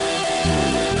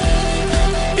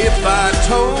If I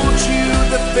told you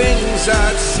the things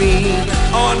I've seen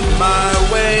on my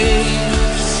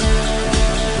ways,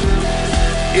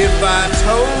 if I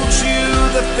told you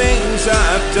the things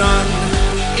I've done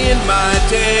in my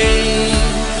days,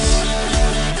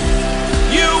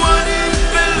 you wouldn't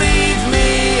believe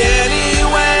me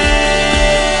anyway.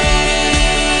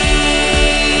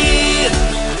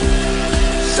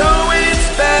 So it's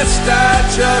best I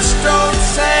just don't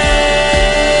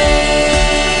say.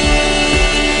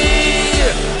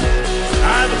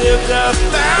 I've lived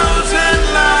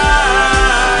 1,000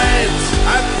 lives,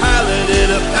 I've piloted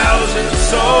 1,000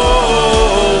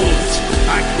 souls,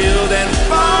 I killed and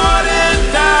fought and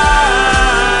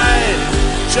died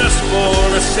just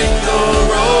for a single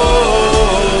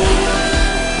role.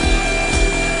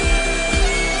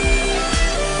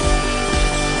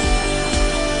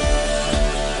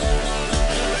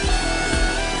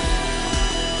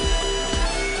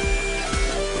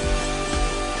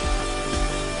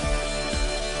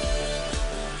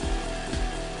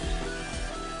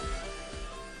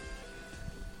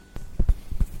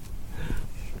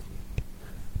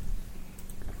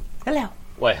 Hello.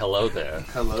 Why, hello there.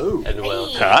 Hello. And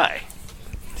welcome Hi.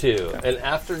 to an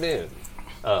afternoon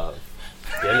of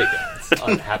Demigods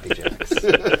on Happy Jacks.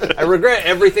 I regret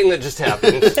everything that just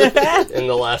happened in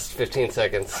the last 15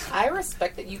 seconds. I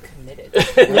respect that you committed.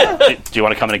 Do you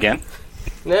want to come in again?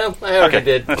 No, I already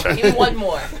did. That's right. Even one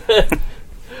more.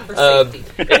 For safety.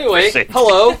 Anyway, Safety.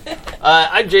 hello.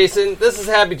 I'm Jason. This is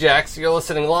Happy Jacks. You're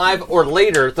listening live or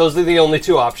later. Those are the only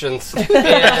two options.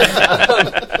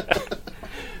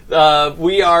 And,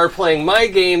 we are playing my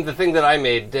game, the thing that I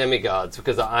made, Demigods,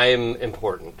 because I'm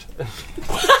important.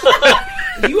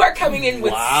 You are coming in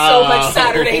with so much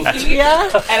Saturday heat. Yeah.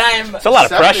 And I am... It's a lot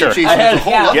of pressure. Jason, I had- the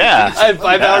whole yeah. lot. Yeah. I had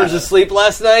 5 hours of sleep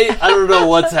last night. I don't know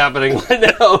what's happening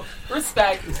right now.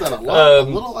 Respect. Is that a lot? A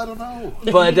little? I don't know.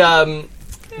 But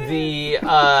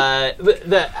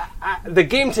the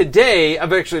game today,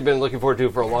 I've actually been looking forward to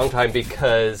for a long time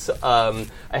because I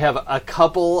have a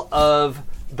couple of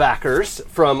backers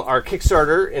from our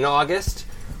Kickstarter in August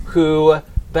who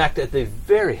backed at the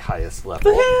very highest level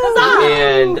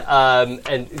and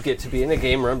get to be in a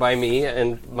game run by me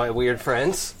and my weird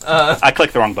friends. I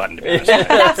clicked the wrong button, to be honest.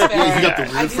 That's fair. You got the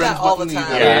weird I do friends that all the button, you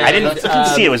time. got- I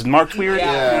didn't see it was marked weird.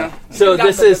 Yeah. So Got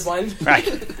this the good is one. Right.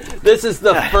 this is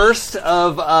the first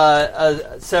of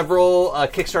several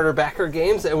Kickstarter backer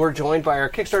games, and we're joined by our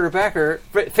Kickstarter backer,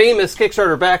 famous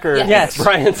Kickstarter backer, Yes.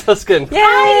 Brian Susskind. Yay!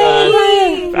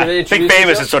 I think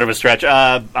famous is sort of a stretch.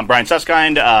 I'm Brian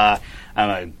Susskind. I'm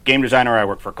a game designer. I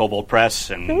work for Kobold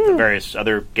Press and various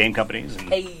other game companies.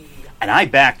 Hey. And I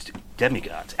backed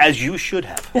Demigods, as you should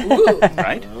have. Ooh.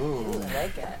 Right? I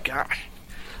like it. Gosh.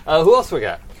 Who else we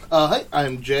got? Hi,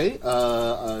 I'm Jay.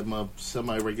 I'm a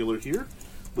semi-regular here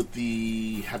with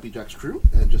the Happy Jacks crew,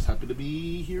 and just happy to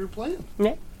be here playing.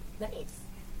 Yeah. Nice.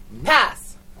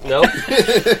 Pass. Nope.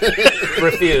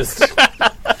 Refused.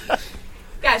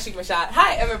 Gotta shoot my shot.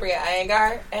 Hi, I'm Maria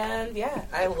Iyengar, and yeah,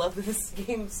 I love this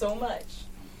game so much.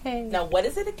 Hey. Now, what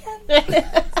is it again?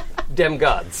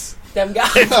 Demgods. Them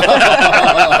guys.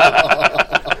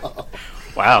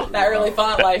 Wow. That really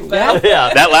font life, though.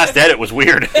 Yeah. That last edit was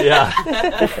weird. Yeah.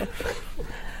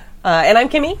 And I'm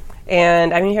Kimmy,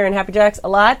 and I'm here in Happy Jacks a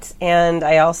lot, and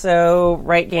I also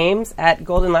write games at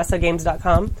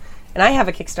goldenlassogames.com. And I have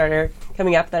a Kickstarter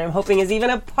coming up that I'm hoping is even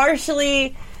a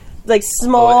partially,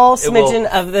 small It will smidgen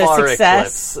of the far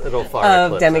success eclipse. It'll far of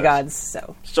eclipse Demigods.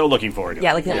 So, So looking forward to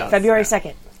it. yeah, February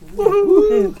 2nd.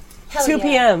 Woo-hoo. 2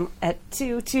 p.m. at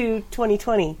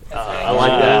 2/2/2020. I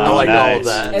like that. I like all of nice.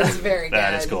 that. It's very good.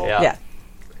 That is cool. Yeah. Yeah.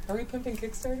 Are we pumping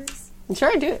Kickstarters? Sure,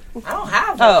 I do it. I don't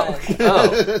have Oh. one.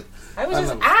 Oh. I was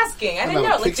just I'm asking. I didn't I'm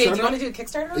know. a Like, Jay, do you Kickstarter? want to do a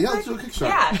Kickstarter? real Yeah, quick? let's do a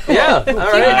Kickstarter. Yeah. Yeah. All Keep an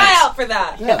right. eye out for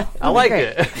that. Yeah. I like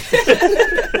Great.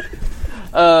 it.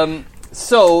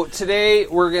 So today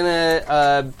we're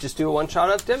gonna just do a one shot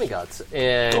of Demigods,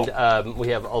 and we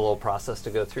have a little process to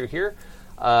go through here.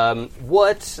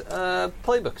 What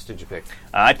playbooks did you pick?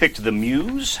 I picked The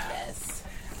Muse. Yes.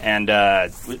 And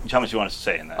tell me what you want us to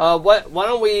say in that. Why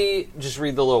don't we just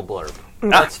read the little blurb?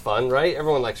 That's fun, right?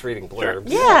 Everyone likes reading blurbs.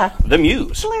 Yeah. The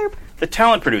Muse. Blurb. The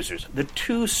talent producers, the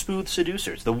two smooth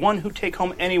seducers, the one who take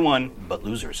home anyone but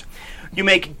losers. You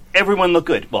make everyone look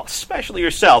good, well, especially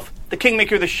yourself, the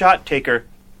kingmaker, the shot taker.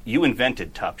 You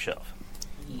invented Top Shelf.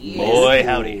 Yes. Boy,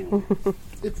 howdy.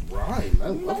 It rhymed. I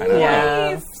love it.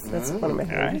 Yeah. That's one of my All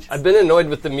favorites. right. I've been annoyed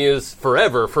with the Muse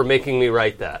forever for making me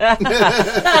write that.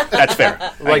 That's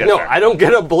fair. Like, no, I don't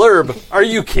get a blurb. Are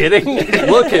you kidding?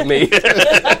 Look at me.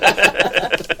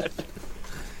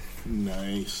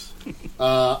 Nice.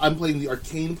 I'm playing the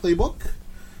Arcane Playbook,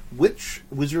 Witch,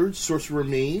 wizard, sorcerer,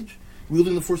 mage.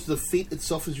 Wielding the forces of fate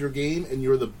itself is your game, and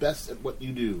you're the best at what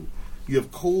you do. You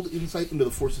have cold insight into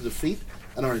the forces of fate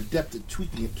and are adept at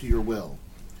tweaking it to your will.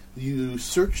 You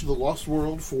search the lost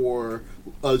world for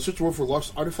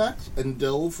lost artifacts and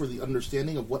delve for the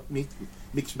understanding of what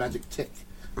makes magic tick.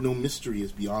 No mystery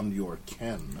is beyond your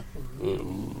ken.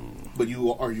 But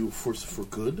are you a force for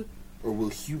good, or will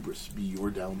hubris be your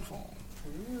downfall?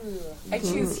 I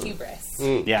choose hubris.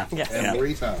 Yeah. Yes.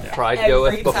 Every time. Pride Every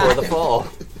goeth before time. the fall.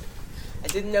 I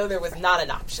didn't know there was not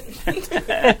an option.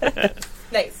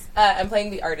 Nice. I'm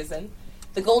playing the Artisan.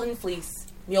 The Golden Fleece,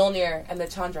 Mjolnir, and the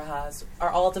Chandrahas are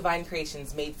all divine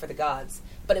creations made for the gods,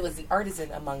 but it was the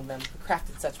artisan among them who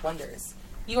crafted such wonders.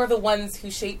 You are the ones who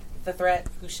shape the thread.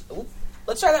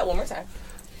 Let's try that one more time.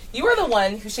 You are the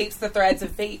one who shapes the threads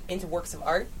of fate into works of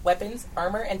art, weapons,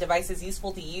 armor, and devices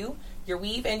useful to you, your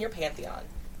weave, and your pantheon.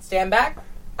 Stand back.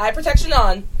 Eye protection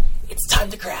on. It's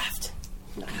time to craft.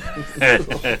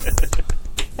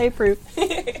 I approve.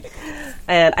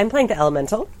 And I'm playing the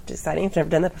Elemental. Just exciting. I've never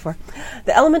done that before.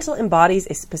 The Elemental embodies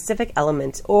a specific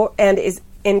element and is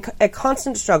in a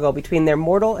constant struggle between their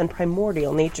mortal and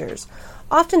primordial natures.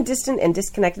 Often distant and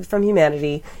disconnected from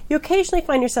humanity, you occasionally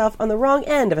find yourself on the wrong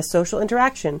end of a social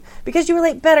interaction because you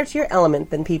relate better to your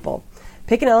element than people.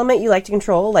 Pick an element you like to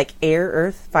control, like air,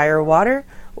 earth, fire, or water,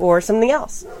 or something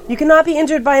else. You cannot be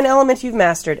injured by an element you've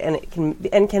mastered, and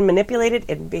can manipulate it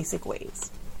in basic ways.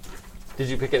 Did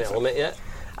you pick an element yet?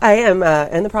 I am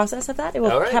in the process of that. It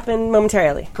will All right. happen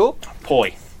momentarily. Cool.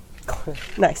 Poi.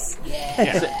 Nice.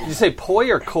 Did you say poi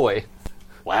or koi?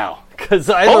 Wow. Because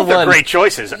either Both are one. great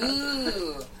choices.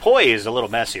 Ooh. Poi is a little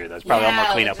messier. That's probably I'm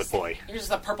gonna clean up with poi. You're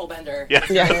just a purple bender. Yeah.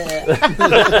 Yeah.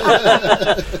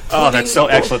 Oh, that's so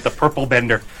excellent. The purple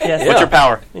bender. Yes. What's your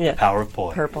power? Yeah. The power of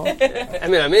poi. Purple. I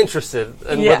mean, I'm interested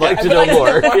and Yeah. would like to I know would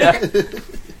more. like to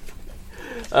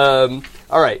know Yeah.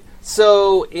 All right.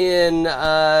 So in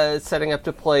setting up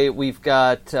to play, we've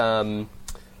got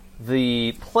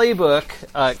the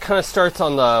playbook. Kind of starts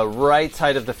on the right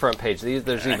side of the front page.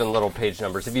 There's even little page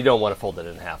numbers if you don't want to fold it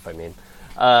in half. I mean,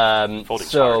 Folding's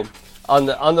so hard.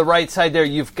 on the right side there,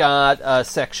 you've got a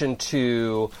section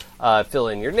to fill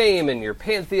in your name and your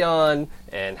pantheon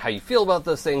and how you feel about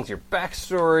those things, your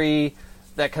backstory,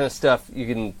 that kind of stuff. You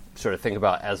can sort of think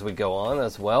about as we go on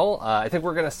as well. I think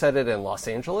we're going to set it in Los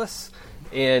Angeles.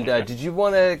 And did you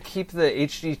want to keep the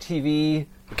HGTV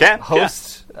Okay.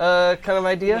 host kind of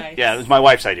idea? Nice. Yeah, it was my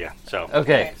wife's idea. So.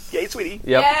 Okay. Yay, sweetie.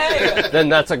 Yep. Yay. Then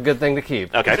that's a good thing to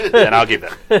keep. Okay, then I'll give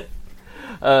that.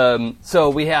 So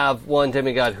we have one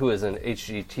demigod who is an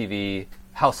HGTV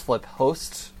house flip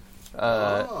host.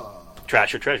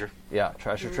 Trash or treasure. Yeah,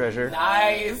 Trash or Treasure.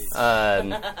 Nice.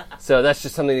 So that's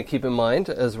just something to keep in mind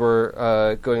as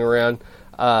we're going around.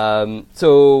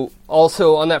 So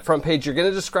also on that front page, you're going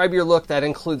to describe your look. That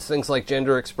includes things like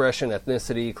gender expression,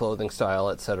 ethnicity, clothing style,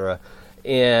 etc.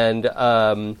 And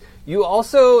you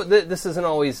also, this isn't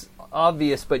always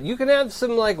obvious, but you can have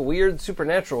some like weird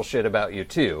supernatural shit about you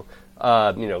too.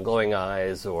 Glowing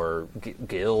eyes or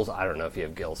gills. I don't know if you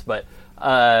have gills, but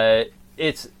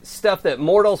it's stuff that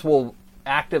mortals will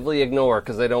actively ignore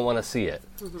because they don't want to see it.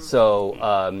 Mm-hmm.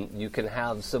 So you can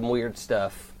have some weird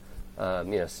stuff.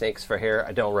 Snakes for hair.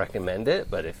 I don't recommend it,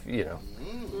 but if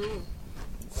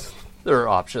there are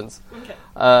options. Okay.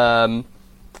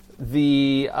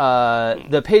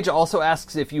 The page also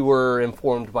asks if you were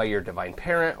informed by your divine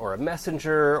parent or a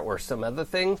messenger or some other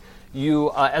thing.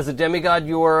 You, as a demigod,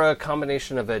 you are a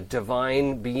combination of a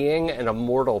divine being and a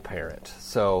mortal parent.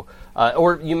 So,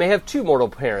 or you may have two mortal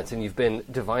parents and you've been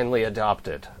divinely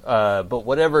adopted. But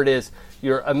whatever it is,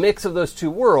 you're a mix of those two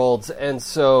worlds, and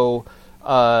so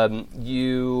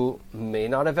you may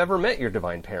not have ever met your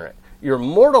divine parent. Your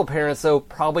mortal parents, though,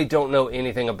 probably don't know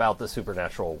anything about the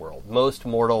supernatural world. Most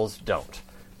mortals don't.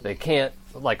 They can't,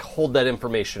 hold that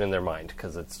information in their mind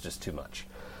because it's just too much.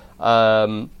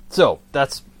 So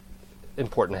that's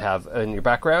important to have in your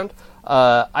background.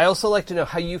 I also like to know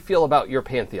how you feel about your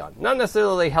pantheon. Not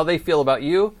necessarily how they feel about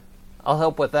you. I'll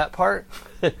help with that part.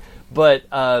 But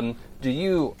do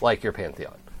you like your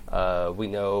pantheon? We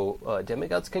know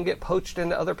demigods can get poached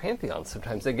into other pantheons.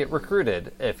 Sometimes they get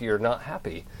recruited if you're not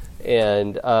happy.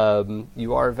 And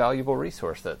you are a valuable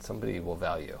resource that somebody will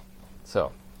value.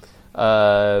 So,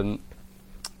 and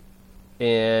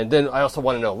then I also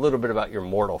want to know a little bit about your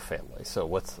mortal family. So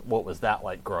what was that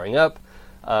like growing up?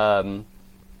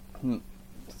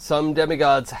 Some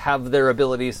demigods have their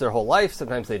abilities their whole life.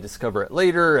 Sometimes they discover it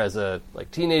later as a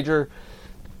teenager.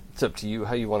 It's up to you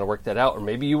how you want to work that out. Or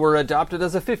maybe you were adopted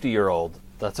as a 50-year-old.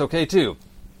 That's okay, too.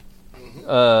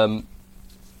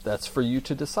 That's for you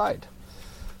to decide.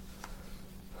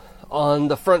 On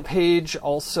the front page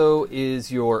also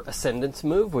is your Ascendance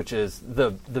move, which is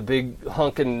the big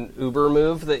hunkin' Uber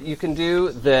move that you can do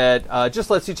that just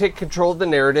lets you take control of the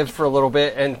narrative for a little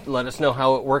bit and let us know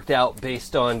how it worked out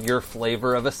based on your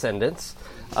flavor of Ascendance.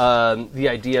 The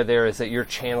idea there is that you're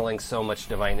channeling so much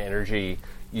divine energy,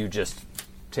 you just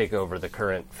take over the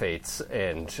current fates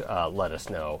and let us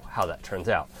know how that turns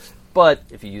out. But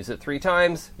if you use it 3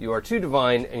 times, you are too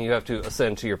divine, and you have to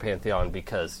ascend to your pantheon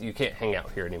because you can't hang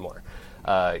out here anymore.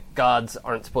 Gods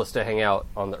aren't supposed to hang out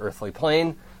on the earthly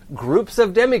plane. Groups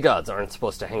of demigods aren't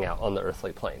supposed to hang out on the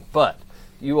earthly plane. But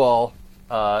you all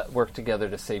work together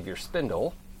to save your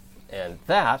spindle, and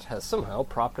that has somehow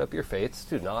propped up your fates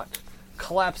to not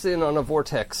collapse in on a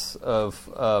vortex of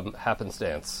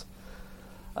happenstance.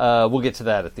 We'll get to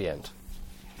that at the end.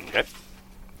 Okay.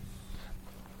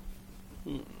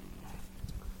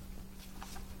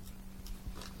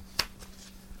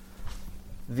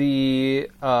 The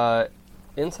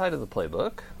inside of the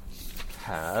playbook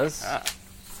has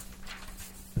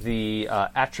the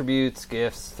attributes,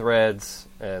 gifts, threads,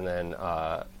 and then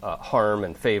harm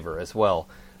and favor as well.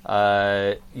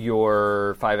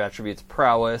 Your 5 attributes: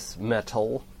 prowess,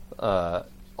 metal,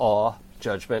 awe,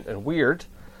 judgment, and weird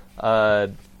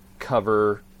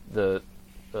cover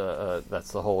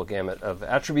that's the whole gamut of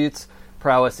attributes.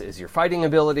 Prowess is your fighting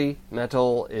ability.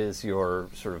 Metal is your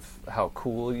sort of how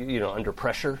cool you know under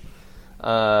pressure.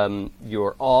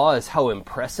 Your awe is how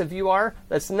impressive you are.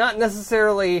 That's not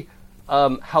necessarily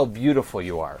how beautiful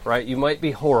you are, right? You might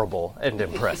be horrible and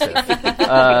impressive.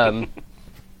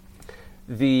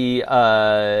 The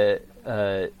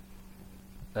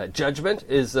judgment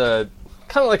is kind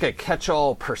of like a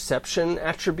catch-all perception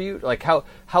attribute. Like how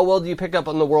well do you pick up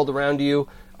on the world around you?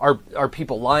 Are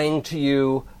people lying to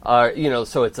you?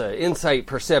 So it's an insight,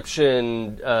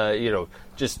 perception,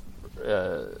 just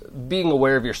being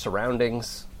aware of your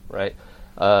surroundings, right?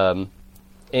 And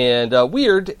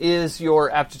weird is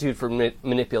your aptitude for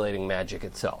manipulating magic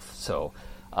itself. So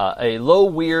a low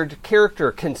weird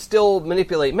character can still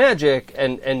manipulate magic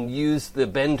and use the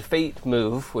bend fate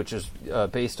move, which is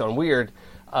based on weird.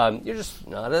 You're just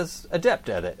not as adept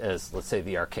at it as, let's say,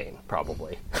 the arcane,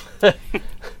 probably.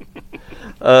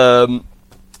 So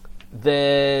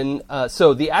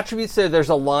the attributes there's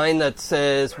a line that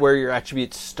says where your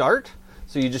attributes start.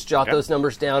 So you just jot those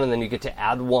numbers down, and then you get to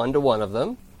add 1 to one of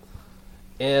them.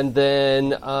 And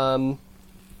then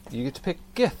you get to pick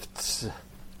gifts,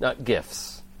 not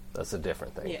gifts. That's a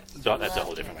different thing. Yes. So that's a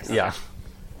whole different thing. Yeah.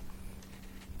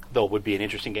 Though it would be an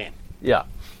interesting game. Yeah.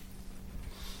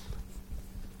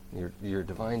 Your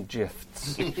divine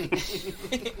gifts.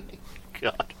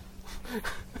 God.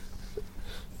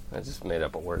 I just made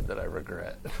up a word that I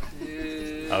regret.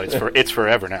 Oh, it's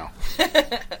forever now.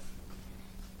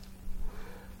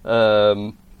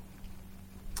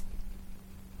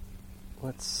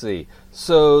 Let's see.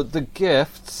 So the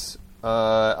gifts.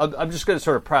 I'm just going to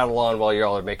sort of prattle on while you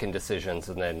all are making decisions,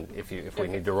 and then if we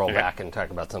need to roll back and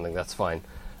talk about something, that's fine.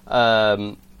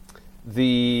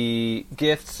 The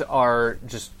gifts are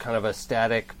just kind of a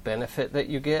static benefit that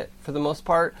you get for the most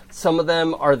part. Some of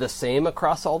them are the same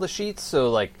across all the sheets.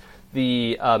 So like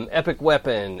the epic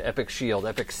weapon, epic shield,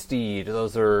 epic steed,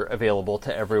 those are available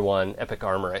to everyone. Epic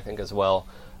armor, I think, as well.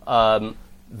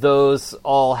 Those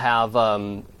all have,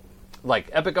 like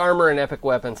epic armor and epic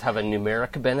weapons have a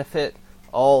numeric benefit.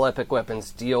 All epic weapons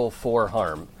deal 4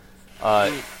 harm.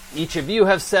 Each of you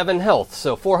have 7 health,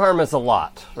 so 4 harm is a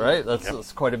lot, right?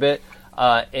 That's quite a bit.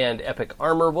 And epic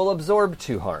armor will absorb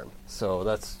 2 harm, so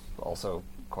that's also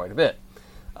quite a bit.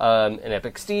 An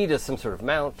epic steed is some sort of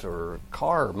mount or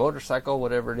car or motorcycle,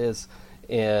 whatever it is,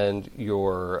 and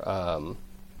your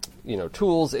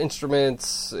tools,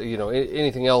 instruments,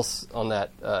 anything else on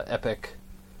that epic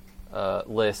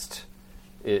list.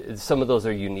 Some of those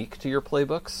are unique to your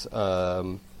playbooks.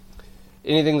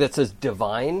 Anything that says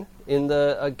divine in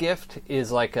the gift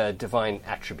is like a divine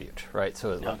attribute, right?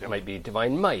 So it might be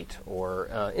divine might or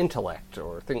intellect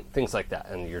or things like that,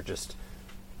 and you're just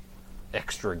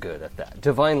extra good at that.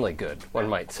 Divinely good, one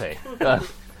might say.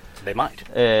 They might.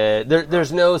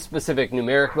 There's no specific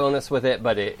numeric bonus with it,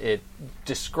 but it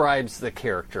describes the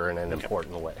character in an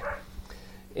important way.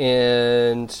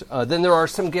 And then there are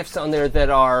some gifts on there that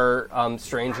are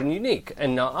strange and unique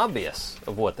and not obvious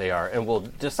of what they are. And we'll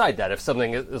decide that. If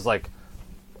something is like,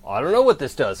 I don't know what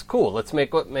this does, cool, let's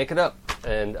make it up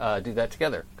and do that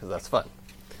together, because that's fun.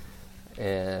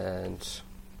 And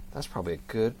that's probably a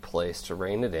good place to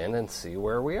rein it in and see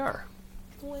where we are.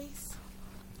 Voice.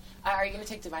 Are you going to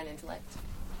take divine intellect?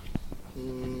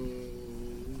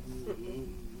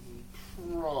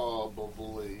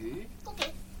 Probably.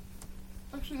 Okay.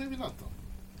 Actually, maybe not, though.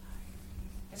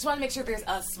 I just want to make sure there's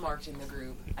a smart in the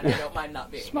group, and I don't mind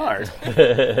not being Smart. We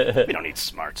don't need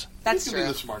smarts. That's These could be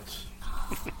true. the smarts.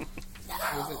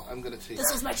 I'm gonna take.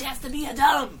 This was my chance to be a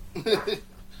dumb.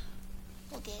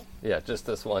 Okay. Yeah, just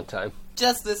this one time.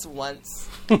 Just this once.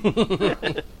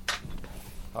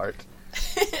 Art.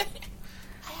 I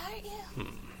heart you.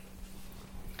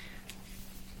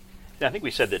 Yeah, I think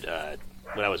we said that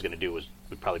what I was going to do would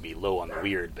probably be low on the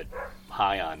weird, but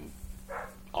high on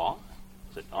awe.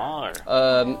 Is it awe or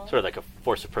sort of like a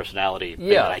force of personality thing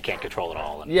Yeah. that I can't control at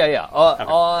all? And Yeah.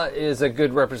 Awe is a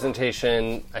good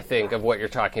representation, I think, of what you're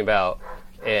talking about.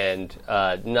 And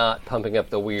not pumping up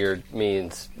the weird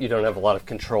means you don't have a lot of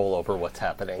control over what's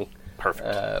happening.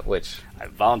 Perfect. Which, I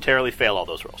voluntarily fail all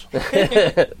those rolls.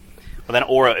 Well, then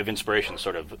aura of inspiration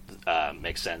sort of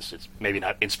makes sense. It's maybe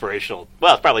not inspirational.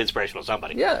 Well, it's probably inspirational to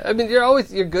somebody. yeah, I mean, you're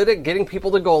good at getting people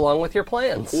to go along with your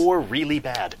plans. Or really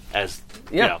bad, as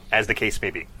you know, as the case may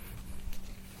be.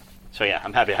 So yeah,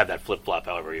 I'm happy to have that flip flop.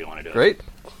 However you want to do it. Great.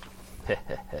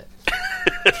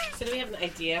 So do we have an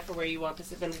idea for where you want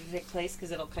this event to take place?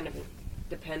 Because it'll kind of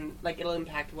depend, like it'll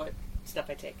impact what stuff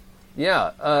I take.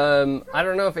 Yeah, I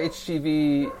don't know if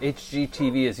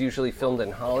HGTV is usually filmed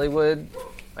in Hollywood.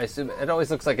 I assume it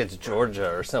always looks like it's Georgia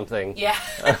or something. Yeah.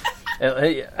 I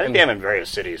think they have in various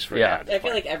cities for Yeah. that. I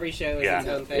feel like every show is its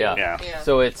own thing. Yeah. Yeah. Yeah.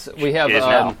 So we have It is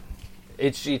now.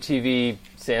 HGTV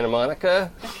Santa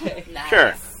Monica, Nice.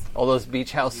 Sure. all those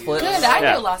beach house flips. Good. I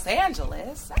Yeah. know Los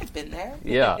Angeles. I've been there.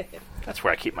 Yeah. That's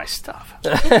where I keep my stuff.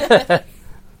 So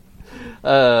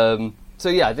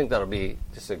yeah, I think that'll be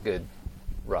just a good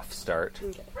rough start.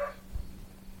 Okay.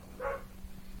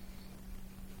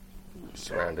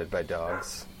 Surrounded by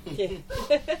dogs.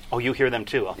 Oh, you hear them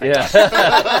too. Oh, thank Yeah.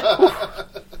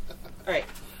 All right.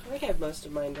 I think I have most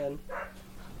of mine done.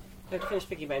 I have to finish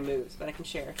picking my moves, but I can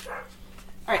share.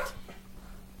 All right.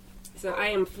 So I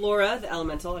am Flora, the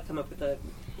elemental. I'll come up with the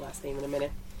last name in a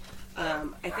minute. I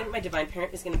think my divine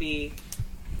parent is going to be,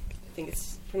 I think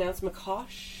it's pronounced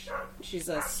Makosh. She's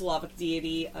a Slavic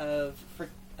deity of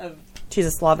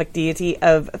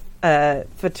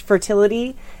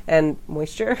fertility and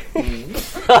moisture.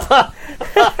 How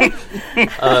do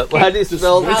you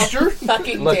spell How this?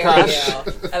 fucking dare Makosh. you?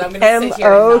 And I'm going to sit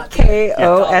here and not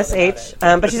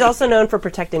Mokosh. But she's also known for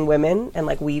protecting women and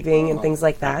like weaving and things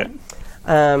like that.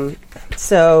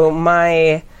 So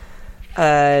my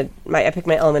I picked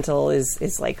my elemental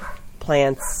is like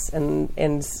plants and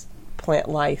plant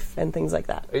life and things like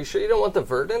that. Are you sure you don't want the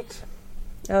verdant?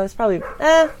 Oh, it's probably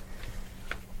I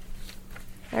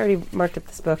already marked up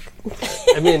this book.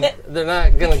 I mean, they're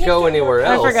not going to go anywhere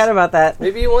I else. forgot about that.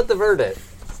 Maybe you want the verdant.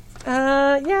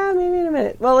 Yeah, maybe in a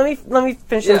minute. Well, let me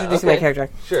finish introducing my character.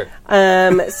 Sure.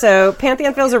 So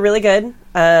Pantheon fills are really good.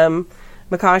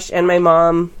 Makosh and my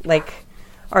mom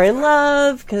are in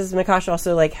love because Makosh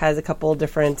also has a couple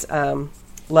different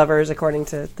lovers according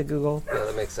to the Google. Yeah,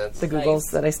 that makes sense. The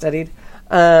Googles that I studied.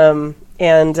 So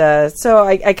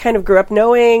I kind of grew up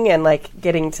knowing and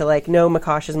getting to know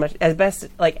Makosh as best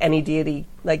any deity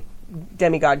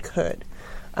demigod could.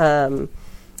 And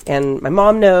my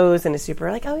mom knows and is super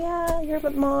oh yeah, you're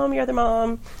the mom, you're the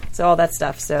mom. So all that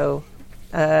stuff. So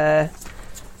and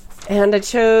I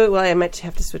chose I might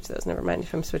have to switch those, never mind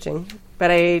if I'm switching. But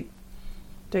do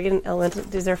I get an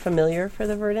elemental? Is there a familiar for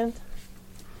the verdant?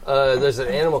 There's an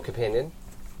animal companion.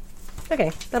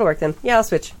 Okay, that'll work then. Yeah, I'll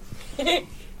switch. I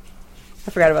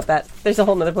forgot about that. There's a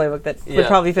whole nother playbook that would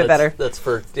probably fit better. That's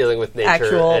for dealing with nature.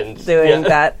 Actual and doing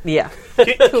that. Yeah.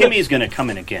 Kimmy's going to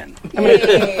come in again.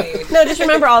 Hey. No, just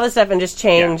remember all this stuff and just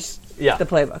change Yeah. the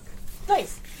playbook.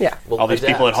 Nice. Yeah. We'll All these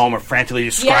adapt. people at home are frantically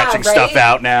just Yeah, scratching right? stuff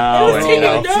out now. I was and, taking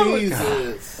Oh, notes.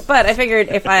 Jesus. But I figured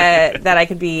if I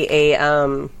could be a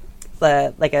a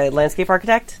landscape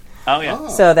architect, oh, yeah.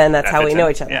 so then that's That how we fits know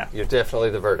in. each other. Yeah. You're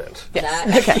definitely the verdant. That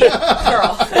Okay.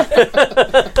 girl.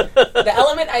 The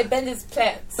element I bend is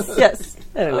plants. Yes.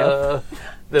 I don't know.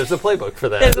 There's a playbook for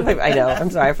that. There's the playbook. I know. I'm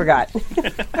sorry. I forgot.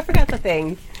 I forgot the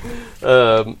thing.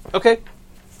 Okay,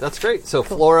 that's great. So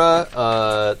Flora,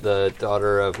 the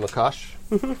daughter of Makosh.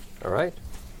 All right.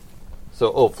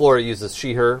 So, Flora uses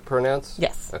she/her pronouns.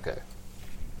 Yes. Okay.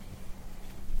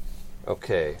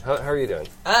 Okay. How are you doing?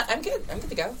 I'm good. I'm good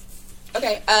to go.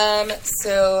 Okay.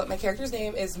 So my character's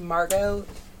name is Margot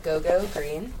Gogo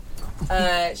Green.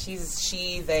 She's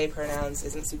she, they pronouns.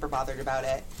 Isn't super bothered about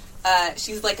it.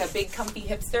 She's a big comfy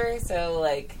hipster. So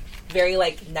very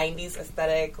 90s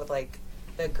aesthetic with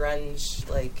the grunge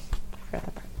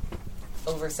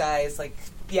oversized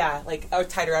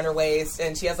tight around her waist,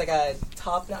 and she has a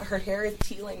top. Not her hair is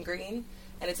teal and green,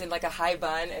 and it's in like a high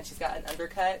bun, and she's got an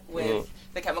undercut with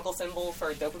the chemical symbol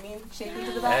for dopamine shaved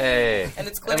into the back. Hey, and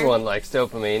it's glittered. everyone likes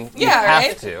dopamine. Yeah, you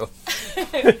have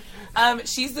right? to.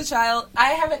 She's the child. I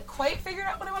haven't quite figured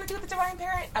out what I want to do with the Divine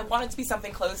Parent. I want it to be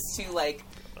something close to like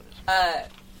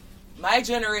my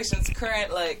generation's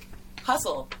current like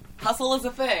hustle. Hustle is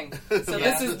a thing. So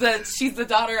she's the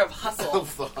daughter of hustle.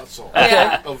 Of the hustle.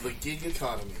 Yeah. Of the gig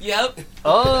economy. Yep.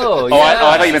 Oh, yeah. I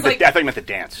thought you meant Like- I thought you meant the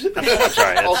dance. I'm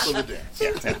sorry. that's- Also the dance.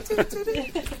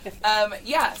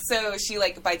 So she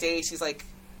like by day she's like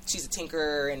she's a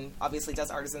tinkerer and obviously does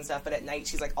artisan stuff, but at night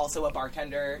she's like also a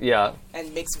bartender. Yeah.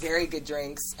 And makes very good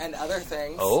drinks and other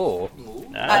things. Oh.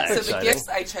 Nice. So the Exciting. gifts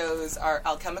I chose are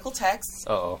alchemical text,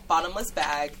 Uh-oh. bottomless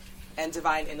bag, and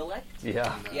divine intellect.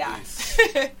 Yeah. Yeah.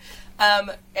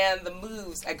 And the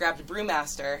moves, I grabbed a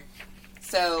brewmaster.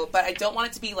 So, but I don't want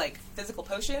it to be like physical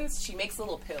potions. She makes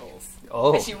little pills.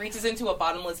 Oh. And she reaches into a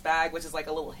bottomless bag, which is like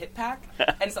a little hip pack,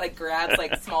 and so like grabs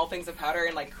like small things of powder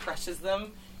and like crushes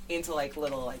them into like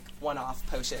little like one-off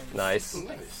potions. Nice.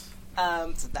 Nice.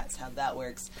 So that's how that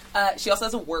works. She also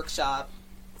has a workshop,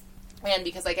 and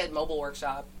because I get mobile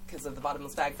workshop because of the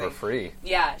bottomless bag For thing. free.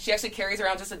 Yeah, she actually carries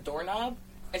around just a doorknob,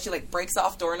 and she like breaks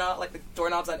off doorknob like the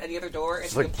doorknobs on any other door, and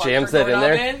she like can plug jams her that in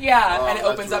doorknob there? Yeah, Oh, and it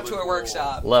that's opens up to really her cool.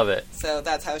 workshop. Love it. So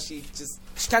that's how she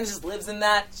kind of just lives in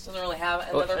that. She doesn't really have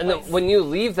another And place. when you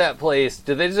leave that place,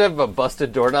 do they just have a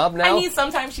busted doorknob now? I mean,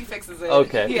 sometimes she fixes it.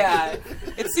 Okay. Yeah,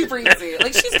 it's super easy.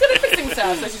 Like she's good at fixing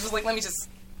stuff, so she's just like, let me just.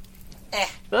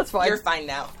 That's fine. You're fine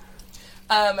now.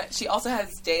 She also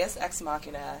has Deus Ex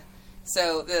Machina.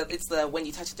 So it's the when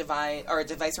you touch a device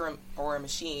or a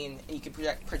machine, and you can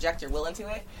project your will into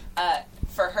it.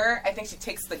 For her, I think she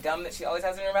takes the gum that she always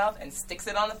has in her mouth and sticks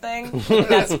it on the thing.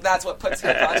 And that's what puts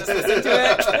her consciousness into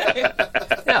it.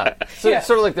 Yeah. So Yeah. it's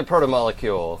sort of like the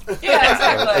protomolecule. Yeah,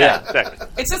 exactly. Yeah. Exactly.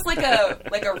 It's just like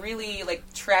a really like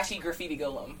trashy graffiti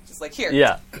golem. Just like here,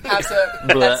 Yeah. have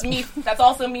some. That's me. That's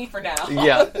also me for now.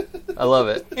 Yeah. I love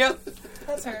it. Yep.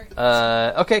 That's her.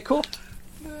 Okay, cool.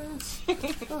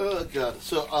 Oh, God.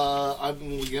 So,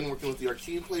 I'm, again, working with the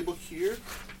Arcane Playbook here.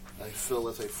 I feel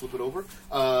as I flip it over.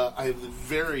 I have the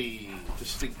very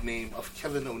distinct name of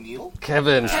Kevin O'Neill.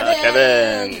 Kevin.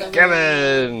 Kevin.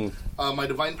 Kevin. My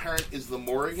divine parent is the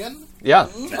Morrigan. Yeah.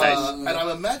 And I'm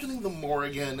imagining the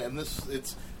Morrigan, and this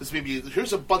maybe,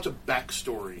 here's a bunch of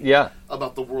backstory Yeah.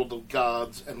 about the world of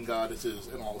gods and goddesses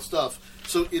and all the stuff.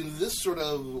 So in this sort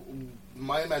of,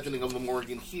 my imagining of the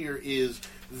Morrigan here is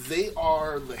they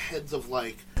are the heads of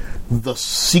like the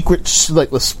secret, like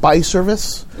the spy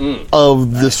service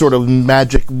of this sort of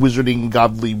magic, wizarding,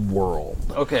 godly world.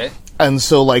 Okay. And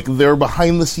so, like, they're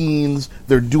behind the scenes,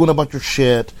 they're doing a bunch of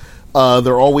shit,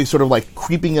 they're always sort of, like,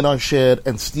 creeping in on shit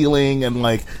and stealing and,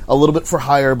 like, a little bit for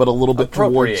hire, but a little bit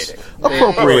towards...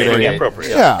 Appropriating. Appropriate.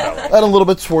 Yeah, and a little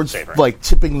bit towards, Safer. like,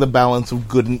 tipping the balance of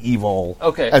good and evil.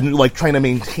 Okay. And, like, trying to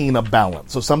maintain a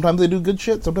balance. So sometimes they do good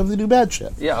shit, sometimes they do bad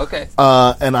shit. Yeah, okay.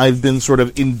 And I've been sort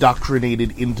of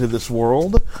indoctrinated into this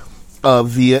world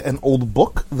via an old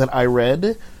book that I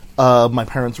read.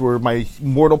 My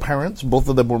mortal parents, both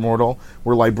of them were mortal,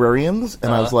 were librarians,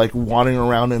 and I was like wandering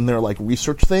around in their like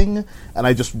research thing, and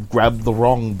I just grabbed the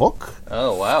wrong book,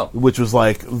 Oh, wow. which was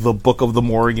like the Book of the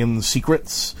Morrigan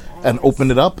Secrets, and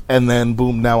opened it up, and then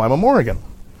boom, now I'm a Morrigan.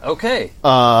 Okay.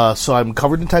 So I'm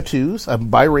covered in tattoos. I'm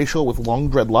biracial with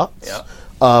long dreadlocks.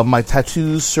 Yeah. My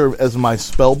tattoos serve as my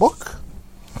spell book,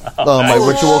 my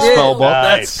ritual shit. spell book.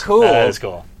 That's cool. That is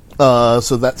cool.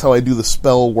 So that's how I do the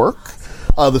spell work.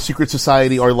 The Secret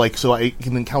Society are like, so I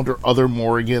can encounter other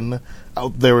Morrigan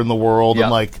out there in the world, Yeah.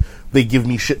 and like, they give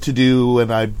me shit to do,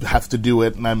 and I have to do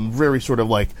it, and I'm very sort of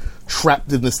like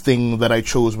trapped in this thing that I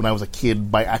chose when I was a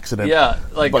kid by accident. Yeah,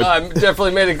 like, But- I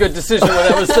definitely made a good decision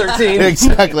when I was 13.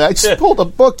 Exactly. I just pulled a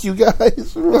book, you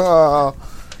guys.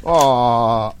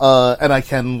 And I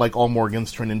can, like all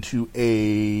Morgans, turn into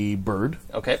a bird,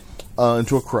 Okay.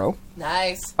 into a crow.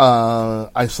 Nice.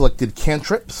 I selected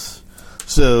cantrips,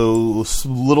 so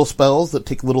little spells that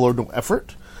take little or no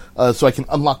effort. So I can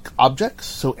unlock objects,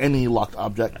 so any locked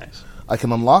object I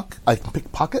can unlock. I can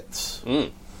pick pockets,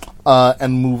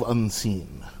 and move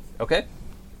unseen. Okay.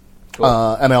 Cool.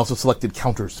 And I also selected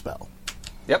counter spell.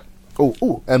 Yep.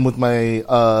 Oh, and with my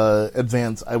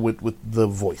advance, I went with the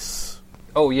voice.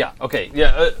 Oh, yeah. Okay.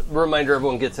 Yeah. Reminder: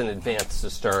 everyone gets an advance to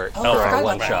start for forgot a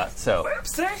one about shot. So.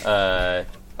 Sir?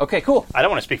 Okay. Cool. I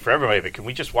don't want to speak for everybody, but can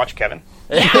we just watch Kevin?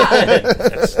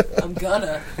 I'm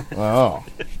gonna. Oh.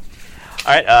 All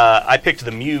right, I picked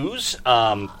the Muse,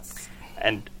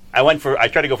 and I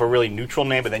tried to go for a really neutral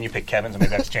name, but then you picked Kevin, so maybe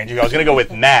that's changing. I was going to go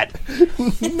with Matt.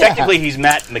 Technically, he's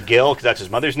Matt McGill because that's his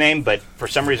mother's name, but for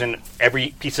some reason,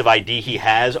 every piece of ID he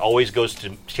has always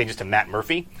changes to Matt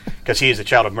Murphy because he is a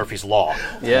child of Murphy's Law.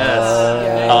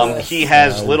 Yes. He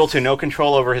has little to no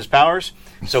control over his powers,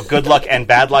 so good luck and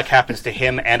bad luck happens to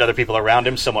him and other people around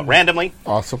him somewhat randomly.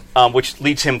 Awesome. Which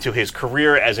leads him to his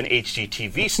career as an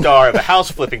HGTV star of a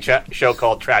house flipping show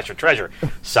called Trash or Treasure.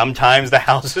 Sometimes the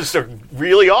houses are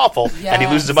really awful, and he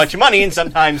loses a bunch of money, and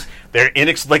sometimes they're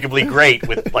inexplicably great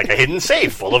with like a hidden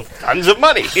safe full of tons of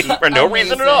money for no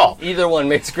reason at all. Either one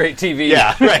makes great TV. Yeah,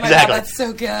 right, Oh my God, exactly. that's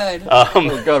so good.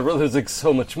 Oh God, we're losing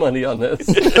so much money on this.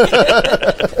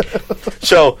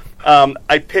 So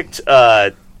I picked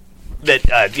that.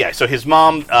 So his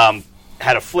mom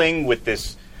had a fling with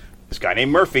this guy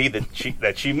named Murphy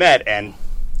that she met, and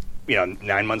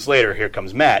 9 months later, here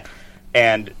comes Matt,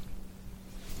 and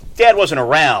Dad wasn't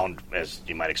around, as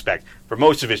you might expect, for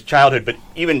most of his childhood. But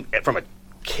even from a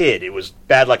kid, it was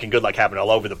bad luck and good luck happened all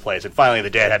over the place. And finally, the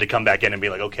dad had to come back in and be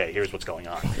like, "Okay, here's what's going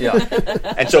on." Yeah.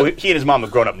 And so he and his mom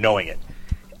have grown up knowing it.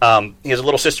 He has a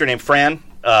little sister named Fran,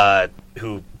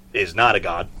 who is not a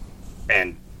god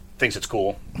and thinks it's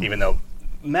cool, even though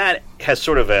Matt has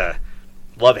sort of a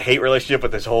love-hate relationship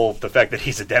with the fact that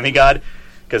he's a demigod,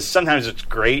 because sometimes it's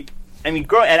great. I mean,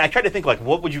 and I tried to think, like,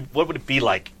 what would it be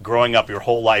like growing up your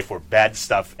whole life where bad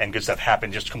stuff and good stuff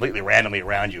happen just completely randomly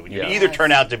around you? And you either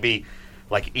turn out to be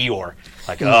like Eeyore,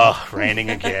 like, oh,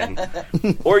 raining again,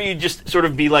 or you just sort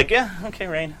of be like, yeah, okay,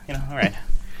 rain, all right.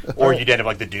 Or you'd end up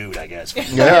like the dude, I guess.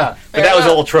 Yeah. But that was a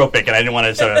little tropic, and I didn't want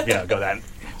to sort of, go that.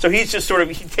 So he's just sort of,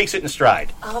 he takes it in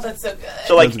stride. Oh, that's so good.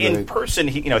 So, like, That's in great. person,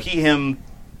 him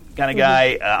kind of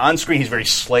guy. On screen, he's very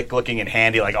slick looking and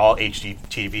handy, like all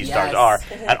HGTV stars Yes. are.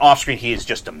 And off screen, he is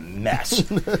just a mess.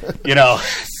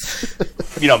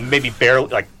 Maybe barely,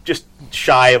 like, just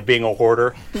shy of being a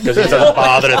hoarder because he doesn't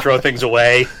bother to throw things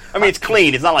away. I mean, it's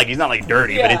clean. It's not like he's not like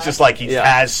dirty, but it's just like he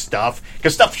has stuff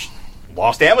because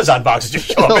lost Amazon boxes just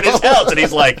show up at his house, and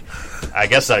he's like, I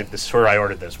guess this is where I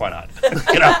ordered this. Why not?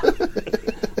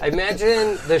 I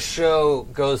imagine the show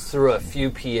goes through a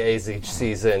few PAs each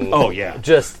season. Oh, yeah.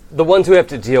 Just the ones who have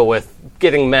to deal with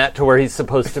getting Matt to where he's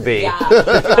supposed to be. Yeah.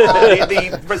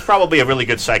 There's probably a really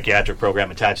good psychiatric program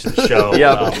attached to the show.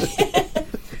 Yep.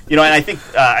 And I think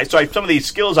some of these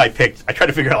skills I picked, I tried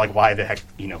to figure out like why the heck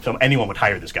anyone would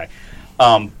hire this guy.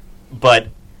 But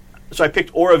so I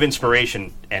picked Aura of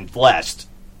Inspiration and Blessed.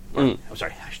 I'm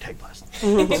sorry, hashtag Blessed.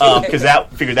 Because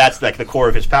that's like the core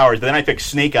of his powers. But then I picked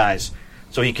Snake Eyes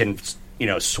so he can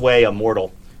sway a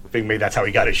mortal. I think maybe that's how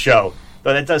he got his show.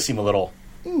 But that does seem a little.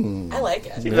 I like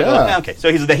it. He's like, okay, so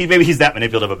maybe he's that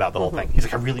manipulative about the whole thing. He's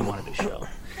like, I really wanted this show.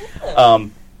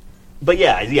 But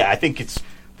I think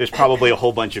there's probably a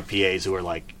whole bunch of PAs who are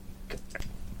like,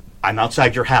 I'm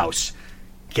outside your house,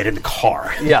 get in the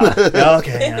car. Yeah.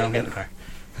 Okay, I'm in the car.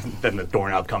 Then the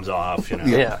doorknob comes off.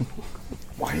 Yeah.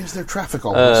 Why is there traffic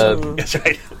all of a sudden? That's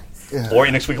right. Yeah. Or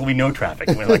inexplicably no traffic.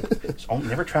 We're like, there's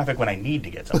never traffic when I need to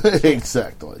get something.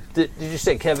 Exactly. Did you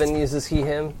say Kevin uses he,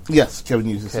 him? Yes, Kevin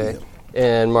uses Okay. him.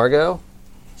 And Margot?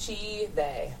 She,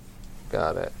 they.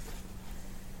 Got it.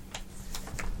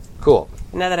 Cool.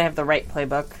 Now that I have the right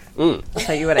playbook, I'll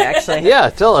tell you what I actually Yeah,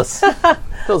 tell us. Tell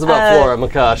us about Flora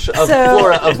Makash.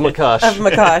 Flora of Makash. of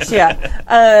Makash,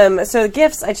 yeah. So the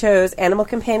gifts I chose Animal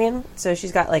Companion. So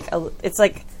she's got like it's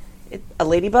like a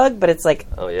ladybug, but it's like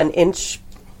an inch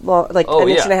long, like an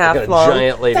inch and a half like a long.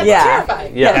 giant ladybug. Yeah,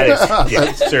 Terrifying. Yeah.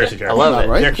 That is seriously terrible. I love it.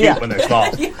 Right? They're cute when they're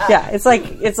small. yeah. It's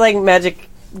like magic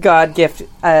god gift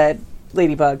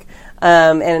ladybug,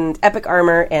 and epic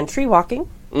armor and tree walking.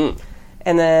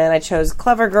 And then I chose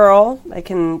Clever Girl. I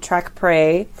can track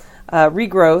prey,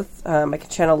 regrowth. I can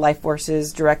channel life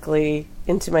forces directly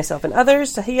into myself and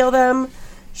others to heal them.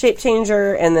 Shape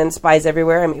changer, and then spies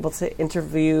everywhere. I'm able to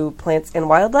interview plants and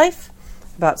wildlife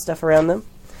about stuff around them.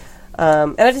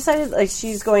 And I decided like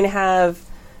she's going to have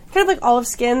kind of like olive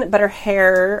skin, but her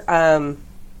hair.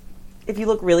 If you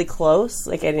look really close,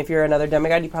 like, and if you're another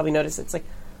demigod, you probably notice it's like,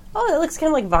 oh, it looks kind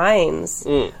of like vines,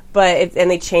 but and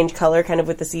they change color kind of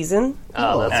with the season.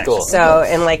 Oh, that's Nice. cool. So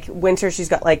in like winter, she's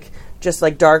got like just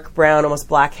like dark brown, almost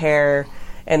black hair,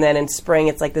 and then in spring,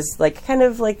 it's like this like kind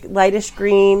of like lightish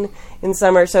green. In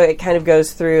summer, so it kind of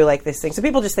goes through like this thing. So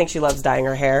people just think she loves dyeing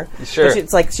her hair. Sure. But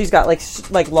it's like she's got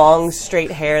like long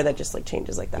straight hair that just like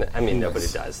changes like that. I mean, nobody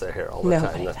dyes their hair all the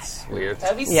Nobody time. That's weird.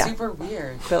 That'd be Yeah. super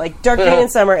weird. But like dark green in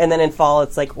summer, and then in fall,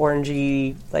 it's like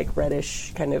orangey, like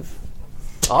reddish kind of.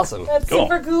 Awesome. That's Cool.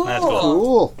 super cool. That's cool.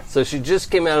 Cool. So she just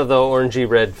came out of the orangey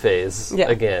red phase Yeah.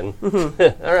 again.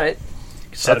 All right.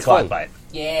 Set a That's clock fun. by it.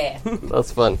 Yeah.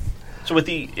 That's fun. So with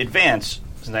the advance,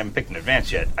 since I haven't picked an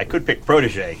advance yet, I could pick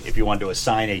Protege if you wanted to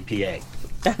assign a PA.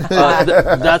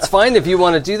 That's fine if you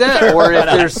want to do that, or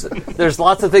if there's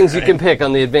lots of things you can pick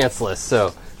on the advanced list.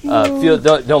 So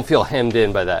don't feel hemmed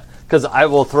in by that, because I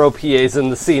will throw PAs in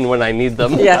the scene when I need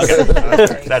them. Yes.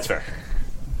 That's fair.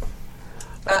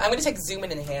 I'm going to take Zoom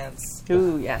and Enhance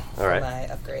Ooh, yeah. All for right. my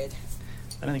upgrade.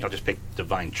 I think I'll just pick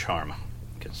Divine Charm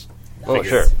because Oh,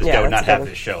 sure. this Yeah, guy would that's not a have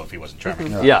good this show if he wasn't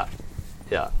charming. Yeah.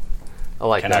 I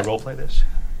like Can I that. roleplay this?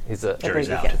 He's a Jury's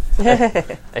you out.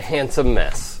 can. a handsome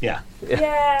mess. Yeah.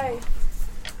 Yay!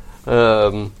 I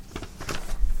know.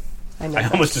 I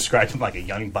almost described him like a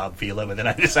young Bob Vila, but then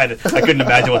I decided I couldn't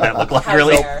imagine what that looked like. How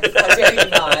Really, dare. How dare you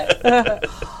not?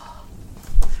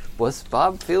 Was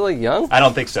Bob Vila young? I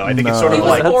don't think so. I think it's sort He of was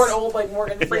like born old like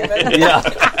Morgan Freeman. Yeah.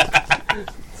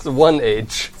 It's one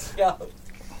age. Yeah.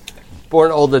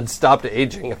 Born old and stopped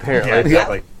aging, apparently. yeah,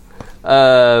 exactly.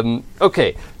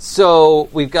 Okay, so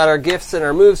we've got our gifts and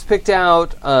our moves picked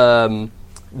out.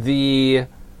 The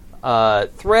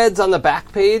threads on the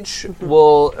back page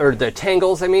or the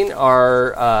tangles,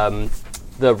 are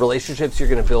the relationships you're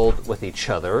going to build with each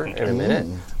other in a minute.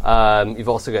 You've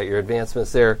also got your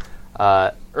advancements there.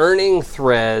 Earning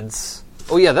threads.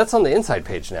 Oh yeah, that's on the inside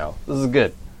page now. This is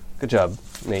good. Good job,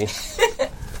 me.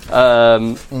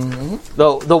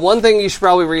 The one thing you should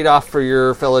probably read off for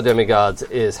your fellow demigods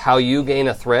is how you gain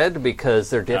a thread, because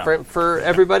they're different for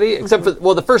everybody. Except for,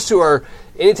 the first two are,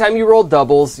 anytime you roll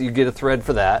doubles, you get a thread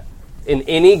for that in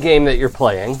any game that you're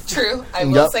playing. True. I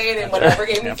will Yep. say it in whatever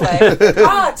game you play.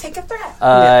 Take a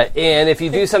threat. And if you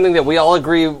do something that we all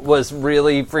agree was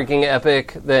really freaking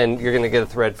epic, then you're going to get a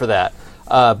thread for that.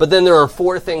 But then there are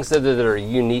 4 things that are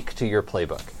unique to your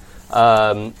playbook.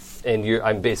 And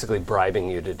I'm basically bribing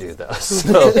you to do those.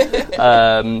 So,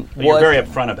 You're very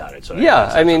upfront about it. So yeah,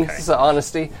 that's I mean, okay. it's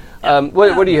honesty.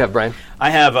 What do you have, Brian? I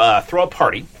have throw a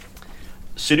party,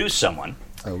 seduce someone,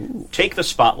 take the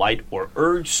spotlight, or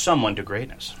urge someone to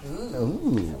greatness.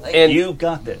 And You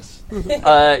got this.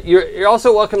 you're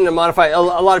also welcome to modify. A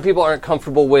lot of people aren't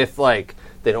comfortable with, like,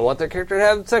 they don't want their character to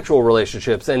have sexual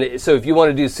relationships, and so if you want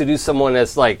to do seduce someone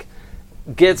as, like,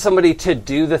 get somebody to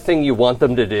do the thing you want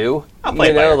them to do, I'll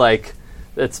play it by ear. like,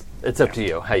 it's up to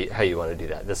you how you want to do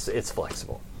that. It's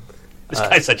flexible. This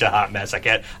guy's such a hot mess.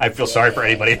 I feel sorry for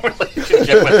anybody in a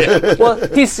relationship with him. Well,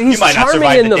 he's might not charming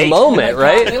survive in the the date. moment, They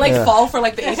right? like fall for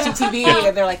like the HGTV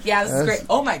and they're like, yeah, this is great.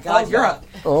 Oh my god, you're a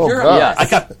God. Yeah. I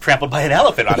got trampled by an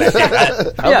elephant on that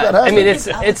day. Yeah, that I mean,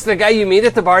 happen? it's the guy you meet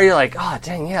at the bar. You're like, oh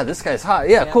dang, yeah, this guy's hot.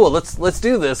 Yeah, cool. Let's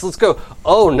do this. Let's go.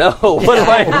 Oh no, what am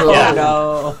I? Yeah.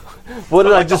 No. What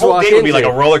did I Like, the just whole walk day would be like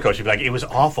into? a roller coaster. You'd be like, it was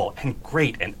awful and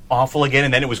great and awful again,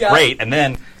 and then it was great, and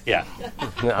then I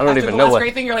don't even the know last what.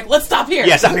 great thing. You're like, let's stop here.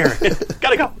 yes, I'm here.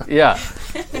 Gotta go. Yeah.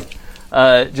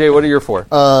 Jay, what are your 4?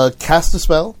 Cast a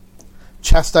spell,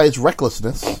 chastise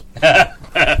recklessness.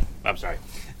 I'm sorry.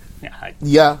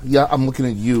 Yeah, I'm looking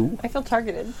at you. I feel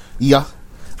targeted. Yeah.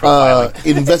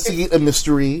 Profiling. Investigate a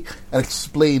mystery and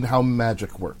explain how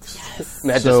magic works.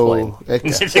 Magic So,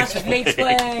 Mage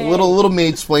play. little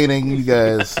maid-splaining, you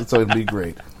guys. It's going to be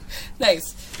great.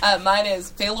 Nice. Mine is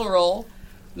fail a roll,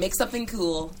 make something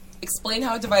cool, explain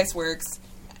how a device works,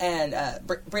 and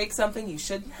break something you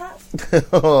shouldn't have.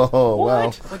 Oh,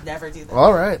 wow. Would never do that.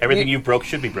 All right. Everything you broke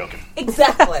should be broken.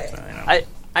 Exactly.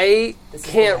 I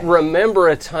can't remember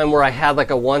a time where I had like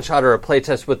a one-shot or a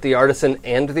playtest with the artisan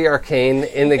and the arcane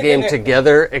in the game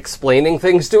together, explaining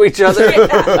things to each other.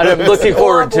 And I'm looking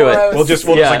forward to it. We'll just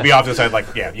Yeah. like be off to the side,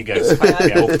 like, yeah, you guys,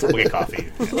 we'll get coffee.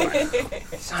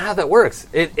 It's not how that works.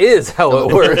 It is how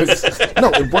it works. No,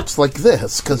 it works like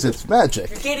this because it's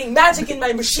magic. Getting magic in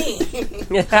my machine.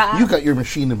 You got your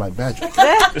machine in my magic.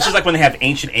 This is like when they have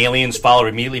ancient aliens followed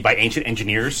immediately by ancient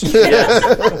engineers. Yes.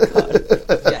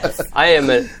 I am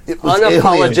an It was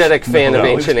unapologetic fan of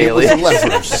ancient It was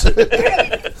aliens.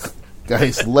 levers.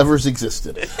 Guys, levers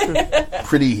existed.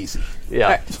 Pretty easy.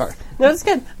 Yeah. Sorry. No, it's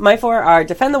good. My 4 are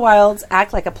defend the wilds,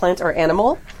 act like a plant or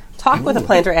animal, talk with a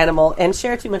plant or animal, and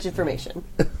share too much information.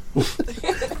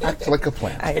 Act like a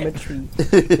plant. I am a tree.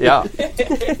 Yeah.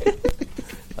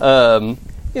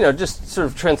 Just sort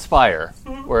of transpire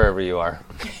wherever you are.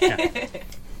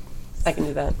 I can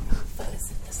do that.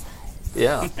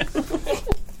 Yeah.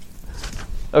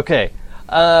 Okay.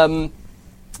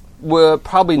 Well,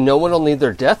 probably no one will need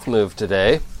their death move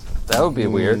today. That would be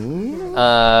weird.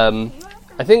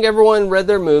 I think everyone read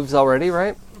their moves already,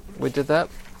 right? We did that.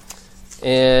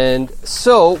 And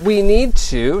so we need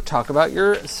to talk about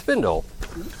your spindle.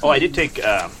 Oh, I did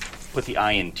put the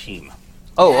I in team.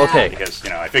 Oh, okay. Because,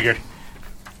 I figured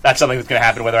that's something that's going to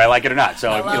happen whether I like it or not.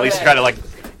 So at love least it. try to,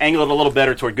 angle it a little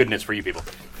better toward goodness for you people.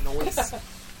 Noise.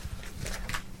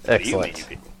 What do you mean, Excellent. you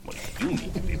people? What do you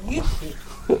mean, you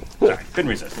people? Sorry, couldn't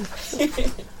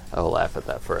resist. I will laugh at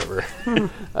that forever.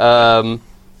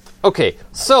 Okay,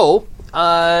 so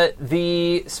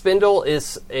the spindle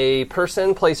is a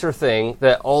person, place, or thing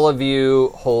that all of you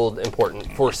hold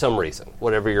important for some reason,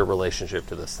 whatever your relationship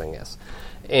to this thing is,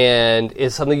 and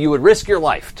is something you would risk your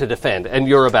life to defend, and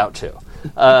you're about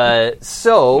to.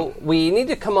 So we need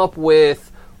to come up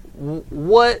with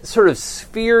what sort of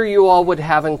sphere you all would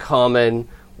have in common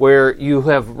where you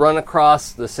have run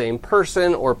across the same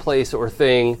person or place or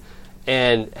thing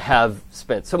and have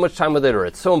spent so much time with it, or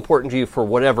it's so important to you for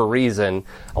whatever reason.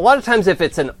 A lot of times if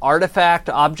it's an artifact,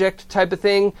 object type of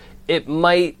thing, it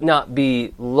might not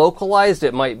be localized.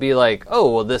 It might be like, oh,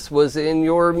 well, this was in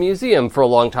your museum for a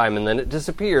long time, and then it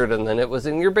disappeared, and then it was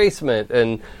in your basement,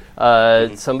 and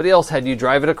somebody else had you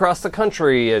drive it across the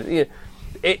country. And,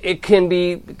 it can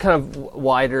be kind of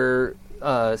wider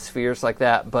spheres like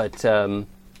that, but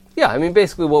yeah, I mean,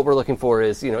 basically what we're looking for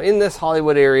is, in this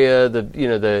Hollywood area,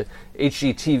 the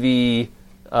HGTV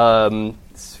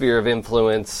sphere of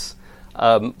influence,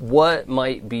 what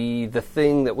might be the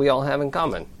thing that we all have in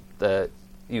common that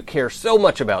you care so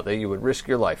much about that you would risk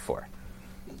your life for?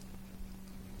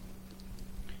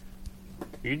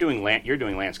 You're doing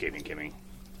landscaping, Kimmy.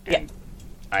 And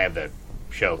I have the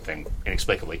show thing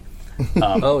inexplicably.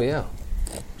 Oh, yeah.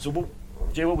 So,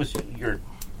 Jay, what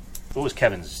was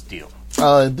Kevin's deal?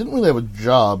 Didn't really have a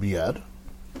job yet.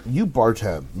 You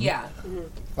bartend. Yeah.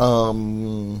 I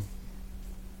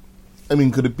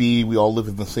mean, could it be we all live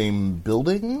in the same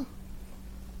building?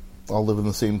 All live in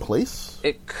the same place?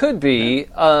 It could be.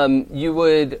 You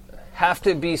would have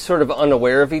to be sort of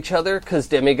unaware of each other, because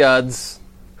demigods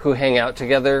who hang out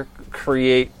together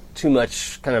create too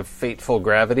much kind of fateful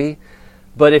gravity.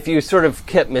 But if you sort of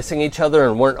kept missing each other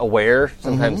and weren't aware,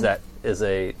 sometimes that is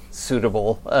a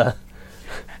suitable...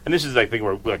 And this is like thing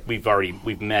where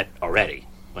we've met already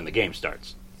when the game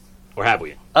starts, or have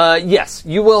we? Yes,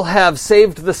 you will have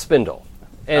saved the spindle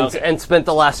and Okay. and spent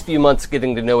the last few months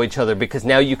getting to know each other, because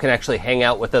now you can actually hang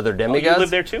out with other Oh, demigods. you live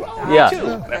there too? Yeah.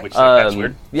 That's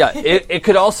weird. Yeah, it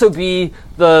could also be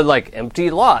the empty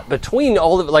lot between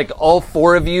all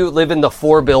four of you live in the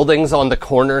four buildings on the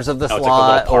corners of this Oh, it's like a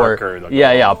lot, little park or like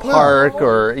a park,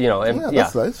 or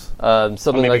That's nice.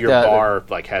 something Maybe like your that. bar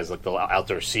has the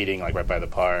outdoor seating right by the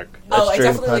park. I true.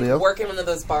 definitely Patio. work in one of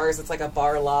those bars. It's like a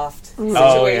bar loft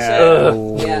situation.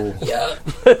 Oh, yeah.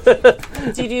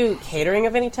 Yeah. Do you do catering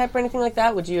of any type or anything like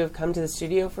that? Would you have come to the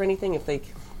studio for anything if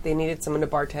they needed someone to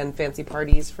bartend fancy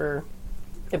parties for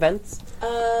events?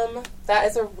 That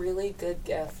is a really good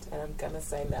gift, and I'm gonna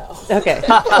say no. Okay.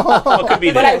 What could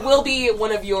be But I there? will be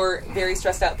one of your very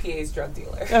stressed out PA's drug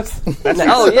dealers.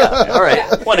 Oh yeah, all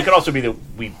right. Well, it could also be that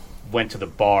we went to the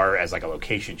bar as like a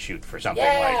location shoot for something.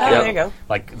 Yeah. Like, Oh, there you go.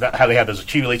 Like how they have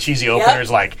those really cheesy openers,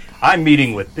 like I'm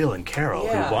meeting with Bill and Carol,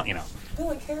 Yeah. who want Bill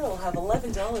and Carol have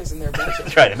 $11 in their budget.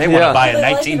 That's right, and they want Yeah. to buy a They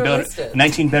like it or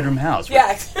 19 bedroom house.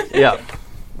 Yeah, Yeah,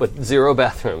 with 0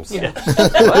 bathrooms. Yeah.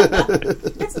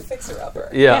 it's a fixer-upper.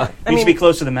 Yeah. Needs to be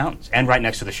close to the mountains and right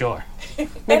next to the shore. Maybe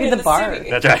And in the bar. city.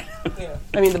 That's right. Yeah.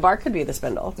 I mean, the bar could be the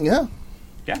spindle. Yeah.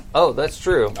 Oh, that's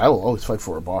true. I will always fight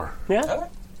for a bar. Yeah. Okay.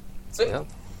 Sweet. Yeah.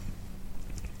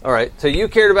 All right. So you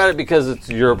cared about it because it's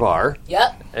your bar,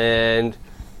 Yep. and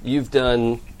you've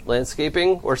done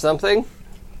landscaping or something.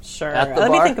 Sure. At the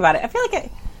Let me bar? think about it.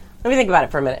 Let me think about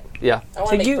it for a minute. Yeah. I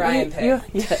want to make Brian you, pay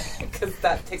yeah. because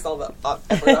that takes all the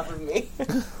effort off of me.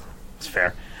 It's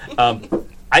fair.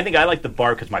 I think I like the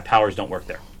bar because my powers don't work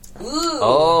there. Ooh.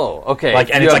 Oh, okay.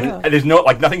 Like, and You it's have- like there's no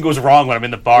nothing goes wrong when I'm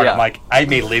in the bar. And Yeah. I'm like, I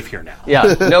may live here now.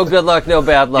 yeah. No good luck, no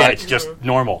bad luck. Yeah, it's just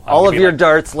normal. I'm All gonna of be your like,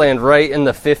 darts land right in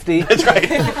the 50. That's right.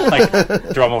 Like,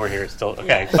 throw them over here. It's still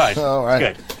okay. Fine. All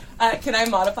right. Good. Can I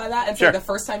modify that and say Sure. the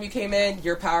first time you came in,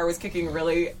 your power was kicking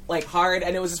really hard,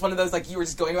 and it was just one of those you were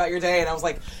just going about your day, and I was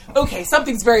like, okay,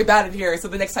 something's very bad in here. So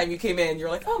the next time you came in,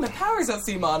 you're like, oh, my power's at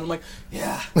CMON. I'm like,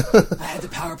 yeah, I had to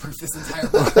power-proof this entire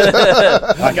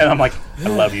bar. I'm like, I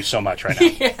love you so much right now.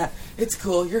 Yeah, it's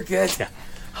cool. You're good. Yeah.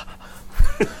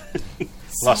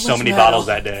 Lost so much many metal. bottles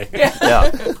that day. Yeah,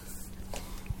 Yeah.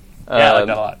 I like that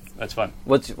a lot. That's fun.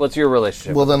 What's your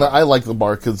relationship? Well, then I like the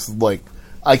bar because,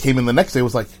 I came in the next day,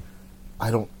 was like,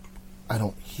 I don't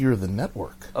hear the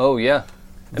network. Oh yeah.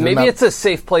 And maybe not- it's a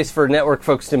safe place for network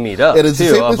folks to meet up. It is too, the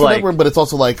same of place for like, network, but it's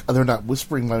also like, they're not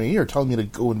whispering in my ear telling me to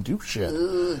go and do shit.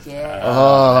 Ooh, yeah.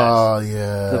 Oh,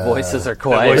 yeah. the voices are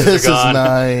quiet. voices- This is gone.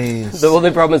 nice. The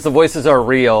only problem is the voices are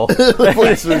real. The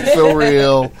voices are so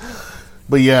real.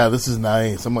 But yeah, this is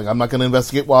nice. I'm like, I'm not going to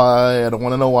investigate why. I don't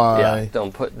want to know why. Yeah,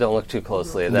 don't look too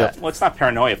closely at that. Well, it's not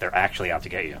paranoia if they're actually out to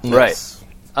get you. Right. Yes.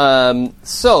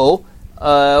 So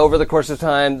over the course of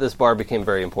time, this bar became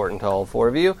very important to all four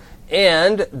of you.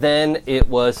 And then it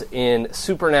was in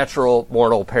supernatural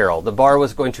mortal peril. The bar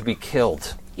was going to be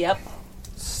killed. Yep.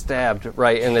 Stabbed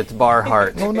right in its bar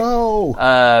heart. Oh no!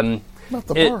 Not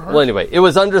the bar heart. Well, anyway, it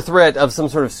was under threat of some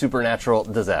sort of supernatural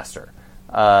disaster.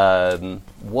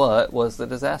 What was the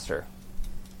disaster?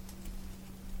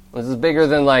 This is bigger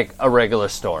than like a regular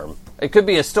storm. It could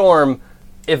be a storm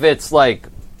if it's like,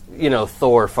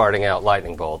 Thor farting out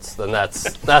lightning bolts. Then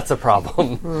that's a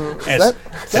problem. Is that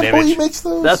how he makes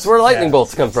those? That's where lightning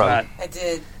bolts come from. not- I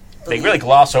did. They really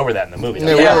gloss over that in the movie.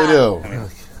 They don't they? really do.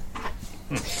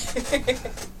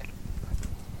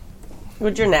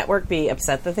 Would your network be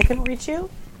upset that they couldn't reach you?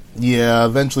 Yeah,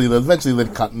 eventually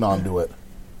they'd cotton onto it.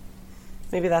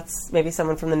 Maybe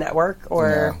someone from the network,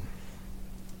 or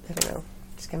I don't know,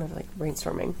 just kind of like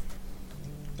brainstorming.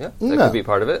 Yeah, that could be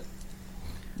part of it.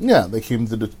 Yeah, they came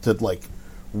to like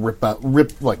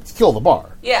kill the bar.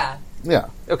 Yeah. Yeah.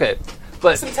 Okay,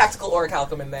 but Some tactical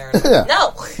orichalcum in there. Yeah.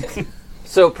 No.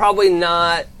 so probably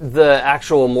not the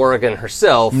actual Morrigan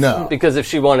herself. No. Because if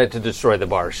she wanted to destroy the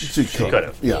bar, She could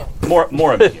have. Yeah.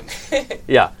 More opinions.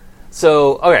 yeah.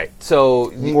 So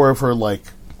so More of her like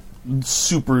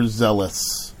super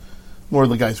zealous. More of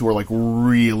the guys who are like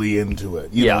really into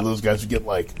it. You know, those guys who get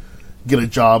a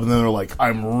job and then they're like,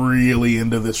 I'm really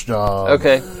into this job.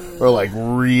 Okay. Or like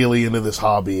really into this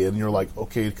hobby, and you're like,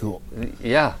 okay, cool.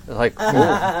 Yeah, like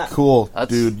Cool,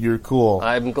 dude, you're cool.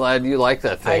 I'm glad you like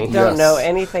that I thing. don't know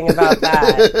anything about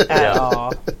that at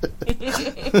all.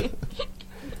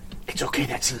 It's okay.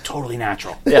 That seemed totally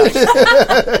natural. Yeah.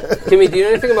 Kimmy, do you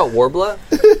know anything about Warbler?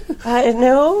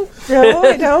 No,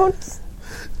 I don't.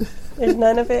 There's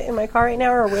none of it in my car right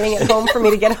now, or waiting at home for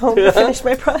me to get home to finish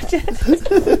my project.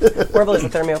 Warble is a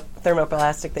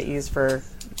thermoplastic that you use for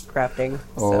crafting.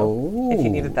 So if you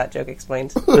needed that joke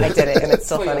explained, I did it, and it's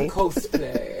still funny.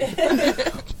 Cosplay.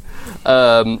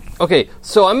 Okay,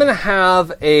 so I'm going to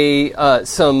have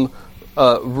some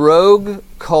rogue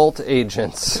cult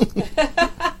agents.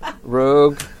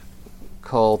 Rogue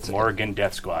cult. Morrigan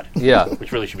Death Squad. Yeah.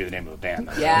 Which really should be the name of a band.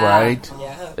 Though. Yeah. Right?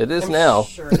 Yeah. It is now.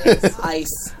 Sure it is.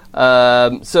 Ice.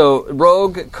 So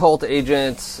rogue cult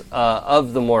agents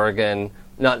of the Morrigan,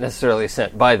 not necessarily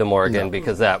sent by the Morrigan,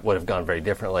 because that would have gone very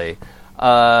differently,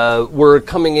 were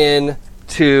coming in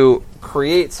to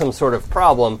create some sort of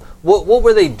problem. What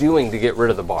were they doing to get rid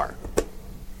of the bar?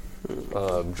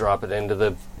 Drop it into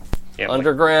the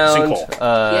underground. Like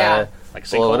sinkhole. Like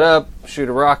sinkhole. Blow it up. Shoot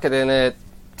a rocket in it.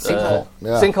 Sinkhole. Yeah.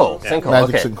 Sinkhole. Yeah. Sinkhole.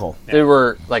 Magic okay. sinkhole. They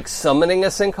were like summoning a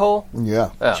sinkhole.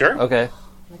 Yeah. Oh, Sure. Okay.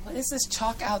 What is this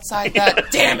chalk outside that?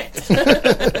 Damn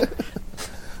it!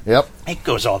 Yep. It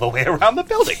goes all the way around the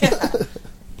building.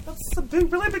 That's a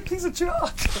really big piece of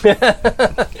chalk.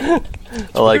 I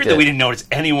like Weird it. that we didn't notice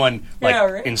anyone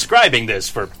inscribing this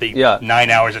for the 9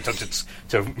 hours it took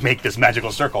to make this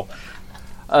magical circle.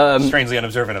 Strangely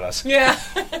unobservant of us. Yeah.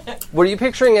 Were you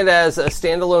picturing it as a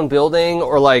standalone building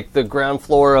or like the ground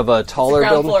floor of a taller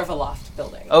Ground building? floor of a loft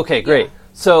building. Okay, great.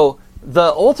 So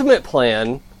the ultimate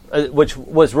plan, which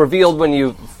was revealed when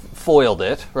you foiled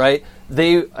it, right?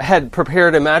 They had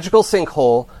prepared a magical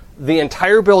sinkhole. The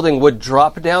entire building would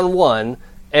drop down one,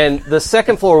 and the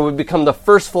second floor would become the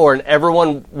first floor, and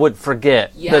everyone would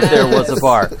forget that there was a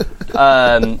bar.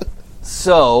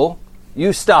 So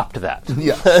you stopped that.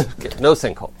 Yes. Okay, no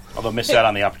sinkhole. Although missed out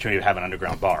on the opportunity to have an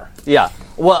underground bar. Yeah.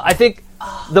 Well, I think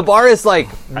the bar is like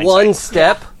one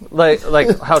step. Like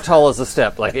how tall is the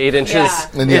step? Like 8 inches. Yeah.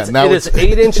 And yeah, now It is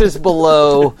 8 inches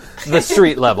below the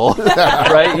street level,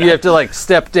 right? You have to like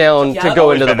step down to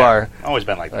go into the bar. Always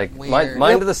been like that. Like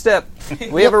mind to the step.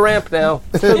 We have a ramp now.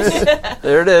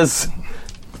 There it is.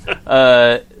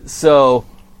 So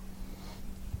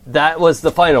that was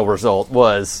the final result.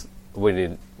 Was we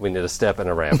need a step and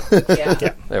a ramp.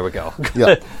 Yeah. There we go.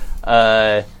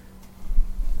 Yeah.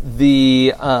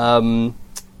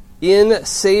 In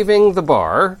saving the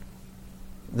bar,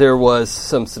 there was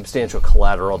some substantial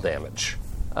collateral damage,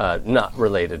 not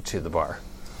related to the bar.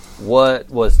 What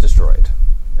was destroyed?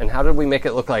 And how did we make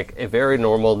it look like a very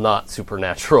normal, not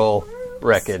supernatural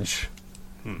wreckage?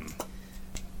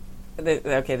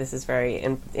 Okay, this is very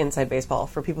inside baseball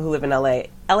for people who live in LA.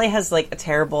 LA has like not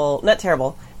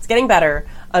terrible, it's getting better,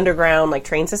 underground like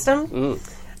train system.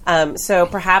 So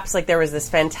perhaps like there was this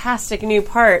fantastic new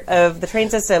part of the train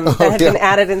system that had been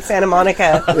added in Santa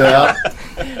Monica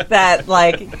that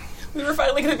like We were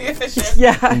finally going to be efficient.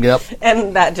 Yep.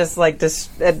 and that just like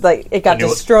it got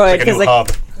destroyed It's like a new hub.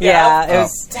 it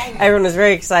was everyone was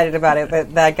very excited about it,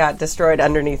 but that got destroyed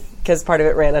underneath because part of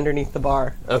it ran underneath the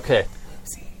bar. Okay.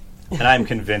 And I'm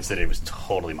convinced that it was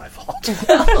totally my fault.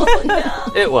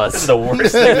 It was. This is the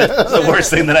worst thing. The worst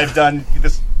thing that I've done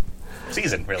this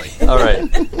season, really. All right.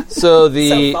 So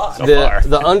the So far.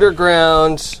 the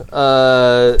underground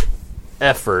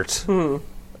effort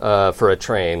for a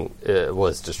train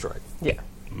was destroyed. Yeah.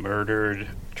 Murdered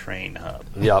train hub.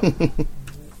 Yep.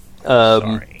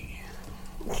 Sorry.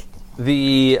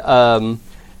 The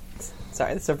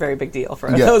Sorry, this is a very big deal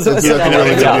for Yeah, those of us it's that a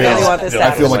really big really deal. want this to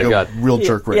I feel happen. like my a God. real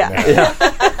jerk right Yeah.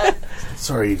 now.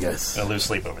 Sorry, you guys. I'm gonna lose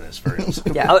sleep over this for real.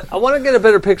 Yeah. I want to get a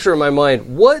better picture in my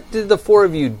mind. What did the four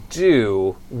of you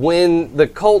do when the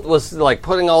cult was like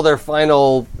putting all their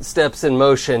final steps in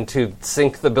motion to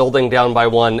sink the building down by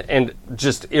one and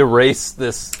just erase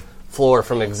this floor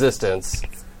from existence?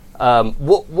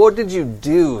 What did you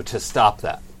do to stop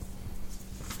that?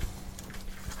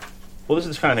 Well, this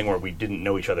is the kind of thing where we didn't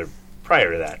know each other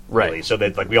prior to that, Right. really. So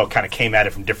that like we all kind of came at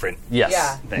it from different Yes.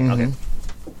 Yeah. things. Okay.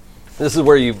 This is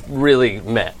where you really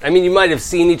met. I mean, you might have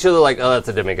seen each other like, oh, that's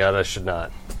a demigod. I should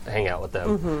not hang out with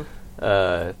them.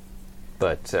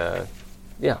 But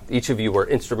yeah, each of you were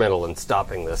instrumental in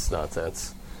stopping this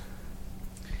nonsense.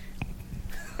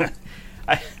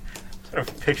 I sort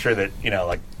of picture that,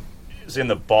 like, was in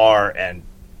the bar and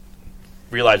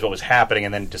realized what was happening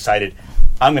and then decided,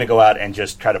 I'm going to go out and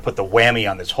just try to put the whammy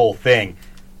on this whole thing.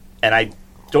 And I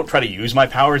don't try to use my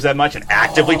powers that much and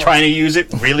actively trying to use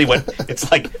it. Really, it's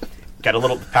like,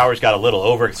 powers got a little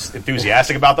over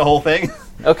enthusiastic about the whole thing.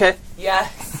 Okay.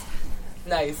 Yes.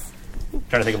 Nice.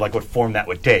 Trying to think of like what form that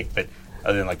would take, but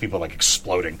other than like people like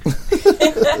exploding.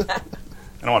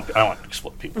 I don't want to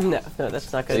explode people. No,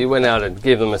 that's not So you good. went out and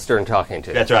gave them a stern talking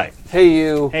to. That's right. Hey,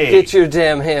 you, Hey. get your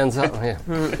damn hands up. Yeah.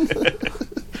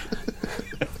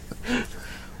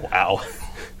 Wow.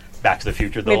 Back to the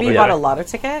Future. Maybe you bought a lotto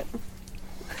ticket?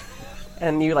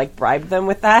 And you, like, bribed them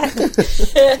with that?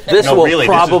 This No, will really,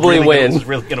 probably this is win.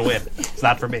 really going to win. It's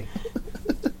not for me.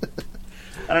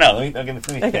 I don't know. Let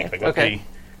me Okay. think. Like, what Okay.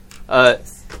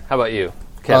 How about you,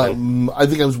 Kevin? I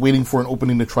think I was waiting for an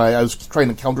opening to try. I was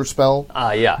trying to counterspell,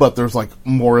 Yeah. but there's like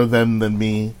more of them than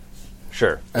me.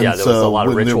 Sure. And Yeah, there was a so lot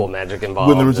of when ritual there- magic involved.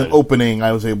 When there was an and- opening,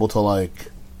 I was able to like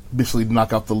basically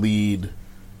knock out the lead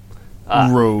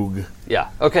rogue Yeah.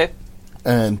 Okay.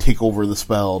 and take over the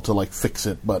spell to like fix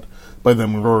it. But by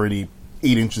then we were already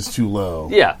 8 inches too low.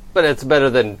 Yeah, but it's better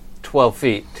than 12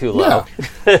 feet too low.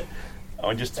 Yeah. Oh,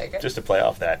 and just Take it. to play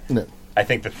off that, No. I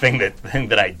think the thing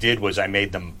that I did was I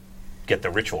made them get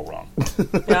the ritual wrong.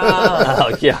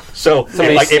 Oh, yeah. So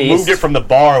Somebody it sneezed. moved it from the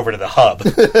bar over to the hub.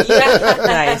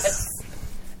 Nice.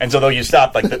 And so though you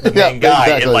stop like the Yeah, main guy,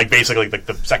 exactly. it like basically like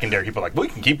the secondary people are like, we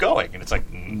can keep going, and it's like,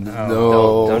 no,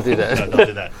 No. Don't do that. don't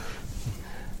do that.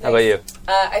 How about you?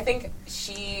 I think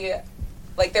she,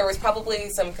 like, there was probably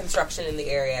some construction in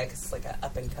the area because it's like an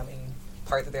up and coming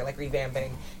part that they're like revamping,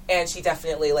 and she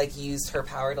definitely like used her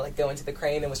power to like go into the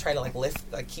crane and was trying to like lift,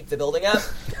 like keep the building up,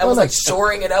 and was like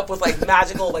shoring it up with like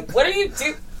magical, like, what are you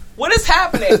do? What is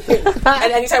happening?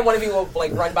 And anytime one of you would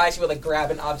like run by, she would like grab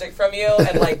an object from you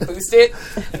and like boost it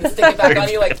and stick it back on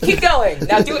you, like, keep going,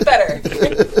 now do it better.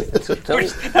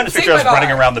 I'm just picture us my running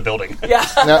bar. around the building. Yeah.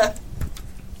 Yeah.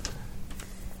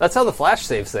 That's how the Flash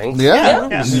saves things. Yeah.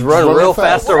 Yeah. Just run real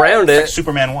fast around Like it.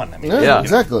 Superman 1. I mean, Yeah, Yeah.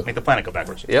 exactly. make the planet go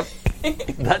backwards. Yep.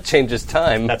 That changes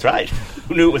time. That's right.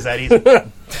 Who knew it was that easy?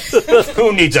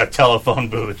 Who needs a telephone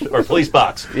booth or police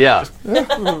box? Yeah.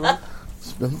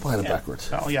 Spin the planet backwards.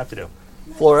 That's all you have to do.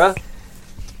 Flora?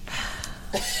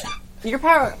 Your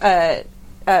power,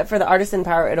 for the artisan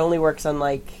power, it only works on,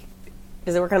 like,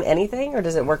 does it work on anything, or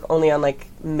does it work only on, like,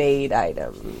 made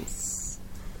items?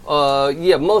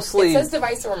 Yeah, mostly. It says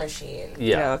device or machine.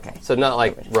 Yeah. Oh, okay. So not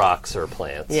like rocks or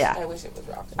plants. Yeah. I wish it was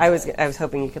rock. I was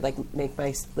hoping you could, like, make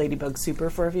my ladybug super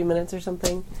for a few minutes or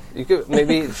something. You could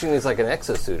maybe she needs like an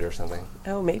exosuit or something.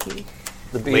 Oh, maybe.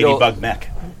 The beetle. Ladybug mech.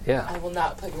 Yeah. I will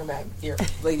not put your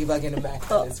ladybug in a mech.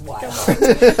 That is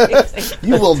wild.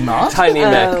 You will not? Tiny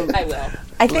mech. I will.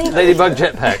 I think Ladybug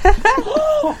jetpack.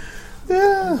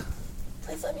 Yeah.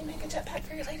 Please let me make a jetpack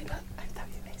for your ladybug. that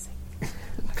would be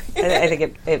amazing. I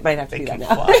think it might have to They be can that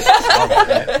now. fly.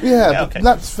 Yeah, Yeah, but okay.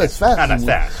 not as fast. Not that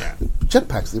fast, yeah.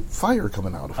 Jetpacks, the fire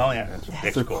coming out of them. Oh, yeah. That's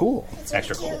extra They're cool.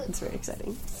 Extra cool. It's very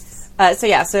exciting.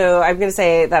 So I'm going to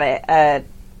say that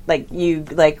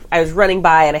I was running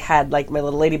by and I had like my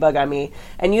little ladybug on me,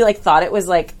 and you like thought it was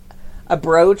like a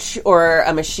brooch or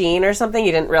a machine or something.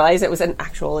 You didn't realize it was an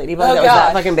actual ladybug Oh, that was that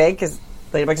God. fucking big, because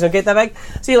ladybugs don't get that big.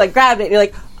 So you like grabbed it and you're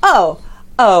like, oh,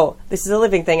 this is a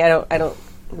living thing. I don't.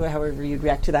 However you'd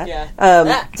react to that.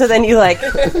 Yeah. So then you like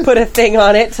put a thing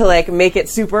on it to like make it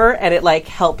super, and it like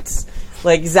helped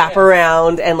like zap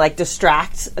around and like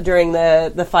distract during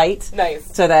the fight.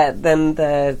 Nice. So that then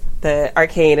the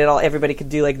arcane and everybody could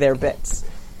do like their bits.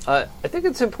 I think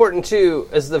it's important too,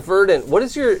 as the verdant.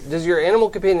 Does your animal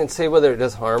companion say whether it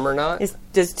does harm or not? It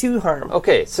does 2 harm.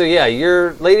 Okay, so yeah,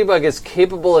 your ladybug is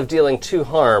capable of dealing 2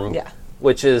 harm,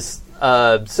 which is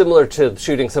similar to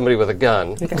shooting somebody with a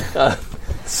gun. Okay.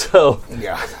 So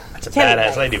Yeah. That's a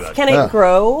badass ladybug. Can it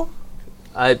grow?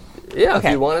 if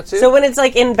you want it to. So when it's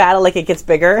like in battle, like it gets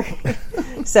bigger.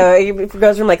 So it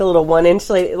goes from like a little 1-inch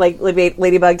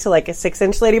ladybug to like a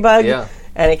 6-inch ladybug. Yeah.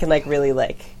 And it can like really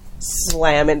like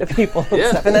slam into people and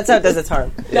stuff. And that's how it does its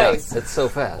harm. Nice. It's so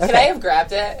fast. Can I have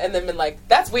grabbed it and then been like,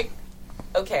 that's weird.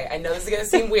 Okay, I know this is going to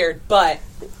seem weird, but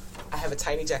I have a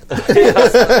tiny jackpot.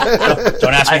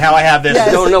 Don't ask me how I have this. I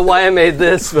don't know why I made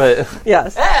this, but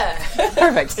Yes.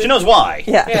 Perfect. She knows why.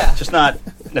 Yeah. Yeah. Just not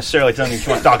necessarily something she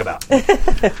wants to talk about.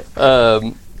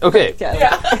 okay.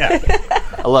 Yeah.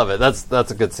 I love it.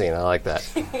 That's a good scene. I like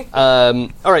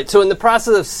that. All right. So in the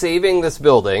process of saving this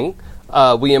building,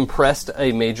 we impressed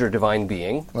a major divine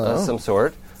being of some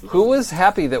sort. Who was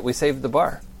happy that we saved the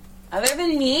bar? Other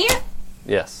than me?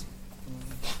 Yes.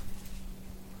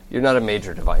 You're not a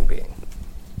major divine being.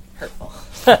 Hurtful.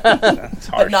 That's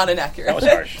harsh. But not inaccurate. That was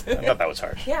harsh. I thought that was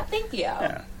harsh. Yeah, thank you.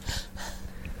 Yeah.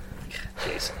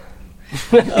 Jason.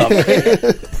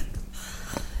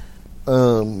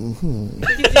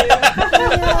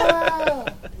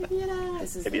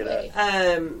 This is Maybe the that. way.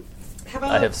 How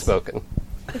about I have spoken.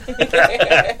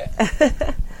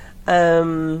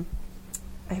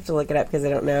 I have to look it up because I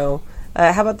don't know.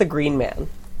 How about the Green Man?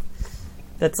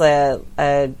 That's I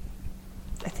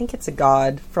think it's a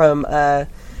god from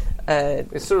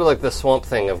It's sort of like the Swamp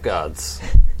Thing of gods.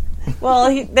 well,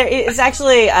 it's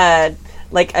actually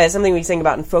something we sing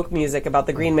about in folk music about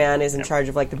the Green Man is in charge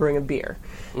of like the brewing of beer.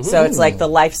 So it's like the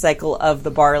life cycle of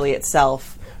the barley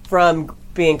itself from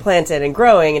being planted and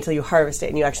growing until you harvest it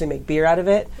and you actually make beer out of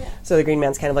it. So the Green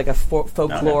Man's kind of like a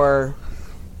folklore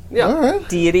Yeah. All right.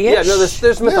 deity. Yeah, no,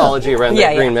 there's mythology around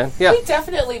Yeah, that Green yeah. Man. Yeah. We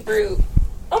definitely brew.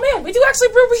 Oh man, we do actually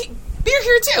brew beer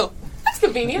here too. That's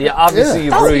convenient. Yeah, obviously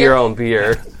you That's brew weird. your own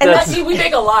beer. And That's we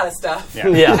make a lot of stuff. Yeah.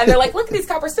 yeah. And they're like, look at these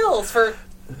copper stills for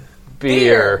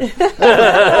beer.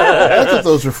 That's what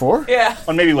those are for. yeah.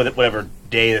 Well, maybe whatever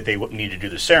day that they needed to do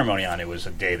the ceremony on, it was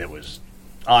a day that was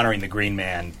honoring the Green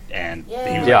Man, and he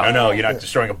was Yeah. like, no, you're not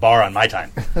destroying a bar on my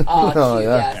time. Oh, Oh, cute,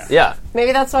 yeah. yes. Yeah.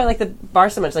 Maybe that's why I like the bar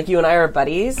so much. Like you and I are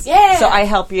buddies. Yeah. So I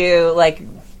help you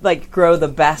like grow the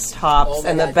best hops Oh my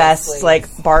and the God, best yes, please.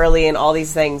 like barley and all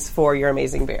these things for your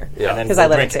amazing beer. Yeah. And then Because I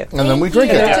we'll love it drink too. And then we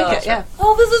drink Thank it. you. Drink it, yeah.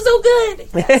 Oh, this is so good.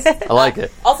 Yes. I like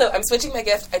it. Also, I'm switching my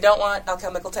gift. I don't want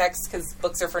alchemical text because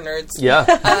books are for nerds. Yeah.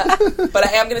 But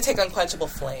I am going to take Unquenchable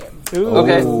Flame.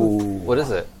 Okay. What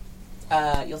is it?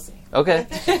 You'll see. Okay.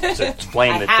 It's a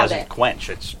flame that I have doesn't it. quench.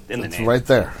 It's in the It's name. right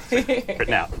there.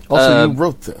 Written out. Also, you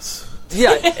wrote this.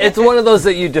 Yeah, it's one of those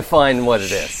that you define what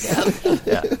it is.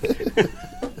 Yeah.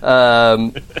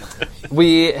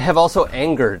 We have also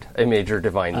angered a major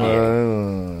divine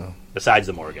being. Besides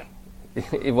the Morgan.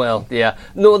 Well, yeah.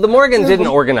 No, the Morgan didn't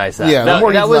organize that. Yeah,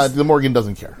 That- that was, the Morgan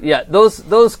doesn't care. yeah, those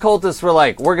cultists were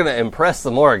like, we're going to impress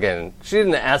the Morgan. She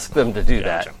didn't ask them to do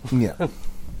that. Gotcha. Yeah.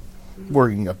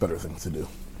 Morgan got better things to do.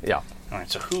 Yeah. All right,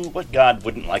 so what god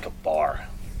wouldn't like a bar?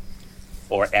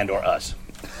 Or us?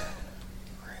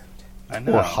 I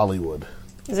know. Or Hollywood.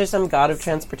 Is there some god of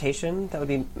transportation that would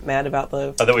be mad about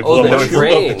the? Oh, that we Oh, blew the up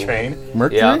the train.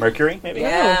 Mercury? Yeah. Mercury, maybe?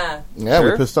 Yeah. Yeah,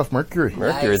 Sure. we pissed off Mercury.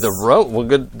 Mercury. Nice. We'll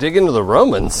go dig into the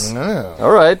Romans. Yeah.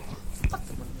 All right.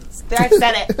 There, I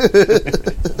said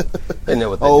it. They know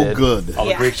what they Oh, did. good. All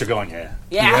the Yeah. Greeks are going, yeah.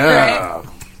 Yeah.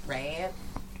 Right.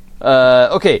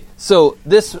 Okay, so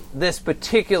this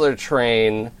particular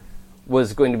train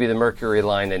was going to be the Mercury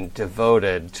line and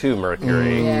devoted to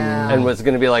Mercury, and was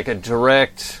going to be like a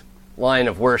direct line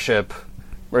of worship.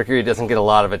 Mercury doesn't get a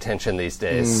lot of attention these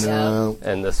days, No.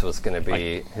 and this was going to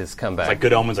be his comeback. Like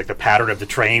good omens, like the pattern of the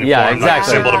train. Yeah, formed, like,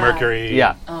 exactly. symbol to Mercury.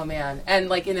 Yeah, Oh man, and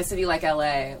like in a city like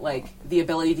LA, like the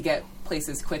ability to get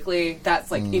places quickly,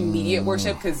 that's like immediate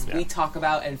worship because we talk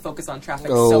about and focus on traffic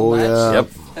so Oh, much yeah.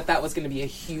 Yep. that was going to be a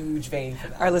huge vein for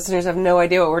that. Our listeners have no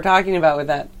idea what we're talking about with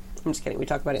that. I'm just kidding. We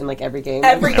talk about it in like every game.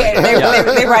 Every game.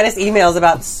 They write us emails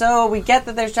about. So we get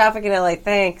that there's traffic in LA.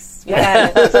 Thanks. Yeah.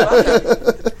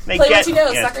 They Play get, what you know,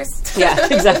 yeah, suckers. Yeah.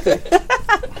 Exactly.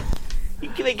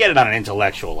 They get it on an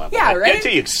intellectual level. Yeah, right?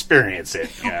 Until you experience it.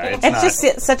 You know, it's It's not,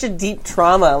 just such a deep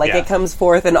trauma. Like Yeah. it comes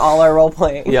forth in all our role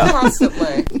playing. yeah,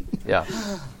 Constantly. yeah.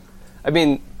 I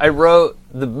mean, I wrote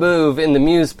the move in the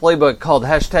Muse playbook called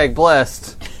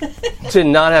 #blessed to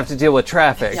not have to deal with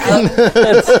traffic. and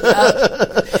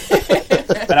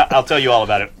I'll tell you all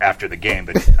about it after the game,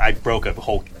 but I broke a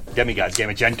whole Demigod game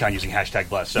at Gen Con using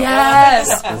 #bless. So.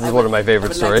 Yes. This is one of my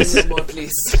favorite stories. More,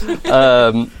 please.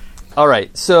 All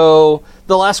right, so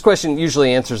the last question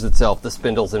usually answers itself. The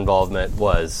Spindle's involvement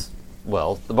was,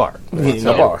 well, the bar.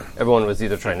 The bar. Everyone was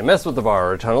either trying to mess with the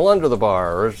bar or tunnel under the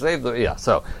bar or save the... Yeah,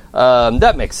 so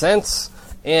that makes sense.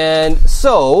 And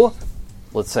so,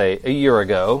 let's say a year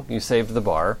ago, you saved the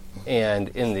bar, and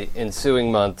in the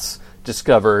ensuing months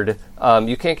discovered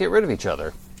you can't get rid of each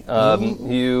other.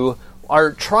 You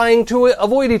are trying to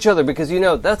avoid each other because you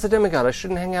know, that's a demigod, I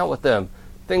shouldn't hang out with them.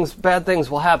 Bad things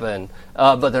will happen,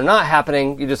 but they're not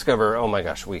happening. You discover, oh my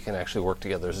gosh, we can actually work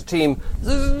together as a team.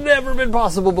 This has never been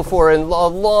possible before in a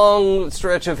long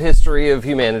stretch of history of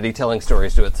humanity telling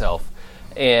stories to itself,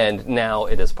 and now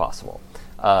it is possible.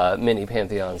 Many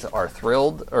pantheons are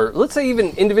thrilled, or let's say even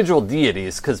individual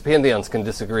deities, because pantheons can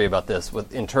disagree about this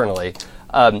internally.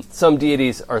 Some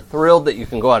deities are thrilled that you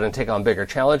can go out and take on bigger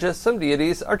challenges. Some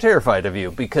deities are terrified of you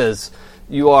because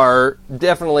you are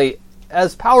definitely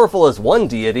as powerful as one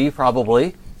deity,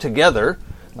 probably, together.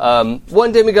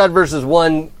 One demigod versus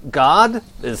one god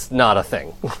is not a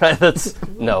thing. Right?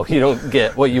 No, you don't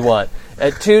get what you want.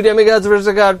 At 2 demigods versus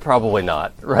a god, probably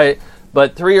not, right?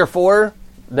 But 3 or 4,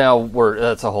 now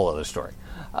that's a whole other story.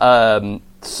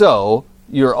 So,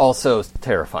 you're also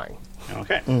terrifying.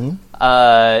 Okay.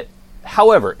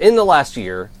 However, in the last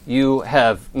year, you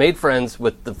have made friends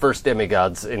with the first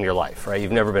demigods in your life, right?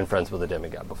 You've never been friends with a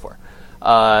demigod before.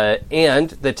 And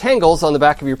the tangles on the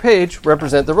back of your page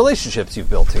represent the relationships you've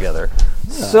built together.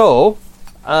 Yeah. So,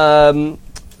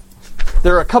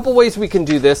 there are a couple ways we can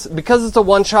do this. Because it's a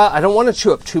one-shot, I don't want to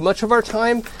chew up too much of our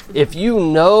time. If you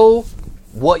know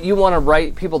what you want to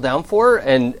write people down for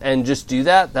and just do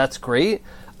that, that's great.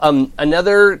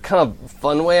 Another kind of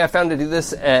fun way I found to do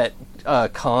this at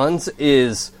cons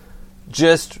is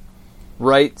just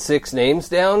write 6 names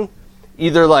down.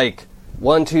 Either like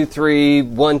 1, 2, 3,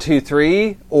 1, 2,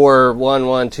 3, or 1,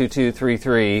 1, 2, 2, 3,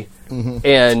 3,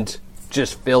 and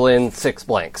just fill in 6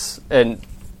 blanks. And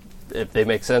if they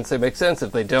make sense, they make sense.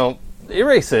 If they don't,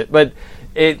 erase it. But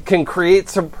it can create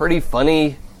some pretty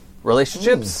funny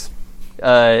relationships.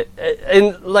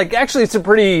 And like actually some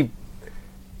pretty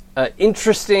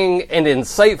interesting and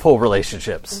insightful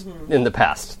relationships in the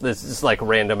past. This is like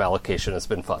random allocation has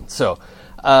been fun. So,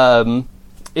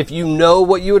 if you know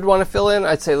what you would want to fill in,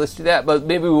 I'd say let's do that. But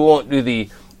maybe we won't do the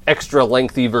extra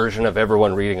lengthy version of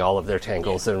everyone reading all of their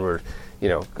tangles, and we're,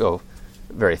 go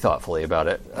very thoughtfully about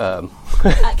it. Can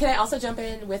I also jump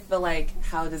in with the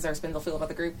how does our spindle feel about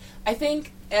the group? I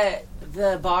think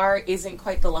the bar isn't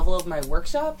quite the level of my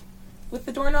workshop with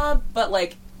the doorknob,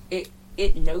 but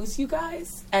it knows you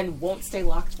guys and won't stay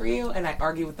locked for you, and I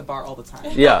argue with the bar all the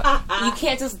time. Yeah. You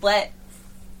can't just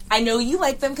I know you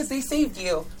like them because they saved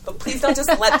you, but please don't just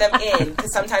let them in,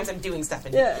 because sometimes I'm doing stuff.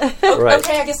 And Right.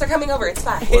 Okay, I guess they're coming over. It's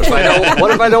fine. What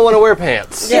if I don't want to wear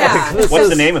pants? Yeah. What's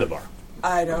the name of the bar?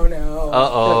 I don't know.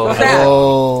 Uh-oh. Crap.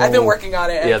 Oh. I've been working on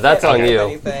it. Yeah, that's on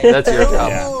you. That's your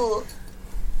job.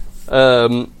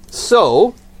 Yeah.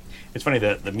 So... It's funny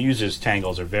that the Muses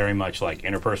tangles are very much like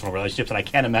interpersonal relationships, and I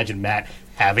can't imagine Matt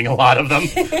having a lot of them,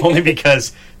 only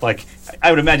because, I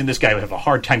would imagine this guy would have a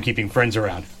hard time keeping friends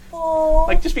around.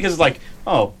 Aww. Just because it's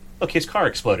oh, look, his car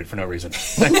exploded for no reason.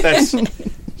 That's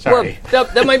sorry. Well,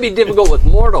 that might be difficult with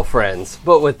mortal friends,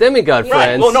 but with demigod Right.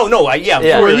 friends... Well, no, I'm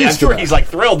sure he's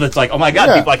thrilled that it's oh my god,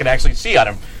 Yeah. people I can actually see on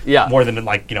him. Yeah. More than from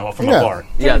afar.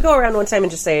 Can we go around one time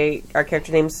and just say our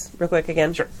character names real quick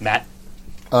again? Sure. Matt.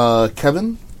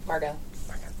 Kevin? Margo.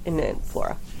 And then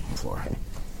Flora. Flora.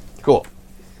 Cool.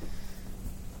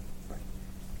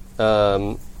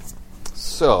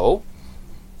 So...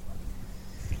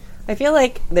 I feel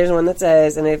like there's one that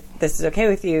says, and if this is okay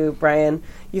with you, Brian,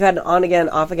 you've had an on-again,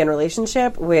 off-again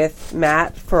relationship with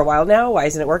Matt for a while now. Why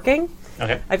isn't it working?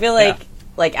 Okay. I feel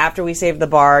like after we saved the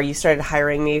bar, you started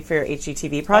hiring me for your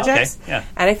HGTV projects. Okay. Yeah.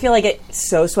 And I feel like it's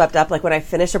so swept up. Like when I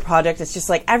finish a project, it's just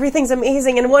everything's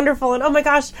amazing and wonderful and oh my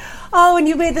gosh, and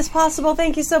you made this possible.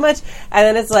 Thank you so much. And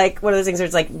then it's one of those things where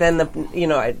it's then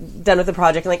done with the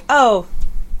project and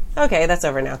okay, that's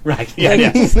over now. Right. Yeah. And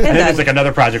then it's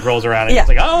another project rolls around and it's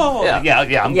I'm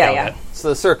down with that. It's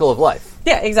the circle of life.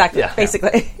 Yeah, exactly. Yeah.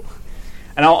 Basically.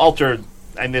 And I'll alter.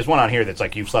 And there's one on here that's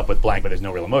you've slept with blank, but there's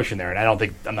no real emotion there. And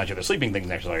I'm not sure the sleeping thing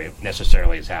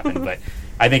necessarily has happened, but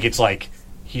I think it's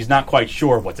he's not quite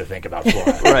sure what to think about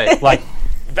Flora. Right.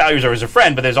 Values her as a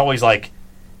friend, but there's always I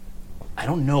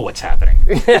don't know what's happening.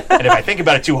 And if I think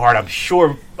about it too hard, I'm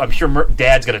sure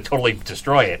Dad's going to totally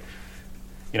destroy it.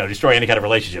 Destroy any kind of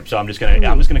relationship. So I'm just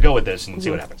gonna go with this and see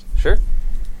what happens. Sure.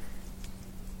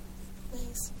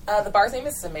 The bar's name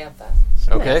is Samantha.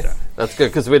 Okay, that's good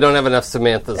because we don't have enough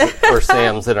Samanthas or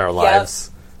Sams in our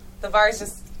lives. The bar is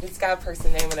just, it's got a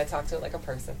person name and I talk to it like a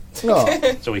person.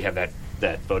 Oh. So we have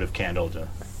that votive candle to...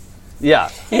 Yeah.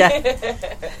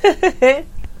 Yeah.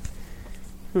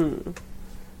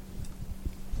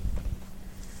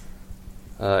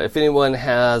 If anyone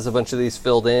has a bunch of these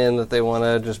filled in that they want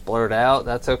to just blurt out,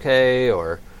 that's okay,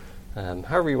 or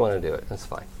however you want to do it, that's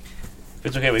fine. If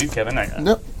it's okay with you, Kevin, I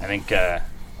think, or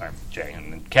Jay,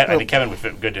 and I think Kevin would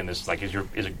fit good in this, like, is your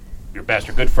best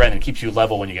or good friend and keeps you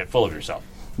level when you get full of yourself.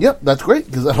 Yep, that's great,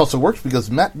 because that also works, because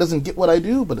Matt doesn't get what I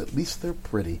do, but at least they're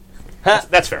pretty.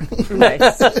 That's fair.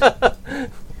 Nice. That's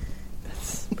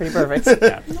pretty perfect.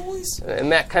 Yeah. And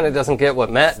Matt kind of doesn't get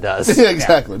what Matt does. Yeah,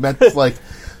 exactly. Matt's like,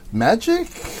 magic?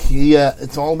 Yeah,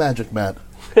 it's all magic, Matt.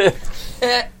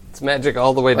 It's magic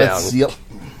all the way down. Yep.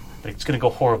 But it's going to go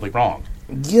horribly wrong.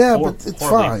 Yeah, Or- but it's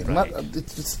horribly fine. right.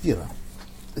 It's just,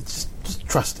 it's just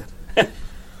trust it.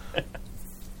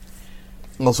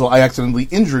 Also, I accidentally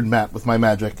injured Matt with my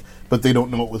magic, but they don't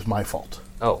know it was my fault.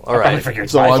 Oh, all I probably right. figured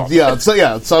it's So, my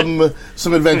fault.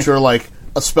 some adventure, like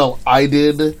a spell I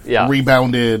did, Yeah.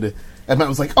 rebounded, and Matt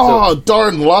was like, oh,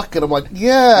 darn luck, and I'm like,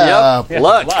 yeah. Yep. Yeah,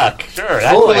 Luck. Luck. Sure. That's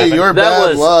Totally, what happened. Your That bad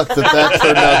was- luck that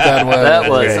turned out that way. That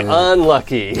was Great.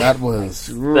 unlucky That was...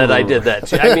 that I did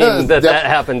that. I mean, that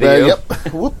happened to you.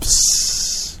 Yep.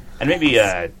 Whoops. And maybe,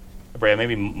 Brea,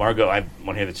 maybe Margot, I have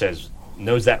one here that says,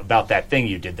 knows that about that thing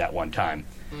you did that one time.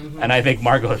 Mm-hmm. And I think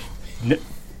Margot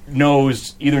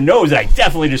knows that I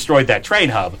definitely destroyed that train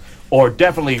hub, or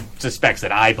definitely suspects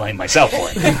that I blame myself for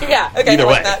it. Yeah, okay, Either I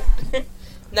like way. that.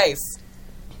 Nice.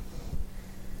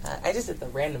 I just did the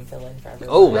random fill-in for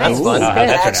everyone. Oh, that's fun. How'd I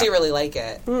that turn actually out? really like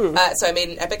it. So I made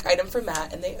an epic item for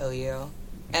Matt, and they owe you.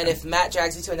 And if Matt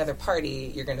drags you to another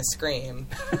party, you're going to scream.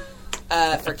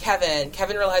 For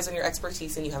Kevin relies on your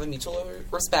expertise, and you have a mutual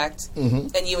respect.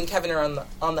 And you and Kevin are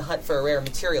on the hunt for a rare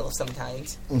material of some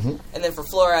kind. And then for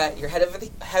Flora, you're head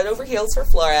over heels for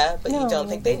Flora, but you don't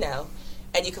think they know.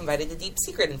 And you confided a deep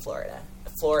secret in Florida.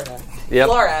 Yep.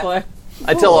 Flora.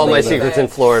 I tell all my Believe secrets it. in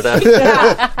Florida.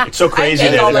 It's so crazy I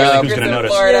think all that my really who's secrets going to in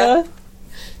notice. Florida.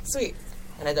 Sweet.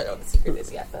 And I don't know what the secret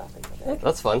is yet, but I'll think of it.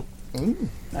 That's fun.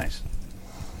 Nice.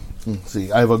 Let's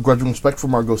see, I have a grudging respect for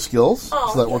Margot's skills,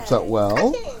 Oh, so that works yay. out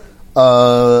well.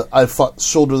 I fought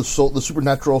the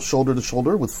supernatural shoulder to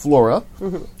shoulder with Flora,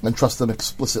 and trust them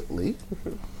explicitly.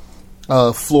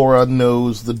 Flora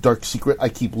knows the dark secret I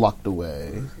keep locked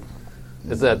away.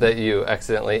 Is that you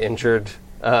accidentally injured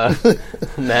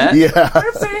Matt? Yeah.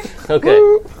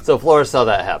 Okay. So Flora saw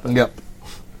that happen. Yep.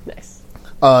 Nice.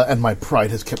 And my pride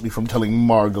has kept me from telling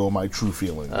Margot my true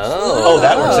feelings. Oh,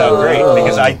 that works out great,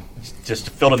 because I just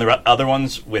filled in the other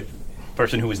ones with the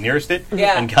person who was nearest it,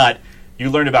 Yeah. and got, you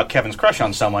learned about Kevin's crush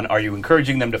on someone, are you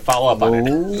encouraging them to follow up on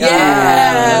it?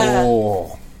 Yeah.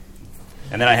 Oh.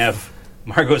 And then I have,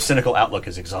 Margot's cynical outlook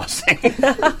is exhausting.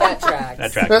 That tracks.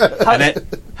 That track. And then,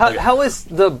 How is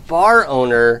the bar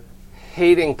owner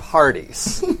hating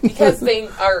parties? Because they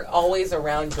are always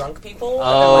around drunk people. And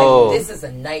Oh. I'm like, this is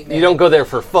a nightmare. You don't go there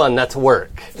for fun. That's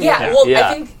work. Yeah, well, Yeah.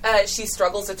 I think she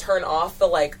struggles to turn off the,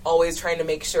 like, always trying to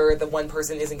make sure the one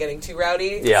person isn't getting too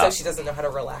rowdy. Yeah. So she doesn't know how to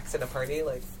relax at a party.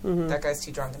 Like, that guy's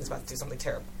too drunk and is about to do something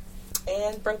terrible.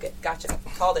 And broke it. Gotcha.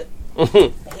 Called it. I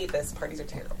hate this. Parties are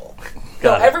terrible.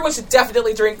 Got No, it. everyone should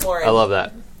definitely drink more. And I love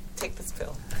that. Take this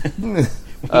pill. I'm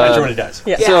not sure what it does.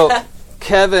 Yeah. So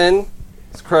Kevin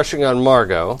is crushing on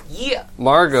Margot. Yeah.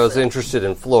 Margot's interested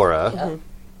in Flora.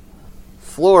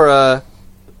 Flora,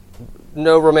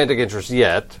 no romantic interest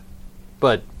yet,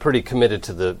 but pretty committed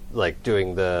to the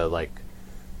doing the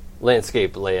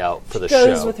landscape layout for the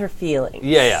Goes show. with her feelings.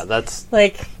 Yeah, that's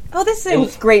Like, oh, this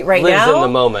seems great right lives now. in the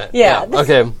moment. Yeah, this-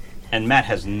 Okay. And Matt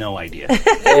has no idea.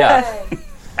 Yeah.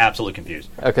 Absolutely confused.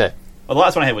 Okay. Well, the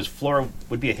last one I had was Flora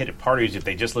would be a hit at parties if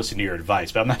they just listened to your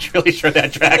advice, but I'm not really sure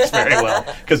that tracks very well.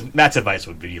 Because Matt's advice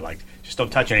would be like, just don't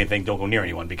touch anything, don't go near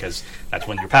anyone, because that's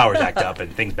when your powers act up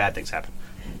and bad things happen.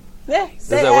 Yeah,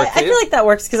 that work for I you? feel like that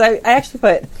works because I actually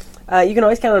put. You can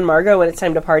always count on Margot when it's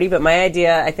time to party, but my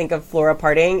idea, I think, of Flora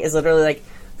partying is literally like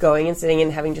going and sitting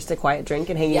and having just a quiet drink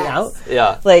and hanging Yes. out.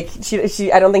 Yeah. Like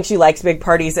she, I don't think she likes big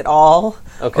parties at all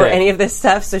Okay. or any of this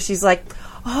stuff. So she's like,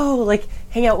 oh, like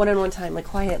hang out one-on-one time, like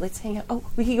quiet. Let's hang out. Oh,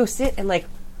 we could go sit and like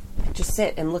just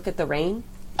sit and look at the rain.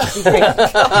 That's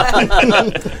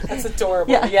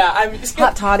adorable. Yeah. I'm just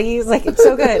Hot toddies, like it's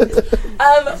so good.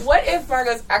 What if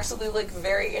Margot's actually like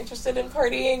very interested in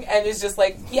partying and is just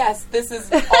like, yes, this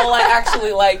is all I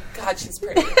actually like. God, she's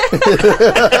pretty. I'm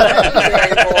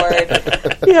very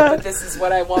bored. Yeah. But this is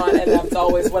what I want, and that's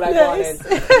always what I wanted.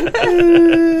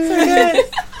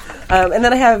 And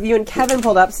then I have you and Kevin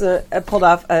pulled off a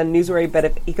newsworthy bit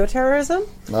of eco-terrorism.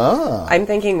 Ah. I'm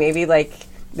thinking maybe like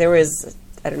there was,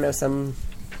 I don't know, some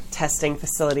testing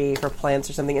facility for plants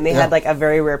or something, and they had like a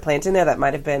very rare plant in there that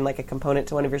might have been like a component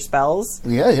to one of your spells.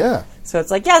 Yeah. So it's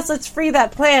like, yes, let's free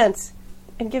that plant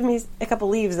and give me a couple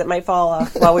leaves that might fall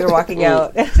off while we were walking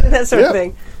out. That sort of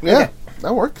thing. Yeah, Okay.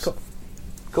 that works.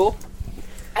 Cool.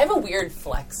 I have a weird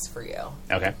flex for you.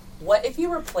 Okay. What if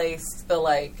you replaced the,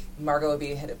 like, Margot would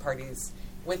be a hit at parties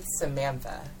with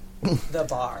Samantha, the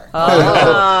bar?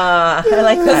 I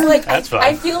like that. Because, like, That's fun.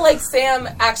 I feel like Sam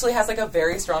actually has, like, a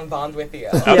very strong bond with you.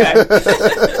 Okay.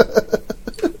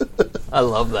 I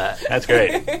love that. That's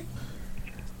great.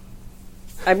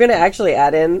 I'm going to actually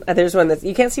add in, there's one that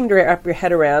you can't seem to wrap your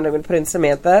head around. I'm going to put in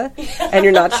Samantha, and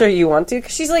you're not sure you want to,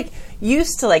 because she's, like,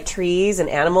 used to, like, trees and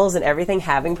animals and everything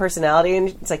having personality, and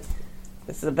it's like,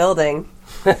 this is a building.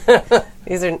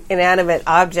 These are inanimate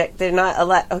objects. They're not a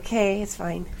lot. Okay, it's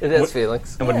fine. It has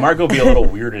feelings. And would Margot be a little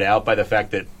weirded out by the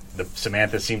fact that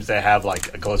Samantha seems to have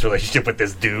like a close relationship with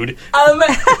this dude?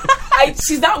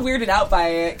 She's not weirded out by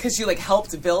it because she, like,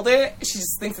 helped build it. She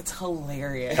just thinks it's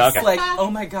hilarious. Okay. Like, oh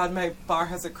my god, my bar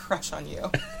has a crush on you.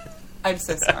 I'm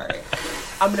so sorry.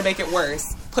 I'm going to make it worse.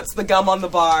 Puts the gum on the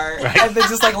bar and then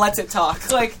just, like, lets it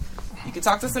talk. Like, you can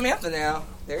talk to Samantha now.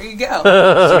 There you go.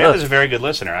 Samantha's a very good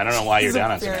listener. I don't know why you're She's a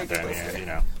down on very Samantha. good Yeah, listener. you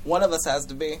know, One of us has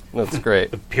to be. That's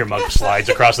great. beer mug slides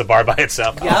across the bar by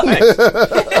itself. Yep. Oh,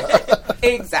 thanks.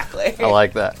 Exactly. I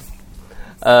like that.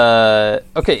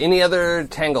 Okay, any other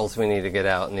tangles we need to get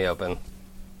out in the open?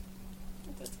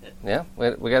 Yeah,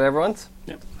 we got everyone's?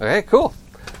 Yep. Okay, cool.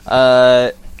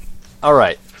 All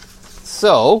right.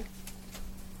 So,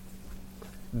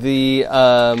 the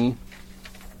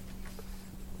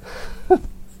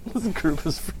this group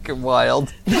is freaking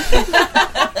wild.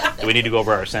 Do we need to go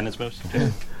over our sentence moves?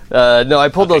 No, I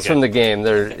pulled those good. from the game.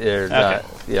 They're not.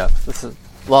 Yeah,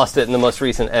 lost it in the most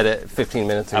recent edit 15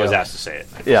 minutes ago. I was asked to say it.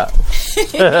 Yeah.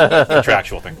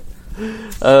 Contractual thing.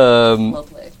 Well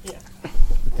played.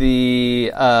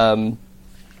 The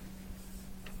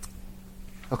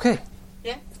okay.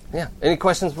 Yeah. Yeah. Any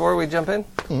questions before we jump in?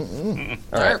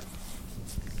 All right.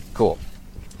 Cool.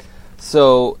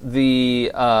 So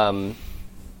the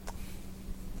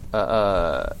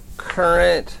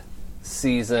current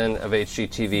season of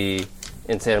HGTV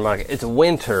in Santa Monica, it's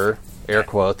winter, air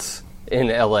quotes, in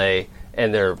LA,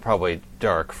 and they're probably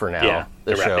dark for now. Yeah,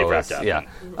 the they've show wrapped is, up.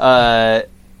 yeah.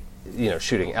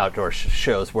 Shooting outdoor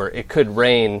shows where it could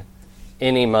rain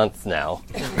any month now.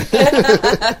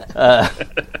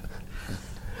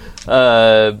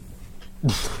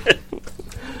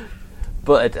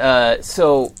 But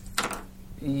so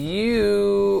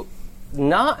you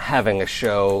not having a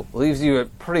show leaves you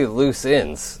at pretty loose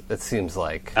ends, it seems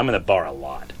like. I'm in the bar a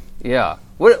lot. Yeah.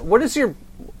 What is your...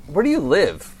 Where do you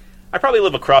live? I probably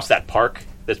live across that park.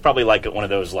 That's probably like one of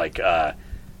those like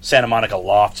Santa Monica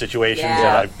loft situations.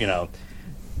 Yeah. That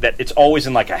that it's always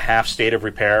in like a half state of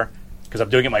repair because I'm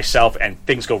doing it myself and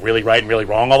things go really right and really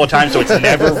wrong all the time. So it's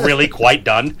never really quite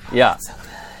done. Yeah.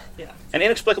 And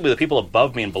inexplicably, the people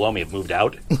above me and below me have moved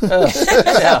out.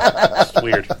 Yeah. It's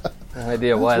weird. No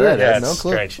idea why weird, that Yeah, is. no it's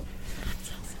clue. strange.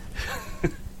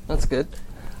 That's good.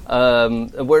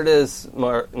 Where does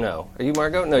No. Are you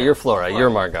Margot? No, you're Flora. You're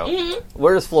Margot. Mm-hmm.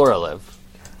 Where does Flora live?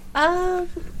 I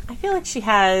feel like she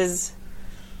has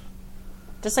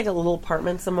just like a little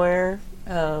apartment somewhere,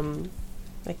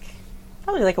 like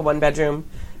probably like a 1-bedroom.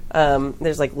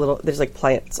 There's like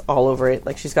plants all over it.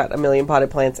 Like she's got a million potted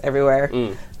plants everywhere.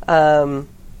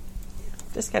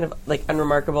 Just kind of like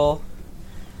unremarkable.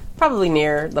 Probably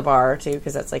near the bar too,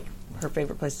 because that's like her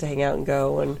favorite place to hang out and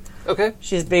go. And Okay.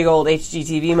 she has big old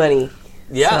HGTV money.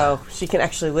 Yeah. So she can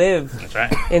actually live That's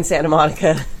right. in Santa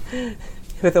Monica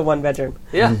with a 1-bedroom.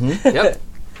 Yeah. Yep.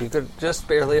 You could just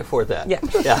barely afford that. Yeah.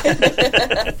 Yeah.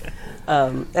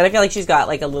 And I feel like she's got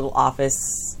like a little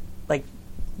office, like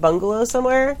bungalow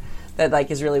somewhere that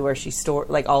like is really where she store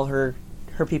like all her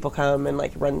people come and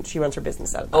like she runs her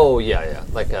business out of. Oh yeah.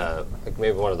 Like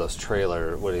maybe one of those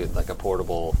trailer. Like a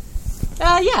portable.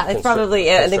 Yeah, it's probably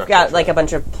and they've got like a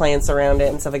bunch of plants around it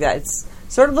and stuff like that. It's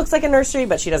sort of looks like a nursery,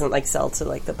 but she doesn't like sell to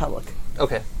like the public.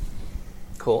 Okay.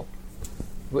 Cool.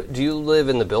 Do you live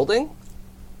in the building?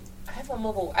 I have a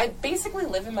mobile. I basically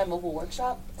live in my mobile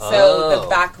workshop. So Oh. the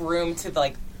back room to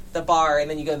like the bar, and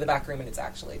then you go to the back room, and it's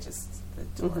actually just the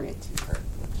door into her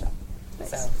workshop.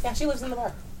 So yeah, she lives in the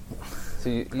bar. So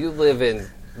you live in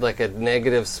like a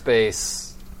negative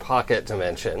space pocket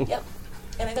dimension. Yep,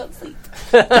 and I don't sleep.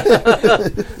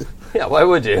 Yeah. Why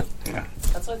would you?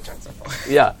 That's what drugs are for.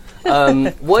 Yeah.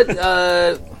 What?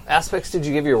 aspects did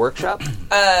you give your workshop?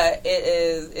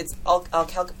 It's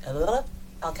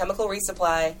alchemical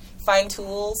resupply, fine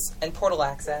tools, and portal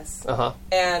access. Uh-huh.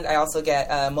 And I also get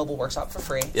a mobile workshop for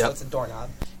free, Yep. so it's a doorknob.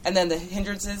 And then the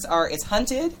hindrances are it's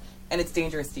hunted and it's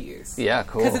dangerous to use. Yeah,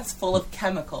 cool. Because it's full of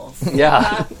chemicals.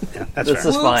 Yeah. That's This fair.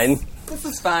 is fine. This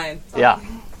is fine. Yeah.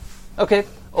 Okay.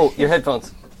 Oh, your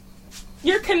headphones.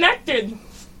 You're connected.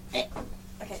 Okay,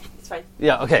 it's fine.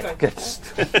 Yeah, okay, good.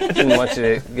 Didn't want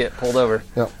you to get pulled over.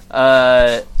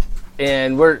 Yep.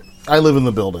 And we're... I live in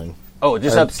the building. Oh,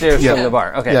 just upstairs yeah. from the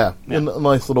bar. Okay. Yeah, in a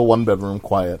nice little one-bedroom,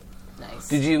 quiet. Nice.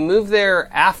 Did you move there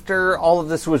after all of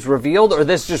this was revealed, or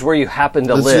this is just where you happen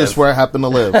to This live? is just where I happen to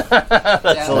live.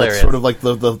 That's hilarious. It's sort of like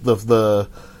the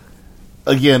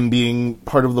again, being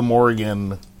part of the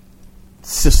Morrigan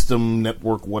system,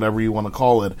 network, whatever you want to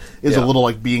call it, is Yeah. a little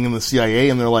like being in the CIA,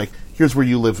 and they're like, here's where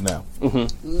you live now.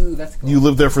 Ooh, that's cool. You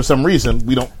live there for some reason.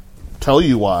 We don't tell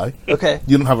you why. Okay.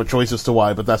 You don't have a choice as to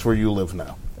why, but that's where you live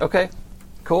now. Okay.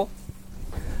 Cool.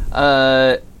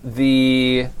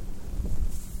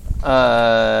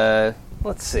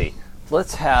 Let's see.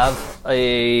 Let's have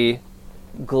a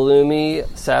gloomy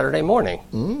Saturday morning.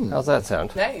 How's that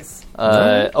sound? Nice.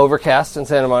 Overcast in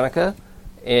Santa Monica,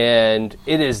 and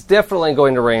it is definitely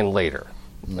going to rain later.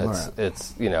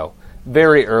 It's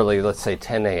very early. Let's say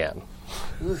 10 a.m.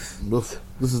 Oof.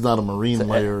 This is not a marine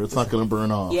layer. It's not going to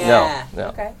burn off. Yeah. No.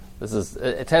 Okay. This is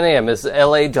 10 a.m. is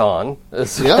L.A. dawn.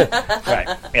 Yeah,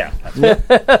 Right. Yeah.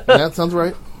 that sounds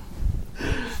right.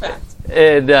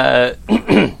 And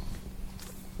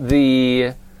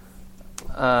the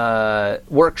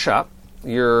workshop,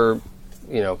 you're,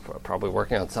 probably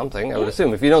working on something. I would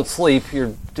assume if you don't sleep,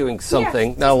 you're doing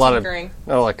something. just Not a lot tinkering.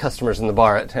 of customers in the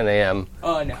bar at 10 a.m.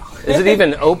 Oh, no. Is it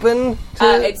even open?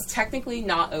 It's technically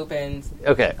not opened.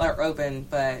 Okay. Or open,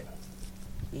 but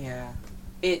yeah.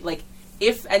 It,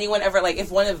 if anyone ever,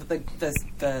 if one of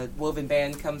the Woven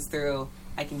Band comes through,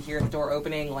 I can hear the door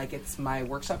opening like it's my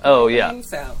workshop. Oh, opening, yeah.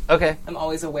 So Okay. I'm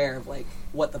always aware of,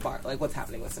 what the bar, what's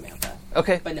happening with Samantha.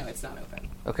 Okay. But no, it's not open.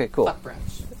 Okay. Cool. Fuck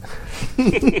brunch.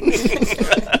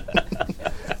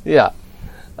 Yeah.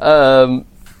 All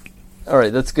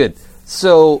right, that's good.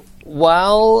 So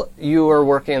while you are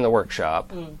working in the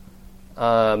workshop,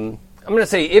 I'm going to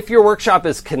say if your workshop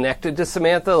is connected to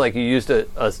Samantha, like you used a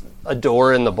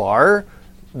door in the bar,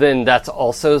 then that's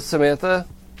also Samantha,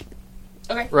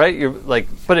 Okay. right? You're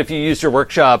but if you used your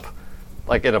workshop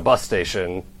like at a bus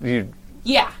station,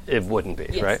 Yeah. it wouldn't be,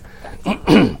 Yes. right?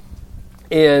 Facts.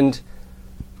 And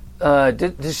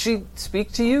did she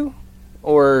speak to you,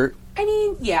 or? I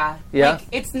mean, yeah. Yeah?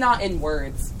 It's not in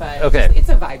words, but Okay. it's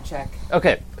a vibe check.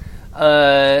 Okay.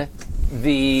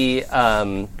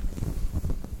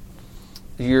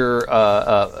 Your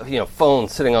phone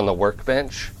sitting on the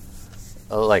workbench,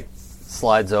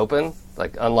 slides open,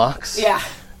 unlocks. Yeah.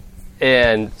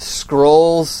 And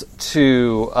scrolls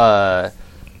to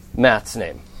Matt's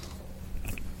name.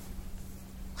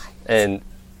 And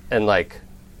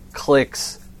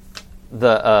clicks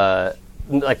the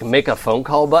make a phone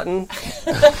call button.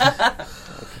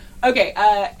 Okay,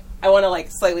 I want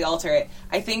to slightly alter it.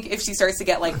 I think if she starts to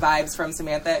get vibes from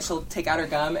Samantha, she'll take out her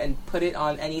gum and put it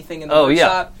on anything in the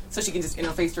workshop, so she can just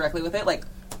interface directly with it.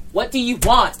 What do you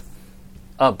want?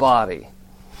 A body.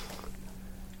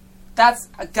 That's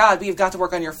God. We've got to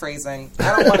work on your phrasing.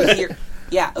 I don't want to hear.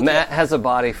 Yeah. Okay. Matt has a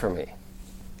body for me.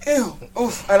 Ew.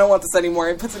 Oof. I don't want this anymore.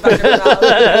 And puts it back in her mouth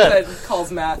and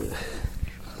calls Matt.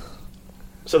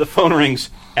 So the phone rings,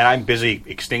 and I'm busy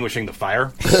extinguishing the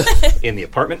fire in the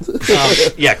apartment.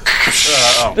 Yeah.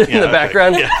 In the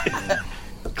background. Yeah.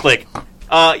 Click.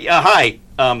 Yeah. Hi.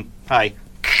 Hi.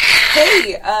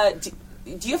 Hey.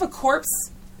 Do you have a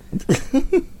corpse?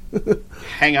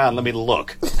 Hang on. Let me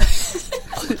look.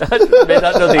 I may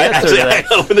not know the answer to I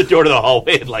that. open the door to the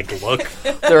hallway and look.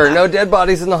 There are no dead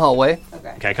bodies in the hallway.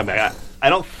 Okay. Can I come back? I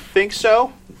don't think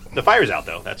so. The fire's out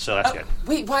though. That's good.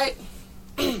 Wait. What?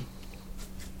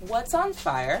 What's on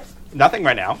fire? Nothing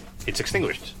right now. It's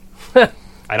extinguished. I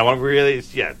don't want to really.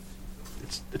 Yeah.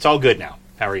 It's all good now.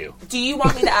 How are you? Do you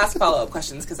want me to ask follow-up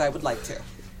questions? Because I would like to.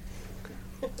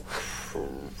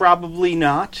 Probably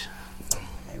not.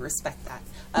 I respect that.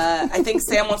 I think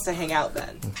Sam wants to hang out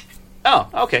then. Oh,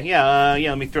 okay. Yeah.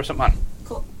 Let me throw something on.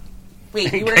 Cool.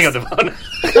 Wait, you were... Hang up the phone.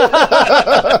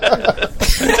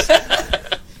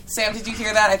 Sam, did you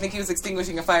hear that? I think he was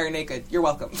extinguishing a fire naked. You're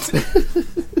welcome.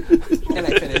 And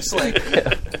I finished,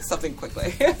 something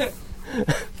quickly.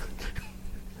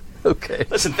 Okay.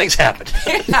 Listen, things happen.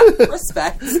 Yeah,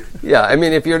 respect. Yeah, I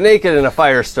mean, if you're naked and a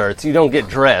fire starts, you don't get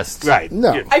dressed. Right.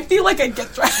 No. Yeah. I feel like I'd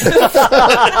get dressed.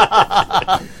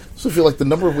 So I feel like the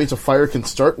number of ways a fire can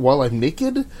start while I'm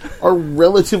naked are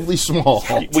relatively small.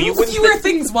 Well, you wouldn't Fewer think,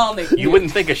 things while naked. you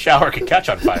wouldn't think a shower could catch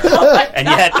on fire, and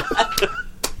yet,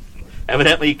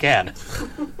 evidently, you can.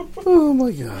 Oh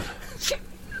my god.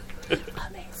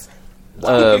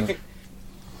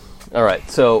 All right.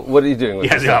 So what are you doing with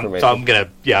Yeah, this so information? I'm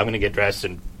gonna get dressed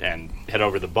and head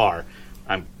over to the bar.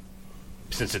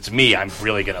 Since it's me, I'm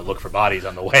really gonna look for bodies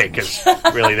on the way because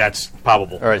really that's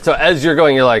probable. All right. So as you're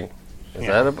going, you're like, is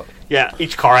Yeah. that a? Yeah,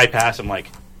 each car I pass, I'm like,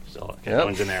 still, okay, Yep. no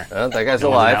one's in there. That guy's No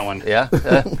one's in alive. that one.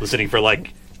 Yeah. Listening for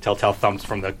like telltale thumps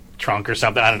from the trunk or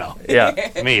something. I don't know. Yeah.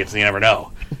 To me, it's you never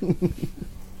know.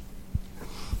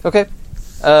 Okay.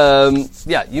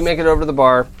 Yeah, you make it over to the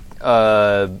bar.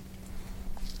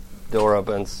 Door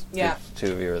opens. Yeah. The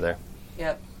two of you are there.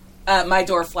 Yep. My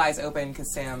door flies open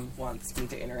because Sam wants me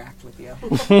to interact with you.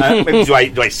 Maybe do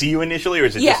I see you initially, or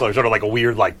is it Yeah. just sort of like a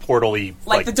weird like portal-y?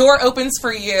 Like the door opens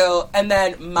for you, and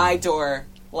then my door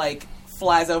like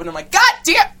flies open. I'm like, God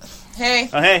damn! Hey,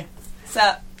 Oh hey,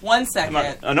 so 1 second,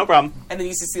 no problem. and then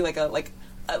you just see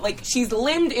like she's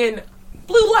limbed in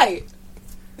blue light.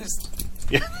 Just,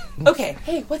 Yeah. okay,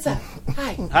 hey, what's up?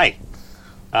 Hi. Hi.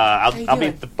 I'll you be doing?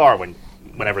 at the bar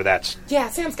whenever that's Yeah,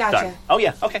 Sam's got done. you. Oh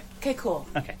yeah. Okay. Okay, cool.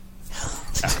 Okay.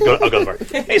 I'll go to the bar.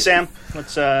 Hey Sam,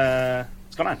 what's going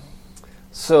on?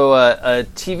 So a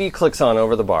TV clicks on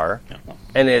over the bar,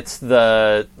 and it's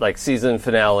the season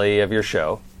finale of your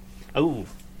show. Oh.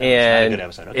 And good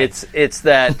episode. Okay. it's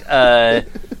that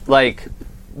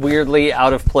weirdly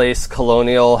out of place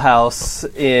colonial house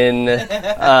in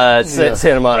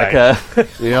Santa Monica.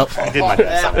 Yep. I did my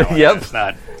best. Something like Yep.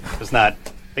 that. It's not.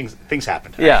 Things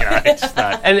happened. Yeah. You know, it's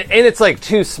not. and it's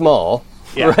too small,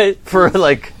 Yeah. right? For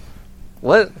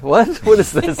what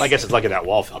is this? I guess it's lucky that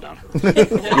wall fell down.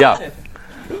 Yeah.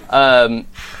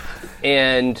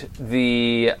 And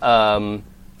the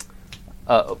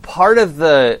part of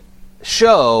the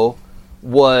show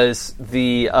was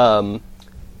the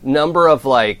number of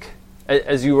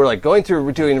as you were going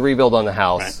through doing the rebuild on the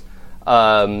house.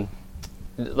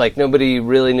 Nobody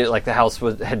really knew. The house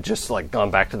had just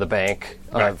gone back to the bank,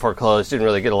 foreclosed. Didn't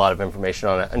really get a lot of information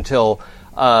on it until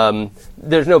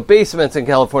there's no basements in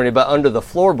California, but under the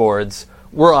floorboards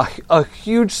were a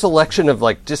huge selection of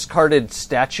discarded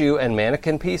statue and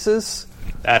mannequin pieces.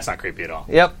 That's not creepy at all.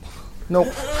 Yep. Nope.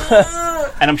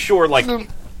 And I'm sure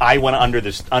I went under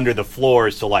the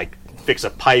floors to fix a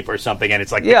pipe or something, and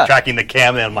it's Yeah. tracking the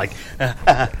cam, and I'm like,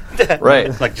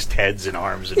 Right. just heads and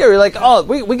arms. And, Yeah, we're oh,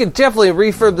 we could definitely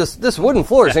refurb this wooden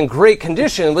floor. It's in great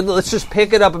condition. But let's just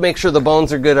pick it up and make sure the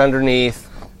bones are good underneath,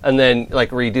 and then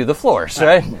redo the floors,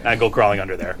 right? I go crawling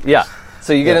under there. Yeah.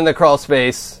 So you get in the crawl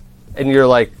space, and you're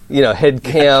head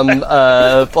cam,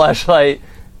 flashlight,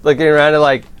 looking around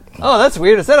and oh, that's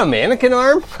weird. Is that a mannequin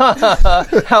arm?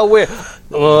 How weird.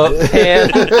 And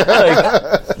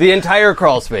the entire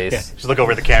crawl space. Yeah. Just look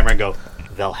over at the camera and go,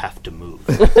 they'll have to move.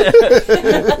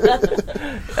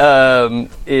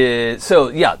 So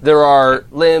yeah, there are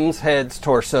limbs, heads,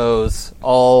 torsos,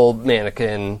 all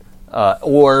mannequin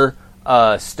or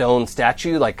stone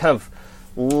statue, kind of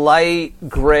light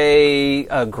gray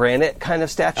granite kind of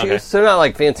statues. Okay. So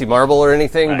not fancy marble or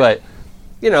anything, Right.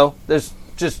 but there's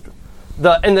just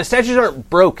the statues aren't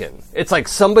broken. It's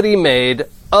somebody made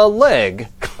a leg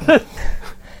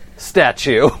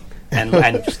statue.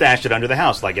 and stashed it under the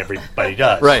house like everybody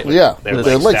does. Right. Yeah. They're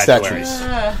They're leg statuaries.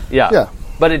 statues. Yeah. Yeah.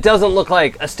 But it doesn't look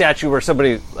like a statue where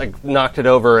somebody knocked it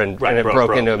over and it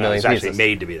broke into a No, million it's actually pieces.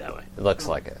 made to be that way. It looks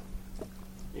like it.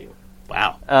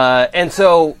 Wow. And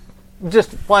so,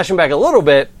 just flashing back a little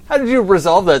bit, how did you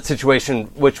resolve that situation?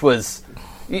 Which was,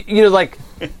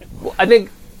 I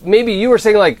think maybe you were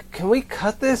saying can we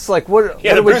cut this? What? Yeah, what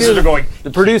do the we producers do? are going.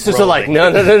 The producers are rolling.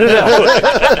 no.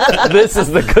 This is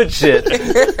the good shit.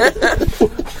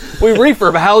 We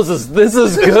refurb houses. This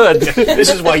is good. This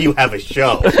is why you have a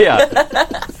show. Yeah.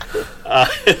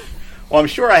 Well, I'm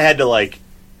sure I had to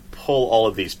pull all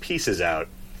of these pieces out,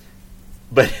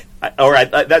 but or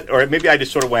maybe I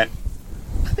just sort of went.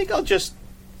 I think I'll just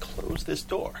close this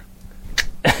door.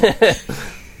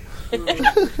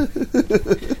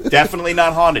 Definitely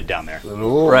not haunted down there.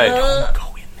 Right.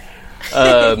 Go in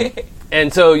there.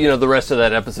 And so, the rest of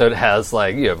that episode has,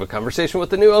 you have a conversation with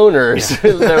the new owners.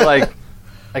 They're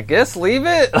I guess leave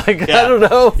it? I don't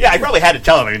know. Yeah, I probably had to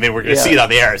tell them. I mean, they were going to Yeah. see it on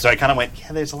the air, so I kind of went,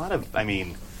 yeah, there's a lot of,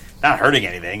 not hurting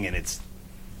anything, and it's,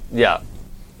 Yeah.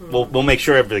 we'll make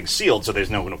sure everything's sealed so there's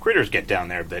no critters get down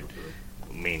there, but,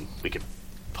 we could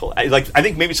pull, I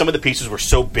think maybe some of the pieces were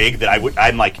so big that we'd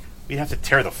have to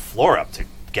tear the floor up to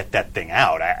get that thing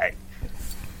out.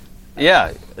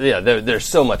 Yeah. There's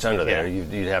so much under there. Yeah.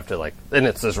 You'd have to and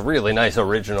it's this really nice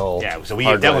original. Yeah, so we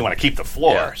hardwood. definitely want to keep the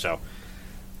floor. Yeah. So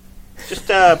just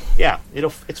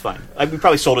it's fine. We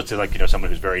probably sold it to someone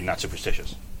who's very not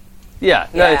superstitious. Yeah,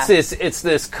 no, Yeah. it's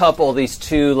this couple, these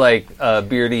two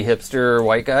beardy hipster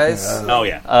white guys. Oh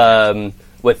yeah.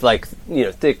 With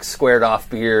thick squared off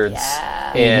beards,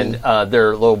 Yeah. and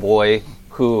their little boy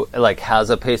who has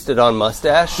a pasted on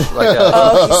mustache,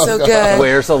 Oh, he's so good.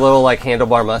 wears a little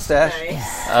handlebar mustache.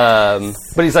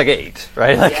 But he's 8,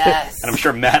 right? Yes. And I'm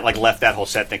sure Matt left that whole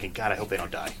set thinking, God, I hope they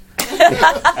don't die.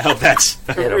 I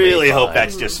really hope fine.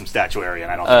 that's just some statuary,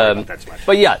 and I don't worry about that too much.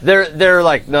 But yeah, they're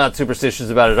not superstitious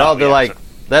about it at all. They're yeah,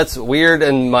 that's weird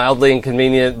and mildly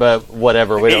inconvenient, but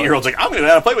whatever. We don't. 8-year-old's I'm going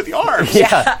to play with the arms.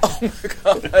 Yeah.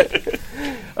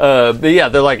 But yeah,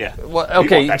 they're Yeah. well, We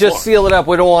okay, want that just floor. seal it up.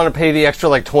 We don't want to pay the extra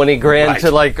 $20 grand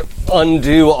Right. to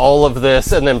undo all of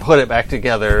this and then put it back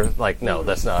together. No,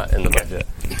 that's not in the budget.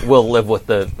 We'll live with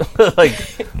the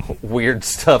weird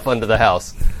stuff under the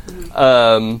house.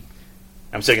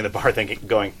 I'm sitting in the bar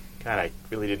going, God, I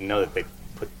really didn't know that they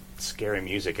put scary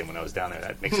music in when I was down there.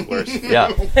 That makes it worse. Yeah.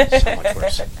 So much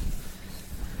worse.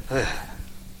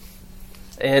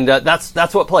 And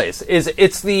that's what plays.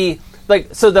 It's the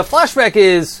so the flashback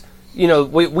is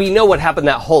we know what happened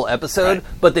that whole episode,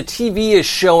 Right. but the TV is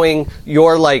showing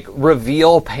your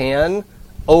reveal pan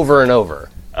over and over.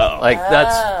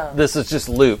 Uh-oh. This is just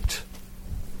looped.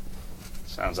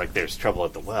 Sounds like there's trouble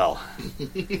at the well.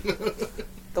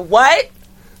 The what?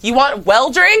 You want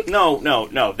well drink? No.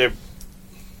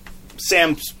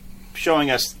 Sam's showing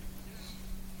us.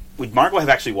 Would Margot have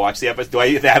actually watched the episode? Do I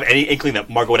have any inkling that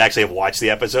Margot would actually have watched the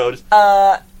episode?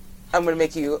 I'm going to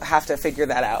make you have to figure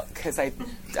that out because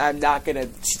I'm not going to.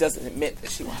 She doesn't admit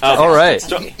that she watched. All right,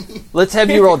 So, let's have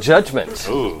you roll judgment.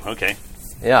 ooh, okay.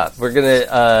 Yeah, we're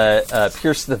gonna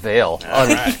pierce the veil on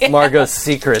right. Margot's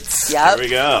secrets. Yep. Here we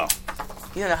go.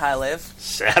 You know how I live.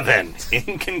 7.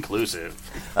 Inconclusive.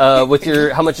 With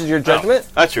your how much is your judgment?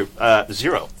 Oh, that's true.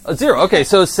 0. 0. Okay,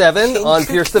 so 7 on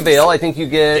pierce the veil. I think you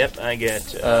get Yep, I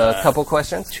get a couple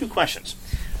questions. 2 questions.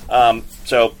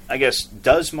 So I guess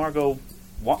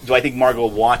do I think Margot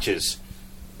watches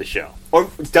the show, or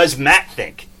does Matt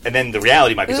think? And then the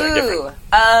reality might be something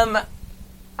different.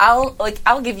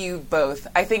 I'll give you both.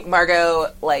 I think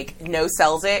Margot no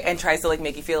sells it and tries to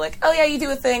make you feel oh yeah, you do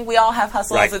a thing. We all have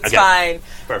hustles. Right, It's okay. fine.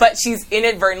 Perfect. But she's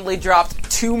inadvertently dropped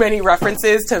too many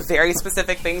references to very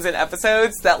specific things in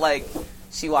episodes that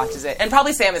she watches it. And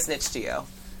probably Sam has snitched to you.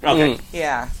 Okay.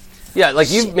 Yeah. Yeah,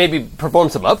 you maybe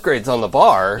performed some upgrades on the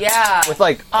bar. Yeah. With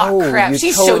Oh, crap. you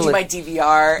She totally, showed you my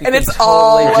DVR, and it's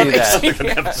totally all do of that.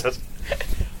 it. Episodes.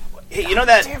 Hey, you know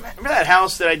that? Remember that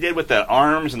house that I did with the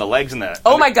arms and the legs and the?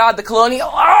 Oh my God, the Colonial.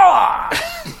 Oh!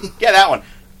 Yeah, that one.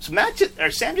 So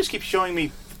Sam just keeps showing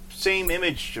me same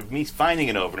image of me finding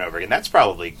it over and over again. That's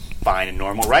probably fine and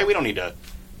normal, right? We don't need to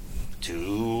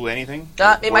do anything.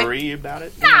 Worry about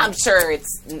it. I'm sure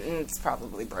it's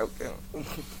probably broken.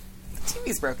 The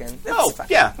TV's broken. It's Oh, fine.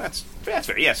 yeah, that's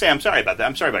fair. Yeah, Sam, sorry about that.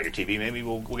 I'm sorry about your TV. Maybe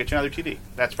we'll get you another TV.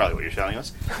 That's probably what you're telling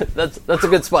us. That's a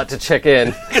good spot to check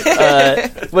in.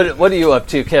 What are you up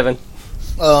to, Kevin?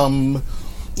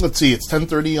 Let's see. It's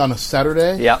 10:30 on a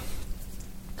Saturday. Yeah.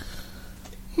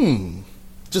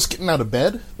 Just getting out of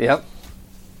bed. Yep.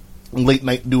 Late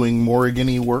night doing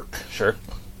Morrigan-y work. Sure.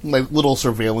 Little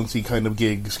surveillance-y kind of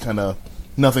gigs. Kind of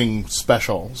nothing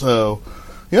special. So,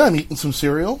 yeah, I'm eating some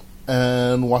cereal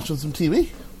and watching some TV.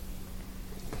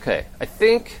 Okay. I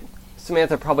think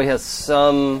Samantha probably has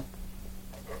some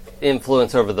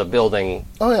influence over the building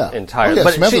Oh, yeah. entirely. Oh, yeah,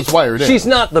 But Samantha's wired in. She's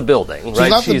not the building, right? She's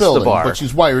not the building, bar. but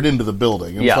she's wired into the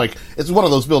building. And Yeah. it's one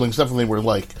of those buildings definitely where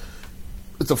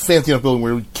it's a fancy enough building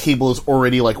where cable is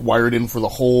already wired in for the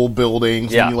whole building.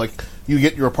 So Yeah. you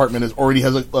get your apartment already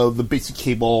has the basic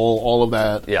cable, all of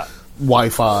that. Yeah.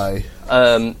 Wi-Fi.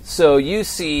 So you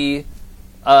see,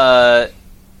 so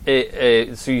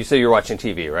you say you're watching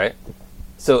TV, right?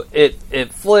 So it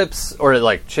flips or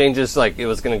it changes. It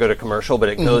was going to go to commercial, but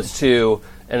it goes to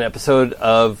an episode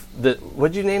of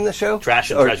what'd you name the show?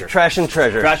 Trash and Or Treasure. Trash and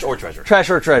Treasure. Trash or Treasure.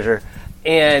 Trash or Treasure.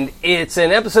 And it's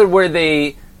an episode where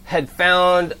they had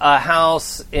found a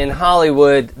house in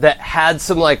Hollywood that had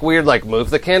some weird move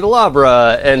the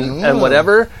candelabra and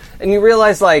whatever. And you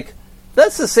realize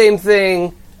that's the same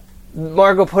thing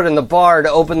Margot put in the bar to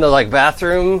open the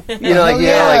bathroom. Turn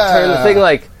the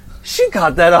thing she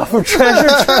got that off of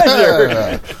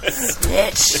Treasure.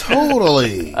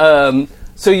 Totally.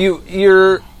 So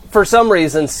you're for some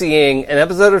reason seeing an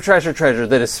episode of Treasure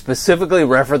that is specifically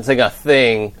referencing a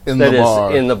thing In that the is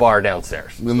bar. in the bar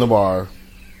downstairs. In the bar.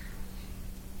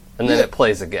 and then it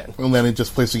plays again. And then it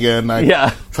just plays again. I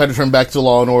Yeah. try to turn back to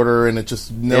Law and Order, and it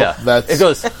just that's It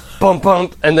goes bump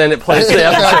bump, and then it plays the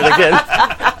episode again.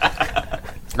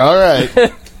 all right.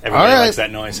 Everybody All right. likes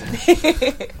that noise.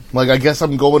 Like, I guess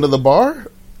I'm going to the bar.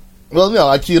 Well,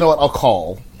 no, actually, you know what? I'll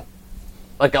call.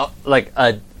 Like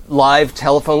a live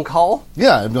telephone call.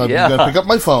 Yeah, I'm Yeah. gonna pick up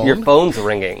my phone. Your phone's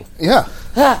ringing. Yeah.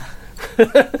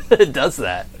 It does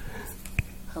that.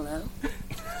 Hello?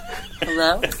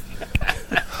 Hello?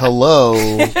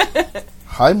 Hello.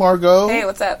 Hi, Margot. Hey,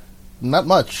 what's up? Not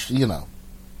much,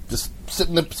 just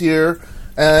sitting up here.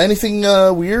 Anything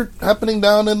weird happening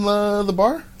down in the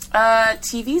bar?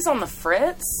 TV's on the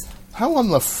fritz. How on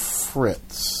the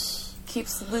fritz?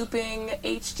 Keeps looping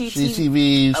HGTV.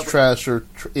 GTVs, Oh. trash, or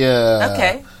yeah.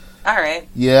 Okay. All right.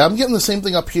 Yeah, I'm getting the same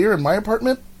thing up here in my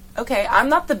apartment. Okay, I'm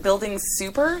not the building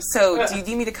super, so do you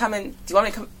need me to come in? Do you want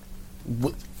me to come?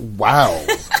 Wow.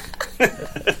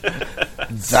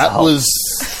 That was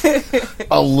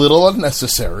a little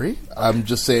unnecessary. I'm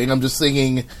just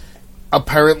thinking,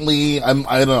 apparently, I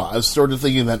don't know. I was sort of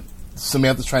thinking that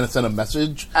Samantha's trying to send a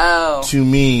message Oh. to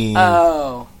me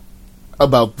Oh.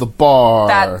 about the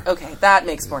bar. That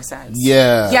makes more sense.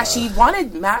 Yeah. Yeah, she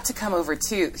wanted Matt to come over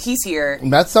too. He's here.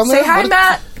 Matt's down Say there? hi, What-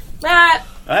 Matt. Matt.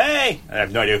 Hey! I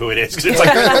have no idea who it is, because it's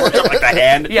like, like the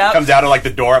hand Yep. comes out of like the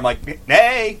door. I'm like,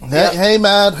 hey! Hey,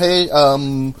 Matt. Hey,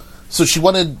 so she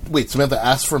wanted... Wait, Samantha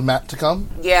asked for Matt to come?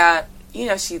 Yeah,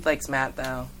 she likes Matt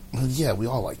though. Yeah, we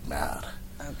all like Matt.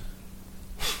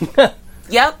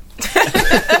 Yep.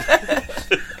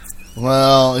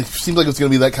 Well, it seems like it's going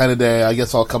to be that kind of day. I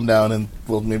guess I'll come down and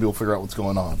maybe we'll figure out what's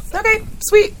going on. Okay,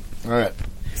 sweet. All right.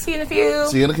 See you in a few.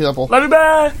 See you in a couple. Love you,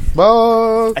 bye.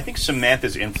 Bye. I think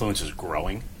Samantha's influence is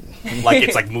growing. Like,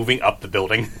 it's like moving up the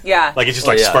building. Yeah. Like, it's just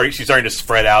she's starting to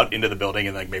spread out into the building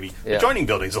and like maybe joining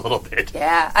buildings a little bit.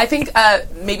 Yeah, I think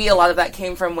maybe a lot of that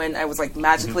came from when I was like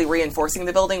magically reinforcing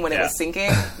the building when it was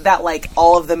sinking. That like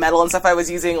all of the metal and stuff I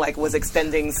was using like was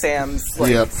extending Sam's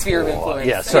like, sphere of influence.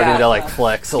 Yeah, starting to like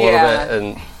flex a little bit,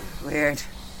 and weird.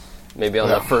 maybe on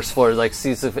the first floor, like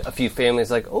sees a few families,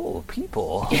 like, oh,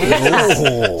 people.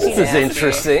 Oh. This is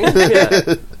interesting.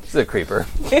 Yeah. It's a creeper.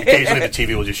 Occasionally, the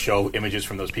TV will just show images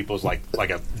from those people's like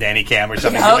a nanny cam or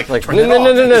something. Nope. Like, Like, turn no, it no, off.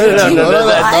 no, no, no, no, no, no,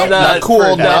 that's not cool,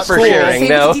 for, not for cool. sharing. Save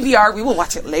No. the DVR. We will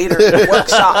watch it later in the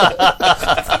workshop.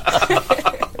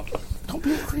 Don't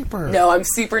be a creeper. No, I'm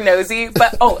super nosy.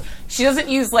 But she doesn't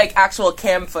use like actual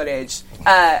cam footage.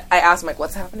 I asked, like,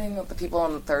 what's happening with the people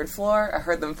on the third floor? I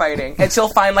heard them fighting, and she'll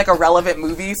find like a relevant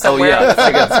movie Oh, somewhere. yeah.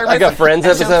 Like a Friends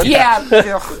episode? Yeah.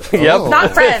 Yep.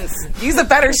 Not Friends. Use a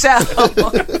better show.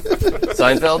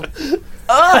 Seinfeld?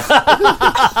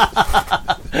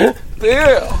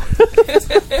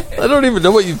 I don't even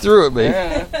know what you threw at me.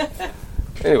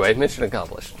 Anyway, mission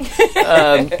accomplished.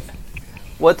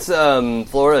 What's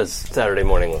Flora's Saturday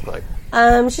morning look like?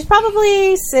 She's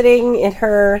probably sitting in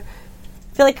her.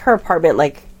 I feel like her apartment,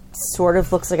 like, sort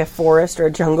of looks like a forest or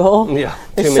a jungle. Yeah,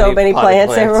 There's too so many potted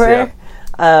plants everywhere.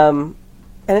 yeah.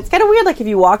 And it's kind of weird. Like, if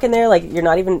you walk in there, like, you're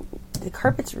not even. The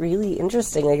carpet's really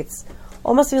interesting. Like, it's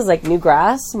almost feels like new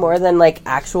grass more than like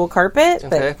actual carpet. Okay.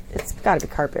 But it's got to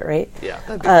be carpet, right? Yeah,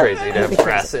 that'd be crazy to have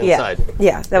grass inside.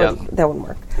 Yeah, that wouldn't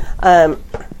work.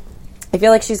 I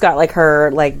feel like she's got like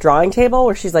her like drawing table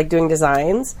where she's like doing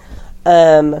designs,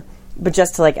 but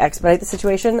just to like expedite the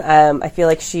situation, I feel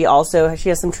like she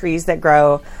has some trees that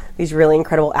grow these really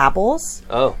incredible apples.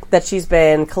 Oh. That she's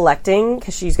been collecting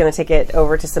because she's going to take it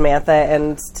over to Samantha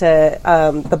and to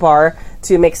the bar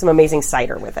to make some amazing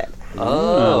cider with it.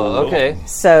 Oh, okay.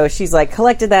 So she's like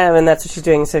collected them, and that's what she's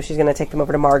doing. So she's going to take them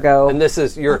over to Margot. And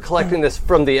you're collecting this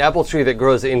from the apple tree that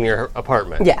grows in your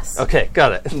apartment? Yes. Okay,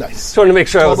 got it. Nice. Just wanted to make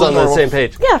sure I was on the Normal. same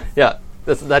page. Yeah. Yeah,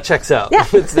 that checks out. Yeah.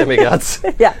 It's demigods.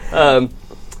 Yeah.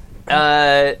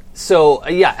 So,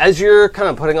 as you're kind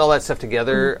of putting all that stuff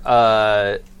together,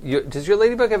 does your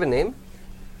ladybug have a name?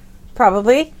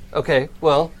 Probably. Okay,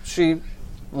 well, she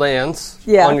lands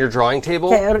Yeah. on your drawing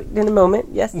table. Okay, in a moment.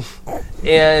 Yes.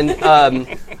 And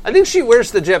I think she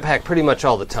wears the jetpack pretty much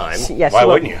all the time, Yes. Why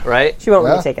wouldn't you? right? She won't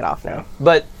let Yeah. me take it off now.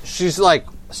 But she's like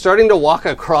starting to walk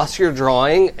across your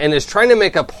drawing and is trying to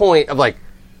make a point of like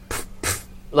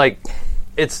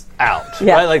it's out,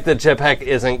 Yeah. right? Like the jetpack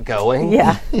isn't going.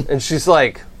 Yeah. And she's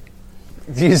like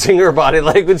using her body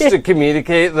language to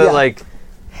communicate that Yeah. like,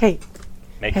 Hey.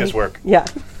 Make this work. Yeah.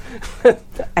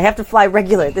 I have to fly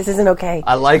regular. This isn't okay.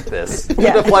 I like this. I'm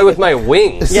Yeah. going to fly with my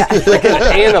wings Yeah. like an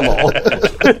animal.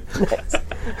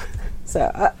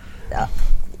 So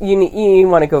you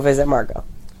want to go visit Margot?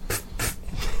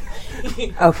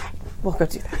 Oh, we'll go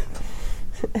do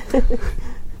that.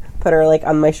 Put her like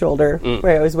on my shoulder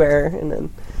where I always wear her, and then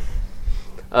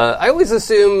I always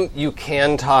assume you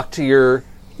can talk to your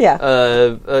Yeah.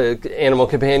 animal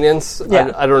companions.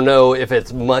 Yeah. I don't know if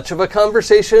it's much of a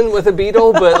conversation with a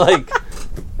beetle, but like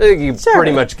I think you Sure.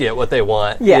 pretty much get what they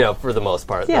want. Yeah. You know, for the most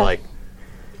part, Yeah. they're like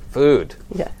food.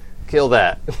 Yeah. Kill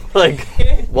that. Like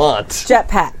want.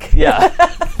 Jetpack. Yeah.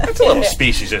 It's a little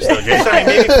speciesist, though, Jason. I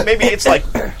mean, maybe it's like,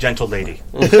 gentle lady.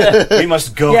 We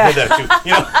must go Yeah. hither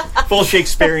to, full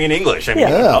Shakespearean English. I mean,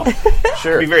 Yeah.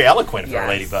 Sure. be very eloquent for a Yes.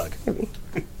 ladybug.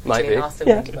 Might Jane be. Austen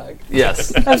Yeah. Ladybug.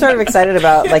 Yes. I'm sort of excited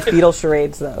about like beetle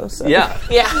charades though. So Yeah.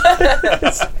 Yeah.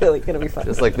 it's really gonna be fun.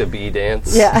 Just like the bee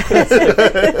dance. Yeah.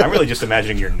 I'm really just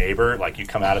imagining your neighbor, like, you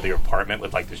come out of your apartment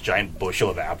with, like, this giant bushel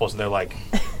of apples, and they're like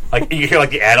you hear,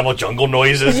 like, the animal jungle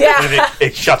noises, Yeah. and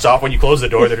it shuts off when you close the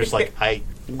door. They're just like, hi.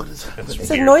 What is that? That's It's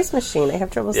a weird. noise machine. I have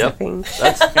trouble Yep. sleeping.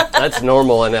 That's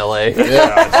normal in LA. Yeah,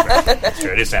 that's fair. That's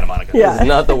true. It is Santa Monica. Yeah.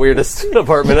 Not the weirdest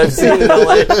apartment I've seen in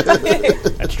LA.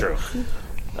 That's true.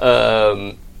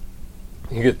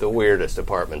 You get the weirdest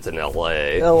apartments in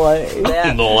LA. LA.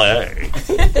 Yeah. LA.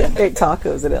 Great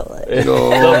tacos in LA.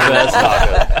 The best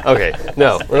taco. Okay,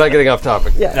 no, we're not getting off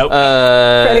topic. Yeah. Nope.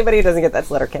 For anybody who doesn't get that's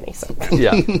Letterkenny. So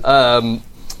Yeah.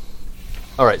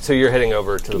 All right, so you're heading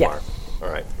over to the Yeah. bar. All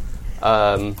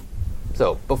right.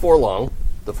 So before long,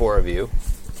 the four of you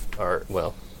are,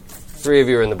 well, three of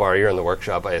you are in the bar. You're in the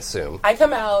workshop, I assume. I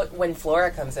come out when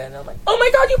Flora comes in, and I'm like, oh my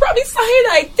god, you brought me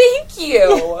cyanide! Thank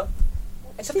you!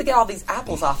 I just have to get all these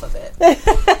apples off of it.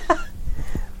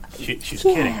 She's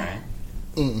kidding, right?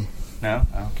 No?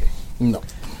 Oh, okay. No,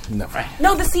 never.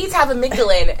 No, the seeds have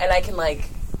amygdalin, and I can, like,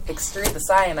 extrude the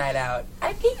cyanide out.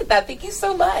 I needed that. Thank you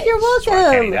so much. you're That's why I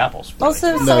can't eat welcome. apples.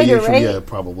 Also No, cider, you should. right? Yeah,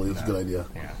 probably. It's a good idea.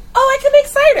 Yeah. Oh, I can make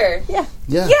cider. Yeah.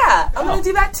 Yeah. Yeah, I'm gonna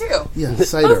do that too. Yeah,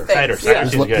 cider. Both things. Cider. Yeah. Cider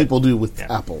Is seems what good. people do with Yeah.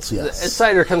 apples. Yes.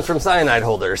 Cider comes from cyanide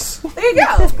holders. There you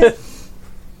go.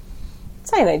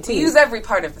 Cyanide We too. use every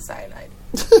part of the cyanide.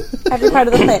 Every part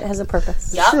of the plant has a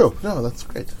purpose. Yup. True. No, that's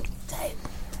great.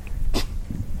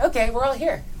 Okay, we're all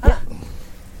here. Huh.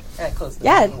 And I close the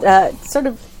Yeah, door. it's sort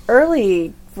of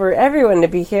early for everyone to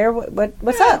be here.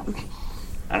 What's up?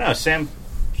 I don't know. Sam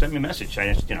sent me a message.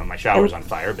 I just, my shower's on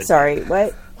fire. But Sorry,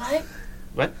 what? What?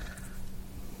 What?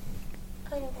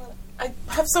 I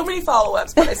have so many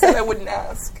follow-ups, but I said I wouldn't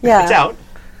ask. Yeah. It's out.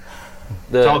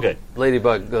 The all good.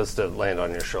 ladybug goes to land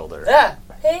on your shoulder. Ah,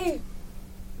 hey,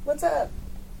 what's up?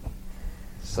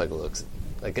 Just like looks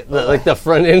like the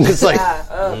front end is like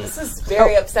Yeah, this is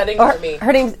very upsetting Or for me.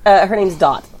 her name's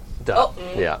Dot. done. Oh,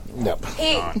 Yeah. Yep.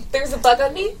 Hey, there's a bug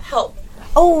on me. Help.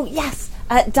 Oh yes,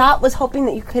 Dot was hoping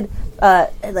that you could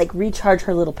like recharge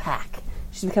her little pack.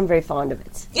 She's become very fond of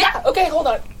it. Yeah. Okay, hold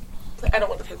on. I don't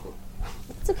want to.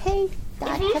 It's okay,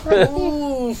 Dot. Come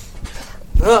on.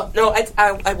 No,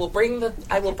 I will bring the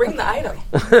item.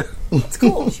 It's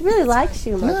cool. She really likes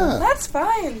you, Marco. Yeah. That's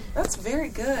fine. That's very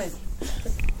good.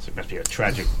 So it must be a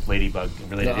tragic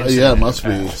ladybug-related incident. Yeah, it must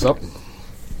be something.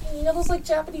 You know those like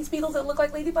Japanese beetles that look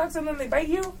like ladybugs and then they bite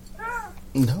you?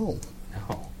 No.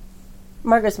 No.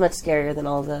 Marco's much scarier than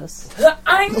all of those.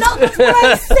 I know that's what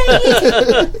I'm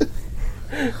saying.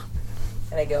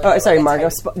 And I go. Oh, sorry, like, Margot.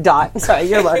 Dot. Sorry,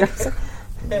 you're Margot.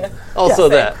 Also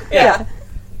that. Yeah.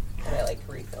 And I like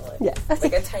refill it. Yeah.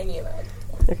 Like a tiny amount.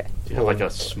 Okay. Do you have like a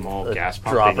small gas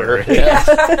pump dropper. in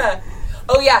your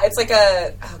Oh yeah, it's like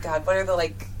a. Oh god, what are the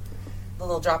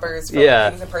little droppers from Yeah.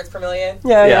 Things and Parts per Million?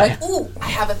 Yeah. Yeah. Yeah. Ooh, I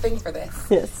have a thing for this.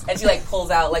 Yes. And she like pulls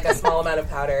out like a small amount of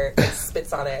powder and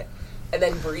spits on it, and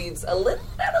then breathes a little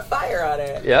bit of fire on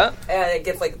it. Yeah. And it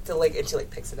gets and she like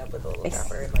picks it up with a little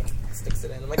dropper and like sticks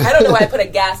it in. I'm like, I don't know why I put a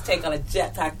gas tank on a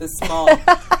jetpack this small.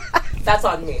 That's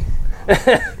on me.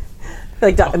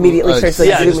 Like Dot immediately starts like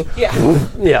Yeah, zooming,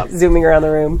 Yeah. zooming around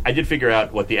the room. I did figure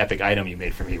out what the epic item you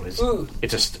made for me was. Ooh.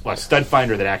 It's a stud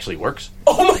finder that actually works.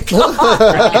 Oh my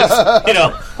god.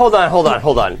 Hold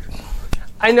on.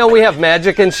 I know we have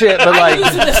magic and shit, but I use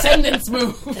like, a descendants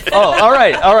move. oh, all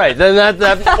right. Then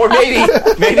that Or maybe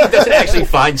it doesn't actually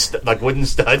find like wooden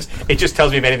studs. It just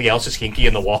tells me if anything else is hinky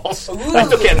in the walls. I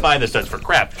still can't find the studs for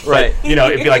crap. But, Right.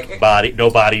 it'd be like body,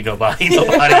 no body, no body, no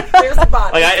body. There's the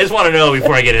body. Like I just want to know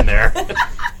before I get in there.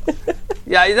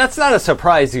 yeah, that's not a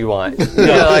surprise you want. You're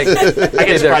like, I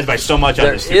get surprised by so much on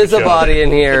there this. is stupid a show. body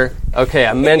in here. Okay,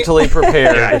 I'm mentally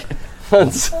prepared.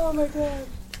 Oh my god.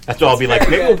 That's why I'll be like,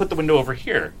 maybe we'll put the window over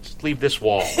here. Just leave this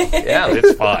wall. Yeah,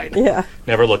 It's fine. Yeah.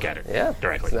 Never look at it. yeah,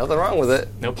 Directly. There's nothing wrong with it.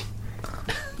 Nope.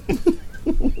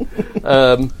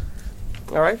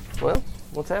 All right. Well,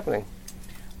 what's happening?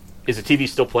 Is the TV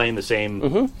still playing the same?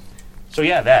 Mm-hmm. So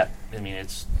yeah, that. I mean,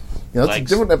 it's Yeah, that's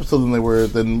Legs. a different episode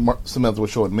than Samantha was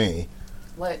showing me.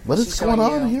 What What she's is going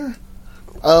showing on you? here?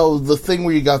 Oh, the thing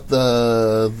where you got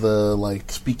the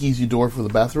like speakeasy door for the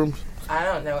bathrooms. I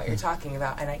don't know what you're talking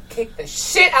about, and I kicked the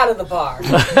shit out of the bar.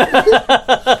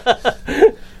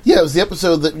 Yeah, it was the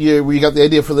episode where you got the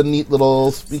idea for the neat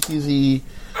little speakeasy.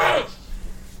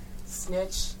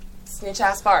 Snitch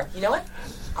ass bar. You know what?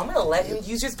 I'm gonna let him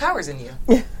use his powers in you.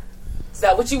 Is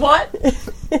that what you want?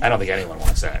 I don't think anyone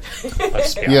wants that.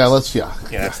 Let's be Yeah, honest. yeah.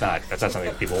 That's not something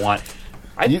that people want.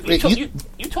 You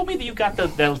You told me that you got the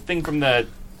thing from out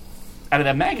of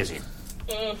that magazine.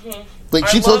 Wait, I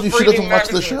she told love you she doesn't reading watch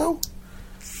the magazines. show?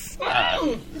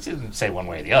 It didn't say one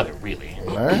way or the other, really.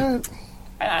 All right.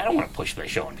 I don't want to push the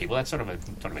show on people. That's sort of a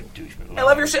douche move. I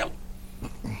love your show.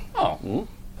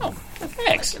 Oh,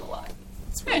 thanks. It's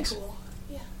really Thanks. cool.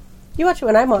 Yeah. You watch it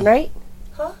when I'm on, right?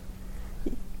 Huh?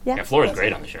 Yeah, Flora's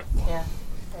great on the show. Yeah.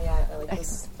 I like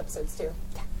those episodes too.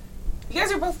 You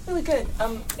guys are both really good.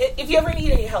 If you ever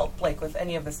need any help, like with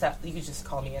any of the stuff, you could just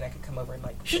call me and I could come over and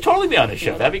like. You should totally be on the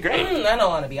show. That'd be great. I don't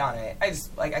want to be on it. I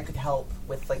just like I could help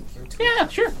with like your tweet. Yeah,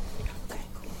 sure. Okay,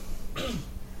 cool.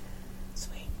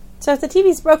 Sweet. So if the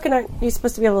TV's broken, aren't you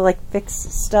supposed to be able to like fix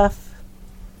stuff?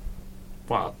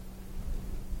 Well,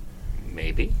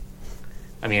 maybe.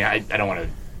 I mean, I don't want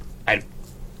to.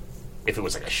 If it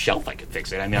was like a shelf, I could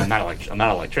fix it. I mean, I'm not an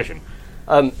electrician.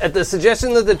 At the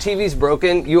suggestion that the TV's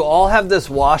broken, you all have this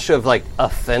wash of like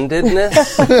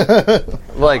offendedness.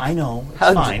 Like I know. It's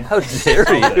how fine. how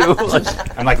dare you?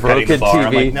 Like, I'm like petting the broken bar.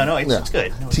 I'm TV. like, no, it's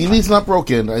good. No, it's TV's not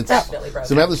broken. It's Definitely broken.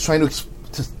 Samantha's trying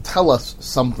to tell us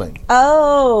something.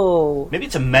 Oh. Maybe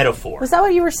it's a metaphor. Was that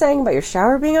what you were saying about your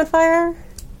shower being on fire?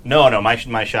 No, my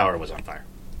shower was on fire.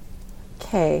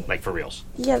 Okay. Like for reals.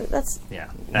 Yeah, that's... Yeah.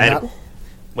 I had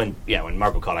when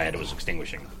Margot called, I had was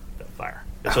extinguishing the fire.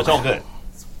 So it's all good.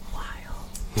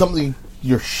 Something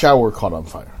your shower caught on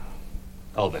fire.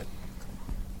 All of it.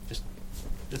 Just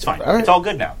it's fine. All right. It's all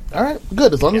good now. All right,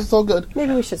 good. As long as it's all good.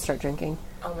 Maybe we should start drinking.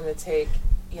 I'm gonna take.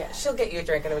 Yeah, she'll get you a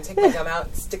drink, and I'm gonna take my gum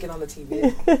out, stick it on the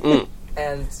TV,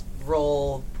 and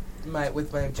roll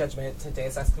with my judgment to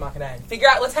Deus Ex Machina and figure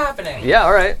out what's happening. Yeah,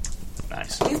 all right.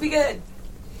 Nice. Please be good.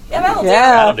 Yeah, that'll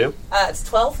Yeah. That'll do. do. It's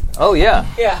 12. Oh yeah.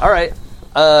 Yeah. All right.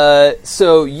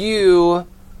 So you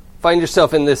find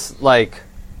yourself in this like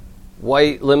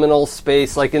white liminal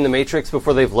space, like in the Matrix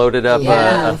before they've loaded up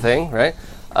Yeah. a thing, right?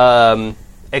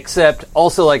 Except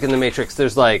also like in the Matrix,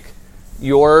 there's like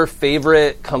your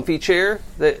favorite comfy chair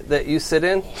that you sit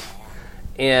in,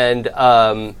 and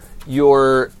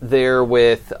you're there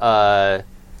with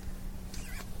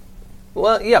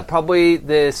probably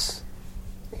this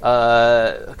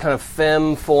kind of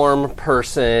femme form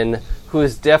person who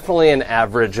is definitely an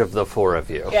average of the four of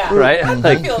you. Yeah. Right?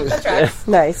 I feel that tracks.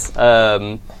 Nice.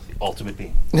 Ultimate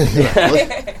being.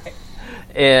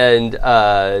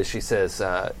 And she says,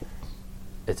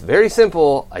 it's very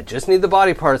simple. I just need the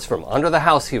body parts from under the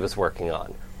house he was working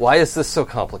on. Why is this so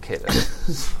complicated?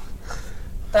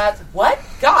 That's what?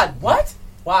 God, what?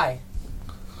 Why?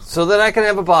 So that I can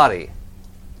have a body.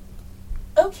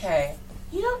 Okay,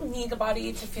 you don't need a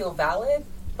body to feel valid,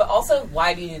 but also,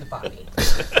 why do you need a body?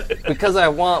 Because I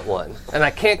want one. And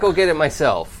I can't go get it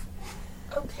myself.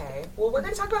 Okay, well, we're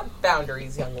going to talk about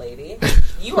boundaries, young lady.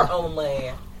 You are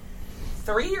only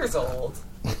 3 years old,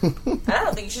 and I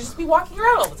don't think you should just be walking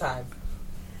around all the time.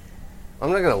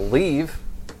 I'm not going to leave.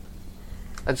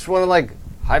 I just want to, like,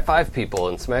 high-five people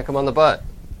and smack them on the butt.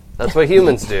 That's what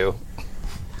humans do.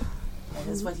 That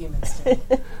is what humans do.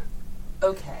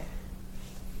 Okay.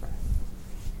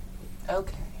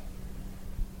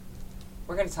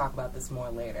 We're going to talk about this more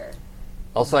later.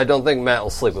 Also, I don't think Matt will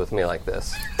sleep with me like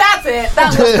this. That's it!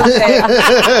 That was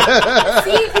it!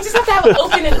 See, we just have to have an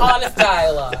open and honest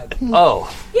dialogue.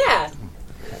 Oh. Yeah.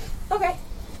 Okay.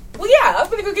 Well, yeah, I'm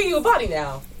gonna go get you a body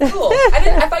now. Cool.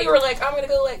 I thought you were like, I'm gonna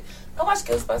go like, I watched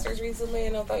Ghostbusters recently,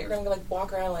 and I thought you were gonna go like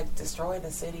walk around and like destroy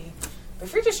the city. But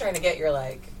if you're just trying to get your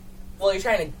like, well, you're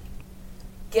trying to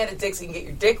get a dick so you can get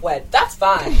your dick wet. That's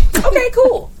fine. Okay,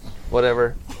 cool.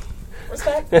 Whatever.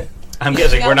 Respect. I'm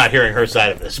guessing we're not hearing her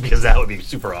side of this because that would be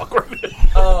super awkward.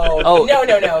 Oh.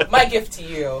 No. My gift to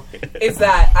you is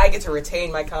that I get to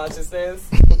retain my consciousness,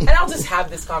 and I'll just have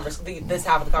this half of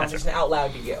the conversation out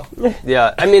loud to you.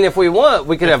 Yeah, I mean, if we want,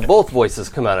 we could have both voices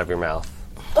come out of your mouth.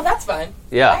 Oh, that's fine.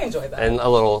 Yeah. I enjoy that. And a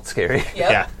little scary.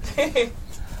 Yep.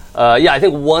 Yeah, I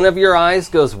think one of your eyes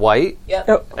goes white. Yep.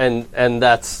 Oh. And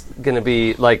that's going to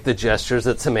be like the gestures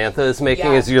that Samantha is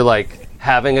making Yeah. as you're like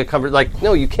having a conversation. Like,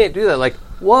 no, you can't do that. Like,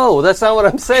 whoa, that's not what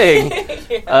I'm saying.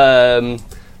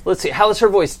 Let's see. How is her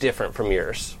voice different from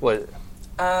yours? What?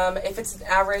 If it's an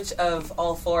average of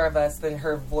all four of us, then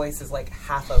her voice is like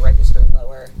half a register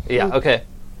lower. Yeah. Okay.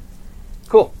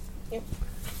 Cool. Yep.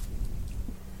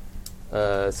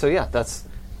 So yeah, that's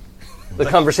the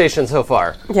conversation so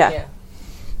far. Yeah.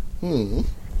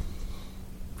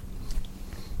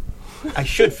 I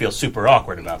should feel super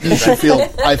awkward about You this. should feel.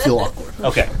 I feel awkward.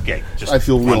 Okay. Just I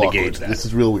feel real wanted to awkward. gauge that. This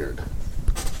is real weird.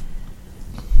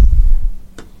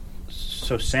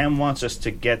 So Sam wants us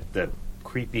to get the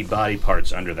creepy body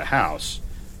parts under the house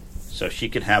so she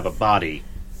can have a body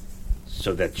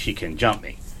so that she can jump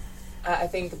me. I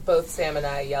think both Sam and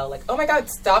I yell like, "Oh my God,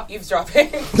 stop eavesdropping!"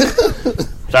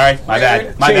 Sorry, my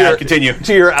bad. My bad. Continue.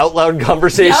 To your out loud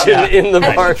conversation Yep. in the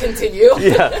And bar. we continue.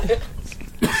 Yeah.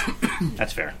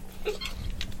 That's fair. And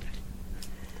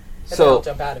So- then I'll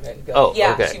jump out of it and go, Oh,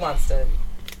 yeah, okay. she wants to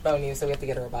bone you, so we have to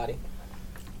get her a body.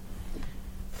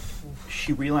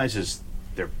 She realizes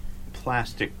they're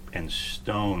plastic and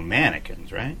stone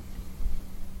mannequins, right?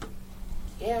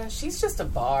 Yeah, she's just a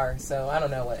bar, so I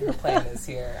don't know what her plan is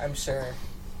here. I'm sure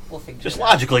we'll figure Just it out.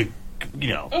 logically,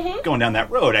 going down that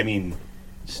road, I mean,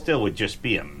 still would just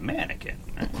be a mannequin.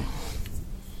 Right?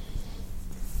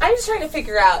 I'm just trying to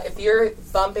figure out if you're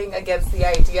bumping against the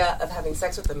idea of having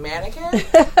sex with a mannequin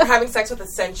or having sex with a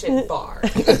sentient bar.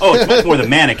 Oh, it's much more the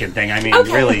mannequin thing. I mean,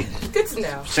 Okay. really, Good to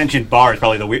know. sentient bar is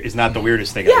probably is not the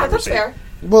weirdest thing I've Yeah, ever that's seen. fair.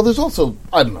 Well, there's also,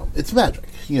 I don't know, it's magic.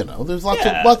 There's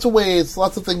Yeah. lots of ways,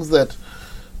 lots of things that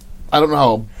I don't know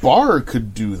how a bar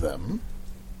could do them,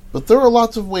 but there are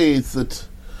lots of ways that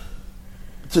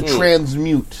to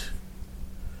transmute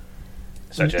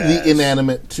Such as the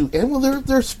inanimate to. And well,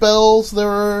 there are spells. There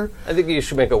are. I think you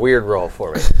should make a weird roll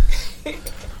for me.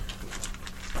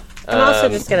 I'm also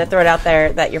just going to throw it out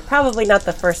there that you're probably not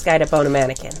the first guy to bone a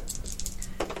mannequin.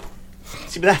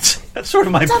 See, but that's sort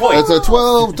of my point. That's a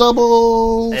 12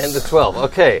 doubles. And the 12.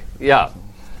 Okay, yeah.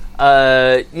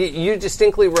 You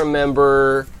distinctly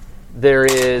remember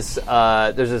there's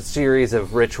a series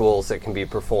of rituals that can be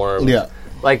performed. Yeah.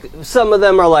 Like some of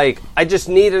them are like, I just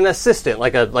need an assistant,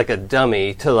 like a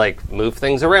dummy to like move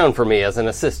things around for me as an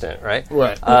assistant, right?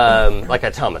 Right. Like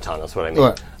automaton is what I mean.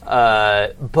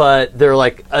 Right. But they're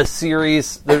like a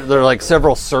series. They're like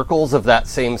several circles of that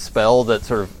same spell that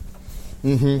sort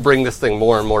of bring this thing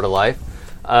more and more to life.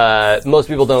 Most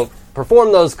people don't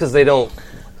perform those because they don't.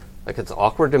 Like it's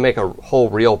awkward to make a whole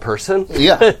real person.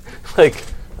 Yeah. Like,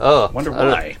 Wonder I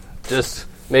don't- why. Just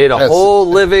made a That's- whole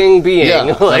living being. Yeah,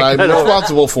 like, that I I'm don't-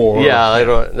 responsible for. Yeah, I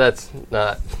don't. That's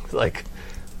not like.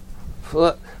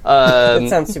 That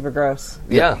sounds super gross.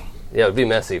 Yeah, it'd be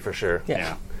messy for sure.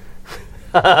 Yeah.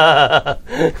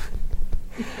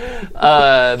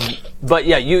 But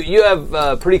yeah, you have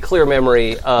a pretty clear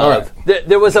memory of. right.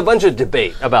 There was a bunch of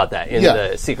debate about that in Yeah.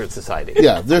 the secret society.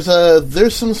 Yeah,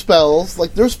 there's some spells,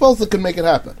 like there's spells that can make it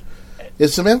happen.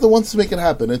 If Samantha wants to make it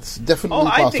happen, it's definitely Oh,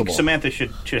 I possible. think Samantha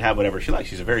should have whatever she likes.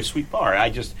 She's a very sweet bar. I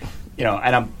just, and He I'm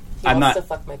wants not. to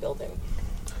fuck my building.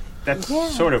 That's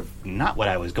sort of not what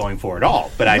I was going for at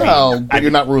all. But I Well, mean, but you're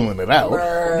not ruling it out.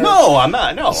 No, I'm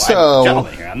not. No, So- I'm a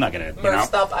gentleman here. I'm not gonna. Murph,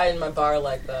 stop eyeing my bar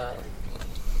like that.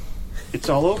 It's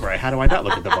all over. How do I not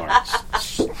look at the bar?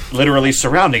 It's literally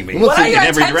surrounding me What are in your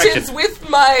every intentions direction. with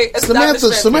my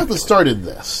establishment? Samantha started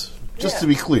this, just to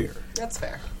be clear. That's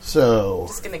fair. So,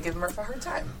 Just gonna give Murph a hard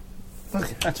time.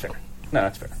 okay, That's fair. No,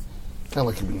 that's fair. I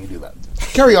like it when you do that.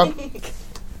 Carry on.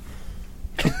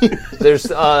 There's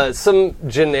some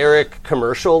generic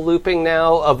commercial looping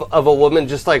now of a woman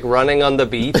just like running on the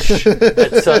beach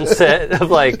at sunset. Of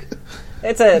like,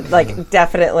 It's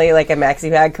definitely like a maxi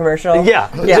bag commercial. yeah,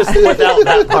 Yeah. just without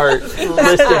that part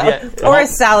listed yet. Or a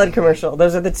salad commercial.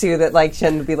 Those are the two that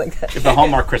tend to be like that. If the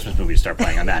Hallmark Christmas movies start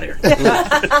playing, I'm out here.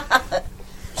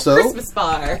 So, Christmas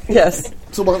bar. Yes.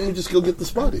 so why don't we just go get the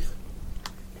spotty?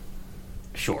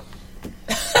 Sure.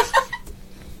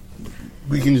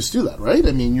 We can just do that, right?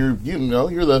 I mean, you're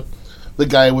the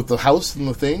guy with the house and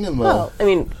the thing and the. Well, I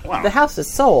mean, Wow. the house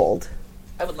is sold.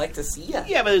 I would like to see ya.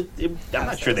 Yeah, but I'm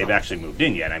not sure they've actually moved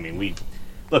in yet. I mean,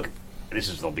 look. This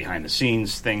is the behind the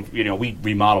scenes thing. We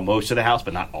remodel most of the house,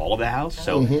 but not all of the house.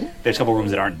 So there's a couple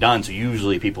rooms that aren't done. So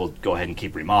usually people go ahead and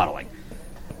keep remodeling.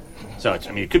 So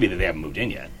it could be that they haven't moved in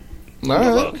yet. All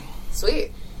right. Look,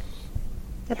 Sweet.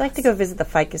 I'd like to go visit the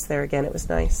ficus there again. It was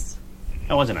nice.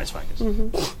 that was a nice ficus.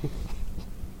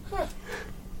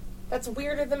 That's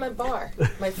weirder than my bar.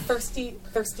 My thirsty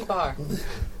bar.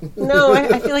 No,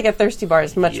 I feel like a thirsty bar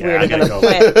is much Yeah, weirder I than gotta a go.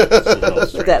 plant. It's a little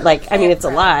strange. It's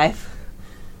alive.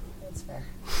 That's fair.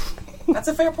 That's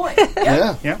a fair point. Yep.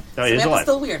 Yeah. Yeah, that is Samantha's alive.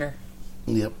 still weirder.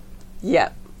 Yep. Yeah.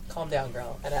 Calm down,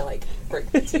 girl. And I break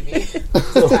the TV.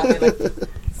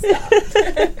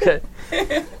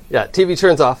 Stop. Yeah, TV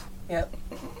turns off. Yep.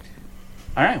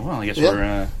 All right. Well, I guess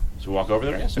Yeah. so we walk over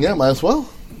there. I guess. Yeah, might as well.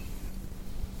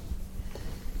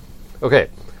 Okay.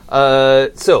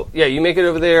 So yeah, you make it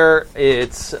over there.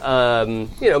 It's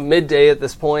midday at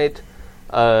this point.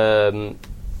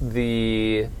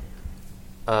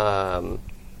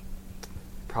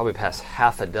 Probably past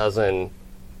half a dozen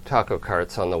taco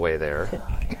carts on the way there.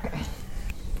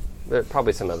 There are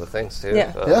probably some other things too.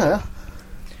 Yeah. Yeah.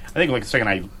 I think like the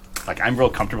second I'm real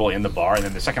comfortable in the bar, and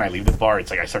then the second I leave the bar, it's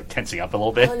like I start tensing up a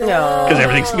little bit No.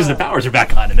 because the powers are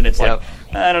back on, and then it's Yep.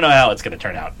 like I don't know how it's going to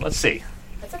turn out. Let's see.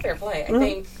 That's a fair point. I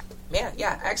think, I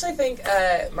actually think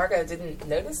Margo didn't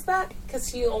notice that because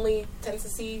she only tends to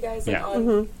see you guys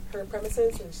on her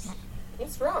premises, and she's,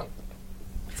 what's wrong?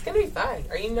 It's gonna be fine.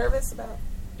 Are you nervous about?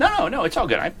 No, it's all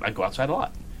good. I go outside a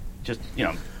lot. Just is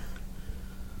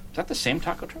that the same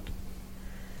taco truck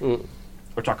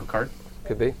or taco cart?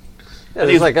 Could be. Yeah,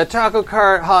 there's like a taco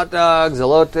cart, hot dogs,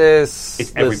 elotes.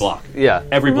 It's every block. Yeah.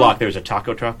 Every block there's a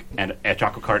taco truck and a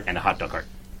taco cart and a hot dog cart.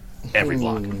 Every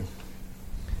block.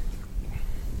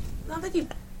 Now that you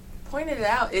pointed it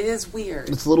out, it is weird.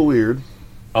 It's a little weird.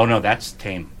 Oh no, that's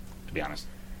tame. To be honest,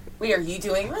 Wait, are you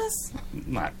doing this? I'm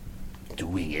not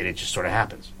doing it. It just sort of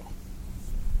happens.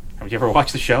 Have you ever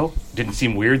watched the show? Didn't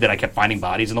seem weird that I kept finding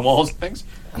bodies in the walls and things.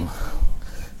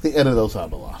 The end of those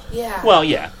out a lot. Yeah. Well,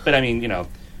 yeah, but I mean,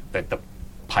 that the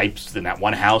pipes in that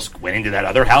one house went into that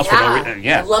other house. For no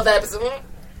reason. I love that episode.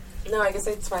 No, I guess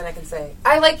it's fine. I can say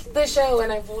I like the show,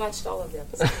 and I've watched all of the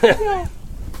episodes.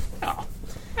 Oh,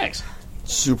 thanks.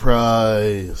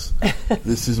 Surprise.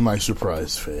 This is my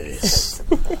surprise face.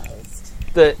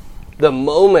 The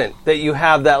moment that you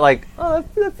have that, like, oh,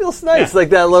 that feels nice, Yeah. like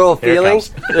that little Here it feeling,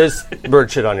 comes. there's bird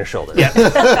shit on your shoulder. Yeah.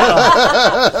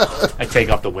 I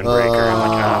take off the windbreaker.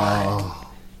 I'm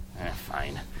like,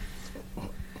 fine.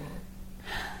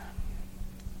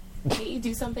 Can't you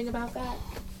do something about that?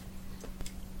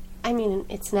 I mean,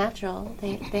 it's natural.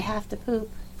 They have to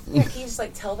poop. Yeah, can you just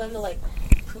tell them to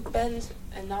poop bend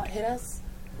and not hit us?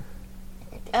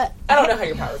 Uh, I don't know how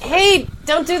your powers work. Hey,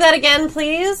 don't do that again,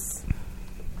 please.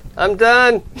 I'm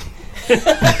done.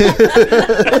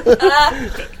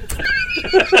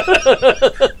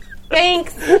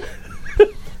 Thanks.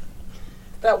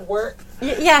 That work.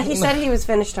 Yeah, he said he was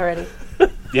finished already.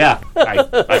 Yeah, I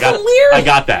Weird.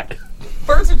 got that.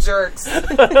 Birds are jerks.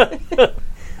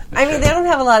 I mean, they don't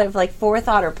have a lot of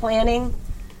forethought or planning.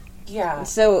 Yeah.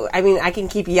 So, I mean, I can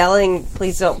keep yelling,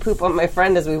 please don't poop on my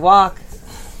friend as we walk.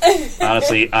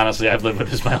 Honestly, I've lived with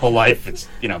this my whole life. It's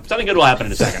something good will happen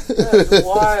in a second. That's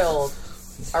wild.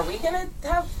 Are we gonna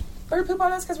have bird poop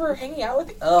on us because we're hanging out with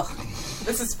you? Ugh.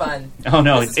 This is fun. Oh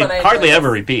no, This is it fun. I hardly enjoy ever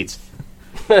this. repeats.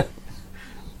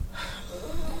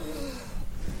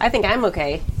 I think I'm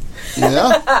okay.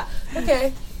 Yeah?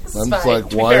 Okay. This is I'm just fine. like,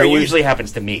 To be why fair, are it we... usually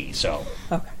happens to me, so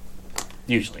Okay.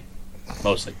 usually,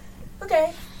 mostly,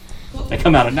 Okay. I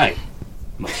come out at night.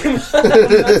 Mostly.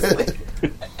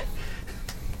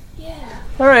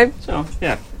 All right. So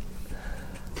yeah,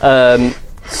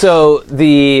 So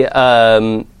the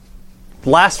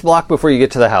last block before you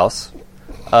get to the house,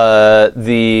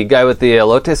 the guy with the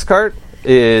elotes cart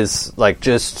is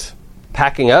just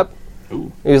packing up.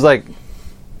 Ooh. He's like,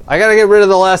 "I gotta get rid of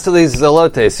the last of these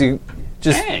elotes. You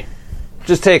hey,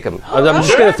 just take them. I'm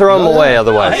just gonna throw them away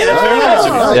otherwise." hey, that's very nice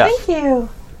of you. Yeah. Thank you.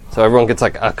 So everyone gets a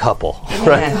couple,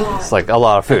 right? It's a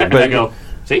lot of food. And I go,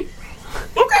 see,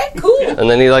 Okay. Cool. And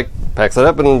then he packs it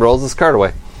up and rolls his cart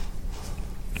away.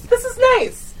 This is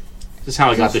nice. this is how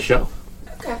I got the show.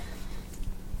 Okay.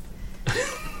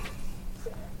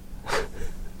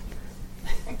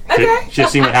 Okay. Should have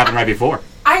seen what happened right before.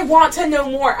 I want to know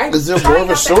more. I'm Is there trying more of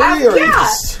a not to story, ask- or you yeah.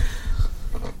 just...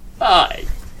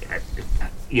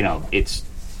 It's.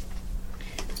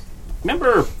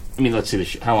 Remember, let's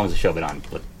see, how long has the show been on?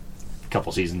 Like, a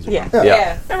couple seasons? Or Yeah. something?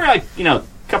 Yeah. Remember,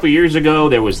 a couple years ago,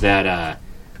 there was that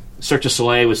Cirque du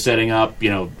Soleil was setting up,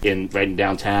 right in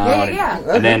downtown. Yeah.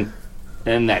 And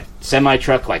then that semi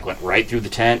truck went right through the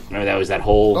tent. Remember that was that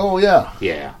whole. Oh, yeah.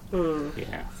 Yeah.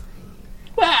 Yeah.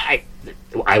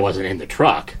 Well, I wasn't in the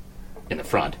truck, in the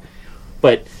front,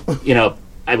 but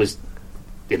I was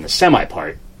in the semi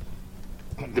part.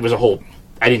 There was a whole.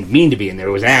 I didn't mean to be in there.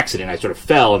 It was an accident. I sort of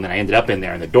fell, and then I ended up in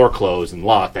there, and the door closed and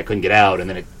locked. I couldn't get out, and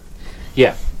then it.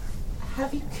 Yeah.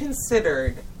 Have you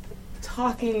considered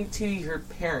talking to your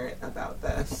parent about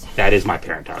this? That is my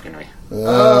parent talking to me.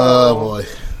 Oh, boy.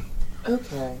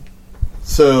 Okay.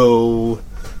 So,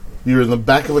 you're in the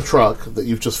back of a truck that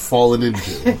you've just fallen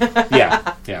into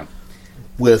Yeah. Yeah.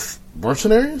 with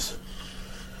mercenaries?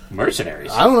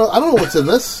 Mercenaries. I don't know what's in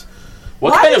this.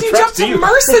 What Why kind did of you jump trucks do to you?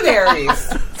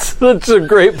 mercenaries? That's a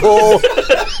great pull.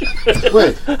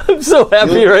 Wait, I'm so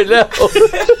happy right now.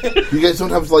 you guys don't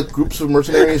have groups of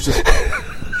mercenaries just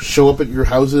show up at your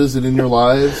houses and in your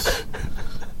lives?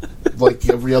 like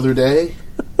every other day?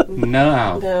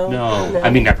 No. I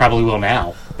mean, I probably will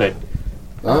now, but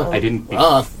I didn't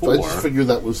before. I just figured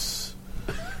that was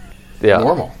Yeah.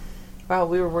 normal. Wow,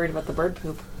 we were worried about the bird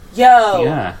poop. Yo,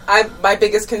 Yeah. my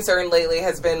biggest concern lately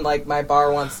has been like my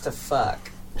bar wants to fuck.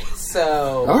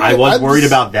 So All I right, was I'm worried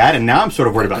just- about that, and now I'm sort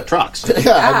of worried about trucks.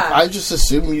 Yeah, I just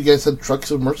assumed you guys had trucks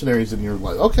of mercenaries in your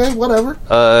life. Okay, whatever.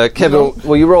 Kevin,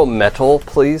 will you roll metal,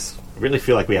 please? I really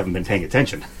feel like we haven't been paying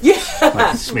attention. yeah,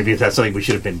 Like, maybe that's something we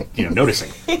should have been,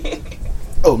 noticing.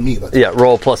 Oh, me. That's Yeah,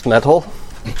 roll plus metal.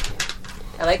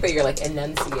 I like that you're like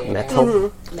enunciating.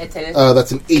 Metal. Metal.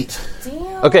 that's an 8.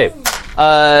 Damn. Okay,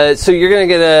 so you're going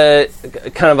to get a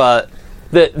kind of a...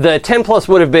 The 10 plus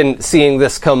would have been seeing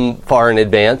this come far in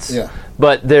advance. Yeah.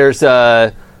 But there's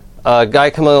a guy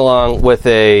coming along with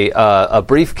a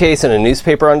briefcase and a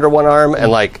newspaper under one arm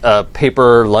and like a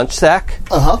paper lunch sack.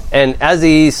 Uh-huh. And as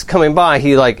he's coming by,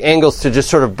 he like angles to just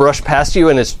sort of brush past you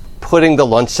and is putting the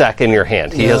lunch sack in your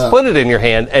hand. He has Yeah. put it in your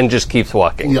hand and just keeps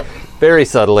walking. Yep. Very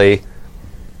subtly.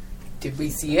 Did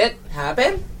we see it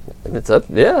happen? It's up.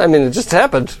 Yeah, I mean, it just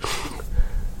happened.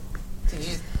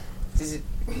 Did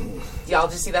y'all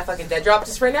just see that fucking dead drop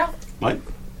just right now? What?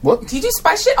 What? Do you do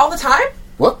spy shit all the time?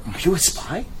 What? Are you a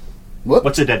spy? What?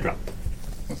 What's a dead drop?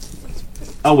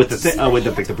 Oh, with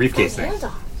the briefcase thing. Hand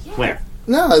off. Yeah. Where?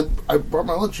 No, I brought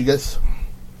my lunch, you guys.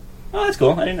 Oh, that's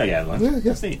cool. I didn't know you had one. Yeah.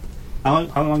 That's neat. How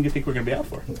long do you think we're going to be out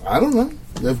for? I don't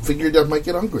know. I figured I might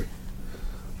get hungry.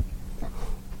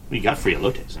 We got free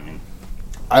elotes. I mean,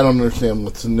 I don't understand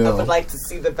what's I no. would like to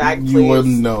see the bag, You wouldn't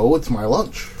please. know. It's my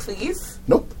lunch. Please?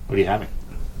 Nope. what are you having?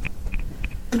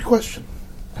 Good question.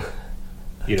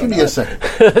 You don't Give me know. a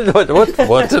second.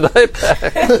 what did I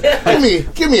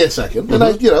pack? give me a second. And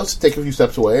I, take a few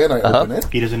steps away and I open it.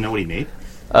 He doesn't know what he made.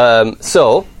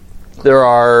 So, there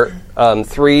are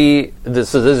 3...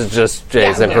 This is just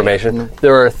Jay's Yeah. information.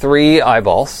 There are 3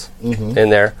 eyeballs in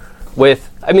there with...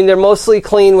 I mean, they're mostly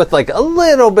clean with, like, a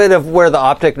little bit of where the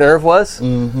optic nerve was.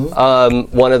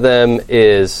 One of them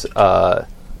is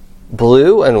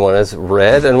blue, and one is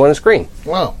red, and one is green.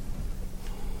 Wow.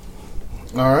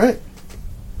 All right.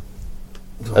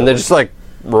 And they're just, like,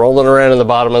 rolling around in the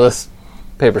bottom of this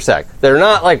paper sack. They're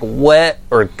not, like, wet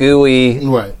or gooey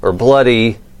Right. or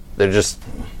bloody. They're just...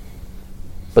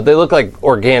 But they look like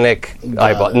organic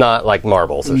eyeball, it. not like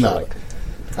marbles or No. something.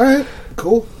 All right.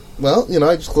 Cool. Well,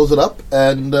 I just close it up,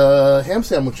 and ham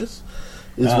sandwiches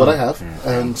is what I have.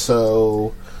 And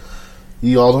so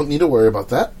you all don't need to worry about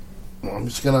that. I'm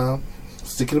just going to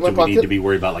stick it in my Do we pocket. need to be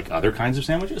worried about like other kinds of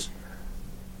sandwiches?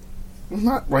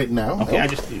 Not right now. Okay, no. I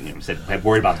just said I'm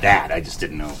worried about that. I just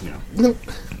didn't know. No.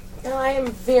 No, I am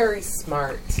very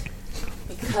smart.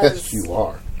 Because Yes, you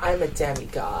are. I'm a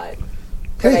demigod.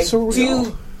 Hey, I so are we do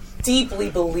all. deeply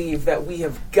believe that we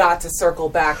have got to circle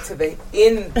back to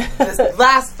in this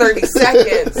last 30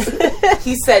 seconds.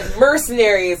 He said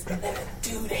mercenaries, and then a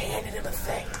dude handed him a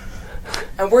thing.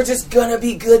 And we're just gonna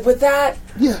be good with that?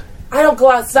 Yeah. I don't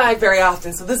go outside very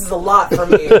often, so this is a lot for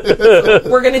me.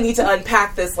 We're gonna need to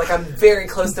unpack this like I'm very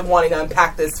close to wanting to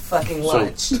unpack this fucking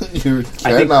lunch. You I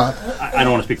think cannot. I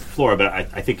don't want to speak for Flora, but I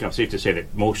think I'm safe to say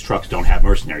that most trucks don't have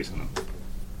mercenaries in them.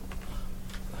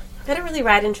 I don't really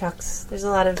ride in trucks. There's a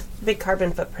lot of big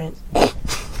carbon footprint.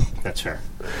 That's fair.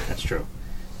 That's true.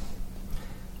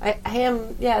 I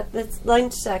am, this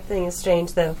lunch sack thing is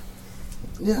strange, though.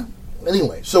 Yeah.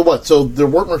 Anyway, so what? So there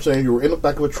weren't mercenaries. You were in the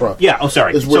back of a truck. Yeah. Oh,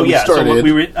 sorry. Is where So we yeah. So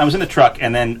started. I was in the truck,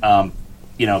 and then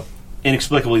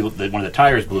inexplicably one of the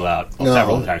tires blew out. Well,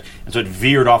 several of the tires, and so it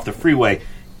veered off the freeway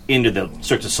into the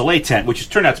Cirque du Soleil tent, which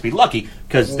turned out to be lucky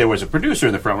because there was a producer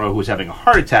in the front row who was having a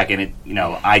heart attack, and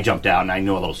I jumped out and I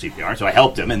knew a little CPR, so I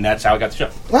helped him, and that's how I got the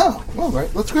show. Wow. All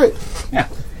right. That's great. Yeah,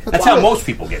 that's how most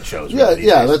people get shows. Yeah. really,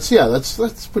 Yeah. these days.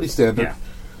 That's pretty standard. Yeah.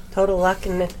 Total luck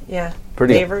and,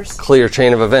 Pretty favors. clear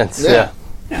chain of events. Yeah.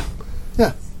 Yeah.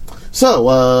 Yeah.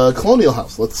 So Colonial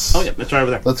House. Let's. Oh yeah, that's right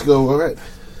over there. Let's go. All right.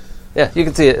 Yeah, you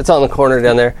can see it. It's on the corner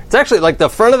down there. It's actually like the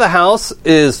front of the house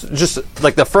is just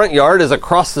like the front yard is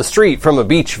across the street from a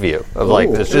beach view of like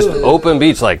Ooh. it's just open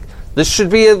beach. Like this should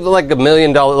be like $1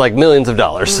 million, like millions of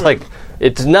dollars. Like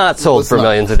it's not sold It's for not.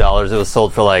 millions of dollars. It was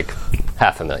sold for like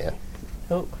 $500,000.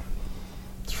 Oh.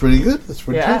 It's pretty good. That's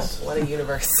pretty Yeah, nice. what a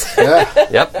universe. Yeah.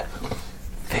 Yep.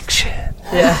 Fiction.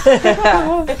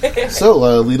 So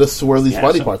lead us to where these Yeah,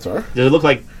 body so- parts are. Does it look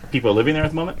like people are living there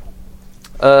at the moment?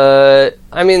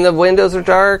 I mean the windows are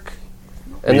dark,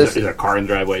 and Is this there a car in the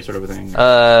driveway, sort of a thing?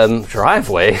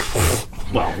 driveway.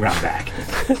 Well, round back.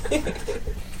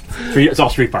 It's all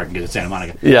street parking because it's Santa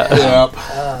Monica. Yeah. Yep.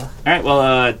 All right.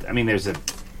 Well,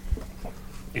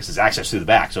 there's access through the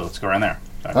back, so let's go around there.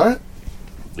 All right.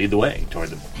 lead the way toward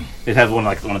the. It has one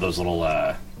of those little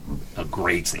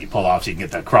grates that you pull off so you can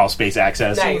get the crawl space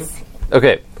access. Nice.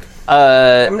 Okay.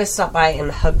 I'm going to stop by and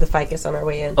hug the ficus on our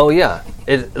way in. Oh yeah,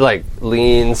 it like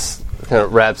leans, kind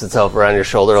of wraps itself around your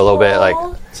shoulder a little bit. Like,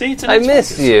 See, it's a I nice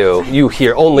miss focus. you. You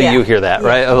hear only Yeah. you hear that,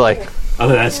 right? I'm like,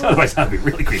 Otherwise, that would be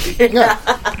really creepy.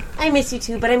 I miss you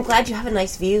too, but I'm glad you have a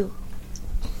nice view.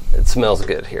 it smells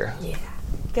good here. Yeah.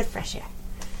 Good fresh air.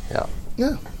 Yeah.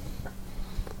 Yeah.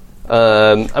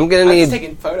 I'm gonna I'm need. just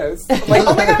taking photos. I'm like,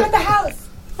 oh my god, I'm at the house.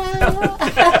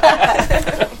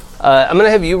 I'm gonna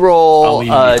have you I'll roll leave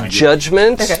you behind you.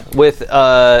 judgment Okay. with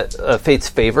Fate's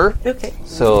favor. Okay.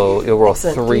 So you'll roll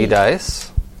Excellent. 3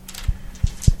 dice.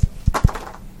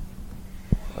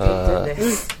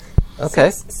 Goodness. Okay.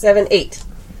 7, 8.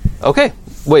 Okay.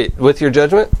 Wait, with your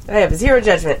judgment? I have 0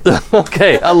 judgment.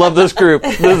 Okay, I love this group.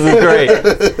 This is great.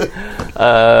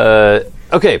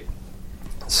 Okay,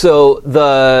 so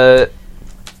the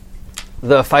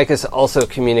ficus also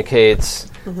communicates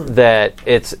that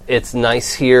it's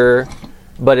nice here,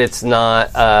 but it's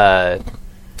not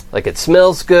like it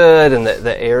smells good and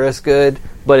the air is good,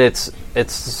 but it's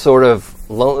sort of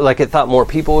like it thought more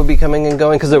people would be coming and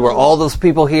going because there were all those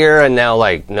people here, and now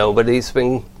like nobody's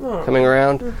been coming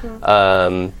around,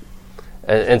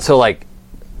 and so like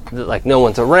no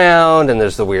one's around, and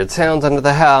there's the weird sounds under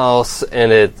the house,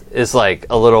 and it is like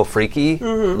a little freaky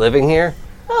living here,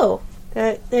 Oh,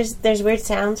 there's weird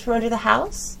sounds from under the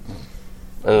house?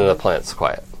 and then the plant's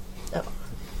quiet. Oh.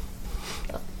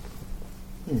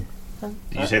 Did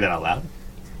you say that out loud?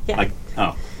 Yeah. Like,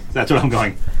 oh, that's what I'm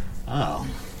going. Oh,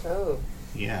 Oh.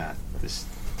 yeah. This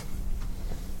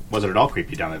wasn't at all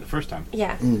creepy down there the first time.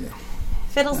 Yeah.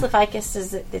 Fiddles the ficus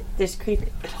says that there's creepy.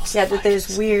 Yeah, that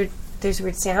there's weird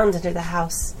sounds under the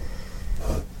house.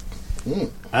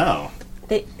 Oh,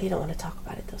 They don't want to talk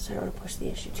about it though, so I don't want to push the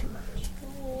issue too much.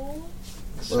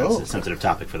 so that's a sensitive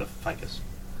topic for the ficus.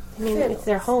 I mean, it's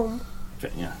their home.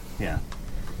 Yeah, yeah.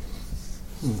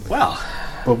 Well,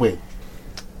 But wait.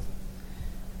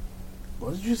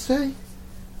 What did you say?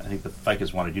 I think the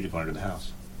ficus wanted you to go under the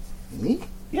house. Me?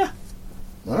 Yeah,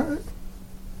 All right.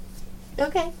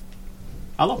 Okay.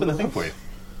 I'll open the thing for you.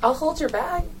 I'll hold your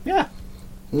bag. Yeah.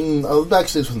 The back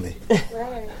stays with me.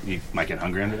 Right. You might get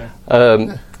hungry under there.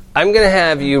 I'm going to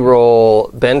have you roll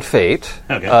Bend Fate,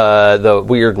 Okay. the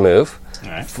weird move, All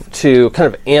right. to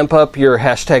kind of amp up your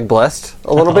hashtag blessed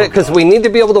a little bit, because we need to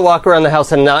be able to walk around the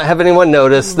house and not have anyone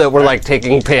notice that we're like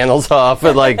taking panels off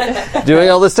and like doing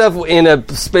all this stuff in a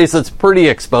space that's pretty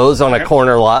exposed on a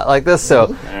corner lot like this.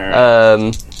 So,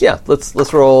 yeah,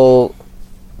 let's roll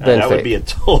Bend That Fate. would be a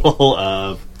total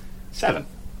of 7.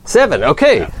 7,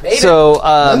 okay. Made it.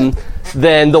 So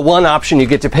then the one option you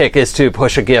get to pick is to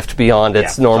push a gift beyond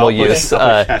its normal I'll push- use.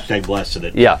 I'll push hashtag blessed so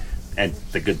that Yeah. and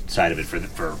the good side of it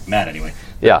for Matt anyway.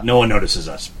 Yeah. No one notices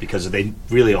us because they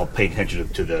really all pay attention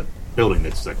to the building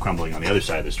that's crumbling on the other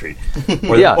side of the street,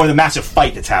 or, Yeah. or the massive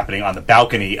fight that's happening on the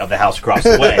balcony of the house across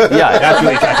the way. Yeah. That's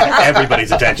really attracting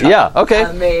everybody's attention. Yeah, okay.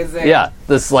 Amazing. Yeah,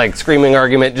 this like screaming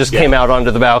argument just came out onto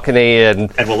the balcony,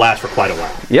 and and will last for quite a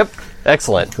while. yep,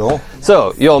 excellent. Cool.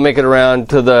 So you'll make it around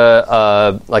to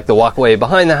the like the walkway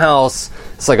behind the house.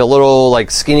 It's like a little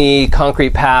like skinny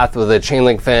concrete path with a chain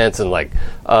link fence and like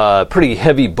pretty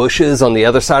heavy bushes on the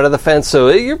other side of the fence. So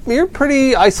you're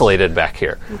pretty isolated back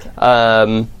here.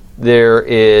 There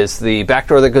is the back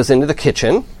door that goes into the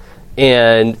kitchen.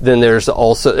 And then there's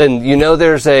also, and you know,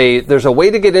 there's a way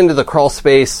to get into the crawl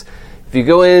space. If you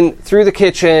go in through the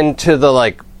kitchen to the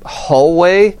like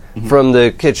hallway from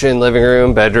the kitchen, living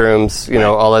room, bedrooms, you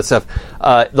know, all that stuff.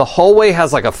 The hallway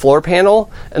has like a floor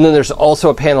panel, and then there's also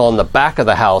a panel on the back of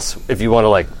the house if you want to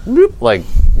like, like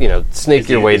you know, snake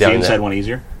your way Is the down inside there. one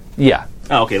easier? Yeah.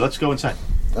 Oh, okay. Let's go inside.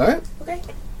 All right. Okay.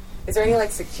 Is there any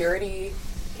like security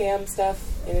cam stuff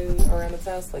in around this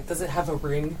house? Like, does it have a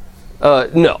ring?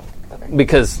 No, Okay.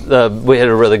 because we had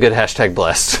a really good hashtag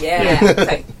blessed. Yeah.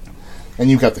 Okay. And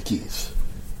you got the keys.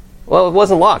 Well, it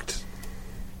wasn't locked.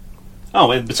 Oh,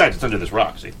 and besides, it's under this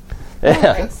rock. See,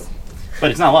 Thanks.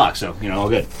 but it's not locked, so all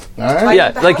good. All right.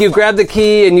 Yeah, the like house you locked? grab the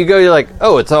key and you go. You're like,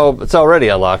 oh, it's already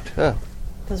unlocked. Oh.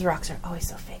 Those rocks are always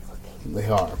so fake looking. They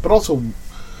are. But also,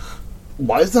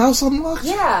 why is the house unlocked?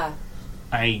 Yeah.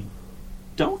 I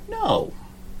don't know.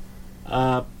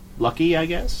 Lucky, I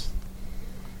guess.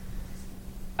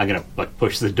 I'm gonna like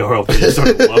push the door open and sort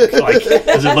of look. Like,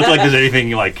 does it look like there's anything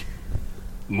like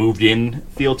moved in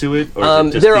feel to it? Or does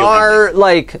it just There feel are empty?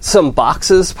 like some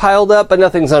boxes piled up, but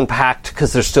nothing's unpacked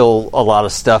because there's still a lot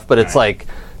of stuff. But it's Right. like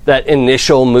that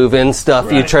initial move-in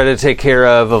stuff you Right. try to take care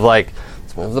of like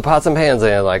let's move the pots and pans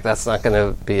in. Like that's not going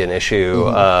to be an issue.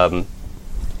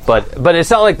 But it's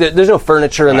not like there's no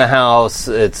furniture in the house.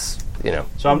 It's, you know.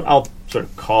 So I'll sort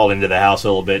of call into the house a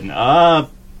little bit and,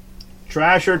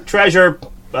 trash or treasure,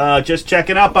 just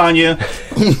checking up on you.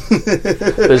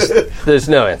 There's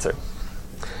no answer.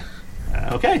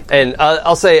 Okay. And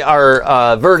I'll say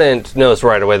our Verdant knows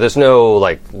right away. There's no,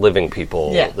 like, living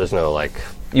people. Yeah. There's no, like,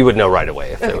 you would know right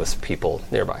away if there was people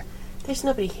nearby. There's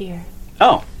nobody here.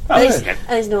 Oh. And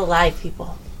there's no live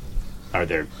people. Are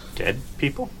there dead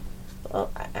people? Well,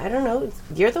 I don't know.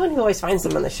 You're the one who always finds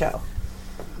them on the show.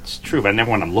 It's true, but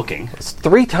never when I'm looking. It's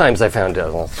 3 times I found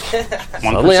Devil. One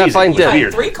Suddenly per I season. find It's dead.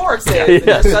 weird. 3 corpses.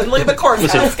 And suddenly the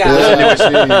corpse house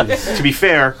guy. To be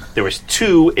fair, there was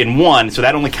 2 in 1, so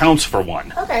that only counts for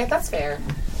 1. Okay, that's fair.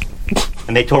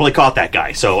 And they totally caught that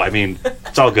guy, so, I mean,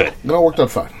 it's all good. It all worked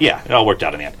out fine. Yeah, it all worked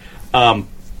out in the end.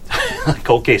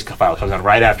 Cold case file comes on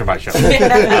right after my show. All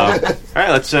right,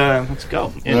 let's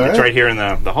go. And All it's right. right here in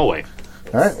the hallway.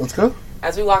 All right, let's go.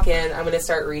 As we walk in, I'm going to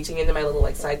start reaching into my little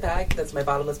like side bag, that's my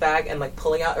bottomless bag, and like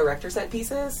pulling out erector set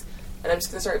pieces. And I'm just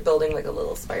going to start building like a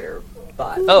little spider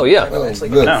bot. Oh, yeah. I'm eventually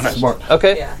Good, gonna- nice. smart.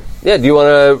 Okay. Yeah. Yeah, do you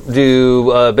want to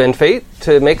do Bend Fate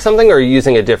to make something, or are you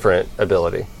using a different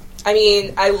ability? I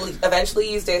mean, I will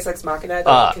eventually use Deus Ex Machina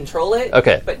to control it.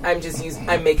 okay. But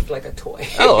I'm making like a toy.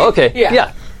 Oh, okay.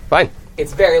 Yeah. Fine.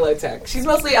 It's very low tech. She's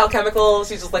mostly alchemical.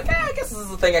 She's just like, I guess this is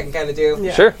the thing I can kind of do.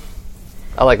 Yeah. Sure.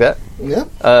 I like that.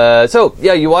 Yeah. So,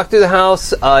 yeah, you walk through the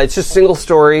house. It's just single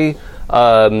story.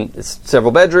 It's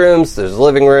several bedrooms. There's a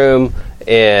living room.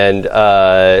 And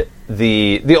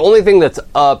the only thing that's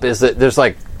up is that there's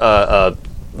like a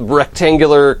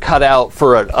rectangular cutout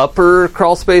for an upper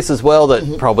crawl space as well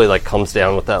that probably like comes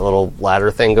down with that little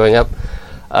ladder thing going up.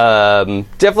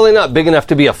 Definitely not big enough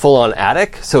to be a full-on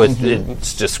attic, so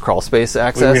it's just crawl space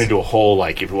access. We were going to do a whole,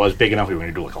 like, if it was big enough, we were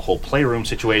going to do like a whole playroom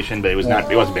situation, but it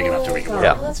wasn't big enough to make it work.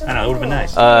 Yeah. I know, it would have been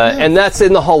nice. And that's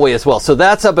in the hallway as well. So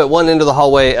that's up at one end of the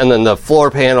hallway, and then the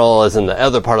floor panel is in the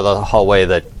other part of the hallway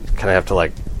that kind of have to,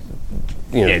 like,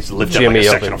 you know, yeah, it's lift up like a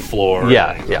section of floor.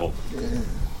 Yeah, and yeah.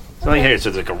 So like here, so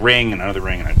it's like a ring and another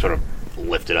ring, and I sort of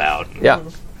lift it out. Yeah.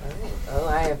 Oh,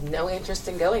 I have no interest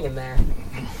in going in there.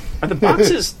 Are the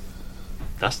boxes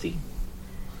dusty?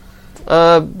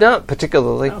 Not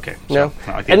particularly. Okay. No. So,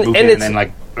 not like they moved in and then,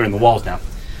 like, are in the walls now.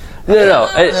 No.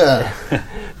 Yeah.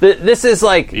 This is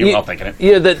like You were all thinking it.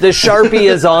 You know, the Sharpie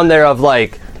is on there of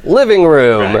like living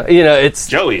room. Right. You know, it's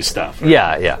Joey's stuff. Right?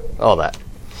 yeah, all that.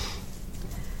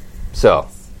 So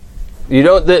you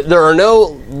don't. There are no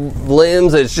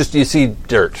limbs. It's just you see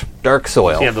dirt, dark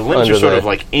soil. Yeah, the limbs under are sort of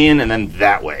like in and then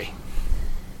that way.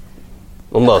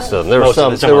 well, most of them. There were Most of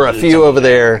some. them- There were a some few of over them,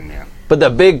 there, yeah. but the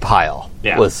big pile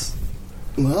Yeah. was.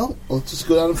 Well, let's just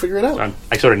go down and figure it out.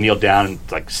 I sort of kneel down and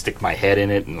like stick my head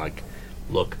in it and like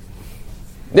look.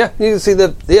 Yeah, you can see the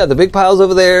big piles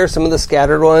over there. Some of the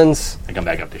scattered ones. I come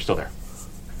back up. They're still there.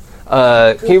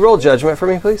 Can you roll judgment for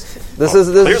me, please? This is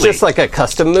clearly. just like a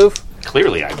custom move.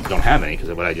 Clearly, I don't have any because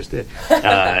of what I just did.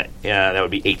 Yeah, that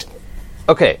would be 8.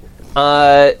 Okay,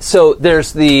 so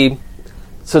there's the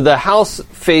house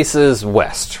faces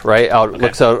west, right?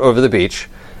 Looks out over the beach,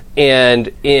 and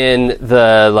in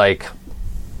the like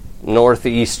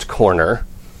northeast corner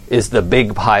is the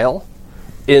big pile.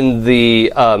 In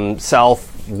the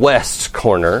southwest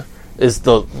corner is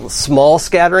the small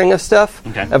scattering of stuff.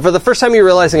 Okay. And for the first time, you're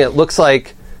realizing it looks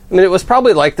like. I mean, it was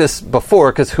probably like this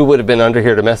before, because who would have been under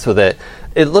here to mess with it?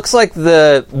 It looks like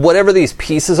whatever these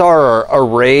pieces are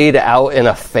arrayed out in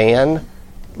a fan,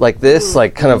 like this,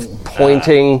 like kind of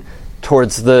pointing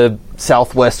towards the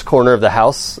southwest corner of the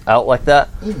house, out like that.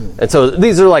 And so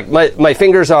these are like my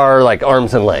fingers are like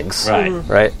arms and legs, Right.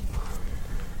 right?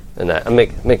 And I'm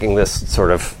making this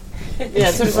sort of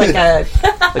Yeah, sort of like a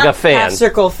like a fan. half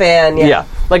circle fan. Yeah,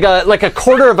 like a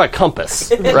quarter of a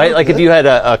compass, right? Like if you had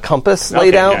a compass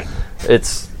laid Okay, out, yeah.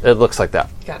 it looks like that.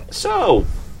 Got it. So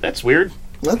that's weird.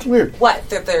 That's weird. What?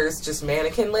 That there's just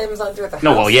mannequin limbs on through the house?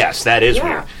 No, well, yes, that is Yeah.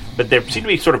 weird. But they seem to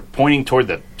be sort of pointing toward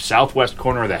the southwest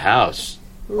corner of the house.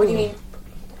 What do you mean?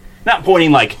 Not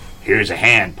pointing like here's a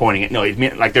hand pointing it. No, it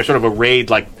mean, like they're sort of arrayed,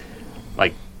 like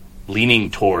leaning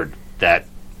toward that,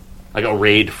 like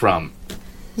arrayed from.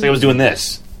 It's like I was doing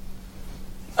this.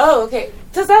 Oh, okay.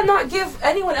 Does that not give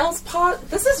anyone else pause?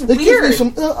 This is It gives me weird.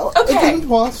 some. Okay. It gives me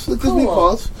pause. It gives me Cool.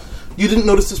 pause. You didn't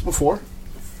notice this before?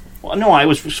 Well, no, I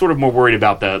was sort of more worried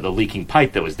about the leaking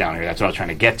pipe that was down here. That's what I was trying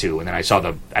to get to, and then I saw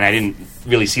and I didn't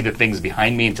really see the things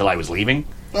behind me until I was leaving.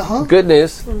 Good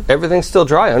news, everything's still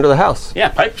dry under the house. Yeah,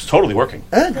 pipe's totally working.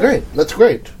 Great. That's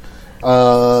great.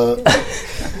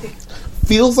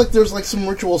 Feels like there's like some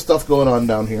ritual stuff going on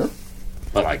down here.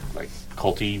 But like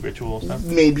culty ritual stuff.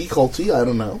 Maybe culty. I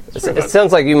don't know. It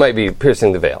sounds like you might be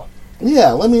piercing the veil.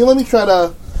 Yeah, let me try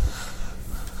to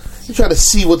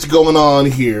see what's going on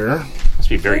here. Must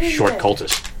be very short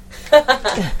cultist.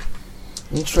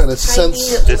 I'm trying to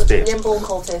sense This big. nimble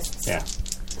cultists. Yeah.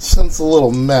 a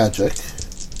little magic.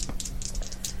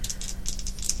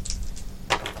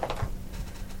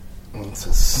 It's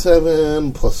a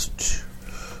 7 plus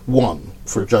 1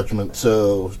 for judgment,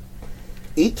 so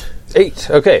 8. 8.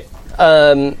 Okay.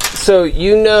 So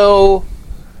you know.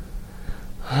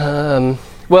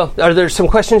 Well, are there some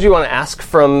questions you want to ask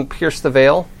from Pierce the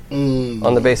Veil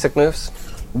on the basic moves?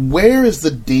 Where is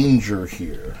the danger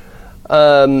here?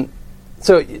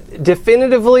 So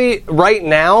definitively, right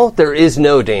now there is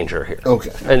no danger here.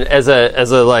 Okay. And as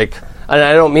a like, and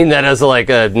I don't mean that as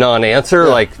a non-answer.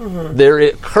 Like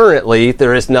currently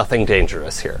there is nothing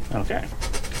dangerous here. Okay.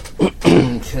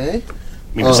 Okay.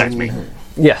 I mean, besides me.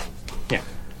 Yeah. Yeah.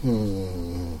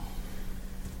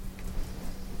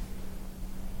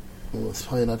 Well, it's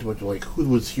probably not too much like who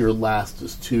was here last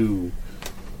is too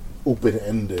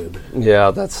open-ended.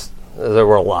 Yeah. There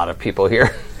were a lot of people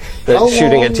here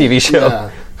shooting a TV show.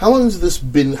 Yeah. How long has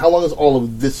all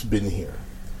of this been here?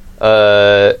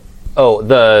 All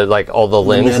the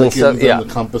limbs and stuff. Mannequins Yeah. and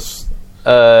the compass.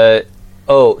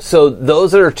 So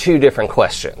those are two different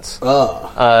questions.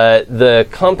 The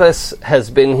compass has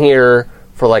been here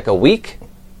for like a week,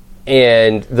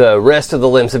 and the rest of the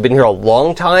limbs have been here a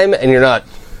long time, and you're not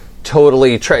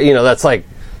totally... that's like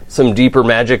some deeper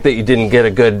magic that you didn't get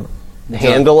a good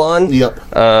handle on. Yep.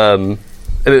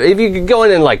 If you could go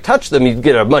in and like touch them, you'd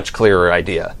get a much clearer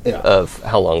idea of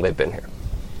how long they've been here.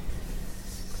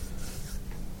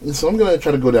 So I'm going to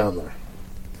try to go down there.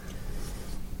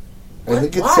 I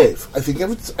think it's safe. I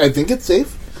think it's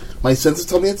safe. My senses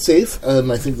tell me it's safe,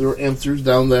 and I think there are answers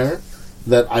down there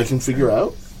that I can figure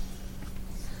out.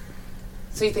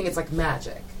 So you think it's like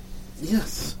magic?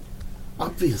 Yes,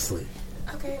 obviously.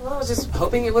 Okay, well, I was just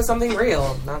hoping it was something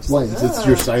real. Not just Why? like, Does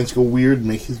your science go weird and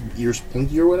make his ears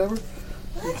pointy or whatever?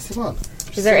 Come on.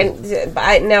 Is there?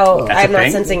 I'm not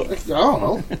thing? sensing. I don't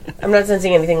know. I'm not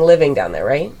sensing anything living down there,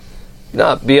 right?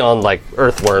 Not beyond like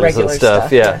earthworms Regular and stuff.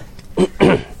 stuff, Yeah.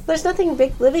 There's nothing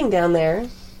big living down there.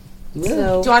 So do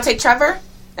you want to take Trevor?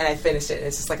 And I finished it.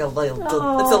 It's just like a little, it's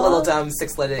a little dumb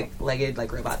 6-legged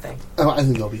like robot thing. Oh, I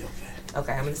think I'll be okay.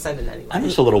 Okay, I'm going to send it anyway. I'm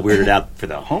just a little weirded out for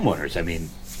the homeowners. I mean,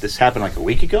 this happened like a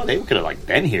week ago. They could have like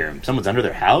been here. Someone's under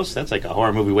their house. That's like a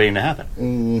horror movie waiting to happen.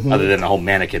 Mm-hmm. Other than the whole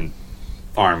mannequin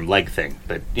arm leg thing,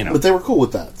 but But they were cool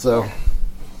with that. So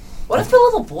What if the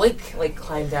little boy like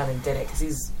climbed down and did it?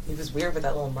 Because he was weird with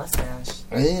that little mustache.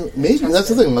 maybe that's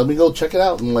the thing. Let me go check it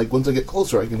out, and like once I get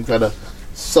closer, I can try to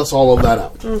suss all of that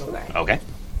out. Okay.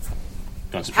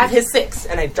 Have his 6,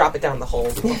 and I drop it down the hole.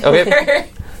 Okay.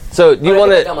 So do you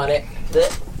want Dumb to? on it.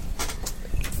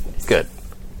 Blech. Good.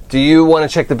 Do you want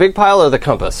to check the big pile or the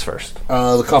compass first?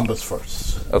 The compass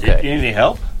first. Do Okay. you need any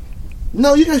help?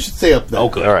 No, you guys should stay up there. Oh,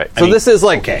 good. All right. I So mean, this is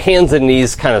like okay. hands and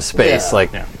knees kind of space. Yeah.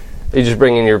 Like, Yeah. you just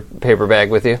bringing your paper bag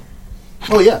with you?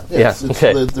 Oh yeah. Yeah,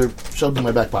 okay. They're shoved in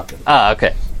my back pocket. Ah,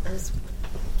 okay.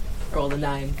 Rolled a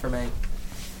 9 for my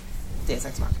Deus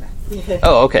Ex Machina.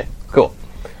 Oh, okay. Cool.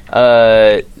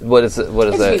 What is it? What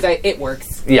is It just that? means it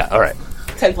works. Yeah. All right.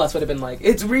 10 plus would have been like,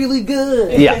 it's really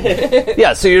good. Yeah.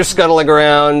 Yeah. So you're scuttling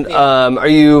around. Are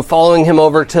you following him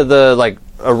over to the like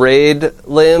arrayed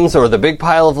limbs or the big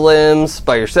pile of limbs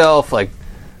by yourself? Like,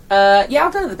 Yeah,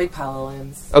 I'll go to the big pile of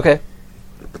limbs. okay.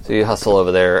 So you hustle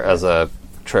over there as a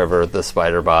Trevor the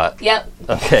spider bot. Yep.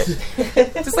 Okay.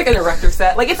 Just like an erector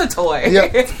set. Like, it's a toy.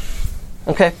 Yep.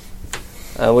 Okay.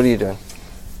 What are you doing?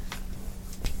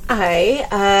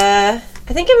 I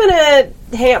think I'm gonna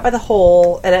hang out by the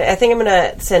hole, and I think I'm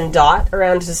gonna send Dot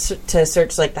around to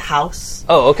search like the house,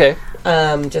 Oh, okay.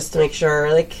 just to make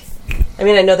sure. Like, I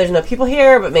mean, I know there's no people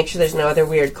here, but make sure there's no other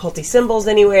weird culty symbols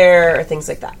anywhere or things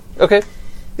like that. Okay.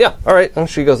 Yeah. All right. And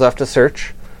she goes off to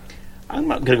search. I'm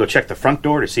going to go check the front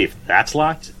door to see if that's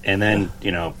locked, and then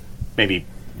maybe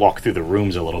walk through the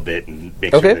rooms a little bit and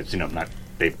make Okay. sure that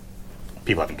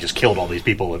people haven't just killed all these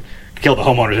people and killed the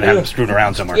homeowners and have them strewn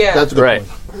around somewhere. Yeah. That's a good Right.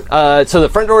 point. So the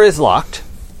front door is locked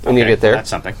when you Okay, get there. That's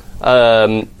something.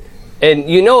 And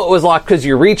you know it was locked because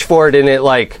you reach for it and it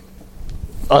like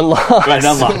unlocks. Right,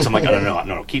 unlocked. So I'm like,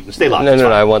 no, stay locked. No, it's no,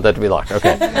 fine. I want that to be locked.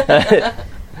 Okay.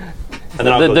 And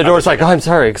then I'll go- the I'll door's go like, oh, I'm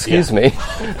sorry, excuse Yeah. me.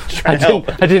 try to help.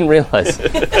 I didn't realize.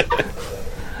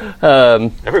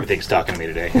 Everything's talking to me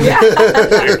today.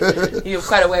 You have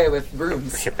quite a way with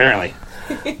rooms. Apparently.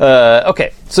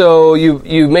 Okay, so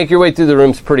you make your way through the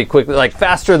rooms pretty quickly, like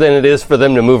faster than it is for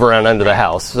them to move around under the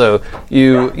house. So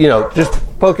you just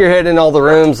poke your head in all the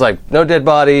rooms, like no dead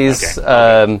bodies.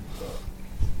 Okay.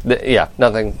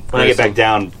 Nothing. When I get back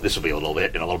down, this will be in a little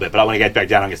bit, but when I get back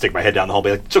down, I'm going to stick my head down the hole and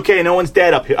be like, it's okay, no one's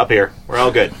dead up here. We're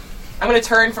all good. I'm going to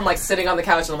turn from, like, sitting on the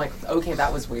couch, and I'm like, okay,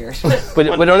 that was weird. We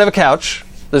don't have a couch.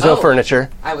 There's no furniture.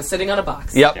 I was sitting on a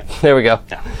box. Yep, Yeah. there we go.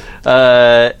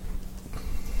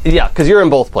 Yeah. Because you're in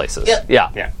both places. Yep.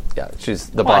 Yeah. She's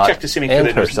the Well, bot I checked to see and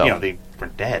if herself. they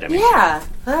weren't dead. I mean,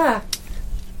 Yeah.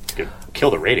 could kill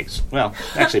the ratings. Well,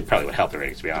 actually, it probably would help the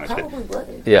ratings, to be honest. But Probably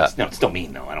would. Yeah. no, it's still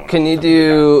mean, though. I don't want Can you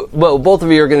do... Well, both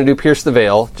of you are going to do Pierce the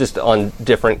Veil, just on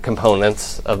different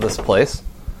components of this place.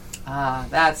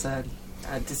 That's a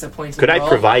disappointing Could I roll.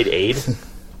 provide aid?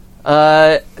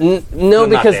 No, not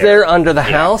because there. they're under the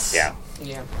house. Yeah.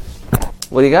 Yeah.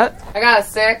 What do you got? I got a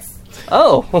 6.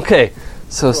 Oh, okay.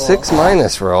 So 6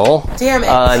 minus roll. Damn it.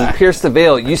 And Pierce the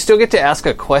Veil. You still get to ask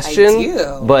a question, I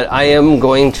do. but I am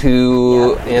going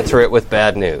to answer it with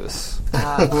bad news.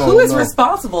 Who is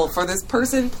responsible for this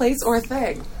person, place, or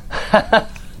thing?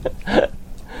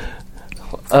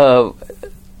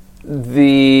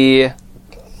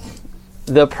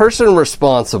 The person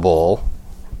responsible.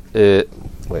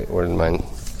 Wait, where did mine?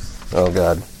 Oh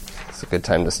God, it's a good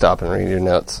time to stop and read your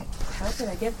notes. How did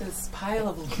I get this pile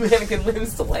of mannequin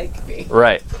limbs to like me?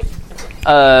 Right.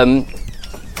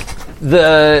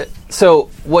 So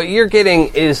what you're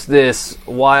getting is this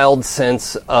wild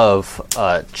sense of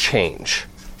change,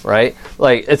 right?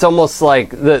 Like it's almost like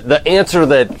the answer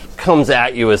that comes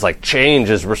at you is like change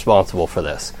is responsible for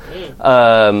this,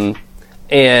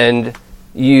 and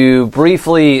you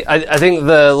briefly. I think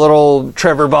the little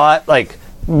Trevor bot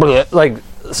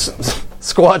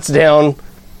squats down,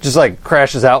 just like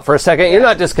crashes out for a second. You're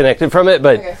not disconnected from it,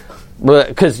 but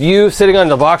because you sitting on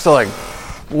the box are like,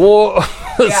 whoa,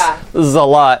 this is a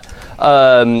lot.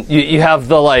 You have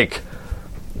the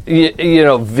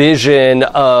vision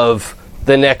of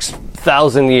the next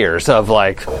 1,000 years of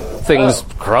like things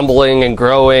crumbling and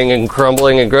growing and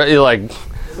crumbling and growing. You're like,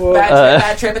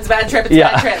 Bad trip, it's a bad trip, it's a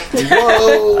bad trip.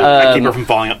 Whoa! I keep her from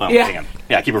falling up. Oh, yeah. hang on.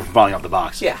 Yeah, I keep her from falling off the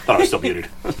box. Yeah. Thought I was still muted.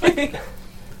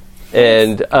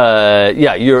 and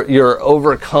you're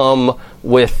overcome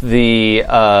with the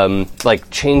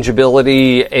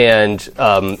changeability and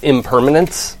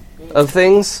impermanence of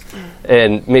things,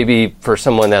 and maybe for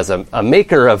someone as a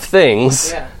maker of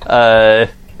things, that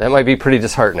might be pretty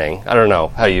disheartening. I don't know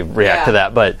how you react to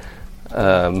that, but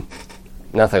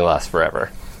nothing lasts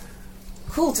forever.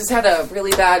 Cool, just had a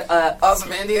really bad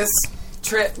Ozymandias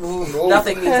trip. Ooh,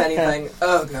 nothing means anything.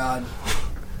 Oh, God.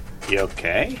 You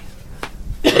okay?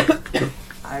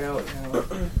 I don't know.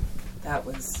 That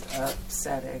was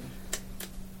upsetting.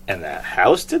 And the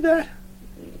house did that?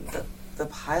 The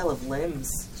pile of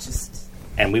limbs just...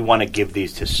 And we want to give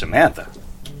these to Samantha.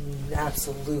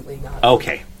 Absolutely not.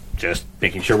 Okay. Just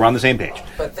making sure we're on the same page.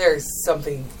 But there's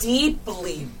something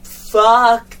deeply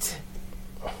fucked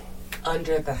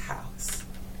under the house.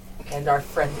 And our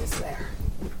friend is there.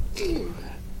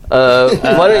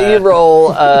 Why don't you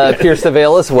roll Pierce the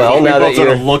Veil as well? Now that sort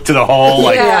you're of look to the hole,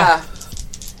 like Yeah.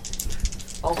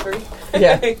 All 3?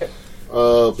 Yeah.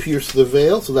 Pierce the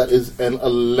Veil, so that is an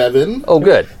 11. oh,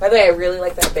 good. By the way, I really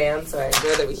like that band, so I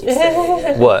enjoy that we keep saying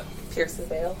it. What? Pierce the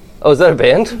Veil. Oh, is that a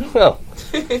band? Oh,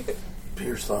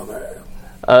 Pierce the Veil.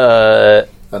 uh,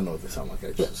 I don't know what they sound like,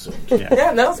 I just assumed.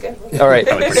 Yeah, no, it's good. all right.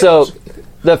 So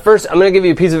the first, I'm going to give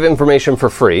you a piece of information for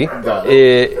free. Got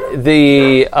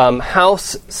The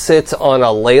house sits on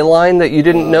a ley line that you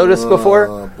didn't notice before.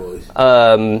 Oh, boy.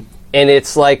 And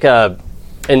it's like an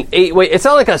 8-way. It's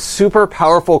not like a super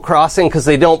powerful crossing because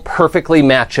they don't perfectly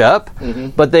match up,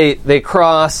 but they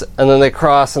cross and then they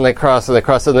cross and they cross and they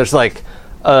cross, and there's like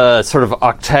a sort of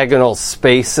octagonal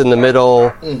space in the middle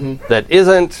that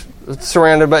isn't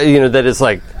surrounded by, that is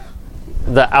like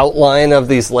the outline of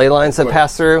these ley lines that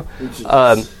pass through.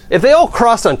 If they all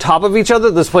crossed on top of each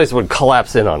other, this place would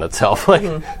collapse in on itself. Like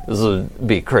this would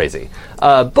be crazy.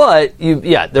 But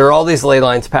there are all these ley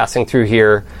lines passing through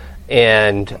here.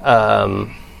 And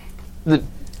the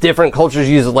different cultures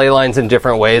use ley lines in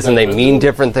different ways, and they mean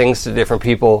different things to different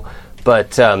people.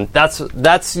 But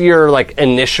that's your like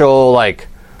initial like,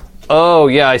 oh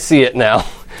yeah, I see it now.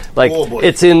 Like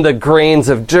it's in the grains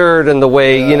of dirt and the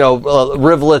way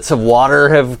rivulets of water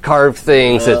have carved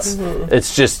things.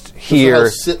 It's just here.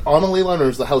 Does the house sit on a ley line, or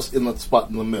is the house in the spot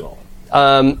in the middle?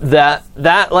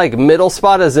 That like middle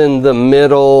spot is in the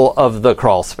middle of the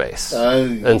crawl space,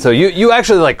 and so you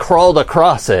actually like crawled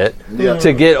across it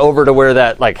to get over to where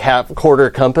that like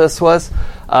half-quarter compass was,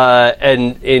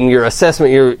 and in your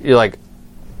assessment you're like,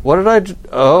 what did I do?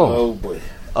 Oh boy.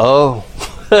 Oh.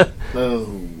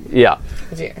 No. Yeah.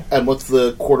 And what's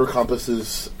the quarter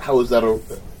compasses? How is that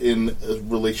in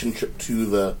relationship to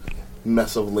the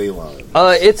mess of ley lines?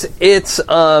 It's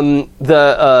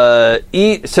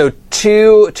so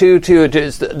two.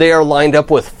 They are lined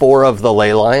up with 4 of the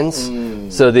ley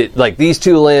lines. So these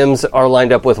 2 limbs are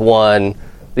lined up with 1.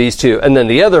 These 2, and then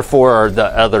the other 4 are the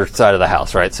other side of the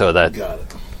house, right? So Got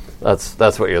it.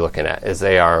 that's what you're looking at. Is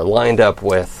they are lined up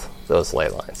with those ley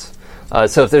lines.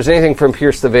 So if there's anything from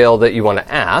Pierce the Veil that you want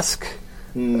to ask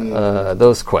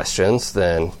those questions,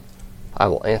 then I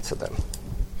will answer them.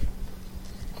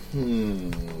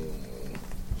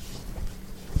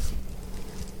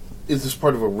 Is this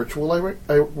part of a ritual I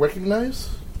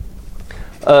recognize?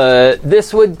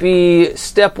 This would be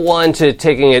step 1 to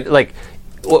taking it, like,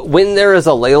 when there is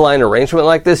a ley line arrangement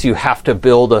like this, you have to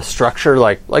build a structure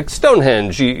like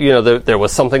Stonehenge. There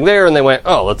was something there, and they went,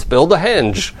 oh, let's build a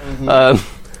henge.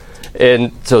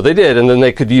 And so they did, and then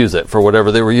they could use it for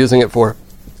whatever they were using it for.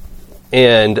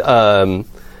 And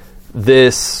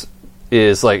this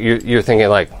is like, you're thinking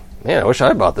like, man, I wish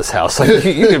I bought this house. Like,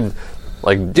 you could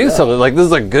like do something. Like, this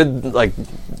is a good like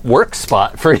work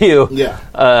spot for you. Yeah.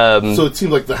 So it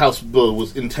seems like the house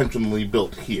was intentionally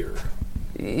built here.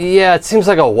 Yeah, it seems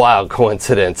like a wild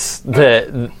coincidence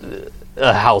that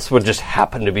a house would just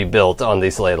happen to be built on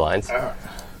these ley lines. Trying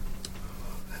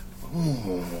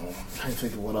to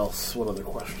think of what else. What other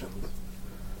questions?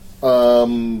 What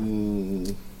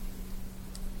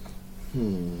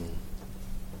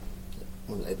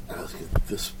did I ask at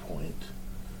this point?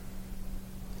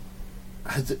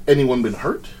 Has anyone been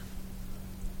hurt?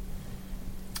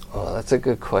 Oh, that's a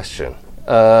good question.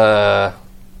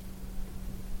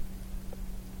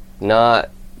 Not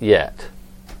yet.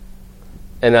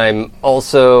 And I'm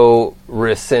also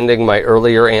rescinding my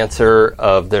earlier answer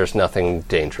of there's nothing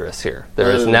dangerous here. There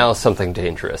is now something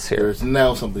dangerous here. There's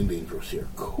now something dangerous here.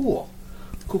 Cool.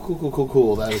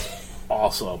 Cool. That is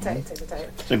awesome. Tight.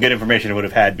 Some good information it would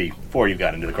have had before you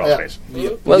got into the crawl Yeah. space.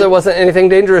 Well, there wasn't anything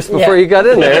dangerous before you got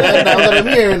in there. And now that I'm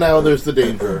here, now there's the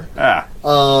danger. Ah.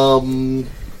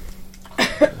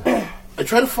 I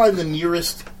try to find the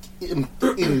nearest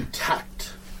intact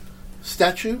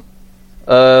statue.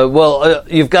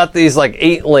 You've got these like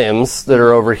 8 limbs that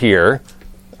are over here.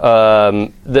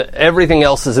 Everything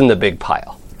else is in the big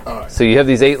pile. All right. So you have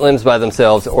these 8 limbs by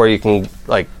themselves, or you can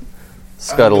like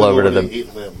scuttle over to them.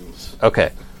 8 limbs.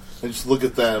 Okay. And just look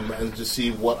at them and just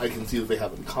see what I can see that they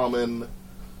have in common.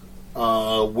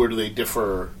 Where do they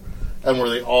differ? And where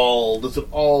they all... Does it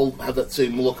all have that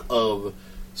same look of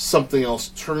something else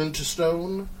turned to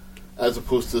stone, as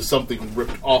opposed to something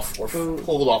ripped off or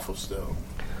pulled off of stone?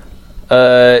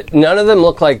 None of them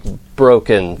look like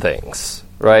broken things,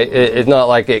 right? It's not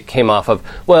like it came off of...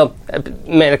 Well,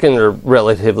 mannequins are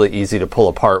relatively easy to pull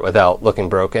apart without looking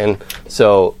broken.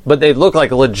 So, but they look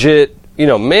like a legit,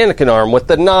 mannequin arm with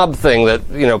the knob thing that,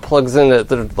 plugs into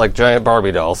the, like, giant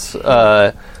Barbie dolls.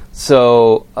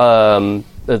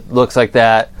 It looks like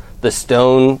that. The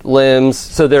stone limbs.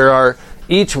 So there are...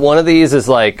 Each one of these is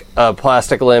like a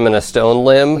plastic limb and a stone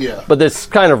limb. Yeah. But it's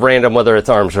kind of random whether it's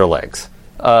arms or legs.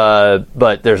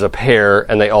 But there's a pair,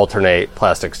 and they alternate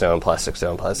plastic stone, plastic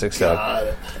stone, plastic stone. Got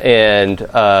it. And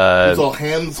It's all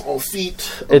hands, all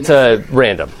feet. it's a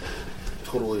random.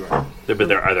 Totally right. But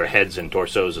are there heads and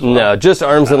torsos as well? No, just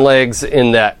arms and legs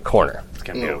in that corner. It's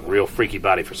going to be a real freaky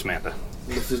body for Samantha.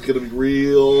 This is going to be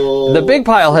real... The big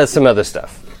pile has some other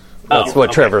stuff. That's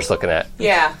what okay. Trevor's looking at.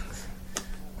 Yeah.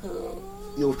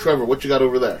 Yo, Trevor, what you got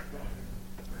over there?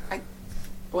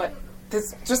 What?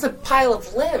 There's just a pile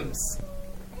of limbs.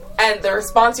 And the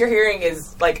response you're hearing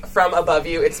is, like, from above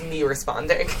you. It's me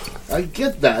responding. I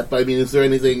get that, but I mean, is there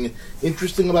anything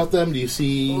interesting about them? Do you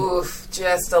see... Oof,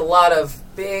 just a lot of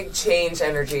big change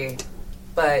energy.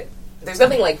 But there's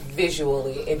nothing, like,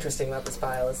 visually interesting about this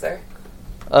pile, is there?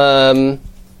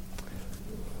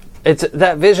 It's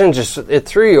that vision it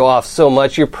threw you off so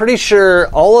much. You're pretty sure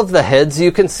all of the heads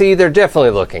you can see, they're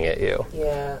definitely looking at you.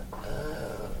 Yeah.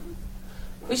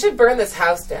 We should burn this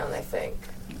house down, I think.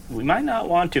 We might not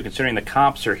want to, considering the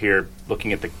cops are here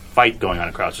looking at the fight going on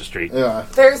across the street. Yeah.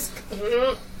 There's...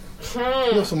 You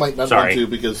also might not Sorry. want to,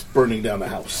 because burning down a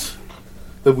house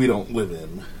that we don't live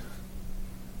in.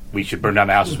 We should burn down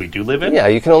the houses we do live in? Yeah,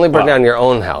 you can only burn Well. down your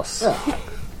own house. Yeah.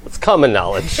 It's common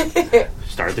knowledge.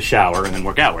 Start at the shower and then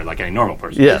work outward like any normal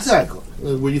person. Yes. Exactly.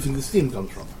 Where do you think the steam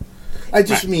comes from? I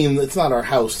just mean it's not our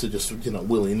house to just,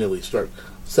 willy-nilly start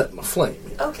setting a flame.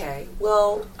 Okay,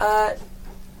 well,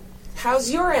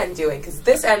 how's your end doing? Because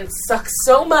this end sucks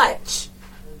so much.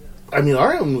 I mean,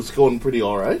 our end was going pretty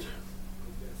alright.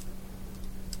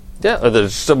 Yeah,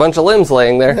 there's just a bunch of limbs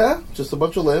laying there. Yeah, just a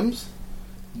bunch of limbs.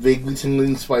 Vaguely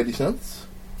tingling spidey sense.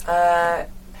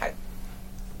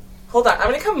 Hold on,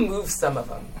 I'm gonna come move some of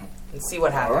them. and see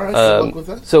what All happens. right, good luck with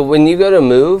that. So when you go to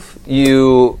move,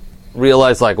 you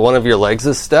realize like one of your legs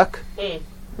is stuck,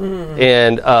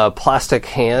 and a plastic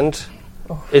hand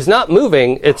is not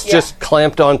moving. It's Yeah. just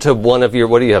clamped onto one of your.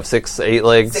 What do you have? 6, 8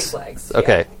 legs. 6 legs.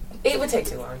 Okay. Yeah. It would take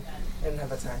too long. I didn't have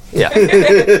the time.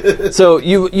 Yeah. So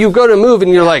you go to move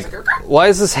and you're like, why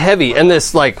is this heavy? And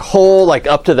this like hole like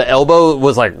up to the elbow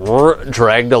was like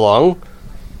dragged along.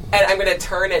 And I'm going to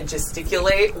turn and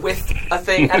gesticulate with a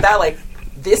thing at that, like,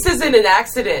 this isn't an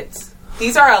accident.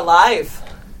 These are alive.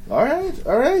 All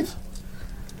right.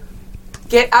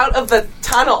 Get out of the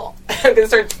tunnel. I'm going to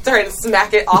start trying to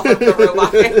smack it off of the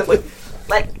robot. Like,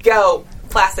 let go.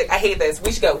 Plastic. I hate this.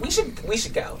 We should go. We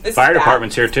should go. This Fire is bad.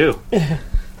 department's here too.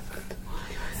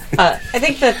 I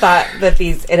think the thought that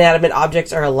these inanimate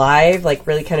objects are alive, like,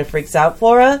 really kind of freaks out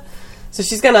Flora. So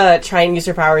she's gonna try and use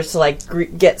her powers to, like,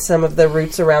 get some of the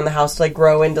roots around the house to, like,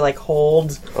 grow into, like, hold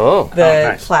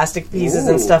the nice. plastic pieces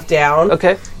and stuff down.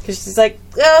 Okay. Because she's like,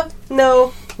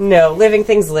 no, living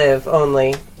things live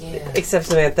only. Yeah. Except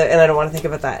Samantha, and I don't want to think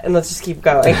about that. And let's just keep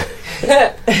going.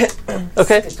 Okay.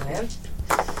 Good plan.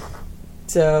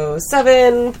 So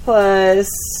 7 plus...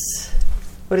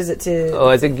 What is it to... Oh,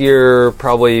 I think you're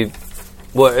probably.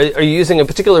 What are you using a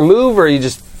particular move, or are you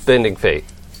just bending fate?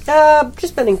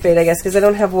 Just bending fate, I guess, because I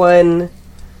don't have one...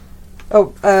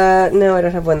 Oh, no, I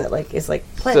don't have one that, like, is, like,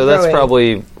 plant So that's growing.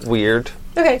 probably weird.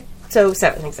 Okay, so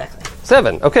 7, exactly.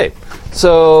 7. Okay.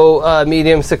 So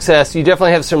medium success. You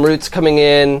definitely have some roots coming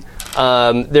in.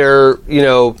 They're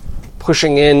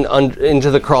pushing in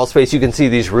into the crawl space. You can see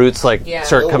these roots like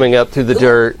start coming up through the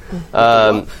dirt.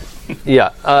 Yeah.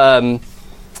 I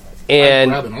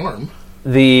And grab an arm.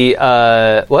 the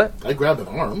what? I grab an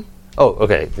arm. Oh,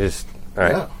 okay. Just all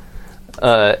right.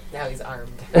 Yeah. Now he's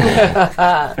armed.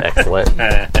 Excellent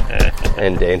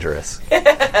and dangerous.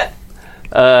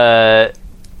 But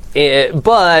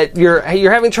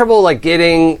you're having trouble like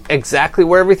getting exactly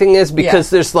where everything is because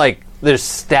there's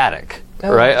static,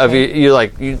 right? Of you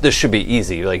like this should be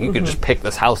easy. Like you could just pick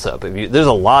this house up. There's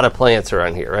a lot of plants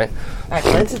around here, right?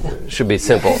 Should be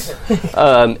simple.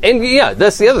 And yeah,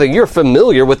 that's the other thing. You're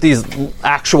familiar with these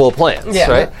actual plants,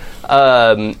 right?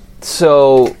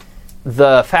 So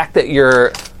the fact that you're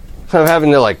kind of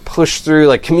having to like push through,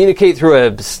 like communicate through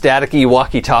a staticky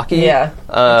walkie-talkie,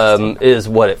 is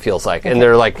what it feels like. And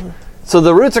they're like, so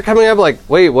the roots are coming up. Like,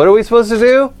 wait, what are we supposed to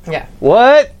do? Yeah.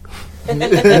 What?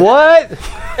 What?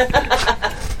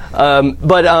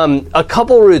 But a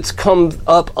couple roots come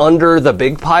up under the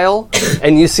big pile,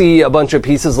 and you see a bunch of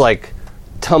pieces like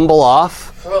tumble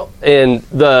off, and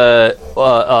the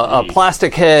a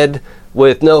plastic head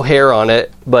with no hair on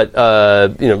it, but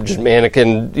just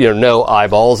mannequin, no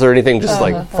eyeballs or anything, just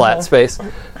like flat space.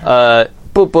 But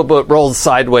rolls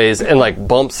sideways and like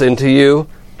bumps into you,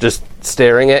 just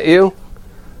staring at you.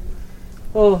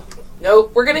 Oh.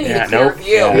 Nope, we're gonna need a clear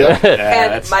view. Yeah, And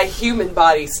that's- my human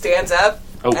body stands up,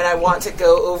 Oh. and I want to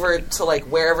go over to like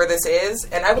wherever this is,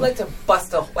 and I would like to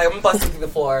I'm busting through the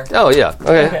floor. Oh yeah,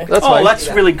 okay. That's Oh, fine. that's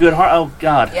really good. Oh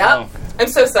God. Yep. Oh. I'm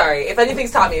so sorry. If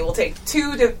anything's taught me, it will take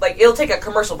it'll take a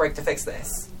commercial break to fix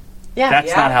this. That's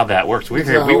Yeah. not how that works. We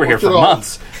That's not were how it here works for at all.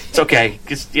 months. It's okay.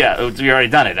 We already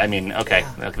done it. I mean, okay.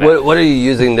 What are you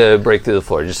using to break through the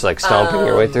floor? Just like stomping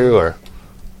your way through, or?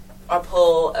 I'll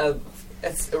pull a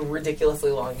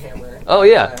ridiculously long hammer. Oh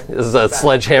yeah, this is a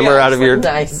sledgehammer out of your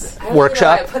Nice. I don't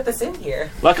workshop. know why I put this in here.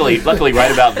 Luckily,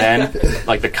 right about then,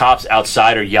 like the cops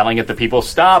outside are yelling at the people,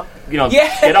 "Stop! Yeah.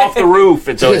 Get off the roof!"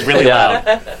 And so it's really loud.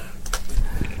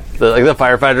 The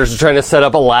firefighters are trying to set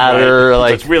up a ladder. Right. So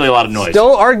Like, it's really a lot of noise.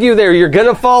 don't argue there. You're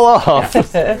gonna fall off. I'm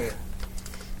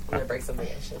gonna break something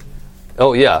I shouldn't.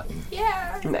 Oh yeah.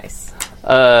 Yeah. Nice.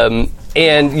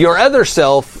 And your other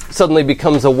self suddenly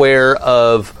becomes aware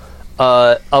of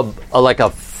a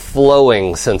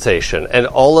flowing sensation, and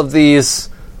all of these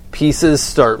pieces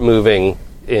start moving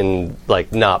in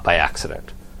like not by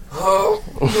accident. Oh,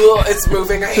 it's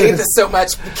moving. I hate this so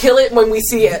much. Kill it when we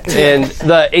see it. And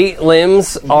the 8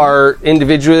 limbs are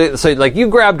individually. So like you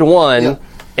grabbed one,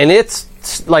 and it's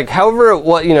like however it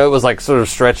was like sort of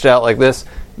stretched out like this.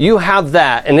 You have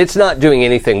that, and it's not doing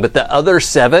anything. But the other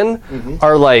 7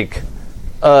 are like,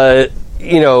 like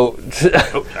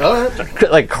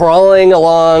crawling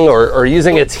along or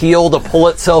using its heel to pull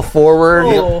itself forward,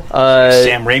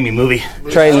 Sam Raimi movie.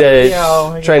 trying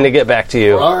to get back to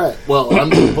you. All right. Well,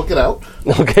 I'm going to book it out.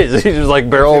 Okay, so you just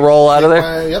like barrel roll out of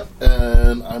there. Yep.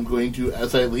 And I'm going to,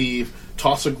 as I leave,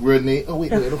 toss a grenade. Oh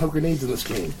wait, I don't have grenades in this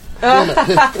game. Damn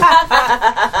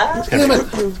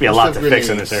it. Be a lot to fix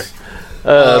in this here.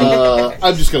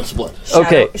 I'm just going to split.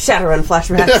 Okay. Shadowrun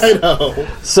flashbacks. I know.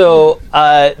 So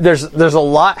there's a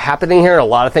lot happening here, a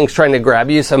lot of things trying to grab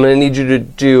you. So I'm going to need you to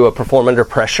do a perform under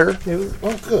pressure.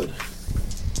 Oh, good.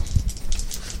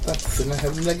 That's the thing I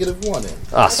have -1 in.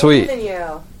 Ah, sweet.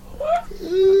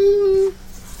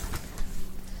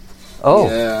 Oh,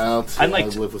 Yeah, I'd like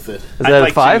I'll to- live with it. is that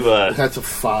a 5? That's a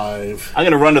 5. I'm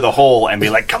going to run to the hole and be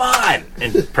like, come on,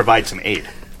 and provide some aid.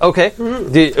 Okay.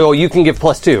 You can give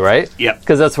 +2, right? Yep.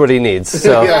 Because that's what he needs.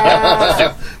 So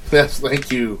Yes,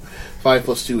 thank you. 5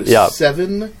 plus 2 is Yeah.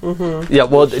 7. yeah.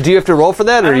 Well, do you have to roll for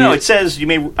that, I or don't know. you? It says you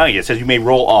may. Oh, yeah, it says you may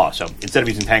roll awe. So instead of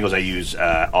using tangles, I use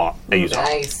awe. I use awe.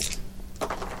 Nice.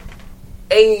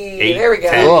 Hey, 8, there we go.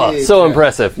 10. Oh, so Yeah.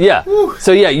 impressive. Yeah.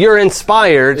 So yeah, you're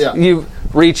inspired. Yeah. You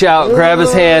reach out, grab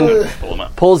his hand, Pull 'em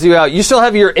up. pulls you out. You still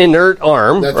have your inert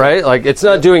arm, That's right? right. Like it's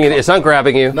not doing it. It's not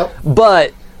grabbing you. Nope.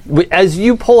 But as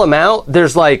you pull him out,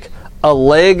 there's like a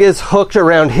leg is hooked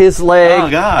around his leg, Oh,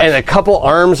 gosh. and a couple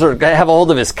arms have a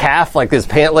hold of his calf, like his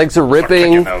pant legs are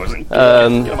ripping. Get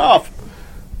him off.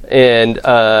 And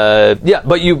yeah,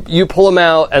 but you pull him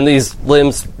out, and these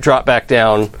limbs drop back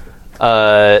down.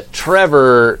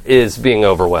 Trevor is being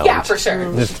overwhelmed. Yeah, for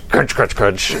sure. Just crunch, crunch,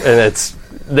 crunch, and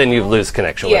then you lose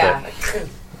connection Yeah. with it.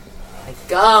 Like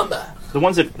gum. The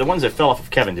ones that fell off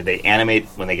of Kevin, did they animate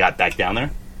when they got back down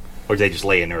there, or did they just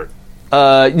lay inert?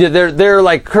 Yeah, they're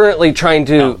like currently trying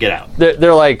to Oh, get out.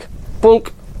 They're like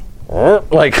boonk,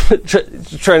 like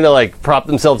trying to like prop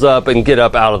themselves up and get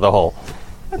up out of the hole.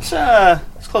 Let's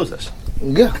close this.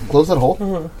 Yeah, close that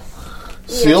hole.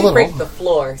 Seal You that break hole. the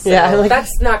floor. So Yeah, like-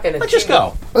 that's not going to. Let's just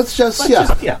go. Let's just, Let's yeah.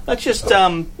 just, yeah. Let's just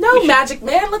No, Magic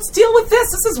Man. Let's deal with this.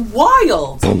 This is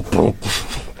wild.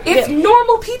 If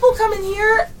normal people come in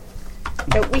here,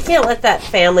 We can't let that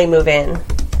family move in.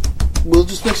 We'll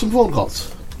just make some phone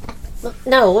calls.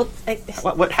 No,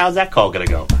 how's that call gonna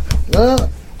go?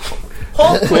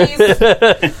 hold please.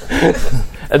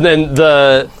 And then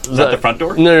the the front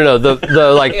door? No.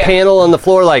 The like Yeah. panel on the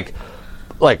floor like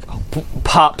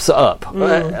pops up.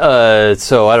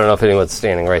 So I don't know if anyone's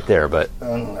standing right there, but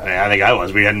I think I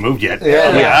was. We hadn't moved yet.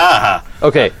 Yeah.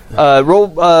 okay. Roll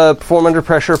perform under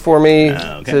pressure for me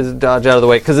Okay. to dodge out of the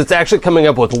way because it's actually coming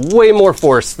up with way more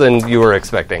force than you were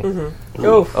expecting.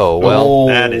 Oh well.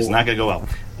 That is not gonna go well.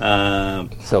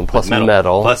 So plus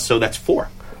metal. Plus, so that's 4.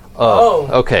 Oh.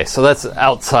 Okay, so that's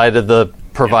outside of the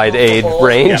provide aid Oh.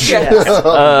 range. I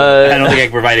don't think I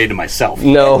can provide aid to myself.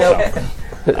 No.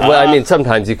 Well, I mean,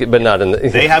 sometimes you could, but not in the.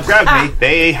 They have grabbed me.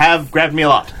 They have grabbed me a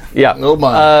lot. Yeah. Oh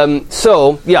my.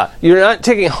 So yeah, you're not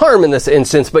taking harm in this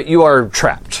instance, but you are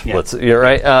trapped. Yeah. You're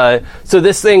right. So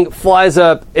this thing flies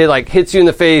up. It like hits you in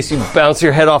the face. You bounce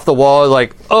your head off the wall.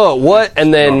 Like, oh, what?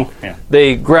 And then Yeah.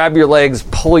 they grab your legs,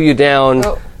 pull you down,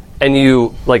 and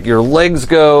you like your legs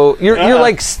go. You're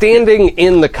like standing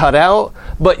in the cutout,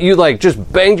 but you like just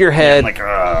banged your head,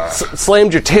 Like,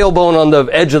 slammed your tailbone on the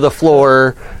edge of the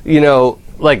floor. You know,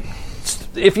 like.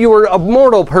 If you were a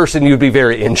mortal person, you'd be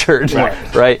very injured,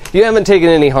 right? You haven't taken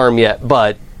any harm yet,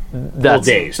 but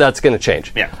that's going to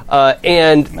change. Yeah.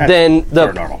 And then sort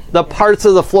of normal. the parts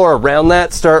of the floor around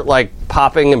that start like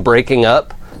popping and breaking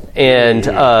up, and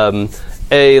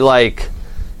a like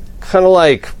kind of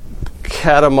like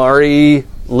Katamari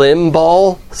limb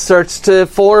ball starts to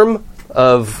form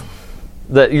of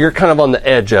that you're kind of on the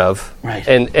edge of, Right.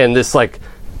 And this like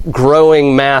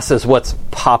growing mass is what's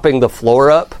popping the floor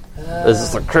up. This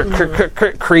is like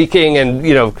creaking, and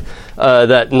you know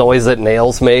that noise that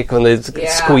nails make when they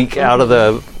squeak out of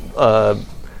the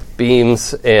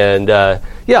beams, and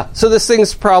yeah. So this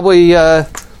thing's probably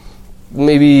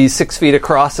maybe 6 feet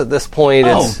across at this point.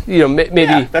 It's maybe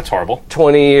yeah, that's horrible.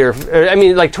 20 or I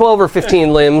mean like 12 or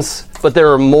 15 limbs, but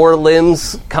there are more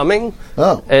limbs coming.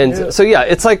 Oh. And so yeah,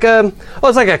 it's like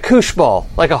it's like a koosh ball,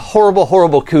 like a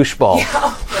horrible koosh ball.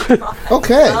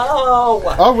 Okay. Oh.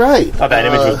 All right. Thought that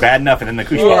image was bad enough, and then the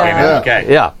Kush ball came in. Yeah. Okay.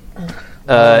 Yeah.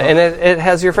 And it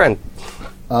has your friend.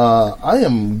 I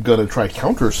am gonna try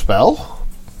counter spell.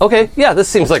 Okay, yeah, this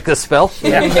seems like this spell.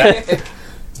 Yeah.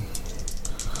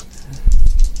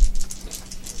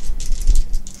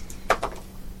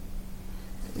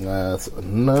 That's a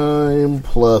 9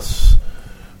 plus.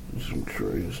 I'm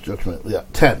sure I use judgment. Yeah,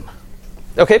 10.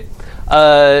 Okay.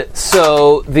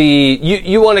 So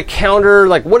you want to counter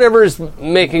like whatever's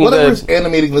making Whatever's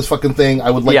animating this fucking thing,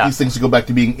 I would like Yeah. these things to go back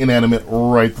to being inanimate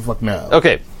right the fuck now.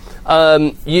 Okay.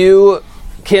 You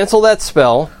cancel that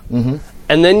spell, and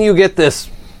then you get this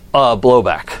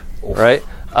blowback, right?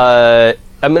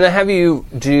 I'm going to have you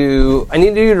do... I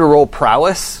need you to roll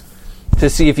prowess to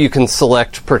see if you can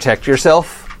select protect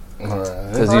yourself.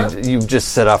 Because you've just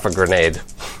set off a grenade.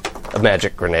 A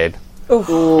magic grenade.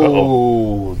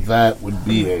 Oh, that would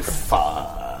be a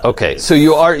 5. Okay, so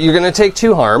you're going to take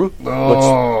 2 harm,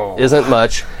 which isn't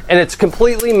much, and it's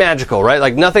completely magical, right?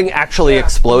 Like nothing actually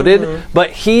exploded, but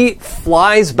he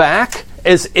flies back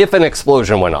as if an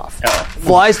explosion went off.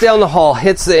 Flies down the hall,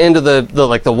 hits the end of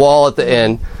the wall at the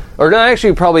end, or no,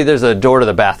 actually probably there's a door to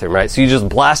the bathroom, right? So you just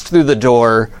blast through the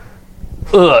door.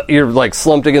 You're like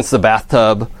slumped against the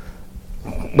bathtub.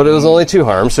 But it was only 2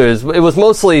 harm, so it was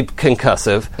mostly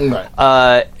concussive.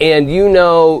 Right. And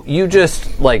you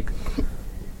just like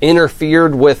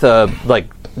interfered with a like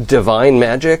divine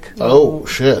magic. Oh,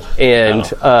 shit. And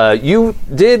you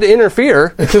did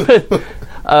interfere.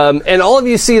 And all of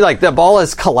you see like the ball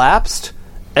has collapsed,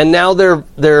 and now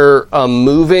they're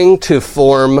moving to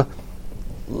form,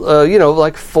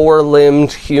 like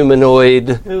 4-limbed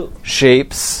humanoid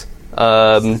shapes.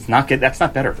 Not good. That's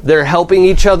not better. They're helping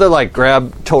each other, like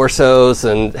grab torsos,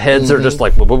 and heads are just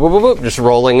like whoop, whoop, whoop, whoop, just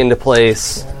rolling into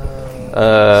place.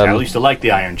 I used to like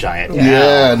the Iron Giant.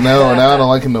 Yeah, no, now I don't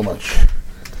like him no much.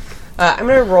 I'm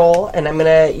going to roll, and I'm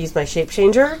going to use my shape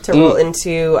changer to roll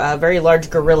into a very large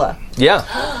gorilla. Yeah.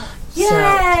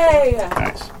 Yay!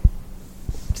 Nice.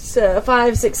 So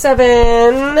 5, 6,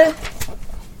 7.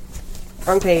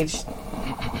 Wrong page.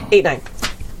 8, 9.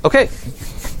 Okay.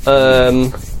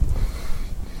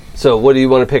 So what do you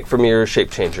want to pick from your shape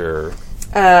changer?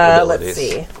 Let's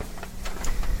see.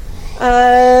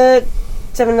 7,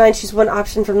 9. Choose one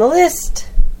option from the list.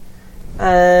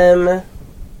 I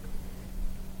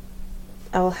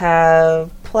will have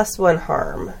 +1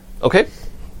 harm. Okay.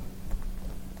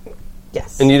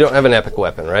 Yes. And you don't have an epic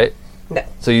weapon, right? No.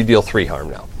 So you deal 3 harm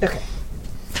now. Okay.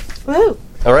 Woohoo!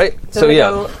 All right. So we yeah,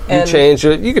 go you and- change.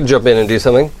 You can jump in and do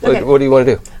something. Okay. What do you want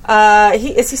to do?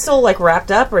 Is he still like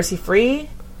wrapped up, or is he free?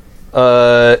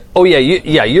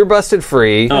 You're busted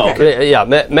free. Oh, okay. Yeah,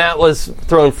 Matt was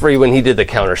thrown free when he did the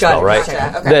counter spell, it, right?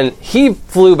 gotcha, okay. Then he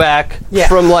flew back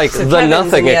from like So the Kevin's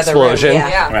nothing in the other room, explosion.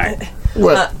 yeah. Right.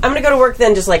 I'm gonna go to work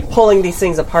then, just like pulling these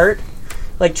things apart,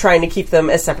 like trying to keep them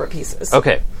as separate pieces.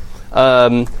 Okay.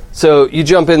 So you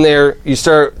jump in there, you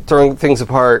start throwing things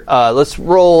apart. Let's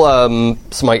roll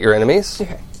smite your enemies.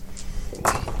 Okay.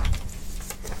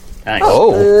 Nice.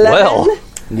 Oh, 11. well.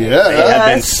 They Yeah. have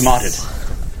been smotted.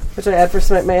 What do I add for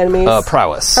smite my enemies?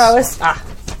 Prowess. Prowess.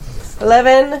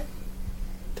 11,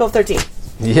 12, 13.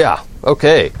 Yeah,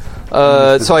 okay.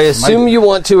 So I assume you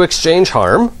want to exchange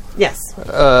harm. Yes.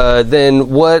 Then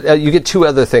what? You get 2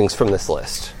 other things from this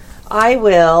list. I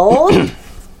will.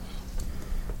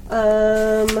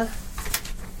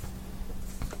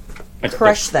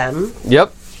 Crush them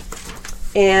Yep.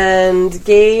 and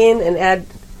gain and add.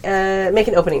 Make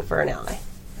an opening for an ally.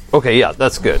 Okay, yeah,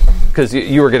 that's good. Because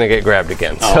you were going to get grabbed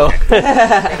again. Oh, So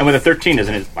And with a 13,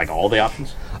 isn't it like all the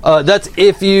options? that's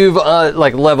if you've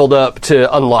like leveled up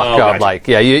to unlock Oh, gotcha. godlike.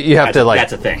 Yeah, you have to like.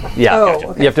 That's a thing. Yeah, Oh, Gotcha.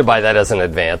 okay. you have to buy that as an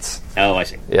advance. Oh, I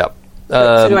see. Yep.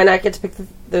 So do I not get to pick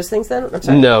those things then? I'm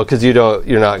sorry. No, because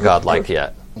you're not godlike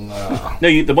yet. No,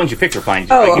 the ones you picked are fine.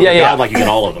 Oh, like, yeah, yeah. Like you get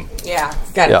all of them. Yeah.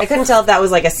 Got it. Yeah. I couldn't tell if that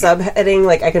was like a subheading.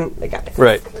 Like I got it.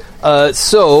 Right.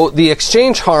 So the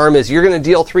exchange harm is you're going to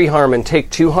deal 3 harm and take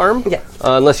 2 harm. Yeah.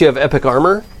 Unless you have epic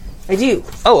armor. I do.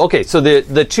 Oh, okay. So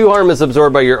the 2 harm is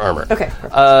absorbed by your armor. Okay.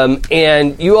 Perfect.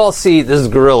 And you all see this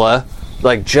gorilla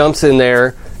like jumps in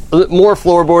there. More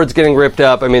floorboards getting ripped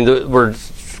up. I mean, we're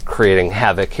creating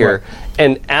havoc here. Right.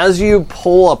 And as you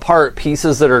pull apart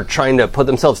pieces that are trying to put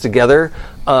themselves together,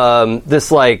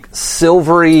 this like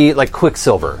silvery, like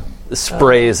quicksilver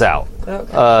sprays out.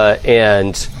 Okay.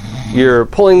 And you're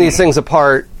pulling these things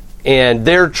apart, and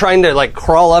they're trying to like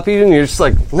crawl up you, and you're just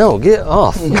like, no, get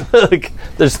off. Like,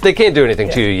 they can't do anything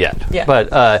to you yet. Yeah.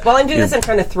 But While I'm doing this, I'm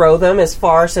trying to throw them as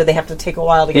far, so they have to take a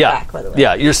while to get yeah, back. By the way.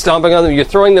 yeah, you're stomping on them. You're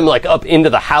throwing them like up into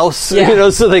the house, Yeah.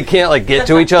 so they can't like get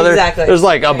to each other. Exactly. There's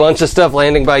like a bunch of stuff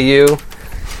landing by you.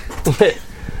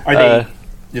 Are they?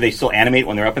 Do they still animate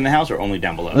when they're up in the house, or only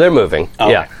down below? They're moving. Oh,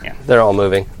 yeah, okay, yeah. they're all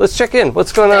moving. Let's check in.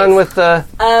 What's going on with?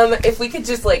 If we could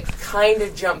just like kind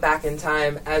of jump back in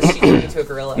time as she turned into a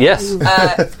gorilla. Yes.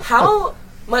 How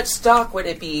much stock would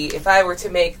it be if I were to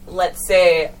make, let's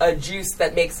say, a juice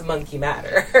that makes a monkey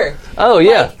matter? Oh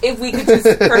yeah. Like, if we could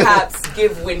just perhaps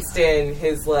give Winston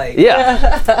his like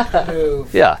Yeah.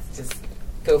 move, Yeah. just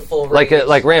go full Like rage.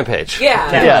 like rampage.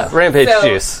 Yeah. Yeah. Rampage So,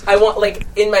 juice. I want, like,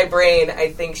 in my brain,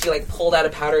 I think she, like, pulled out a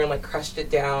powder and, like, crushed it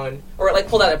down. Or, like,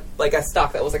 pulled out, a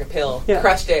stock that was, like, a pill. Yeah.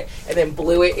 Crushed it, and then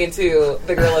blew it into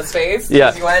the gorilla's face.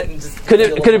 Yeah. She went and just... Could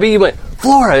it be you went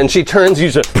Flora and she turns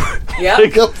you just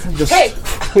Yep. Yep. Just, Hey,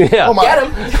 yeah. oh my.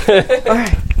 get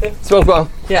him! Smoke bomb.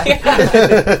 Yeah.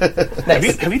 Have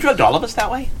you drugged all of us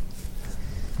that way?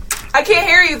 I can't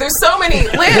hear you. There's so many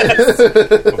limbs.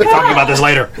 We'll be talking about this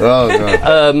later. Oh,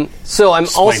 God. So I'm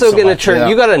also so going to much. turn. Yeah.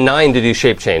 You got a 9 to do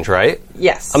shape change, right?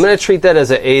 Yes. I'm going to treat that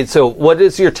as an aid. So what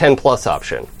is your 10 plus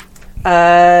option?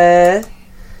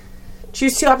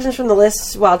 Choose 2 options from the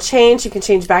list. While change, you can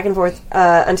change back and forth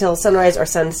until sunrise or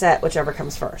sunset, whichever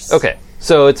comes first. Okay,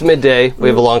 so it's midday. We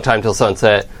have a long time till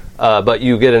sunset, but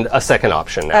you get a second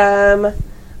option now.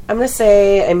 I'm going to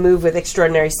say I move with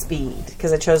extraordinary speed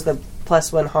because I chose the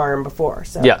 +1 harm before.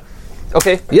 So Yeah.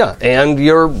 Okay. Yeah, and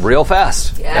you're real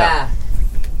fast. Yeah.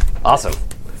 Awesome.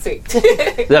 Sweet.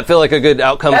 Does that feel like a good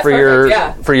outcome That's for your perfect,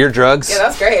 yeah. for your drugs? Yeah,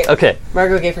 that's great. Okay.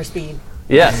 Margot gave her speed.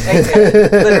 Yeah.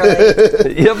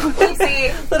 Literally. Yep.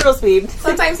 See, Literal speed.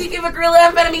 sometimes you give a gorilla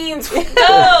amphetamines.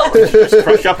 No. Just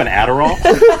crush up an Adderall.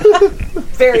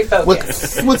 Very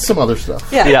focused. With some other stuff.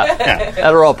 Yeah. Yeah.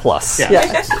 Adderall plus. Yeah.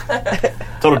 Yeah.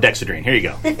 Total Dexedrine. Here you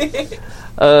go.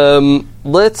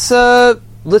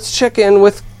 Let's check in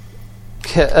with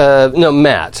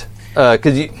Matt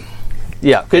because you.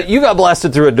 Yeah, 'cause you got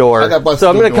blasted through a door. I got blasted so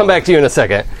I'm through going a to come door. back to you in a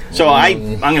second. So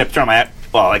I'm going to turn my.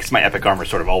 Well, I guess my epic armor is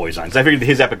sort of always on. Because I figured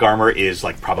his epic armor is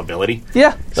like probability.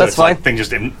 Yeah, So that's it's fine. like things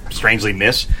just strangely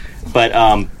miss. But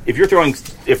if you're throwing,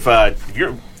 if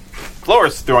you're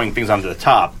Flora's throwing things onto the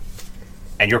top,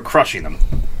 and you're crushing them,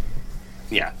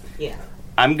 yeah, Yeah.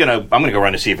 I'm gonna go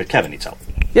run to see if Kevin needs help.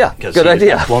 Yeah, 'Cause good he was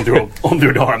idea. Blown through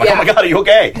a door. I'm like, Yeah. oh my god, are you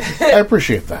okay? I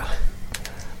appreciate that.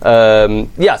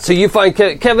 Yeah, so you find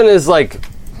Kevin is like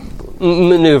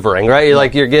maneuvering, right?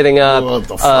 Like you're getting up. What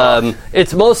the fuck?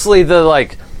 It's mostly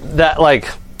the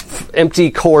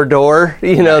empty core door.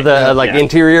 You know, the yeah.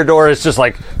 interior door is just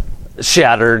like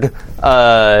shattered,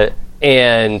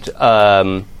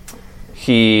 and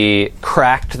he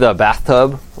cracked the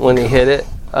bathtub when he hit it.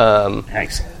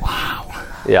 Thanks.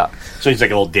 Yeah, So he's like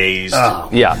a little dazed.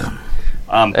 yeah.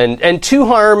 And 2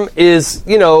 harm is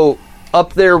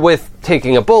up there with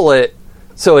taking a bullet.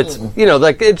 So it's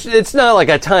it's not like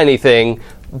a tiny thing,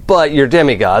 but you're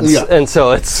demigods, Yeah. and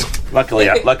so it's Luckily,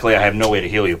 I have no way to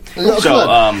heal you. No,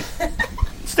 So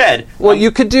instead, well.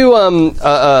 You could do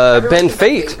bend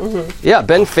fate. Yeah,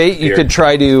 bend fate. You Here. could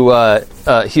try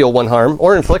to heal 1 harm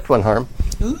or inflict 1 harm.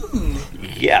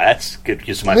 yeah, that's good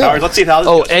use of my Yeah. powers. Let's see how this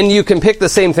Oh, goes. and you can pick the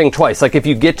same thing twice. Like if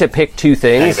you get to pick 2 I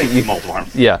things, think multiple harm.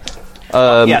 yeah.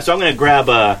 Yeah, so I'm going to grab.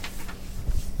 I'm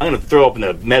going to throw open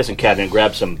the medicine cabinet and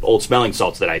grab some old smelling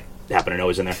salts that I happen to know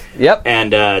is in there. Yep.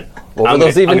 And were I'm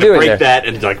those going even to doing break there? that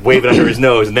and like wave it under his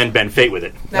nose and then bend fate with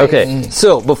it. Nice. Okay,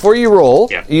 so before you roll,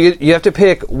 Yeah. you have to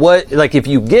pick what, like if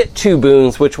you get 2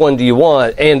 boons, which one do you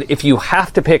want? And if you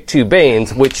have to pick 2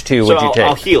 banes, which 2 So would you take?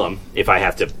 I'll heal him if I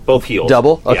have to. Both heals.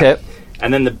 Double? Yeah. Okay.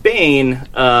 And then the bane.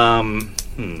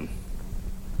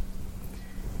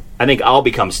 I think I'll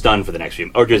become stunned for the next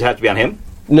few. Or does it have to be on him?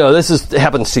 No, this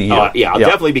happens to you. Yeah, I'll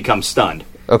definitely become stunned.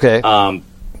 Okay.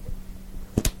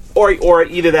 Or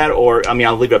either that, or I mean,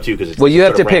 I'll leave it up to you because it's well, you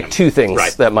have sort to of pick random. 2 things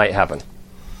Right. that might happen.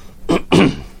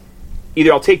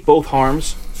 Either I'll take both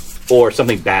harms, or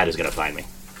something bad is going to find me,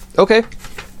 Okay.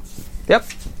 Yep.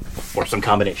 or some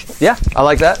combination. Yeah, I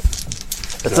like that.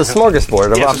 It's a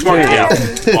smorgasbord of Yeah, it's smart.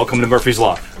 opportunity. Yeah. Welcome to Murphy's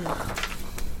Law.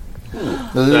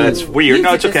 That's weird. You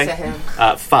No, did it's this okay. to him.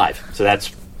 5. So that's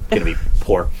going to be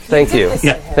poor. Thank you.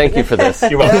 Thank you for this.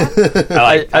 You're welcome. I I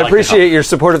like the appreciate your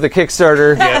support of the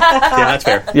Kickstarter. help. Yeah, that's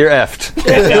fair. You're effed.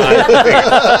 Yeah,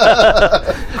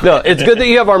 No, it's good that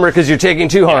you have armor because you're taking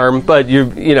 2 harm, but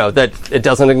that it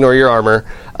doesn't ignore your armor.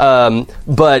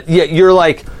 But yeah, you're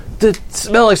like the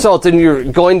smelling salt, and you're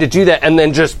going to do that, and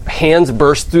then just hands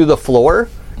burst through the floor.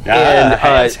 And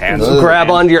hands. grab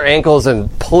onto your ankles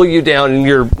and pull you down, and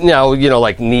you're now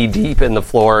like knee deep in the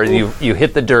floor, and you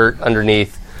hit the dirt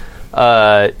underneath,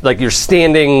 like you're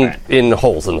standing in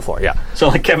holes in the floor. Yeah, So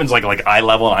like Kevin's like eye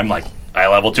level, and I'm like eye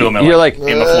level to him. And you're like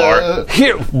like in the floor.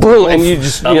 here, boom, and you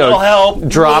just little help.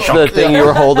 drop the thing you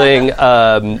were holding,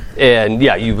 and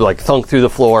yeah, you like thunk through the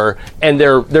floor, and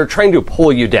they're trying to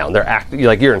pull you down. They're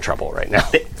you're in trouble right now.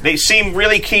 They seem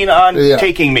really keen on Yeah.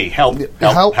 taking me. Help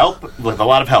with a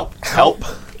lot of help. Help.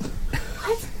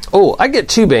 Oh, I get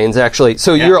 2 banes actually.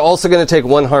 So Yeah. you're also going to take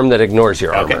 1 harm that ignores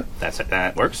your Okay, armor. that's it.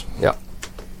 That works. Yeah.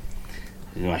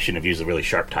 I shouldn't have used a really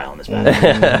sharp tile in this Mm.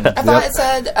 battle. I thought it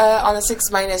said on the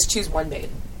 6 minus, choose 1 bane.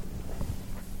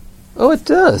 Oh, it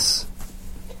does.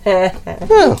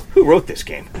 Who wrote this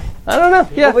game? I don't know.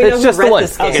 Yeah, Well, we know it's who just the read one.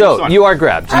 this game. Okay, So this one. you are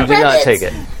grabbed. You I do read not it. take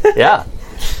it. Yeah,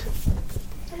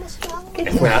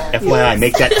 FYI,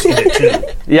 make that into 2.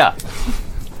 yeah.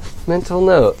 Mental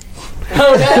note.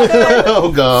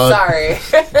 Oh, God. Sorry.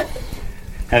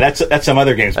 And that's some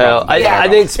other games. I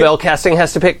think spellcasting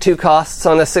has to pick 2 costs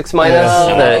on a 6 minus.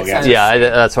 Yeah. That- Okay. yeah,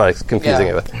 that's why I was confusing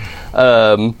Yeah. it with.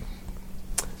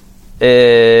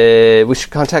 We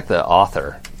should contact the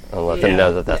author and let them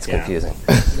know that that's Yeah. confusing.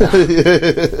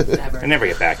 They never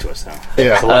get back to us, though.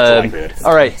 Yeah. So what's the likelihood?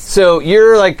 All right, so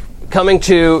you're like coming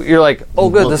to, you're like, oh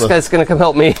good, this guy's going to come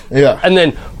help me. Yeah. And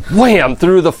then wham,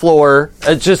 through the floor,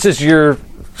 just as you're,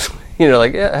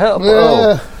 like, yeah, help.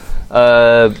 Yeah.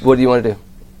 Oh. What do you want to do?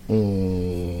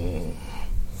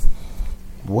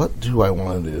 What do I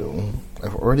want to do?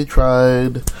 I've already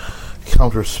tried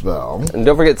Counterspell. And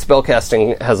don't forget,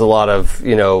 spellcasting has a lot of,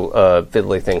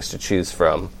 fiddly things to choose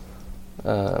from.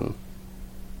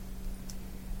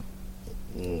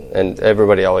 And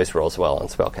everybody always rolls well on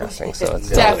spellcasting, so it's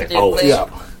Definitely. Yeah.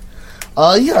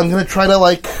 I'm going to try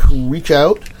to, reach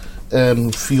out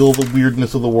and feel the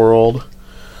weirdness of the world.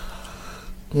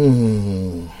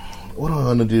 What do I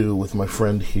want to do with my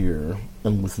friend here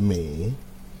and with me?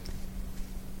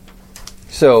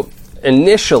 So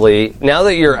initially, now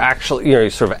that you're actually, you're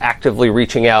sort of actively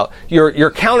reaching out, your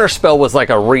counterspell was like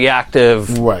a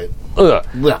reactive. Right. Ugh.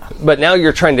 Yeah. But now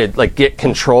you're trying to get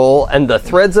control, and the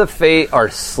threads of fate are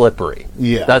slippery.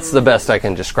 Yeah. That's the best I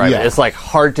can describe Yeah. it. It's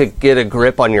hard to get a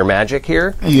grip on your magic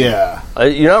here. Yeah.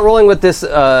 You're not rolling with this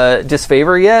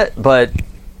disfavor yet, but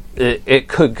it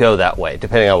could go that way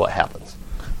depending on what happens.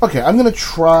 Okay, I'm going to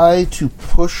try to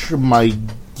push my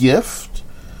gift.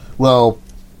 Well,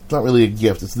 it's not really a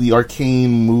gift. It's the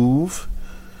arcane move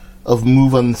of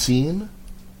Move Unseen.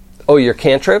 Oh, your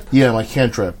cantrip? Yeah, my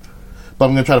cantrip. But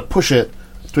I'm going to try to push it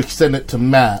to extend it to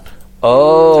Matt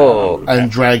Oh.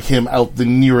 and drag him out the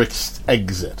nearest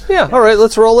exit. Yeah, all right,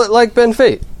 let's roll it like Ben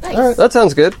Fate. Nice. That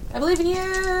sounds good. I believe in you.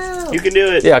 You can do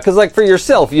it. Yeah, because for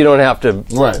yourself, you don't have to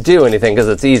Right. do anything because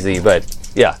it's easy, but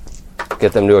yeah,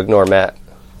 get them to ignore Matt.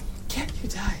 Get you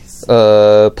dice.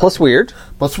 Plus weird.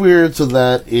 Plus weird, so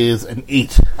that is an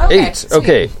 8. Okay. 8. sweet.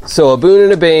 Okay, so a boon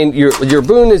and a bane. Your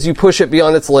boon is you push it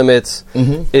beyond its limits.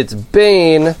 It's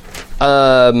bane.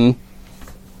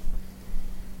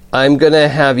 I'm going to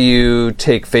have you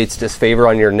take Fate's Disfavor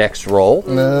on your next roll.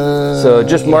 So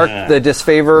just mark the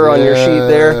disfavor on your sheet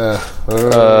there.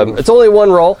 It's only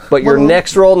one roll, but your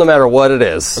next roll, no matter what it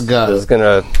is, Got it. is going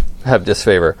to have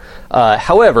disfavor.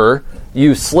 However,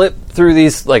 you slip through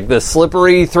these, the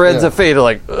slippery threads of fate,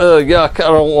 yuck, I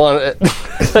don't want it.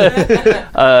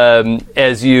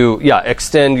 As you,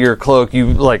 extend your cloak,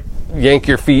 you, yank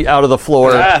your feet out of the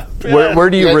floor. Where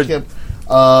do you... Yeah, I can't-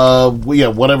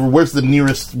 whatever. Where's the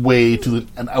nearest way to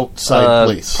an outside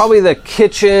place? Probably the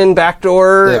kitchen back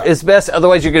door Yeah. is best.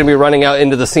 Otherwise, you're going to be running out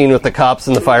into the scene with the cops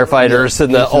and the firefighters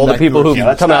and all the back people door. who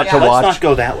Yeah, come out to Let's watch. not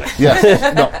go that way.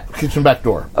 Yeah, no, kitchen back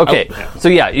door. Okay, so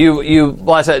you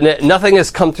blast it. Nothing has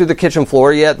come through the kitchen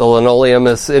floor yet. The linoleum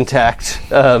is intact.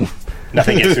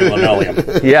 Nothing gets through linoleum.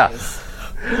 Yeah.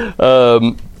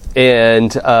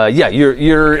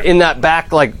 You're in that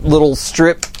back little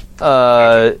strip,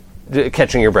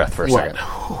 catching your breath for a second.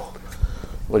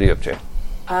 What are you up to?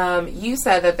 You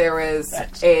said that there was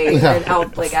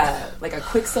a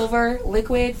quicksilver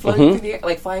liquid floating through the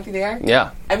air, flying through the air.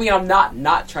 Yeah. I mean, I'm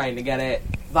not trying to get it.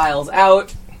 Vials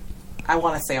out. I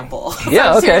want a sample.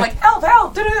 Yeah, I'm okay. help,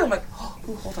 help, I'm like,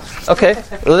 ooh, hold on. Okay.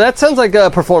 Well, that sounds like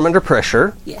perform under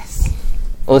pressure. Yes.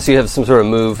 Unless you have some sort of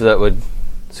move that would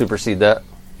supersede that.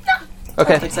 I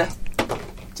Okay. don't think so.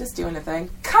 Just doing a thing.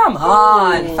 Come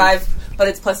on, 5, but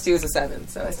it's +2 is a 7,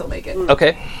 so I still make it.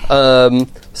 Okay.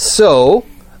 So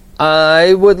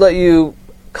I would let you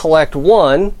collect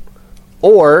one,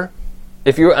 or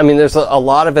if you, there's a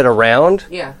lot of it around.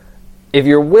 Yeah. If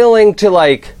you're willing to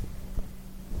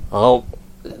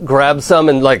grab some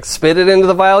and spit it into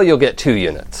the vial, you'll get 2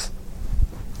 units.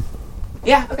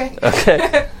 Yeah. Okay.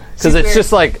 Okay. Because Super. it's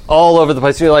just all over the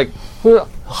place. You're like, It's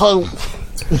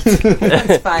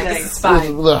fine. It's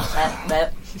fine.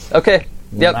 okay.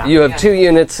 Yep. You have 2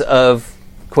 units of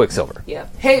Quicksilver. Yeah.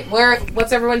 Hey,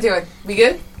 what's everyone doing? We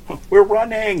good? We're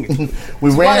running.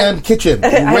 We ran kitchen. We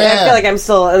I feel ran. like I'm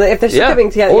still. If they're still Yeah. coming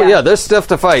together. Oh yeah, there's stuff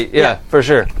to fight. Yeah, for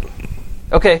sure.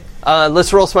 Okay,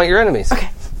 let's roll smite your enemies. Okay.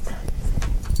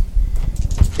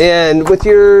 And with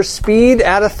your speed,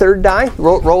 add a 3rd die.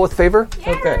 Roll with favor.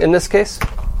 Okay. In this case.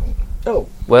 Oh.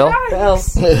 Well, Well,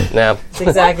 nah. it's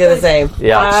exactly the same.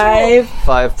 Yeah.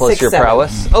 5 plus 6, your 7.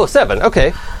 prowess. Oh, 7.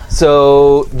 Okay.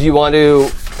 So, do you want to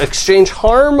exchange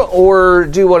harm or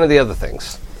do one of the other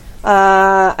things?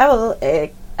 I will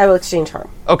exchange harm.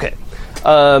 Okay.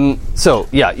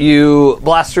 You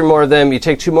blast through more of them. You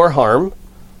take 2 more harm.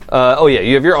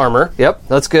 You have your armor. Yep,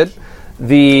 that's good.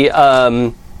 The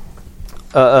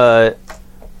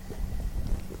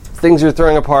things you're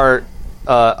throwing apart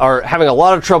are having a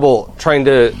lot of trouble trying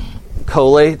to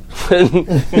collate and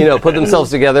put themselves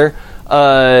together.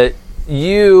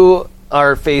 You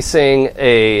are facing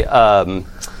a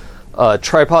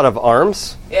tripod of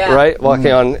arms, Yeah. right?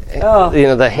 Walking on,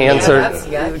 the hands that's are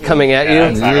yucky. coming at you,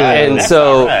 That's not right. and That's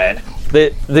so not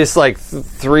right. this like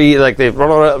three, like they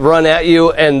run at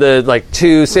you, and the like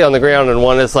two stay on the ground, and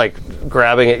one is like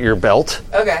grabbing at your belt,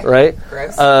 Okay. right?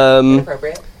 Gross. Um,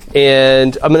 Inappropriate.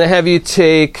 and I'm going to have you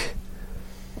take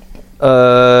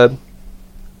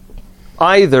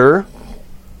either.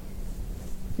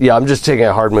 Yeah, I'm just taking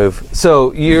a hard move.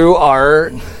 So you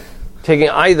are taking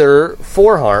either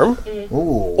 4 harm Ooh.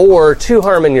 or 2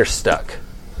 harm and you're stuck.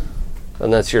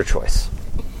 And that's your choice.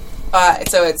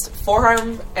 So it's 4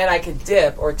 harm and I could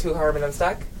dip, or 2 harm and I'm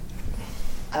stuck.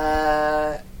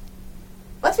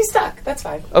 Let's be stuck. That's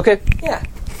fine. Okay, Yeah.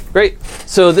 great.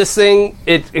 So this thing,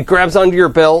 it grabs onto your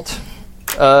belt,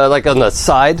 like on the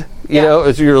side, you know,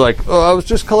 as you're like, oh, I was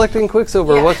just collecting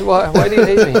Quicksilver. Yeah. Why do you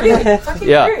hate me? Fucking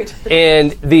Yeah, rude.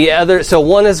 and the other, so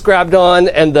one is grabbed on,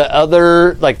 and the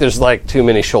other, like, there's like too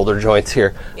many shoulder joints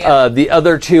here. Yeah. The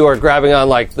other 2 are grabbing on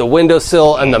like the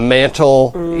windowsill and the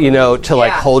mantle, you know, to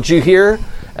like Yeah. hold you here,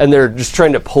 and they're just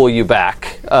trying to pull you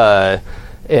back.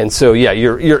 And so yeah,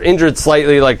 you're injured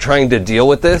slightly, like trying to deal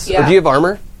with this. Yeah. Do you have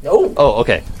armor? No. Oh,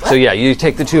 okay. So yeah, you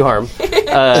take the 2 harm.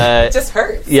 It just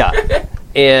hurts. Yeah,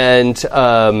 and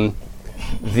so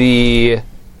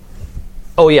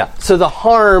the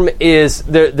harm is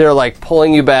they're like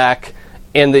pulling you back,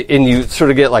 and you sort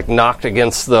of get like knocked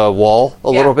against the wall a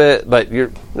little bit, but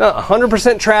you're not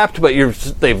 100% trapped, but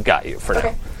they've got you for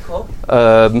Okay. Cool.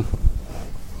 now.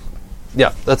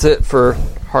 Yeah, that's it for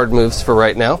hard moves for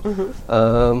right now.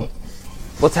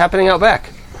 What's happening out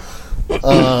back? It's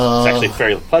actually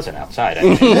very pleasant outside.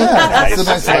 Actually. That's a nice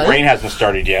My sight. rain hasn't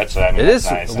started yet, so I mean, It that's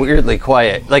is nice. weirdly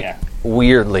quiet, like Yeah.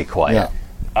 weirdly quiet.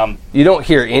 Yeah. You don't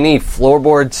hear any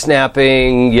floorboard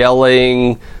snapping,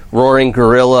 yelling, roaring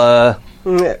gorilla.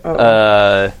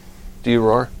 Do you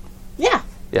roar? Yeah.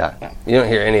 Yeah. You don't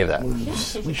hear any of that.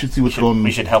 We should see what's going.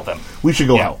 We should help them. We should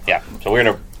go Yeah, help. yeah. So we're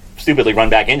gonna stupidly run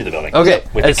back into the building. Okay.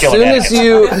 With the As killer soon as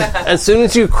mannequins. as soon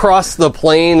as you cross the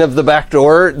plane of the back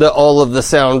door, all of the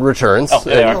sound returns. Oh,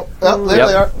 there they are. Oh, there Yep.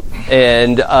 they are.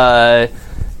 And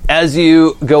as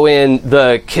you go in,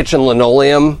 the kitchen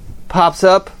linoleum pops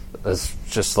up. It's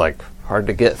just like hard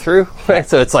to get through, right?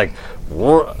 So it's like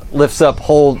lifts up,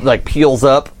 peels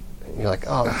up. You're like,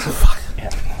 oh, that's Yeah,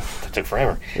 that took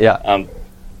forever. yeah.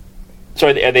 So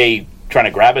are they trying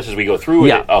to grab us as we go through?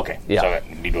 Yeah. Okay. Yeah. So I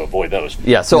need to avoid those.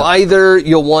 Yeah, so either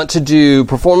you'll want to do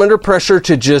perform under pressure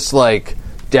to just like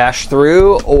dash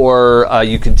through, or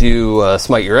you could do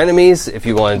smite your enemies if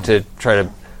you wanted to try to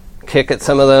kick at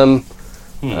some of them.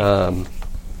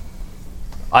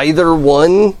 Either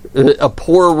one, a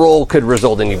poor roll could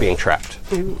result in you being trapped.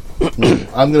 I'm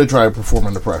going to try to perform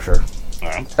under pressure, All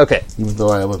right. Okay, even though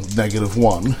I have a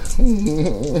 -1.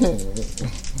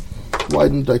 Why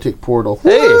didn't I take portal?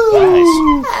 hey, Nice.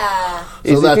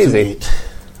 easy So that's an peasy. 8.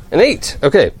 An 8.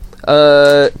 Okay.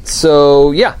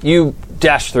 So yeah, you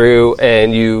dash through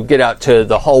and you get out to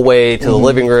the hallway to the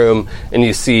living room, and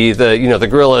you see the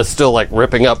gorilla is still like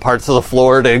ripping up parts of the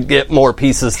floor to get more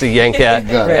pieces to yank at,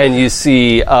 Got it. and you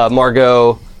see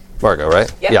Margot,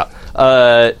 right? Yep.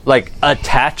 Yeah. Like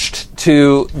attached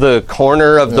to the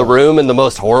corner of the room in the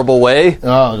most horrible way.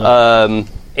 Oh, no.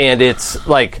 And it's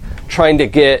like trying to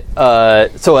get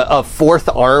so a 4th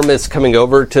arm is coming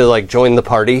over to like join the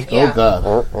party. Yeah.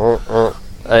 Oh, God.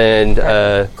 And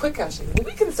Quick question. Would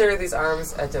we consider these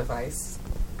arms a device?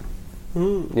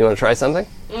 you want to try something?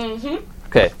 Mm-hmm.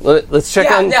 Okay, let's check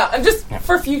Yeah, on. no, I'm just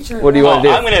for future. What do you want to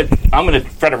do? I'm gonna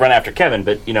try to run after Kevin,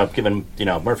 but given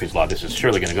Murphy's Law, this is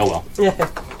surely gonna go well.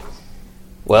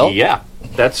 Well, Yeah,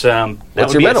 that's that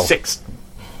What's would your be medal? a 6.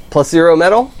 +0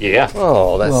 medal. Yeah,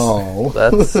 Oh, Oh.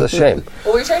 that's a shame.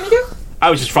 What were you trying to do? I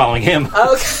was just following him.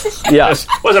 Okay. Yeah. It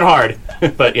wasn't hard,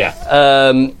 but yeah.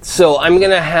 So I'm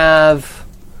gonna have.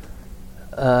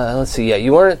 Let's see. Yeah,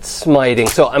 you weren't smiting,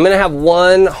 so I'm gonna have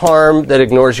 1 harm that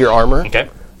ignores your armor. Okay.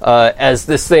 As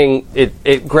this thing,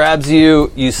 it grabs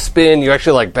you, you spin, you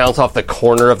actually like bounce off the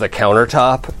corner of the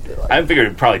countertop. I figured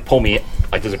it'd probably pull me.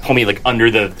 Like, does it pull me like under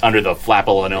the flap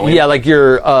of linoleum? Yeah, like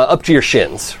you're up to your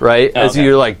shins, right? As Okay.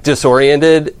 you're like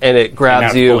disoriented, and it grabs now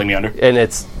it's you, pulling me under. and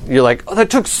you're like, oh, that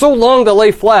took so long to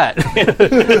lay flat.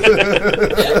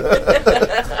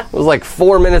 It was like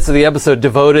 4 minutes of the episode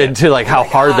devoted to like how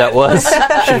hard that was.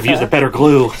 Should have used a better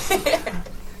glue.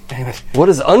 Damn it! What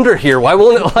is under here? Why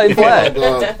won't it lie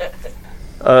flat?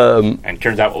 And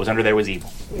turns out what was under there was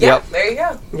evil. Yeah, Yep. there you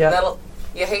go. Yep.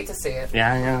 You hate to see it.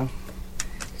 Yeah. All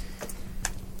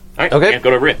right. Okay. Yeah,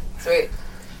 go to Rit. Sweet.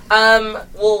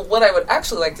 Well, what I would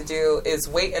actually like to do is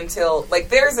wait until, like,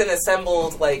 there's an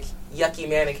assembled, like, yucky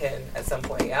mannequin at some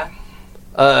point, yeah?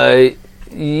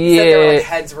 You said there were, Yeah, like,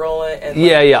 heads rolling. And,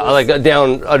 yeah, like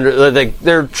down under. Like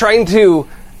they're trying to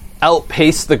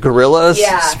outpace the gorilla's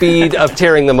Yeah. speed of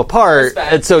tearing them apart,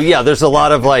 Respect. and so there's a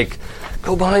lot of like,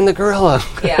 go behind the gorilla.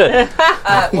 Yeah.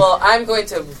 Well, I'm going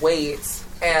to wait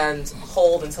and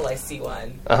hold until I see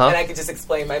one. Uh-huh. And I could just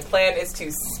explain. My plan is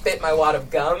to spit my wad of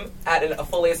gum at a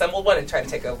fully assembled one and try to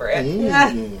take over it.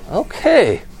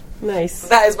 Okay, Nice.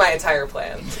 That is my entire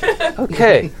plan.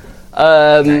 okay.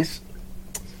 Nice.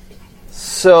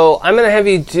 So I'm going to have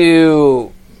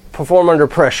you perform under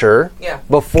pressure. Yeah.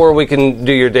 Before we can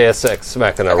do your Deus Ex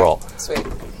Machina roll. Sweet.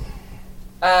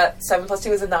 7 plus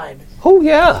 2 is a 9. Oh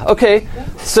yeah. Okay.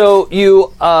 So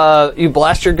you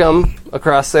blast your gum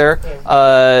across there.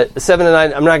 7 and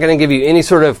 9. I'm not going to give you any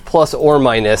sort of plus or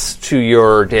minus to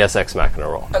your Deus Ex Machina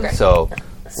roll. Okay. So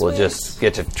we'll Sweet. just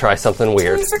get to try something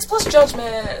weird. 6 plus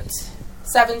judgment.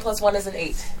 7 plus 1 is an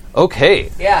 8. Okay.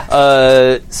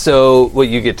 Yeah. So what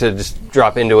you get to just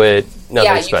drop into it. Nothing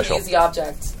Yeah, you special. can use the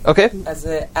object Okay. as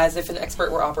if an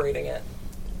expert were operating it.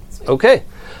 Okay.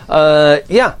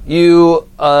 You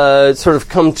sort of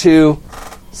come to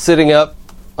sitting up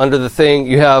under the thing.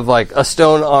 You have like a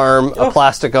stone arm, a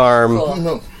plastic arm, Cool.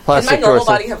 No. Can plastic my normal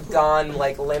torso. body have gone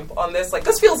like limp on this? Like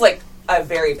this feels like a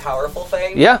very powerful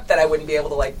thing. Yeah. That I wouldn't be able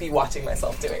to like be watching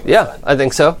myself doing. Yeah, I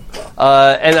think so.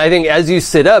 And I think as you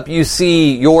sit up, you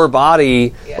see your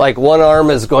body, Yeah. like one arm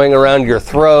is going around your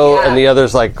throat Yeah. and the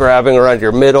other's like grabbing around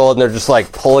your middle and they're just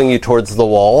like pulling you towards the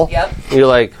wall. Yep. And you're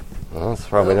like, well, that's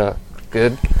probably not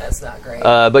good. That's not great.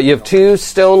 But you have 2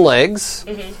 stone legs,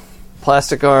 Mm-hmm.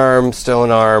 plastic arm,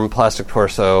 stone arm, plastic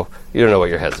torso. You don't know what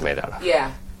your head's made out of.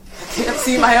 yeah.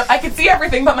 I can see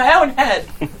everything but my own head.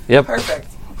 Yep. Perfect.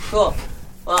 Cool.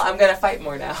 Well, I'm gonna fight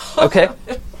more now. Okay.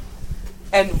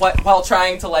 And while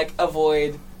trying to like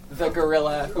avoid the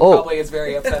gorilla, who Oh. probably is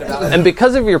very upset about it. And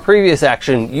because of your previous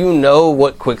action, you know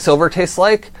what Quicksilver tastes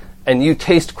like, and you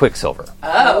taste Quicksilver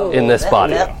Oh. in this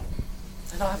body. Yep.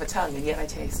 I don't have a tongue, and yet I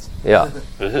taste. Yeah.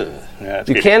 Yeah, that's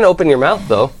You good. can open your mouth,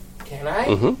 though. Can I?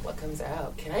 Mm-hmm. What comes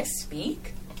out? Can I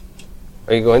speak?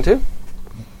 Are you going to?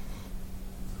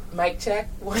 Mic check.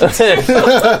 1, 2.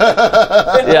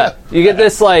 Yeah. You get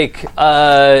this, like,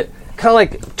 kind of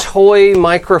like toy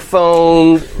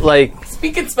microphone, like,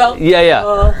 Speak and spell. yeah.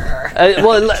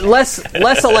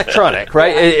 Less electronic,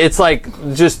 right? It's like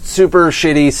just super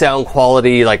shitty sound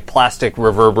quality, like plastic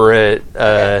reverberate,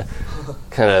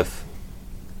 kind of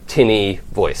tinny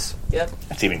voice. Yep.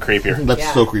 That's even creepier. That's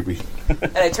Yeah. so creepy.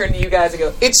 And I turn to you guys and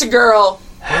go, "It's a girl.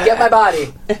 Get my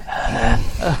body."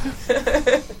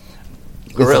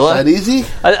 Gorilla? Is it that easy?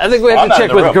 I think we I'm have to not in check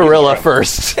the with room. Gorilla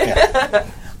first.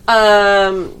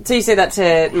 So you say that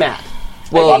to Matt.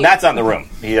 Well, Matt's not in the room.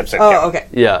 He's upset. Oh, okay.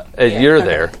 Yeah, you're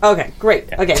there. Okay,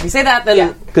 great. Okay, if you say that, then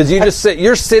Yeah. Because you just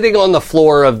you're sitting on the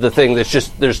floor of the thing that's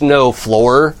just, there's no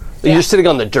floor. Yeah. You're sitting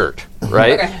on the dirt,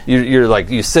 right? Okay. You're like,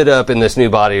 you sit up in this new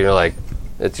body and you're like,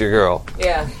 it's your girl.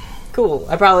 Yeah. cool.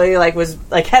 I probably was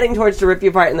heading towards to rip you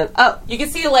apart, and then You can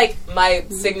see like my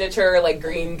signature like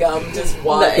green gum just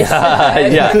wide.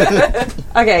 Yeah.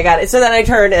 okay, I got it. So then I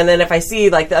turn, and then if I see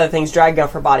the other things dragged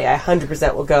off her body, I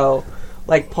 100% will go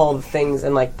pull the things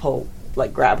and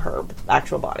grab her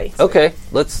actual body. Okay,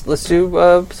 let's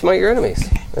do smite your enemies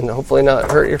and hopefully not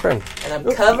hurt your friend. And I'm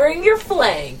covering your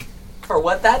flank for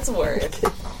what that's worth.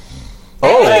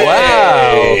 Oh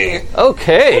Hey. wow!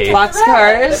 Okay.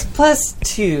 Boxcars plus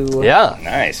 2. Yeah.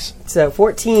 Nice. So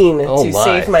 14 Oh, to my.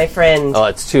 save my friend. Oh,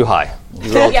 it's too high.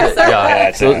 Yes, sir.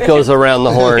 Yeah, So it goes around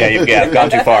the horn. Yeah, you've gone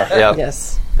too far. Yep.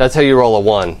 Yes. That's how you roll a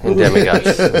 1 in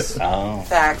Demigods. It's Oh.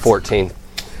 Fact. 14.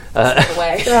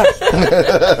 Away.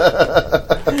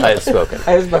 I have spoken.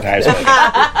 I was about Nice.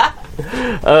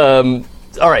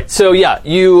 All right, so yeah,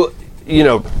 you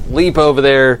leap over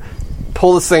there,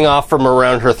 pull this thing off from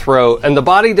around her throat, and the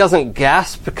body doesn't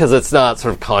gasp because it's not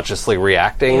sort of consciously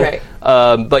reacting. Right.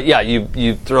 But yeah,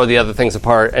 you throw the other things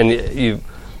apart and you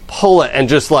pull it, and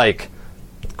just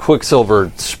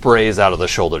Quicksilver sprays out of the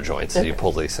shoulder joints as you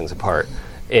pull these things apart,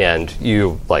 and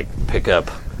you pick up.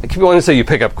 I keep wanting to say you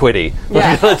pick up Quiddy.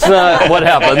 Yeah. That's not what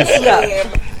happens.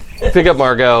 Pick up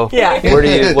Margot. Yeah. What do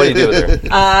you do with her?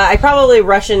 I probably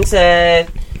rush into.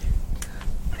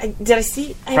 Did I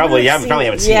see? Probably, yeah, we probably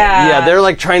haven't seen it. Yeah,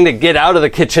 they're trying to get out of the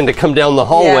kitchen to come down the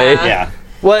hallway. Yeah. Yeah.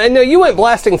 Well, no, you went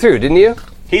blasting through, didn't you?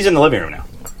 He's in the living room now.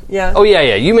 Yeah. Oh yeah,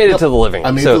 you made it to the living room.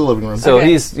 I made it to the living room. So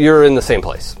Okay. you're in the same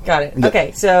place. Got it.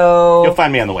 Okay, so You'll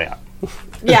find me on the way out.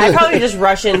 yeah, I probably just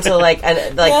rush into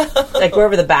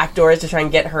wherever the back door is to try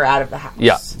and get her out of the house.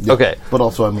 Yeah. Okay. But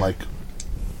also, I'm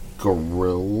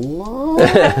gorilla?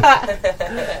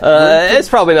 It's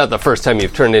probably not the first time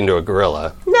you've turned into a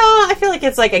gorilla. No, I feel like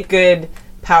it's a good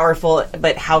powerful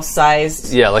but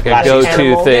house-sized. Yeah, like a Classic go-to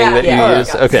animal. thing Yeah, that yeah. you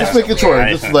use. Yeah. Okay. Just making sure.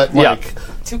 Just let Yeah. like.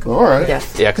 Too cool. All right.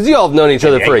 Yes. Yeah, because you all have known each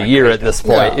other for a yeah, year yeah. at this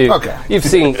point. Yeah, okay. You've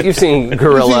seen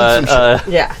gorilla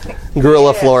Yeah.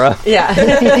 gorilla flora. Yeah.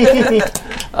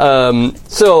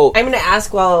 So I'm going to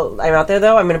ask while I'm out there,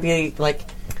 though. I'm going to be like,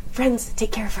 friends,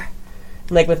 take care of her.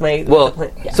 Like with my... well,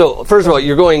 yeah. so first of all,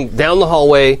 you're going down the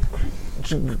hallway,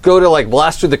 go to like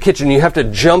blast through the kitchen. You have to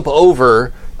jump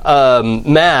over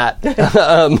Matt,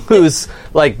 who's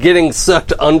like getting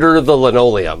sucked under the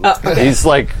linoleum. He's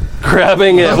like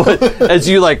grabbing it as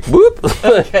you like whoop,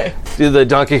 do the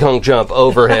Donkey Kong jump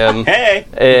over him. Hey.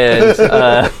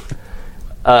 And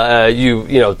you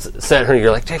know set her. And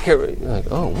you're like, take care. You're like,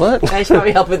 oh, what? I should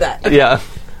probably help with that. Yeah.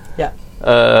 Yeah.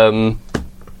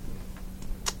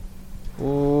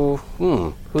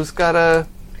 Who's got a?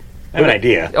 I have an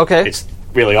idea. Okay. It's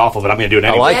really awful, but I'm going to do it I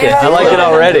anyway. like it. I like it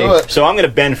already. Do it. So I'm going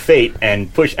to bend fate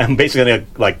and push. I'm basically going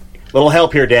to like little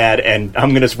help here, Dad, and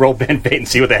I'm going to roll bend fate and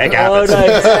see what the heck Oh, happens.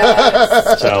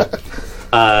 nice. So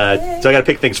I got to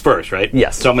pick things first, right?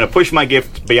 Yes. So I'm going to push my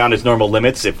gift beyond its normal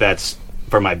limits if that's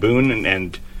for my boon,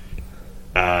 and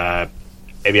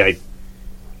maybe I.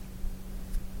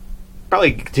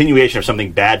 Probably a continuation of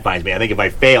something bad finds me. I think if I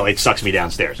fail, it sucks me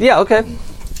downstairs. Yeah. Okay.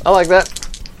 I like that.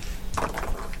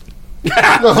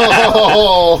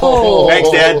 Oh.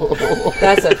 Thanks, Dad.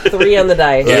 That's a 3 on the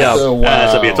dice. Yeah. So, So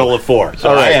it'll be a total of 4. So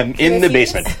All right. I am in the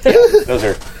basement. Those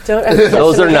are.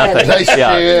 Those are nothing. Nice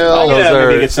Yeah. shield. Those Yeah, are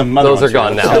maybe get some other those are ones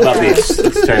gone here. now. How about these?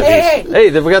 Let's turn Hey, these. hey,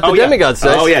 Hey, we got the Oh, yeah. demigods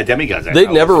dice. Oh yeah, demigods. They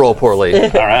never roll poorly. All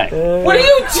right. what are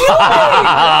you doing?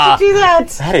 Do that.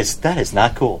 That is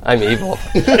not cool. I'm evil.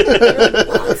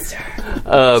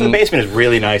 So the basement is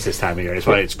really nice this time of year. It's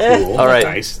why it's cool. All right.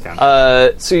 Nice.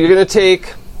 Down So you're gonna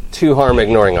take 2 harm,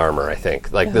 ignoring armor. I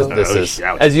think like this Oh, is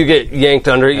ouch. as you get yanked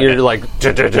under it, you're like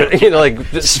like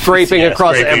scraping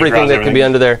across scraping everything across that can be everything.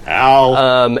 under there.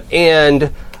 Ow.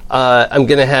 And I'm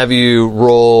going to have you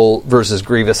roll versus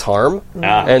grievous harm.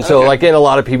 And so, okay. like in a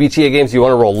lot of PBTA games, you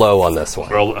want to roll low on this one.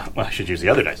 Well, I should use the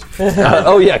other dice.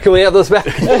 Oh, yeah. Can we have those back?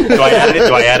 Do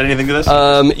I add anything to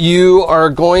this? You are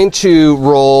going to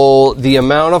roll the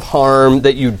amount of harm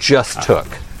that you just took.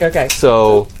 Okay.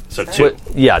 So, So 2.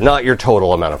 yeah, not your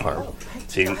total amount of harm.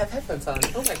 See, I have headphones on.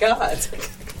 Oh my god.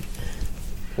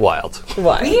 Wild.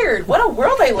 Why? Weird. What a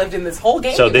world I lived in this whole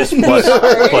game. so this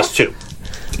plus 2.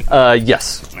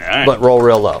 Yes. right. But roll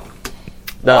real low.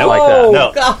 Not like Oh,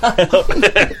 that. No,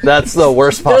 That's the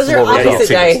worst Those are possible result. opposite Take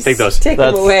those. dice. Take those. Take them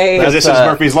That's- away. because this is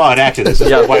Murphy's Law in action. This is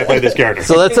why I play this character.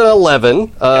 So that's an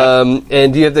 11.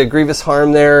 And do you have the grievous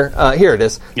harm there? Here it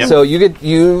is. Yep. So you get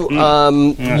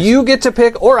you get to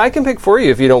pick, or I can pick for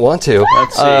you if you don't want to.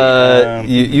 Let's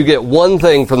see. You get one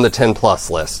thing from the 10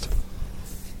 plus list.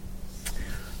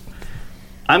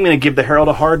 I'm going to give the Herald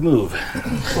a hard move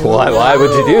Why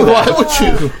would you do that? Why would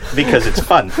you? because it's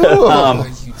fun. So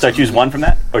I choose 1 from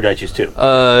that, or do I choose 2?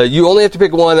 You only have to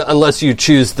pick one unless you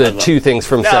choose the 2 things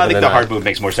from No, 7 I think and the 9. hard move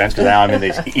makes more sense because now I'm in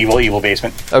this evil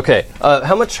basement. Okay.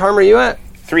 How much harm are you at?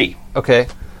 3. Okay.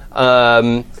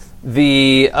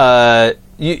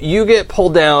 You get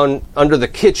pulled down under the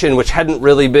kitchen, which hadn't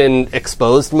really been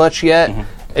exposed much yet,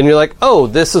 and you're like, oh,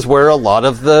 this is where a lot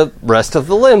of the rest of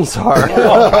the limbs are.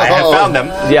 I have found them.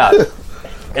 Yeah.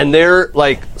 And they're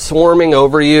like swarming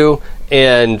over you,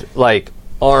 and like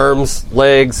arms,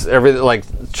 legs, everything, like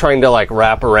trying to like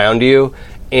wrap around you.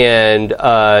 And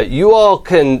you all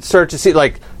can start to see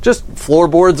like just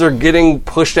floorboards are getting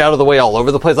pushed out of the way all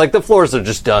over the place. Like the floors are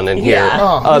just done in here.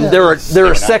 Yeah. Oh, yeah. There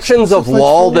are sections of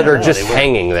wall that are just they were.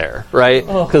 hanging there, right?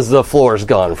 Because the floor's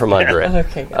gone from under it.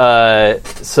 Okay, good.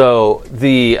 So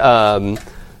the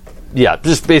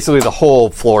just basically the whole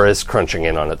floor is crunching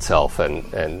in on itself,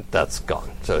 and that's gone.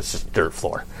 So it's just dirt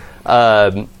floor.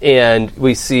 And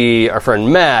we see our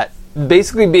friend Matt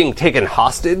basically being taken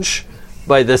hostage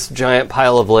by this giant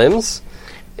pile of limbs.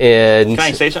 And Can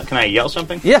I say something? Can I yell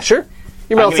something? yeah, sure.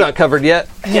 Your I'm mouth's gonna- not covered yet.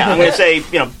 Yeah, I'm going to say,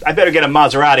 I better get a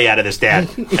Maserati out of this, Dad.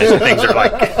 As things are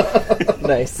like.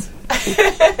 Nice.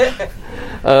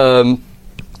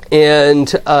 And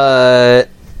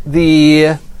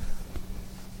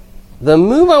the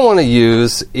move I want to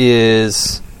use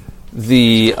is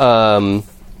the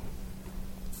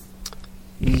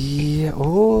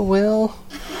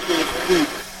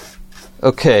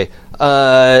okay.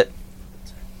 I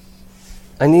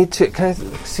need to. Can I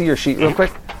see your sheet real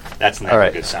quick? That's not All right.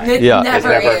 a good sign. It Yeah.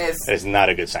 never is. That is not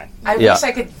a good sign. I Yeah. wish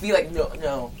I could be like, no.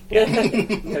 No,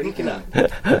 you cannot.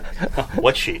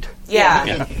 What sheet?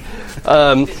 Yeah.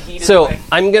 So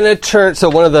I'm gonna turn. So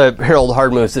one of the Herald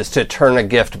hard moves is to turn a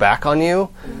gift back on you,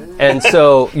 And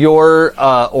so your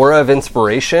aura of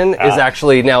inspiration is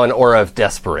actually now an aura of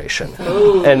desperation.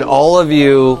 And all of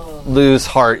you lose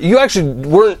heart. You actually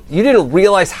you didn't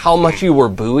realize how much you were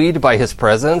buoyed by his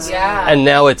presence. Yeah. And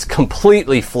now it's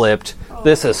completely flipped.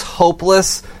 This is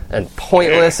hopeless and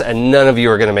pointless, and none of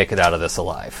you are going to make it out of this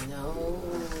alive.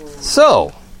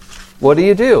 So, what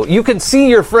do? You can see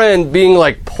your friend being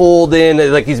like pulled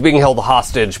in, like he's being held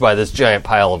hostage by this giant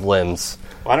pile of limbs.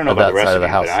 Well, I don't know Of about that the rest side of of you,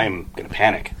 the house. but I'm going to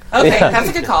panic. Okay, Yeah. that's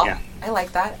a good call. Yeah. I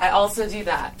like that. I also do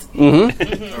that. All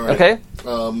right. Okay.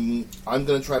 I'm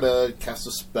going to try to cast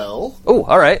a spell. Oh,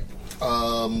 all right.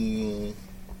 I'm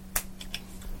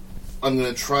going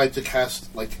to try to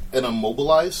cast like an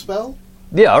immobilize spell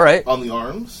Yeah, all right. on the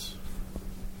arms.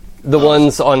 The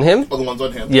ones on him? Oh, the ones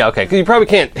on him. Yeah, okay. Because you probably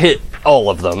can't hit all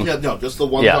of them. Yeah, no, just the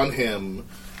ones Yeah. on him.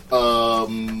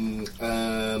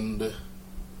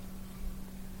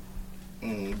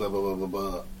 And blah, blah, blah, blah,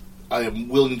 blah. I am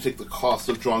willing to take the cost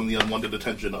of drawing the unwanted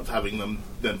attention of having them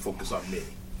then focus on me.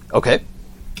 Okay.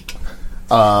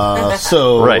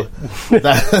 So Right.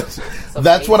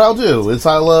 that's what I'll do. Is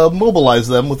I'll mobilize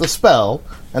them with a spell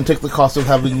and take the cost of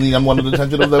having the unwanted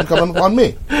attention of them coming on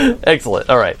me. Excellent.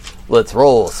 All right. Let's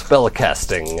roll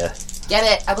spellcasting. Get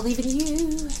it. I believe in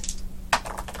you.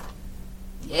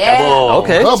 Yeah. Double.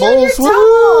 Okay. Doubles. Doubles.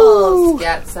 Woo!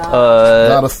 Get some.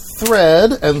 Got a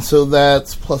thread, and so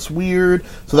that's plus weird.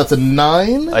 So that's a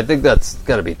 9. I think that's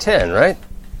got to be 10, right?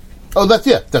 Oh, that's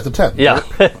a 10. Yeah.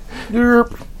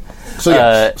 Yerp. So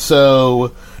yeah.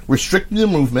 So restrict the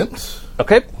movement.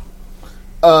 Okay.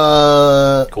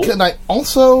 Cool. Can I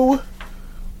also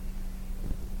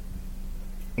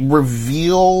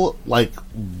reveal like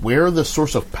where the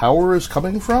source of power is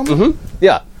coming from? Mm-hmm.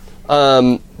 Yeah.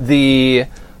 The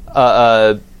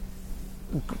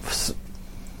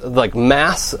like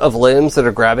mass of limbs that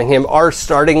are grabbing him are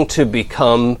starting to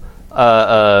become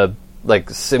like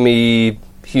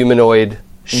semi-humanoid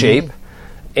shape,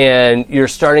 and you're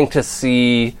starting to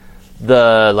see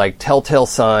the like telltale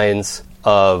signs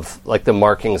of like the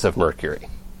markings of Mercury.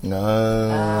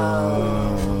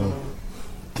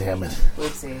 Damn it.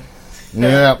 Oopsie.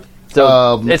 Yeah.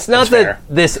 So it's not that fair.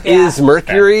 this is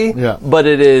Mercury, Yeah. but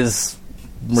it is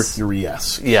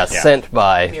Mercury-esque. sent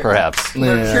by perhaps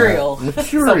Mercurial.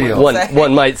 Mercurial.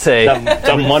 one might say.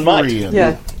 Someone might. Mercurian.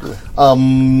 Yeah.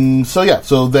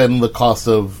 So then the cost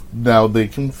of now they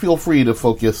can feel free to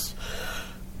focus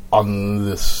on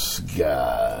this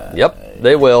guy. Yep,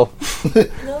 they will.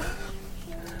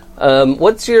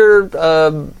 What's your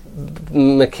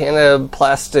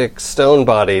mechanoplastic stone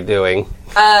body doing?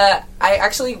 I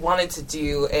actually wanted to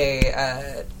do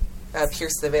a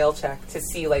pierce the veil check to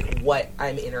see like what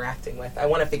I'm interacting with. I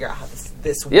want to figure out how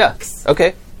this Yeah. works.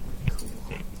 Okay.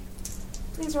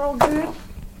 These are all good.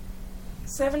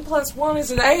 7 + 1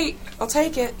 is an 8. I'll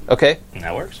take it. Okay.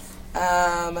 That works.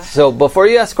 So before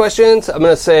you ask questions, I'm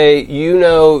going to say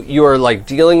you are like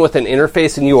dealing with an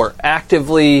interface and you are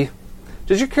actively.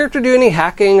 Does your character do any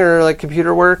hacking or like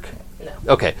computer work? No.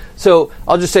 Okay. So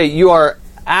I'll just say you are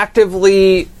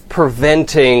actively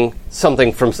preventing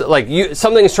something from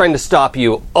something is trying to stop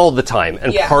you all the time,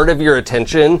 and Yeah. part of your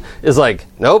attention is like,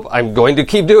 nope, I'm going to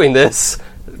keep doing this.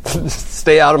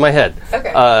 Stay out of my head.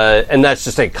 Okay. And that's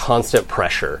just a constant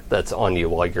pressure that's on you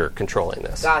while you're controlling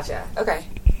this. Gotcha. Okay.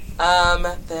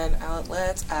 Then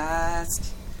let's ask.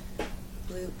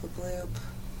 Bloop bloop bloop.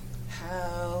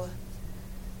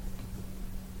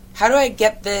 How do I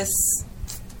get this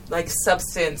like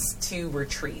substance to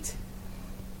retreat?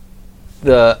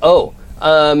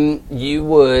 You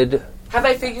would. Have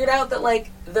I figured out that like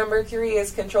the mercury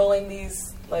is controlling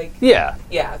these like? Yeah.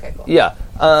 Yeah. Okay. Cool. Yeah.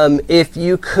 If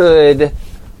you could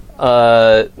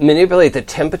manipulate the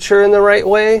temperature in the right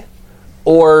way,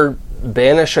 or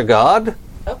banish a god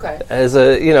Okay. as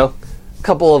a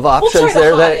couple of We'll options try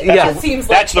there. the That high. yeah. That seems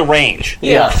like That's the range.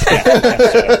 Yeah.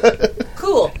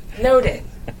 cool. Noted.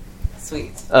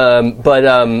 Sweet.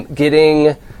 But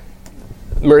getting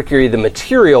mercury, the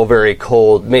material, very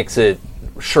cold makes it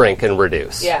shrink and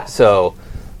reduce. Yeah. So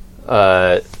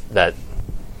that's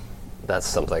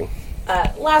something.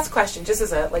 Last question, just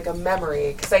as a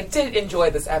memory, because I did enjoy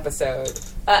this episode.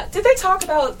 Did they talk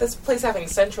about this place having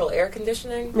central air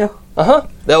conditioning? No.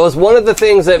 That was one of the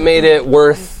things that made it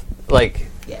worth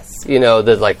Yes.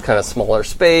 the like kind of smaller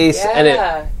space, and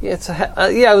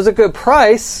it was a good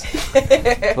price.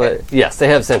 But yes, they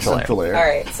have central air. Central air. All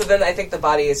right. So then I think the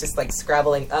body is just like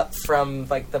scrabbling up from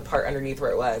like the part underneath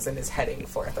where it was, and is heading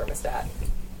for a thermostat,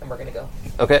 and we're gonna go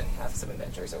Okay. have some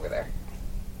adventures over there.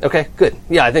 Okay, good.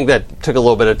 Yeah, I think that took a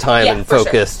little bit of time Yeah, and for sure.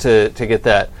 focus to get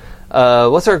that.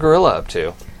 What's our gorilla up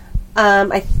to?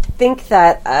 I think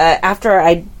that after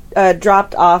I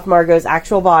dropped off Margot's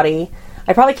actual body.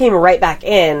 I probably came right back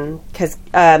in because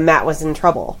Matt was in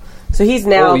trouble. So he's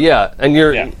now... Oh, yeah. And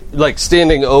you're, like,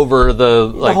 standing over the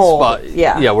hole, spot.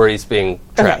 yeah. Where he's being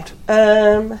trapped.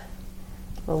 Okay.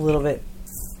 A little bit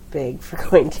big for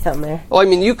going down there. Well, I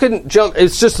mean, you couldn't jump.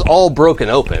 It's just all broken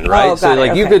open, right? Oh, So, got it,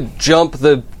 like, you okay. could jump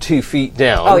the 2 feet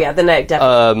down. Oh, yeah, then I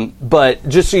definitely... But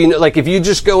just so you know, like, if you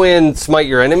just go in, smite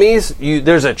your enemies,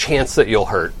 there's a chance that you'll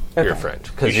hurt your friend.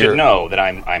 You should know that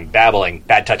I'm babbling.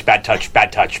 Bad touch, bad touch,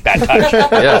 bad touch, bad touch.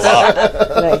 Yes.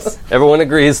 nice. Everyone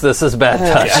agrees this is bad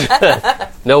touch.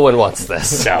 No one wants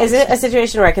this. No. Is it a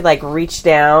situation where I could, like, reach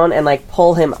down and, like,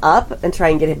 pull him up and try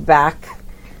and get him back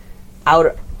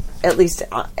out... At least,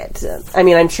 I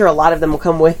mean, I'm sure a lot of them will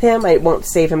come with him. I won't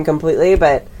save him completely,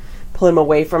 but pull him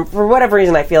away from... For whatever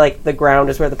reason, I feel like the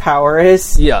ground is where the power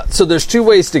is. Yeah, so there's 2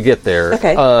 ways to get there.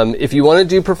 Okay. If you want to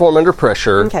do perform under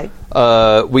pressure, Okay.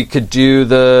 We could do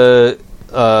the...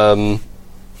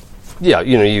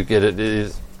 you get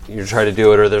it... You try to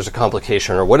do it, or there's a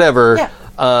complication, or whatever. Yeah.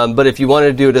 But if you want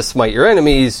to do it to smite your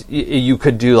enemies, you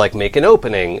could do, like, make an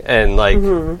opening and, like,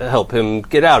 help him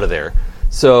get out of there.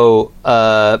 So,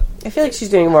 I feel like she's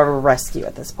doing more of a rescue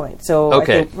at this point. So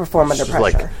okay. I think perform under Just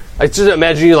pressure. like, I just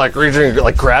imagine you, like, reaching,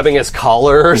 like, grabbing his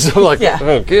collar or something, like, Yeah.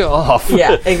 oh, get off.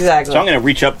 Yeah, exactly. So I'm going to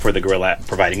reach up for the gorilla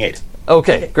providing aid.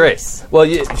 Okay, great. Well,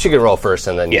 she can roll first,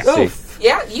 and then you Yeah. see.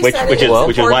 Yeah, you Which said is it.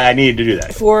 which is why I needed to do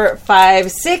that. 4, 5,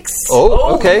 6.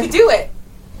 Oh, okay. You do it.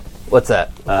 What's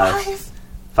that?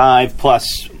 5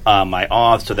 plus my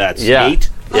off, so that's Yeah. 8.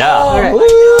 Yeah. All right.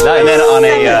 Nice. And then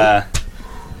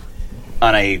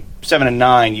on a 7 and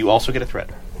 9, you also get a thread.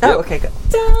 Oh, okay, good.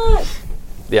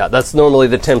 Yeah, that's normally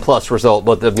the 10 plus result,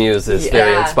 but the muse is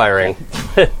very Yeah. inspiring.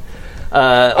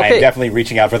 I Okay. am definitely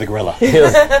reaching out for the gorilla.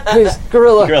 Please,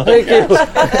 gorilla. Gorilla. Thank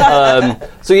you.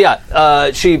 So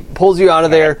yeah, she pulls you out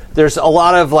of there. There's a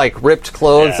lot of, like, ripped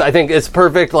clothes. Yeah. I think it's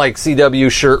perfect, like, CW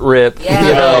shirt rip. Yeah.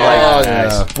 You know, like,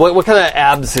 yeah. what kind of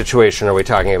ab situation are we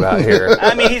talking about here?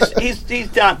 I mean,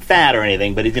 he's not fat or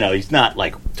anything, but he's not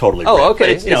like totally. Oh, ripped, okay. but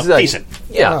it's, It's like- decent.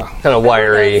 Yeah, kind of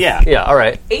wiry. Yeah. Yeah, all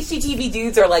right. HGTV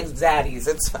dudes are like zaddies.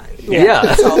 It's fine. Yeah.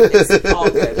 It's all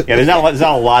good. Yeah, there's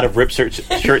not a lot of ripped shirt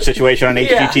situation on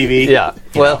HGTV. Yeah.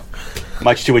 Well,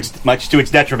 much to its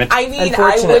detriment. I mean,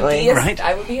 Unfortunately.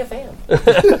 I would be a fan.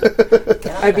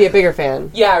 I'd be a bigger fan.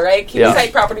 Yeah, right? Keep Yeah. it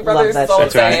tight, Property Brothers. that That's all I'm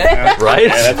shit. saying. Yeah, right?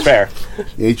 Yeah, that's fair.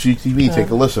 HGTV, take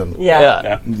a listen. Yeah.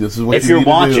 Yeah. This is what If you you're need to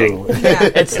watching. do.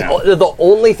 It's the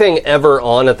only thing ever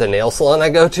on at the nail salon I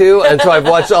go to, and so I've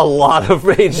watched a lot of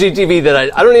HGTV that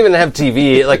I don't even have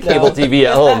TV, like cable TV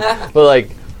at home, but, like,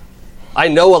 I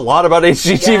know a lot about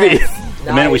HGTV. Yes.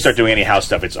 The minute we Nice. start doing any house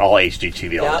stuff, it's all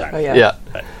HGTV all Yeah. the time. Oh, yeah.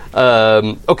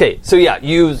 Yeah. Okay, so yeah,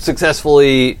 you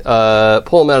successfully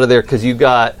pull him out of there because you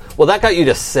got... Well, that got you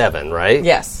to 7, right?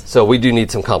 Yes. So we do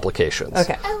need some complications.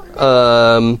 Okay.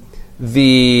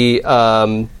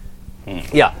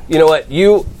 Yeah, you know what?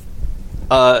 You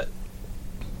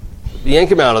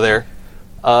yank him out of there.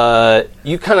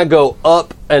 You kind of go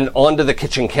up and onto the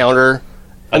kitchen counter,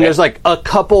 and Okay. there's, like, a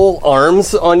couple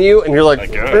arms on you, and you're like,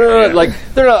 Like, yeah. like,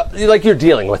 they're not, like, you're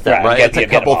dealing with them, Right, right? you It's a get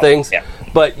them couple off. things. Yeah.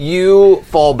 But you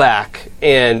fall back,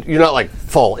 and you're not, like,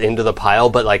 fall into the pile,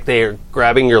 but, like, they're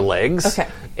grabbing your legs. Okay.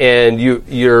 And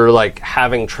you're, like,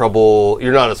 having trouble.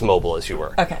 You're not as mobile as you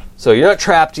were. Okay. So you're not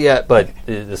trapped yet, but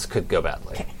this could go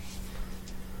badly.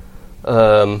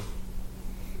 Okay.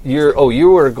 You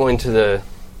were going to the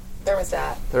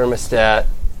Thermostat. thermostat.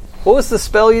 What was the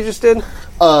spell you just did?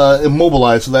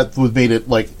 Immobilized, so that was made it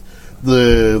like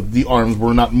the arms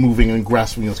were not moving and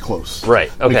grasping as close.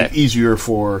 Right, okay. Make it easier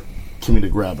for Kimmy to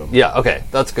grab him. Yeah, okay,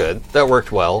 that's good. That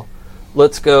worked well.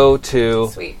 Let's go to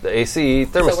Sweet. the AC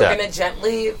So we're thermostat. going to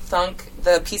gently thunk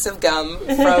the piece of gum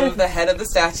from the head of the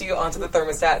statue onto the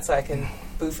thermostat so I can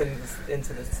boof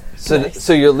into this.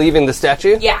 So you're leaving the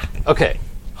statue? Yeah. Okay.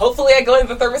 Hopefully I go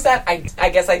into the thermostat. I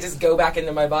guess I just go back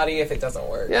into my body if it doesn't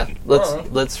work. Yeah.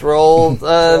 Let's roll.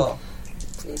 Cool.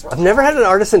 Please roll. I've never had an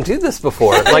artisan do this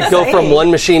before. Like, go from one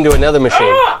machine to another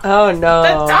machine. Oh, no.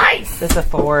 The dice! It's a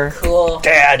 4. Cool.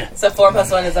 Dad. So 4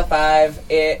 plus 1 is a 5.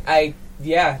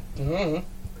 Yeah. Mm.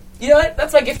 You know what?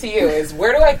 That's my gift to you, is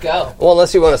where do I go? Well,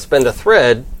 unless you want to spend a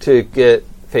thread to get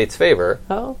Fate's favor.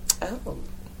 Oh. Oh.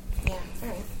 Yeah,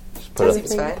 alright. Put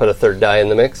Seems fine. a third die in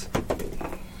the mix.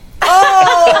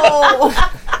 Oh!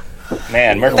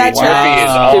 Man, Murphy That is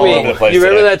tracks. all Jimmy, over the place. you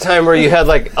remember today. that time where you had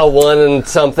like a 1 and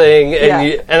something, and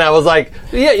Yeah. and I was like,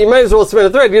 yeah, you might as well spin a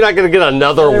thread. You're not going to get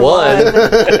another one.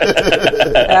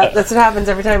 That's what happens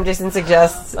every time Jason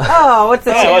suggests, oh, what's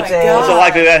the Oh, what's chance? it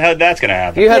likely that's going to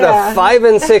happen? You had Yeah. a 5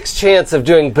 and 6 chance of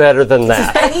doing better than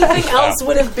that. Anything else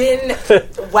would have been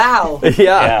wow. Yeah.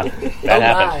 Yeah, that Oh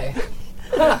happened.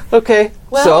 my. Okay.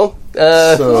 Well- So,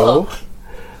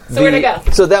 So where'd I go?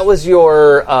 So that was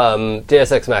your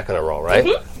Deus Ex Machina roll, right?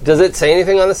 Mm-hmm. Does it say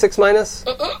anything on the 6 minus?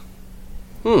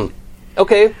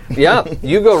 Okay. Yeah.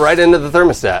 You go right into the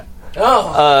thermostat.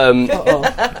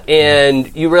 Oh.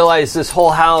 And you realize this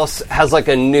whole house has like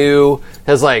ring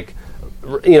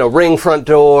front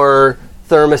door,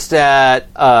 thermostat.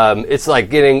 It's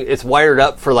like it's wired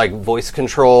up for like voice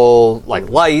control, like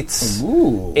lights.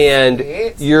 ooh. And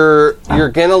Sweet. you're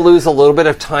gonna lose a little bit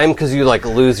of time because you like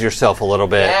lose yourself a little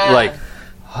bit. Yeah. Like,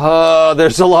 oh,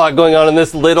 there's a lot going on in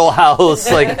this little house.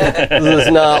 Like, this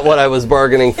is not what I was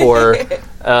bargaining for.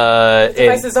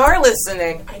 Devices are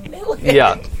listening. I knew it.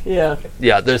 Yeah.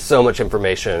 Yeah, there's so much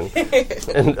information.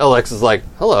 And Alexa's like,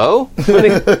 hello?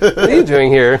 What are you doing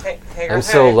here? Hey, I'm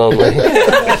so lonely.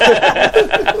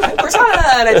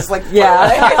 Cortana, and I just like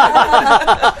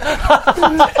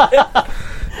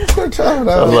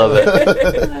I love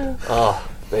it. Oh,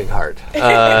 big heart.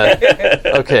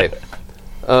 Okay.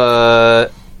 All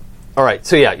right,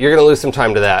 so yeah, you're going to lose some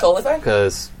time to that. Totally fine.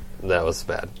 Because that was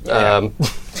bad.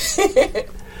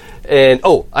 And,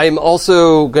 I'm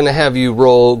also going to have you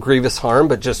roll Grievous Harm,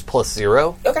 but just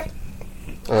 +0. Okay.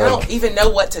 I don't even know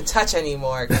what to touch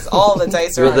anymore because all the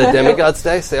dice are With on the Demigod's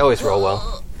dice, they always roll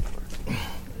well.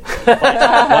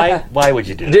 Why would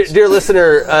you do this? Dear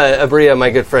listener, Abria, my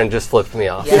good friend, just flipped me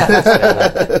off. Yeah.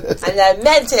 And I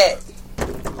meant it.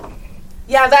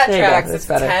 Yeah, that There you go. tracks. That's It's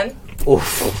better. 10.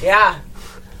 Oof. Yeah.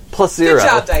 +0. Good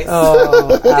job, dice.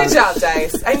 Oh, Good job,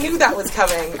 dice. I knew that was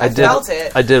coming. I felt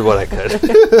it. I did what I could.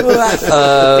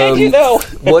 You know.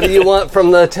 What do you want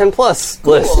from the 10 plus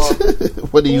list? Cool.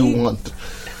 What do you want?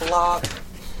 Block.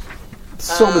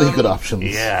 So many good options.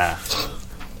 Yeah.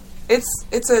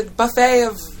 It's a buffet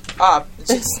of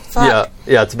just fuck.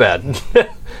 Yeah, it's bad.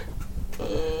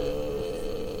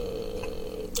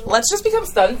 Let's just become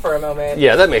stunned for a moment.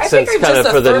 Yeah, that makes I think sense I'm kind of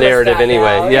just for a the narrative thermostat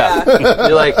anyway. now, Yeah.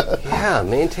 You're like, yeah,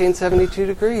 maintain 72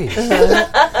 degrees.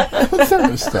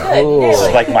 Thermostat. This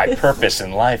is like my purpose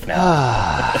in life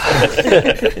now.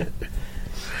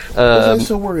 What was I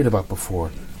so worried about before?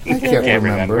 I can't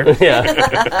remember.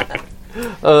 Yeah.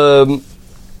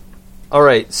 All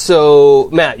right, so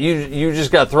Matt, you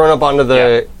just got thrown up onto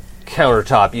the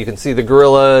countertop. You can see the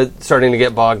gorilla starting to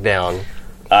get bogged down.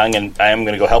 I am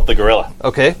gonna go help the gorilla.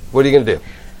 Okay, what are you gonna do?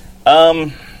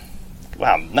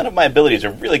 Wow, none of my abilities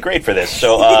are really great for this.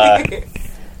 So I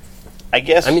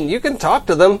guess I mean, you can talk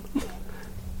to them.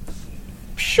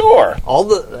 sure.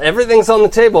 Everything's on the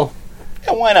table.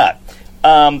 Yeah, why not?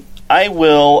 I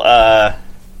will.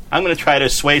 I'm going to try to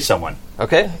sway someone.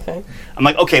 Okay. I'm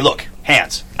like, okay, look,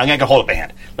 hands. I'm going to hold up a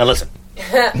hand. Now listen.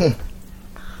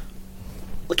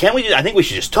 Can't we? I think we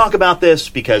should just talk about this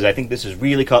because I think this is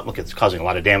really it's causing a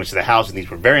lot of damage to the house, and these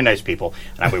were very nice people,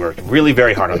 and we worked really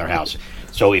very hard on their house.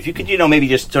 So if you could, maybe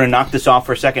just sort of knock this off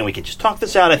for a second, we could just talk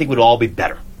this out. I think we'd all be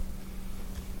better.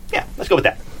 Yeah, let's go with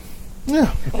that.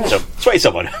 Yeah. So sway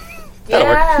someone. That'll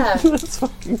work. Yeah. That's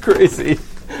fucking crazy.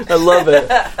 I love it.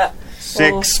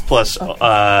 6 plus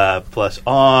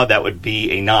that would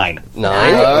be a 9. 9.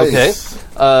 Nice.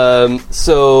 Okay.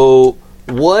 So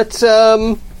what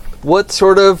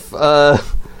sort of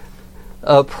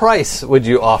price would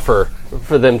you offer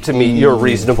for them to meet your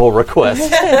reasonable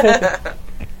request?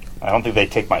 I don't think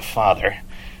they'd take my father.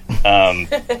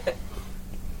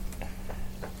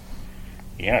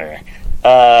 Yeah.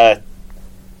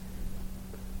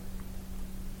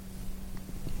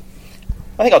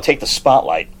 I think I'll take the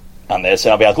spotlight on this,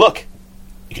 and I'll be like, look,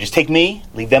 you can just take me,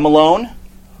 leave them alone.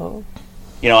 Oh.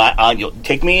 You'll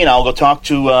take me, and I'll go talk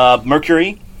to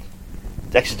Mercury.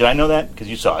 Actually, did I know that? Because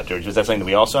you saw it. Or was that something that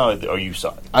we all saw, or you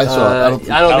saw it? I saw it.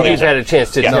 I don't think you've had a chance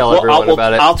to tell Well, everyone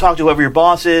about it. I'll talk to whoever your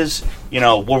boss is.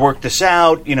 We'll work this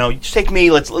out. Just take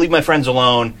me. Let's leave my friends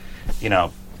alone.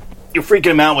 You're freaking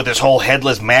them out with this whole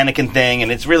headless mannequin thing,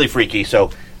 and it's really freaky.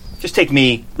 So, just take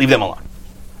me. Leave them alone.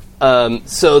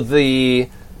 So the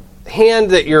hand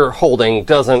that you're holding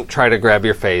doesn't try to grab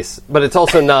your face, but it's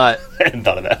also not. I hadn't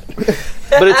thought of that.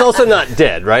 But it's also not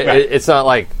dead, right? Right. It's not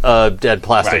like a dead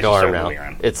plastic Right, arm start now. moving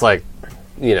around. It's like,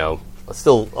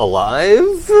 still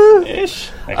alive. Ish.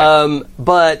 Okay.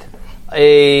 But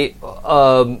a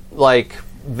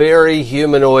very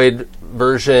humanoid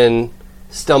version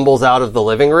stumbles out of the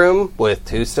living room with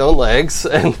 2 stone legs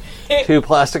and 2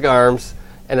 plastic arms,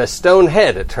 and a stone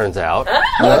head, it turns out.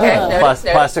 Okay, notice.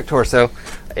 Plastic torso.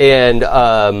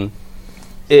 And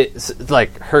it's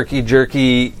like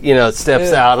herky-jerky, it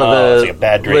steps out of it's the like a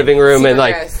bad dream. living room and Super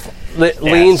like gross.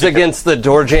 leans super- against the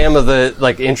door jamb of the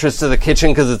entrance to the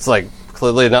kitchen because it's like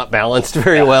clearly not balanced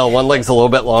very well. One leg's a little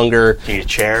bit longer. Do you need a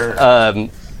chair?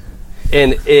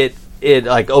 And it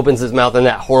like opens his mouth in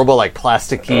that horrible like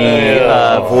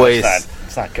plasticky voice.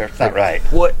 It's not right.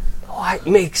 What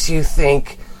makes you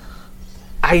think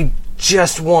I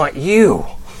just want you?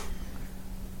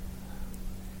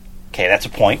 Okay, that's a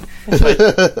point.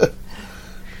 But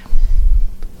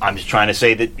I'm just trying to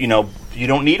say that, you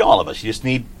don't need all of us. You just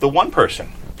need the one person.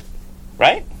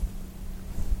 Right?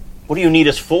 What do you need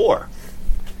us for?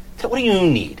 What do you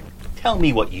need? Tell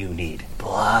me what you need.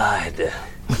 Blood.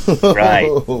 Right.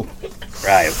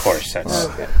 Right, of course. That's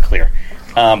clear.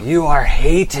 You are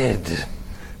hated.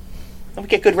 We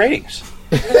get good ratings.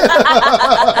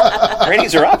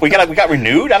 Ratings are up. We got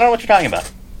renewed. I don't know what you're talking about.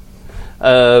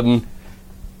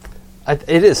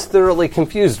 It is thoroughly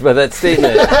confused by that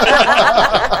statement.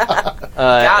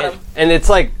 Got him. And it's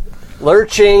like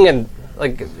lurching and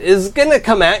like is gonna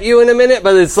come at you in a minute,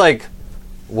 but it's like,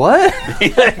 what?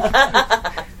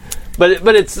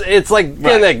 But it's like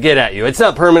gonna get at you. It's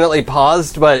not permanently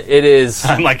paused, but it is.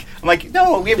 I'm like,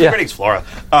 no, we have good ratings, Flora.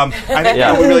 I think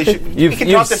Yeah. we really should. We can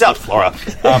talk this out, Flora.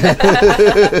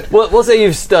 We'll say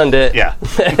you've stunned it. Yeah.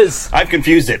 I've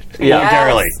confused it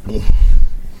momentarily.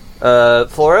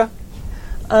 Flora?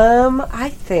 I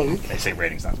think. They say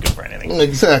ratings not good for anything.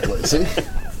 Exactly. See? Do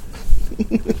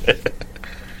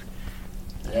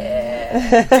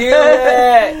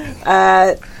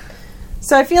it.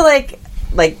 So I feel like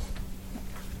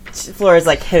Flora's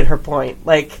like hit her point.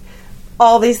 Like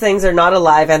all these things are not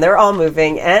alive and they're all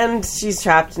moving and she's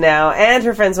trapped now and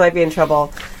her friends might be in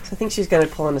trouble. So I think she's going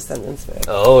to pull an ascendance move.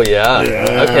 Oh yeah.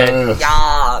 Okay.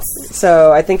 Yes.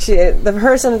 So I think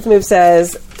her ascendance move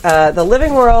says, the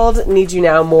living world needs you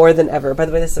now more than ever. By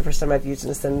the way, this is the first time I've used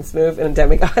an ascendance move in a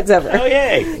Demigods ever. Oh,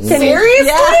 yay. Seriously?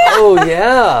 Yeah. Oh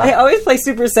yeah. I always play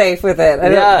super safe with it.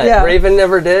 Raven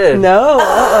never did. No.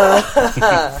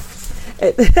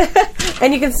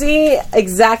 And you can see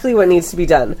exactly what needs to be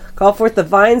done. Call forth the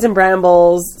vines and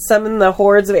brambles, summon the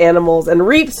hordes of animals, and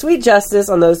reap sweet justice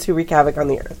on those who wreak havoc on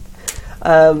the earth.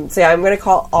 So yeah, I'm going to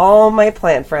call all my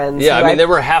plant friends. Yeah, I mean they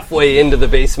were halfway into the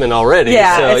basement already.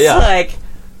 Yeah, so, it's like,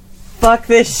 fuck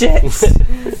this shit.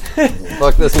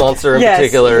 Fuck this monster in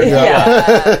particular.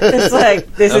 Yeah. It's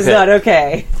like, this is not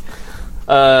okay.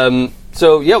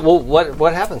 So yeah, well,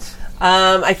 what happens?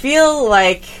 I feel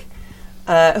like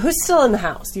who's still in the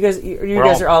house? You guys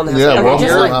are all in the house. Yeah, Okay, we're all just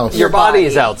in the like- house. Your body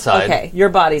is outside. Okay, your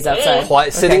body's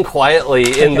outside. Sitting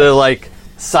quietly in the like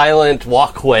silent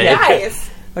walkway. Nice.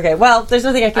 Okay, well, there's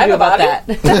nothing I can I do have a about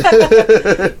body.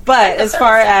 that. But as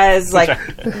far as like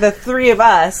the three of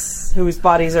us whose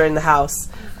bodies are in the house,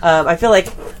 I feel like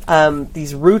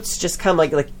these roots just come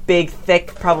like big,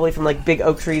 thick, probably from like big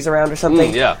oak trees around or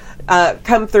something. Yeah.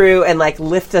 Come through and like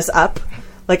lift us up,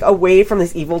 like away from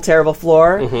this evil, terrible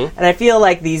floor. And I feel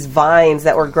like these vines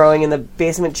that were growing in the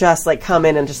basement just like come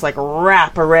in and just like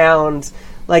wrap around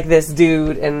like this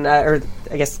dude and or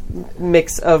I guess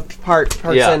mix of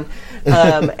person.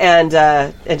 And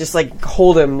just like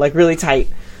hold him like really tight,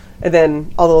 and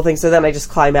then all the little things. So then I just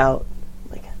climb out.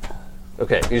 Like,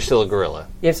 Okay, you're still a gorilla.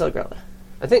 you have still a gorilla.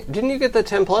 I think didn't you get the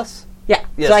 10 plus? Yeah,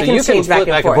 Yeah, so I can you change flip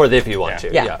back and forth. if you want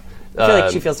to. Yeah. Yeah. I feel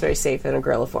like she feels very safe in a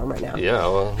gorilla form right now. Yeah.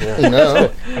 Well. Yeah.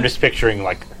 No. I'm just picturing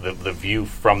like the view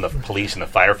from the police and the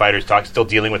firefighters still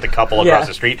dealing with the couple across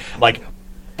the street. Like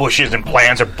bushes and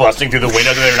plants are busting through the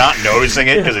windows and they're not noticing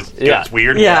it because it's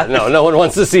weird. Yeah. No one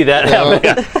wants to see that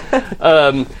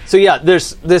happen. So yeah,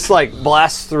 there's this like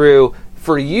blast through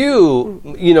for you.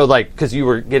 You know, like because you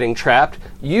were getting trapped.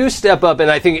 You step up, and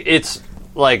I think it's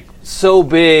like so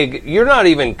big you're not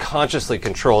even consciously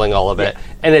controlling all of it,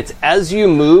 and it's as you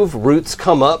move, roots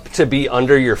come up to be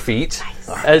under your feet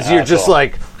as you're just cool.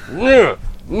 like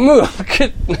move,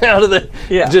 get out of the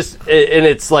just, and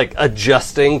it's like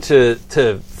adjusting to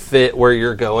fit where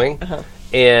you're going,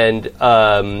 and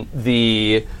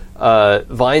the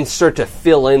vines start to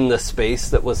fill in the space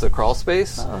that was the crawl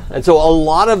space, and so a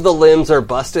lot of the limbs are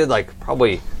busted, like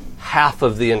probably half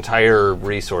of the entire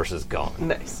resource is gone.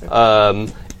 Nice.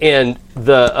 And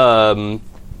the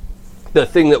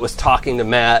thing that was talking to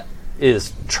Matt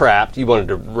is trapped. You wanted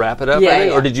to wrap it up, I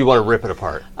think? Or did you want to rip it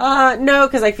apart? No,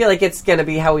 because I feel like it's going to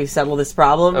be how we settle this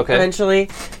problem eventually.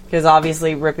 Because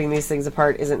obviously ripping these things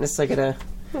apart isn't necessarily going to...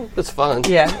 It's fun.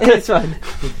 Yeah, it's fun.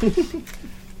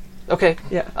 Okay.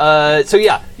 Yeah. So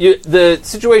yeah, the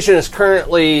situation is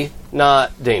currently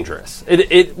not dangerous.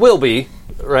 It will be,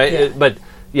 right? Yeah. But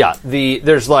yeah,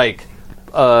 there's like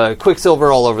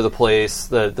quicksilver all over the place.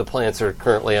 The plants are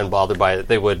currently unbothered by it.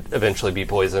 They would eventually be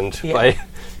poisoned by,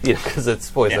 because it's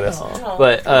poisonous. Yeah.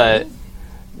 But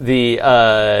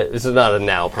this is not a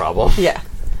now problem. Yeah.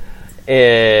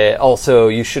 Also,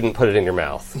 you shouldn't put it in your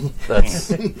mouth.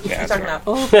 That's Yeah, Talking that's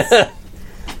about- right.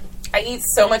 I eat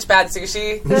so much bad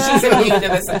sushi. She's immune to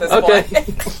this at this Okay. point.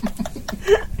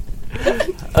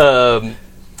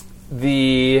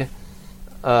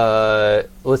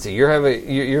 let's see.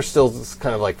 You're still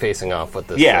kind of like facing off with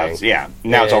this. Yeah, thing. yeah.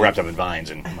 Now it's all And- wrapped up in vines,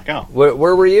 and I'm like, oh.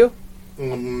 Where were you?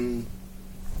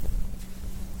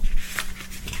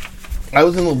 I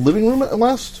was in the living room at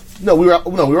last. No, we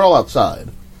were all outside.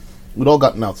 We'd all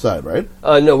gotten outside, right?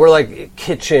 No, we're like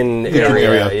kitchen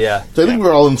area. Yeah. So I think we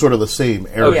were all in sort of the same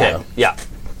area. Okay. Yeah.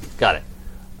 Got it.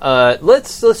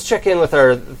 Let's check in with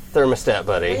our thermostat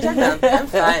buddy. What are you talking about? I'm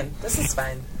fine. This is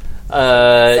fine.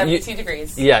 You- 72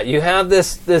 degrees. Yeah, you have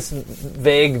this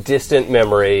vague, distant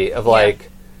memory of like,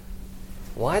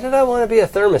 why did I want to be a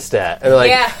thermostat? And like,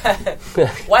 Yeah.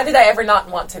 Why did I ever not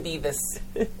want to be this?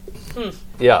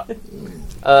 yeah.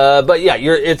 But yeah,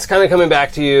 it's kind of coming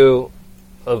back to you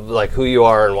of like who you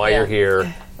are and why Yeah. you're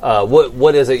here.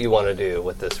 What is it you want to do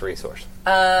with this resource?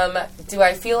 Do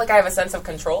I feel like I have a sense of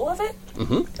control of it?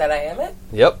 Mm-hmm. That I am it?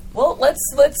 Yep. Well,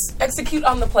 let's execute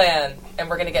on the plan, and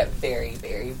we're gonna get very,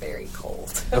 very, very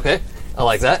cold. Okay. I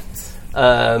like that.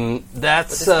 Would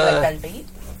That's this be like Ben Bait?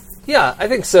 yeah, I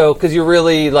think so because you're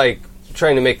really like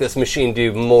trying to make this machine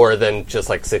do more than just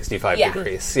like 65 Yeah.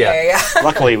 degrees. Yeah. Yeah.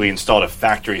 Luckily, we installed a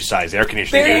factory-sized air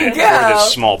conditioning There you unit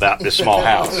go. for this small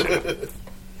house.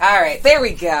 All right, there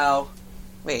we go.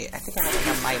 Wait, I think I have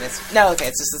like a minus. No, okay,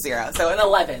 it's just a 0. So an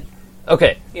 11.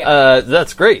 Okay, Yeah.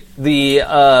 that's great. The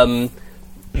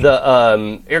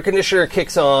air conditioner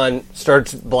kicks on,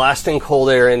 starts blasting cold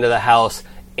air into the house,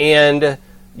 and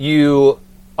you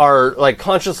are like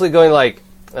consciously going like,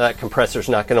 that compressor's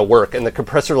not going to work, and the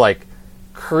compressor like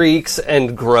creaks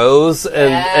and grows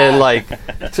and like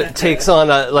takes on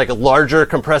a larger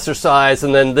compressor size,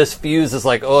 and then this fuse is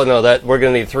like, oh no, that we're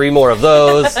gonna need 3 more of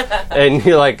those, and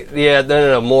you're like, yeah,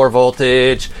 no, more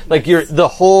voltage. Like the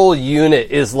whole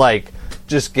unit is like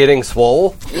just getting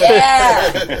swole.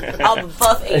 Yeah, I'll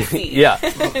buff AC. Yeah,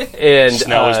 and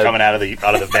Snow is coming out of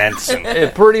the vents,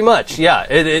 and pretty much,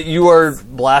 yeah. You are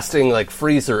blasting like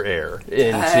freezer air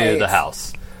into the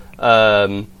house,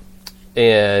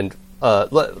 and.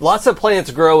 Lots of plants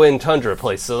grow in tundra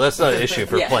place, so that's not an issue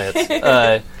for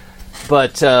plants.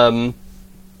 But so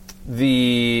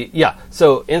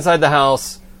inside the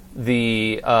house,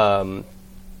 the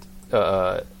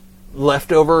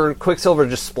leftover quicksilver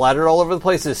just splattered all over the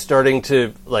place is starting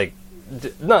to like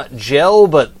not gel,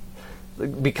 but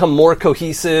become more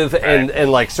cohesive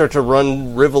and like start to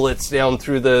run rivulets down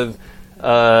through the.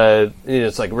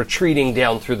 It's like retreating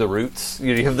down through the roots.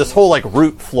 You have this whole like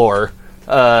root floor.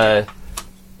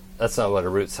 That's not what a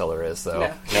root cellar is, though.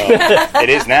 No. no, it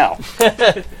is now.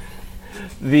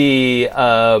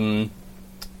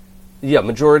 The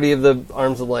majority of the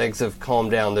arms and legs have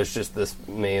calmed down. There's just this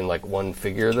main like one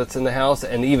figure that's in the house,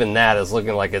 and even that is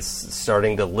looking like it's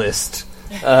starting to list.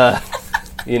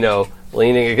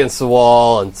 Leaning against the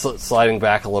wall and sliding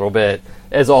back a little bit.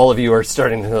 As all of you are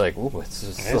starting to like, ooh, it's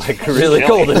just like really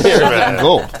cold in here.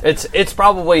 Gold. It's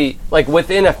probably like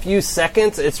within a few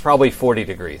seconds, it's probably 40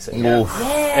 degrees in here Oof.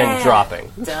 and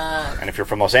dropping. Done. And if you're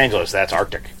from Los Angeles, that's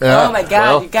Arctic. Yeah. Oh my god,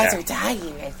 Well, you guys yeah. are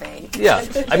dying, I think. Yeah,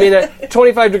 I mean a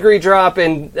 25-degree drop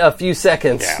in a few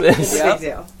seconds. Yeah. is- Big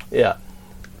deal. yeah.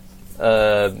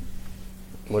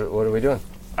 What are we doing?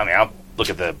 I mean, I'll look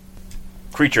at the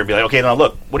creature and be like, okay, now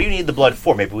look, what do you need the blood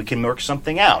for? Maybe we can work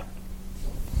something out.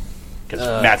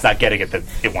 Because Matt's not getting it that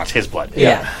it wants his blood.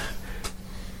 Yeah.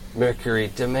 Mercury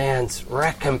demands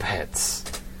recompense.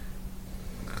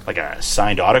 Like a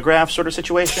signed autograph sort of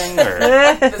situation? Or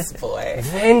This boy.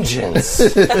 Vengeance.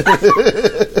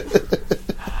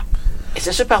 is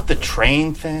this about the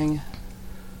train thing?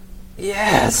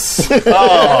 Yes.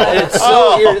 Oh, It's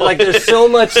so like there's so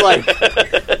much like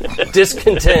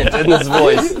discontent in this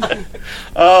voice.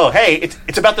 oh, hey,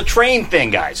 it's about the train thing,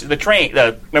 guys. The train.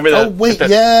 Remember the? Oh wait, the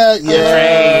yeah.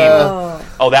 Train.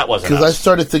 Oh, that wasn't Because I us.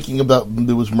 started thinking about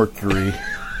it was Mercury.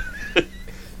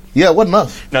 Yeah, it wasn't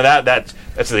us. No, that's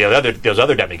those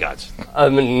other demigods.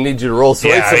 I'm gonna need you to roll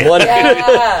sway Yeah, someone.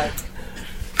 Yeah.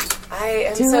 I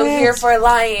am Do so it. here for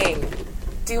lying.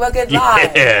 Do a good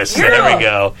lie. Yes, Yeah. there we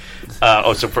go.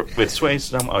 With sway,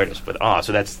 some artists, but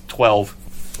so that's 12.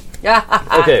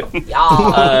 Okay.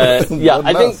 Y'all. Yeah,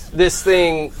 I think enough. this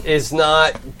thing is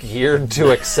not geared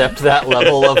to accept that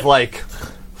level of like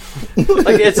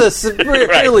Like it's a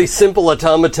fairly simple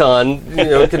automaton. You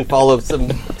know, it can follow some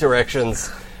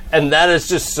directions, and that is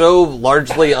just so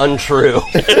largely untrue.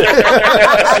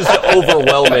 It's just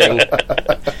overwhelming.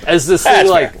 As this thing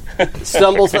like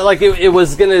stumbles, like it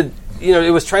was gonna, you know,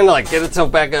 it was trying to like get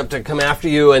itself back up to come after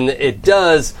you, and it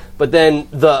does. But then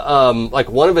the like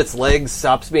one of its legs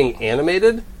stops being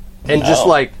animated, and just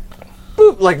like.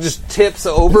 Boop, like just tips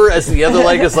over as the other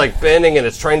leg is like bending and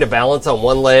it's trying to balance on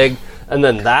one leg, and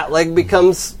then that leg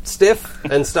becomes stiff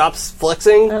and stops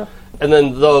flexing, and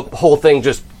then the whole thing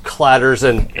just clatters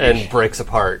and breaks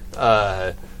apart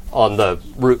on the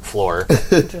root floor.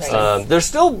 There's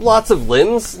still lots of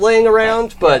limbs laying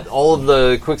around, but all of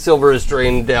the quicksilver is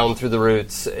drained down through the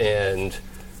roots, and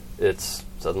it's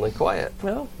suddenly quiet.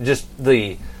 Well. Just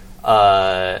the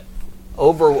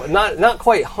not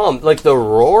quite hum, like the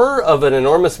roar of an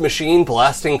enormous machine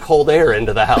blasting cold air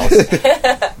into the house.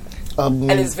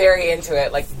 And is very into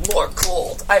it, like, more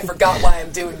cold. I forgot why I'm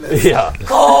doing this. Yeah.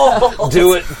 Cold!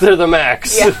 Do it to the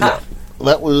max. Yeah.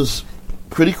 That was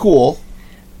pretty cool.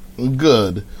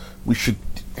 Good. We should.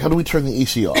 How do we turn the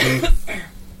AC off?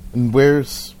 And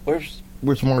where's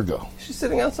Margot? She's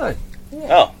sitting outside.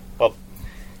 Oh, well,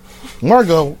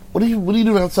 Margot, what are you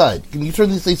doing outside? Can you turn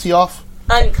this AC off?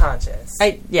 Unconscious.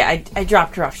 I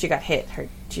dropped her off. She got hit.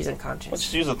 She's unconscious. let's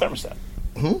just use the thermostat.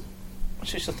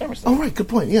 Let's use the thermostat. Oh, right, good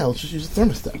point. Yeah, let's just use the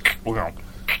thermostat. We're going.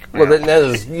 Well, that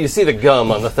is, you see the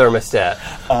gum on the thermostat.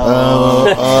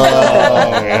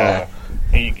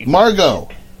 Yeah. Margot.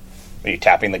 Are you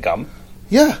tapping the gum?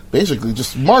 Yeah, basically,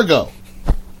 just Margot.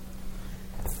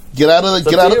 Get out of the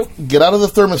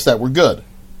thermostat. We're good.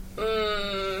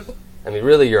 I mean,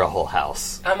 really, you're a whole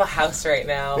house. I'm a house right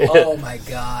now. Oh my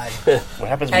god. What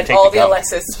happens when And you take all the the gum?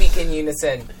 Alexas speak in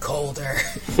unison. Colder.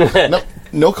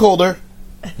 No colder.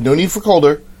 No need for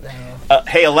colder.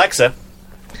 Hey, Alexa,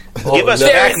 give us no.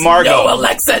 back Margot. No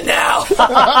Alexa now.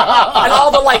 And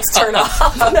all the lights turn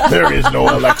off. There is no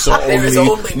Alexa. There is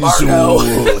only Margot.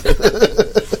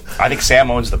 I think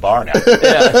Sam owns the bar now.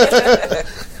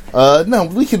 No,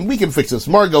 we can fix this.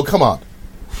 Margot, come on.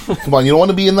 Come on, you don't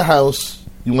want to be in the house.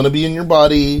 You want to be in your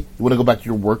body. You want to go back to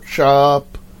your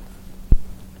workshop.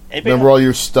 Remember all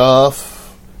your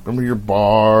stuff. Remember your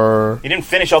bar. You didn't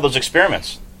finish all those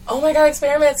experiments. Oh my god,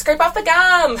 experiment. Scrape off the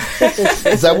gum.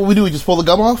 Is that what we do? We just pull the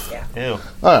gum off? Yeah. Ew.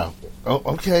 Oh,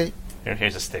 okay.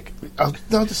 Here's a stick. I'll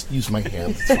just use my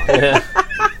hand. It's fine.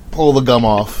 Pull the gum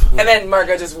off. And then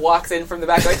Margot just walks in from the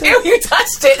back like, ew, you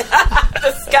touched it.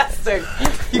 Disgusting.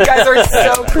 You guys are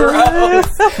so gross.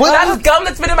 What? That's gum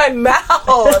that's been in my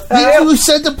mouth. You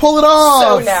said to pull it off.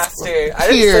 So nasty. I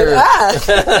didn't Here.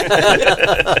 say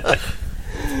that.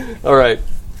 All right.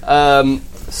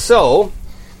 So,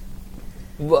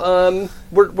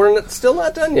 we're still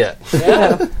not done yet.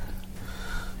 Yeah.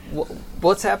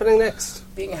 What's happening next?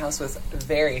 Being a house was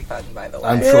very fun, by the way.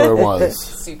 I'm sure it was.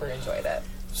 Super enjoyed it.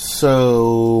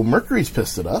 So, Mercury's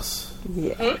pissed at us.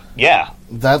 Yeah. Yeah.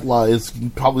 That lie is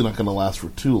probably not going to last for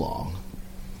too long.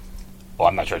 Well,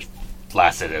 I'm not sure it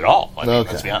lasted at all. I mean,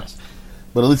 Okay. let's be honest.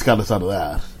 But at least got us out of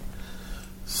that.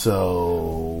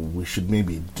 So, we should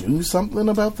maybe do something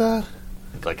about that?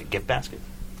 Like a gift basket.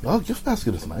 Oh, gift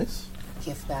basket is nice.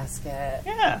 Gift basket.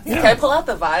 Yeah. Can I pull out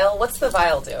the vial? What's the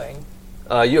vial doing?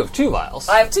 You have 2 vials.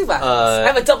 I have 2 vials. I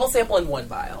have a double sample in 1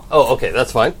 vial. Oh, okay,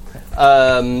 that's fine.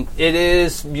 It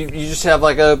is. You just have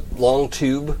like a long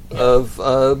tube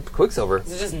of Quicksilver.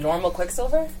 Is it just normal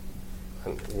Quicksilver?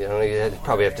 You know, you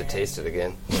probably have to taste it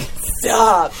again.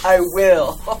 Stop! I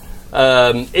will.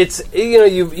 It's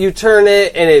you turn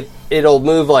it and it'll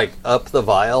move like up the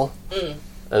vial and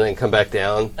then come back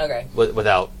down. Okay.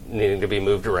 Without needing to be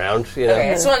moved around. You know? Okay,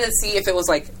 I just wanted to see if it was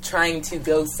like trying to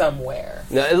go somewhere.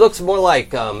 No, it looks more like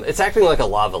it's acting like a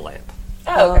lava lamp,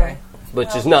 Oh, okay.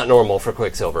 which is not normal for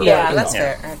Quicksilver. Yeah, right? that's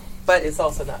fair. But it's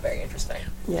also not very interesting.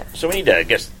 So we need to, I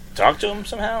guess, talk to him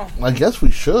somehow. I guess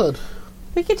we should.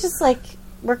 We could just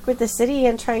work with the city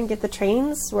and try and get the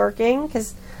trains working,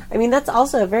 because I mean that's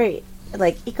also a very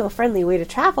eco-friendly way to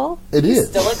travel. It is.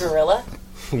 Still a gorilla?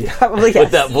 Probably yes.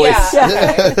 With that voice.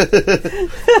 Yeah.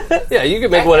 Okay. Yeah, you can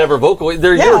make whatever vocal.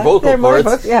 They're your vocal they're my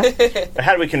cords. voc- yeah. But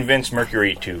how do we convince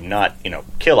Mercury to not,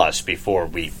 kill us before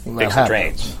we fix the happens.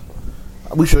 trains?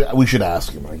 We should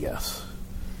ask him, I guess,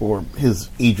 or his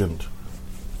agent,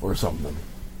 or something.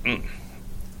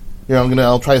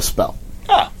 I'll try a spell.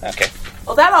 Oh, okay.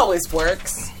 Well, that always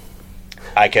works.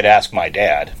 I could ask my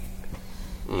dad.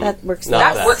 That works. Not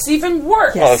That that. works even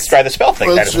worse. Yes. Well, let's try the spell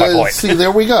thing. That is my point. See,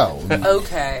 there we go.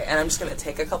 Okay, and I'm just going to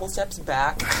take a couple steps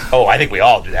back. Oh, I think we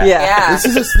all do that. Yeah. Yeah. This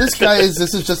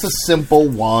is just a simple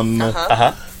one.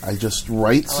 Uh-huh. I just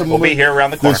write some. We'll be here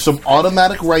around the corner. There's some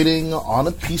automatic writing on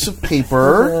a piece of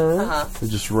paper. I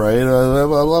just write blah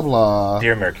blah blah.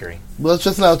 Dear Mercury. Well, it's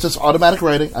just automatic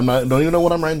writing. Don't even know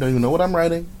what I'm writing. Don't even know what I'm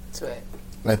writing. To it.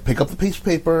 And I pick up the piece of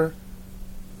paper.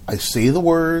 I say the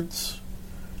words.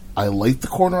 I light the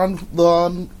corner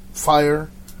on fire.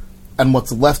 And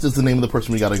what's left is the name of the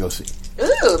person we got to go see.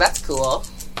 Ooh, that's cool.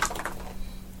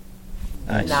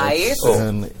 Nice. Oh.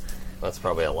 And That's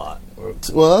probably a lot.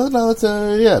 well, no,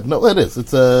 it is.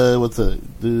 It's what's a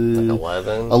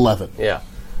 11? 11. Yeah.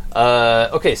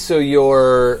 Okay, so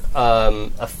your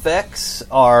effects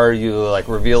are you like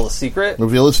reveal a secret?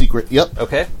 Reveal a secret. Yep.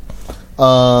 Okay.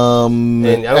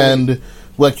 And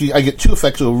I get 2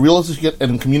 effects: so realize a secret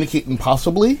and communicate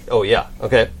impossibly. Oh yeah.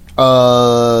 Okay.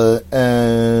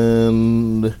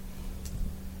 And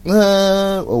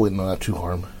oh wait, no, not 2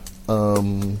 harm.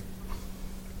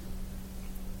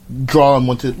 Draw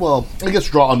unwanted. Well, I guess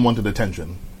draw unwanted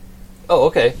attention Oh,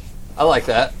 okay. I like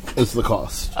that. is the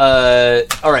cost.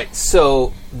 All right.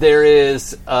 So there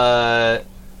is a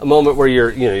moment where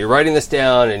you're writing this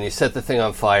down and you set the thing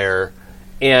on fire,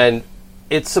 and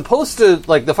it's supposed to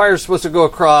the fire's supposed to go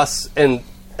across and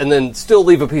then still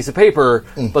leave a piece of paper,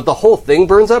 but the whole thing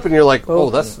burns up, and you're like, oh,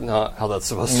 that's not how that's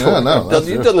supposed to work. no, that's-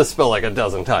 You've done this spell like a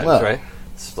dozen times, No. right?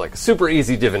 It's like a super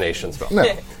easy divination spell.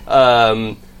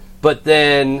 No. But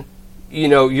then,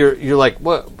 you're like,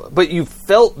 what? But you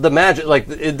felt the magic.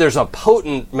 There's a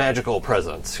potent magical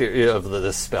presence here of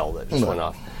this spell that just went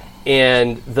off,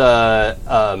 and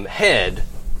the head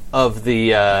of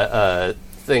the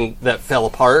thing that fell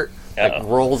apart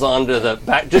rolls onto the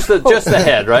back. Just the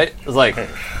head, right? It's like,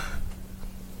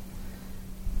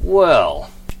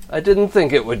 well, I didn't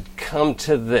think it would come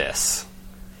to this.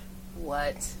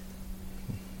 What?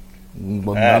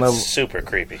 Well, none That's of super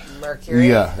creepy. Mercury?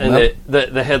 yeah, And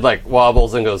the head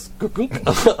wobbles and goes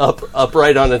up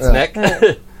right on its neck.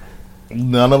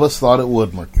 none of us thought it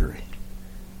would. Mercury.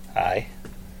 Hi.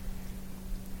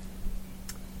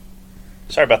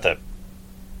 Sorry about the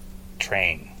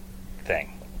train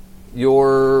thing.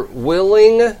 You're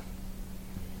willing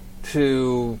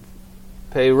to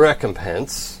pay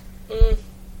recompense.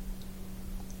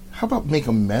 How about make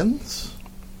amends?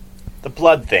 The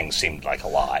blood thing seemed like a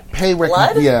lot. Pay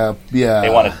Blood? Yeah. They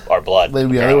wanted our blood. They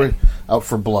apparently. were out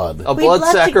for blood. A We'd blood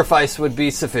love to- sacrifice would be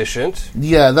sufficient.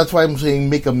 Yeah, that's why I'm saying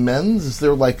make amends. Is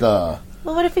there like a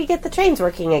Well, what if we get the trains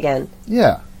working again?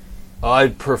 yeah?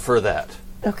 I'd prefer that.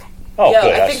 Okay. Oh, Yo,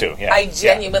 good. I Us think too. Yeah. I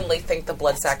genuinely think the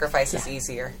blood sacrifice is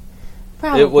easier.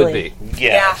 Probably. It would be.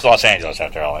 Yeah. Yeah. It's Los Angeles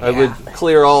after all. I would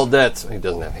clear all debts. He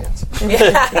doesn't have hands.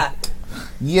 Yeah.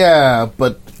 Yeah,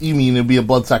 but you mean it'd be a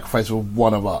blood sacrifice of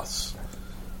one of us?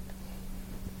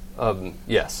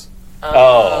 Yes.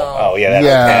 Oh, yeah.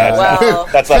 Yeah. Well,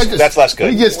 that's less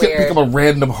good. We just Weird. pick up a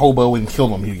random hobo and kill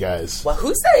them, you guys. well,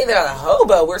 who's saying they're a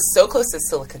hobo? We're so close to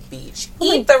Silicon Beach.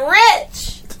 Eat the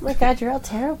rich! Oh my god, you're all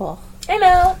terrible. I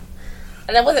know.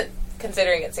 And I wasn't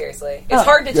considering it seriously. It's Oh.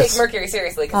 hard to Yes. take Mercury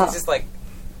seriously because he's just like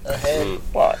ahead.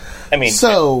 Well, I mean,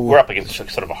 So- we're up against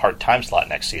sort of a hard time slot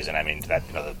next season. I mean, that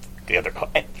the other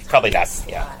probably not.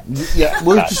 Yeah. Yeah,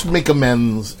 we'll just make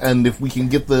amends, and if we can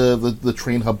get the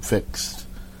train hub fixed,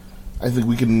 I think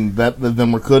we can.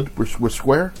 Then we're good. We're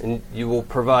square. And you will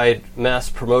provide mass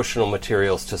promotional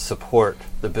materials to support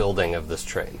the building of this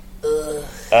train.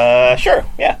 Sure.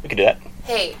 Yeah, we could do that.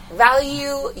 Hey,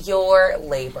 value your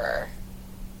labor.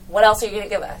 What else are you going to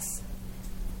give us?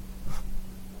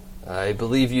 I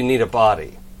believe you need a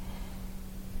body.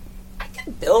 I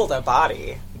can build a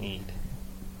body. Need.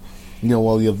 You know,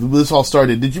 well, this all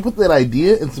started. Did you put that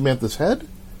idea in Samantha's head?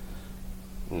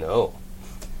 No.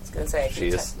 I was going to say. She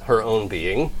is her own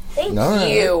being. Thank No.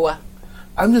 you.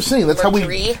 I'm just saying that's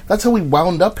Mercury? how we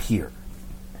wound up here.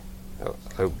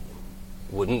 I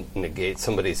wouldn't negate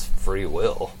somebody's free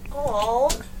will. Oh,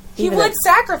 he Even would if-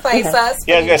 sacrifice Okay. us.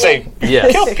 Yeah, I was gonna say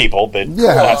Yes. kill people, but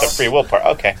Yes. not the free will part.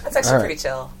 Okay. That's actually All right. pretty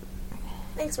chill.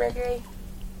 Thanks, Mercury.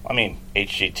 I mean,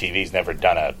 HGTV's never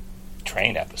done a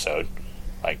train episode,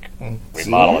 like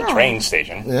remodel Yeah. a train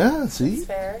station, Yeah, see,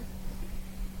 Fair.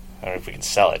 or if we can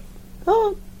sell it.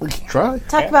 Oh, we can try.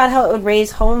 talk Yeah. about how it would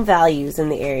raise home values in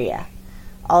the area.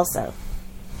 Also,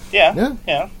 Yeah,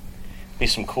 Yeah. Be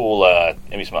some cool,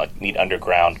 maybe some neat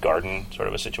underground garden sort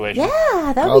of a situation.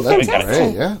 yeah, that Oh, would be that'd be fantastic.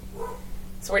 great. Yeah.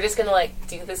 So we're just gonna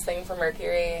do this thing for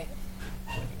Mercury.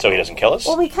 So he doesn't kill us.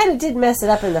 Well, we kind of did mess it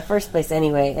up in the first place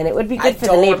anyway, and it would be I good for the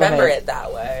don't neighborhood. remember it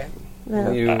that way.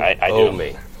 No. You I owe do.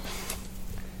 me.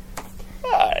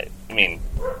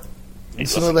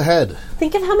 Listen to the head.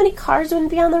 Think of how many cars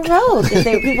wouldn't be on the road if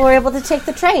people were able to take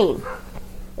the train.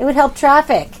 It would help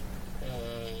traffic.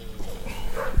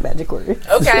 Magic word.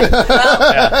 Okay,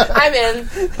 well, I'm in.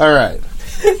 All right.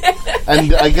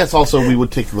 And I guess also we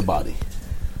would take the body.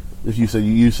 If you said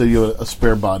you have a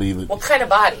spare body. What kind of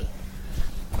body?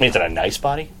 Is it a nice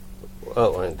body?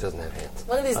 Oh, and it doesn't have hands.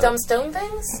 One of these dumb stone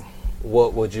things?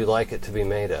 What would you like it to be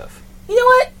made of? You know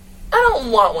what? I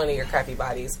don't want one of your crappy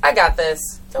bodies. I got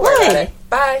this. Don't worry about it.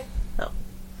 Bye.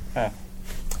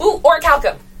 Ooh,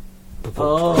 orichalcum.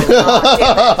 Oh.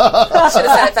 Should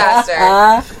have said it faster.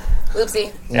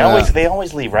 Oopsie. They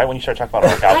always leave right when you start talking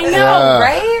about orc I know,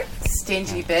 right?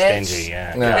 Stingy bitch. Stingy,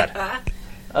 yeah.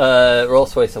 Roll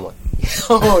sway someone.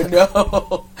 Oh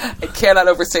no! I cannot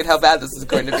overstate how bad this is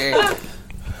going to be.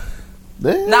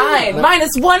 9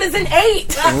 minus 1 is an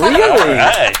 8. Really?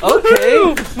 Right.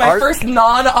 Okay. My first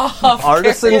non-off.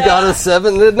 Artisan got a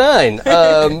 7 to 9.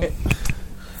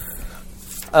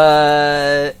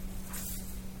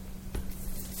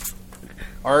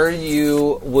 Are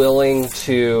you willing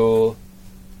to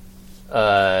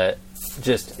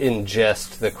just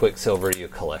ingest the quicksilver you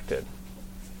collected?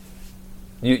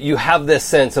 You have this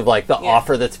sense of like the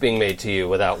offer that's being made to you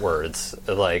without words,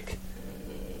 like.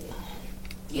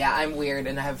 Yeah, I'm weird,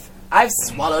 and I've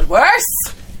swallowed worse.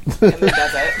 And then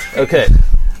does it. Okay.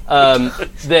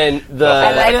 Then the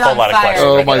I light it on lot of fire. questions.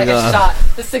 Oh like, my like God. A shot.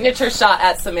 The signature shot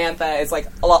at Samantha is like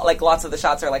a lot. Like lots of the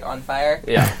shots are like on fire.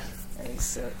 yeah. And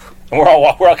so, We're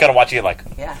all kind of watching it like,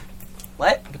 yeah.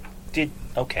 What?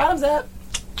 okay. Bottoms up.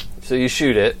 So you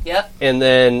shoot it. Yep. And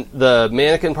then the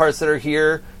mannequin parts that are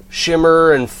here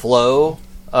shimmer and flow,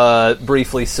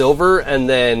 briefly silver, and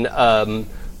then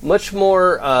much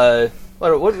more.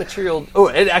 What material? Oh,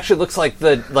 it actually looks like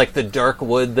the dark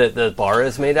wood that the bar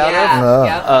is made out of.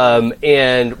 Yeah. Yeah.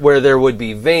 And where there would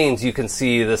be veins, you can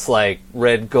see this like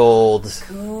red gold,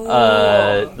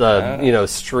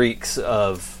 streaks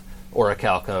of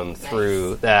orichalcum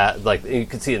through that. Like you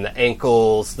can see in the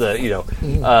ankles,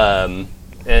 and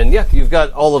yeah, you've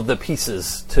got all of the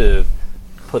pieces to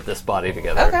put this body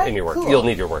together Okay, in your work. cool. You'll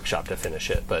need your workshop to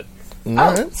finish it, but.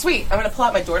 Oh, sweet. I'm going to pull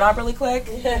out my doorknob really quick,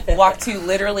 walk to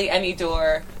literally any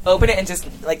door, open it, and just,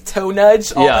 like, toe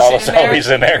nudge all Yeah. the All shit the in there. celery's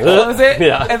in there. Close it,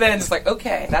 Yeah. and then just like,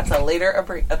 okay, that's a later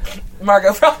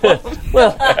Margot problem.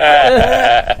 Well,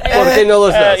 porque no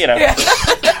los dos.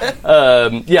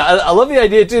 I love the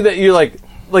idea too that you like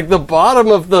the bottom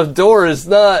of the door is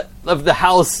not of the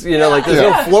house. Like there's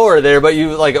no floor there, but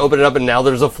you like open it up and now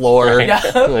there's a floor. Yeah.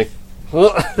 Like,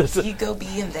 You go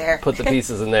be in there. put the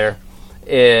pieces in there,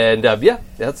 and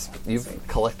you've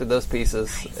collected those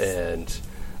pieces, and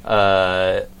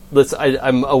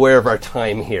I'm aware of our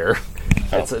time here.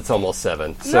 It's almost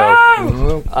 7, so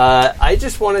I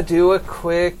just want to do a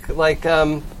quick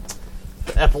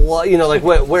epilogue.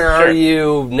 Where are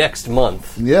you next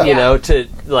month? Yeah. To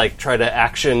like try to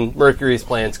action Mercury's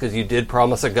plans because you did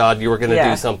promise a god you were going to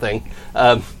do something.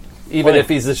 Even if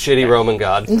he's a shitty Roman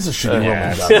god. He's a shitty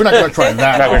Roman god. We're not going to try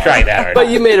that. Right, we're trying that right But now.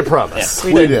 you made a promise.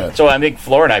 We did. So I think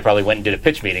Flora and I probably went and did a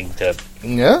pitch meeting to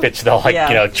pitch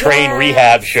the train Yeah.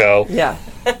 rehab show. Yeah.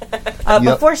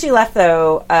 Before she left,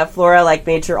 though, Flora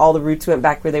made sure all the roots went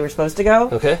back where they were supposed to go.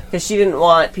 Okay. Because she didn't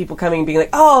want people coming and being like,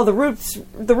 "Oh, the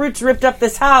roots ripped up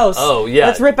this house. Oh, yeah.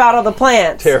 Let's rip out all the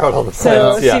plants." Tear out all the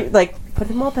So plants. she put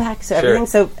them all back. So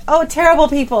everything's terrible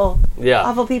people. Yeah.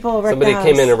 Awful people. Wrecked Somebody the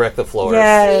came house. in and wrecked the floors.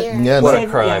 Yeah. Yeah, What no. a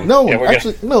crime. No, Yeah, we're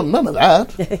actually, no, none of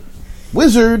that.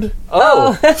 Wizard.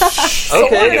 Oh. We're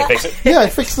Okay. gonna fix it. Yeah, I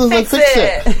fixed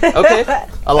it. Okay.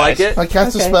 I like it. I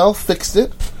cast a spell, fixed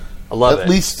it. I love At it.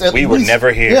 least, We were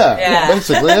never here. Yeah,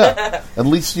 basically, yeah. At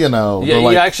least Yeah,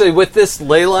 we're you actually, with this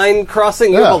ley line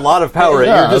crossing, you Yeah. have a lot of power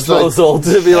Yeah, at your it's like- disposal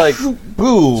to be like,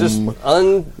 boom. just But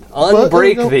unbreak there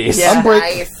you go. these. Yeah. Unbreak.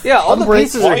 Nice. Yeah, all the Unbreak.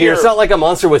 pieces are here. It's not like a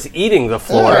monster was eating the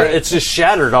floor. Yeah. It's just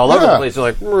shattered all over the Yeah. place. You're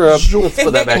like, let's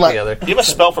put that back Like- together. Do you have a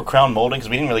spell for crown molding? Because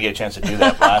we didn't really get a chance to do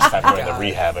that last time during the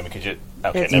rehab. I mean, could you?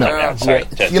 Okay, It's never no. mind. Sorry.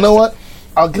 You know what?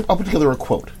 I'll put together a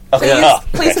quote. Yeah.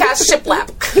 Please cast shiplap.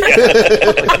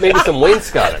 Like maybe some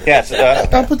wainscoting. Yes.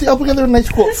 I'll put together a nice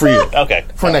quote for you Okay.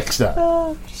 for next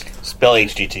time. Spell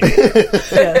HGT.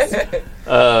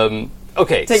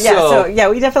 Okay, So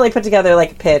we definitely put together a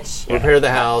pitch. repair the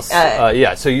house.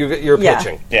 So you're Yeah.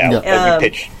 pitching. Yeah. Yeah. We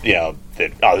pitch. That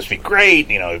this would be great.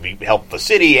 It'd be help the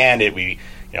city, and it'd be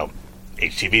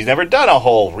HTV's never done a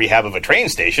whole rehab of a train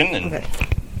station, and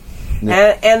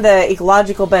And the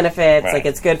ecological benefits, Right.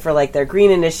 it's good for their green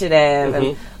initiative,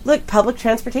 and look, public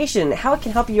transportation, how it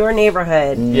can help your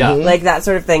neighborhood, Yeah. that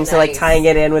sort of thing. So Nice. tying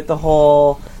it in with the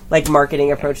whole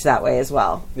marketing approach that way as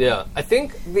well. Yeah, I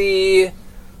think the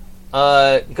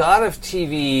God of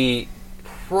TV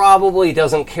probably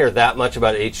doesn't care that much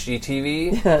about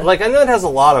HGTV. Like, I know it has a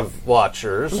lot of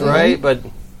watchers, right? But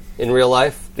in real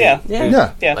life, Yeah.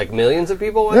 Yeah. Yeah. like millions of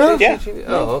people watch Yeah. HGTV?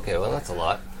 Oh, okay, well, that's a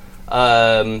lot.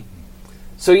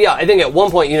 So, yeah, I think at one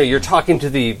point, you're talking to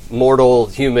the mortal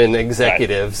human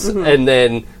executives, and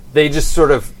then they just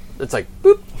sort of, it's like,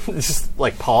 boop, just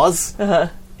like pause.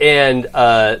 And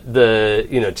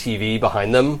the TV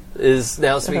behind them is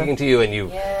now speaking to you, and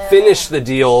you finish the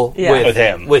deal With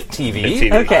him. with TV. With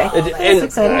TV. Okay.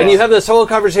 And you have this whole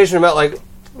conversation about like,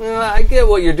 I get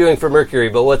what you're doing for Mercury,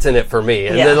 but what's in it for me?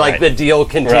 And then like the deal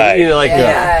continues, Right.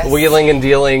 Yes. wheeling and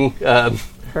dealing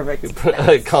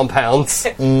Perfect. compounds.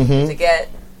 To get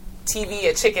TV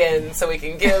a chicken so we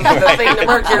can give the thing to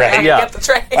Mercury and Yeah. get the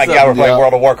train. Like now we're playing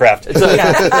World of Warcraft. It's a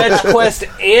fetch quest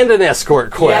and an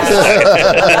escort quest.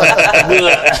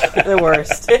 The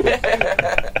worst.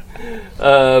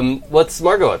 What's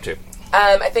Margot up to?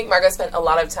 I think Margot spent a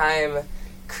lot of time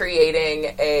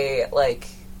creating a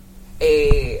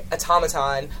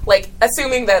automaton, like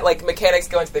assuming that like mechanics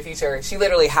go into the future. She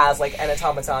literally has like an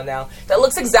automaton now that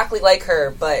looks exactly like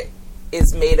her, but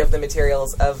is made of the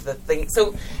materials of the thing.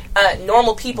 So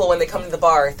normal people, when they come to the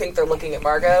bar, think they're looking at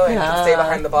Margot and can stay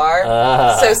behind the bar.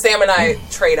 So Sam and I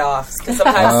trade offs, because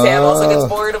sometimes Sam also gets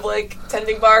bored of like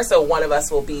tending bar, so one of us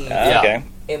will be Okay.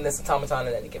 in this automaton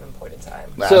at any given point in time.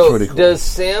 That's So pretty cool. does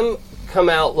Sam come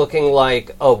out looking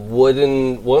like a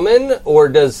wooden woman, or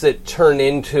does it turn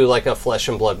into like a flesh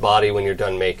and blood body when you're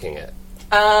done making it?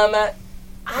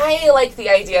 I like the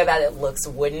idea that it looks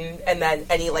wooden, and that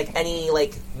any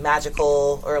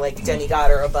magical or like demigod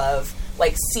or above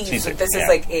like sees that this is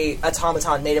like a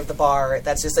automaton made of the bar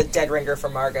that's just a dead ringer for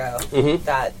Margot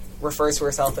that refers to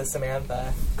herself as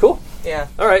Samantha. Cool. Yeah.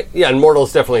 All right. Yeah, and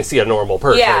mortals definitely see a normal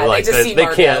person. Yeah, they like just see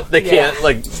Margot. They can't Yeah.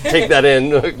 like take that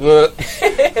in.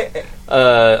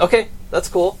 Okay, that's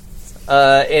cool.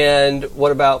 And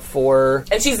what about for?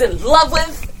 And she's in love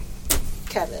with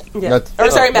Kevin. That's- Or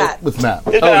sorry, Matt. With Matt.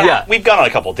 yeah. We've gone on a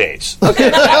couple dates. Oh,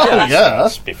 yeah.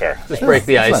 Let's be fair. Break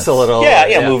the ice nice. a little.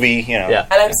 Yeah, movie, you know. Yeah.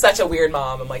 And I'm such a weird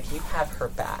mom. I'm like, you have her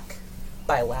back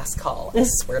by last call. I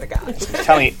swear to God.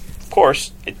 Tell me, of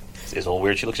course, it's a little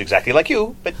weird. She looks exactly like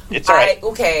you, but it's all right.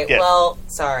 Okay, Yeah. well,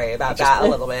 sorry about that a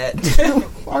little bit.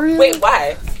 Are you? Wait,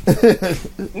 why?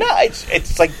 No,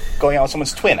 it's like going out with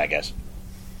someone's twin, I guess.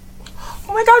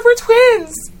 Oh my God, we're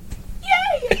twins!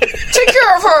 Yay! Take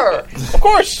care of her! Of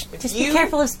course. Just be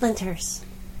careful of splinters.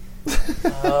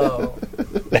 Oh.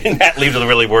 And that leaves her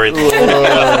really worried.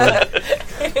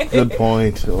 Good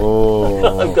point.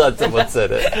 Oh. I'm glad someone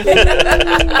said it.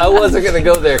 I wasn't going to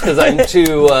go there because I'm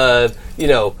too,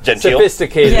 Genteel?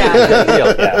 sophisticated.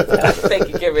 Yeah. Thank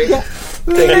you, Gibby.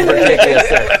 Thank you for taking us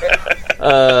there.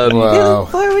 Wow.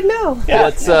 Boy would know.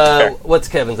 What's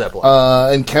Kevin's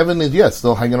epilogue? And Kevin is,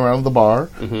 still hanging around the bar,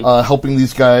 helping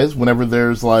these guys whenever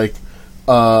there's like.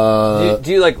 Do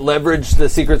you like leverage the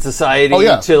secret society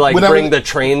to like Whenever- bring the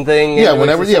train thing?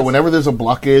 Whenever there's a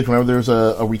blockage, whenever there's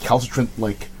a recalcitrant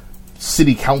like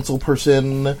city council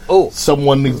person,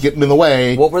 someone is getting in the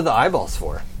way. What were the eyeballs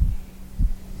for?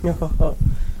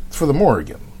 It's for the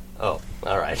Morrigan. Oh,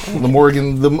 all right. The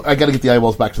Morrigan. I got to get the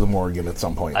eyeballs back to the Morrigan at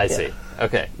some point. I see.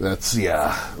 Okay. That's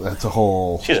a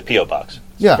whole. She has a P.O. box.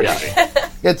 Yeah, Yeah.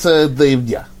 it's a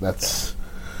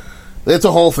it's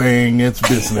a whole thing. It's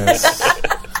business.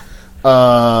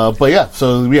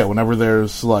 Whenever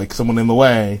there's like someone in the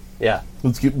way, Yeah.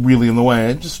 let's get really in the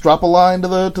way. Just drop a line to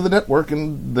the network,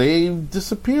 and they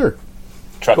disappear.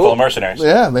 Truck full of mercenaries.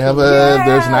 Yeah, they have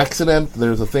there's an accident.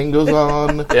 There's a thing goes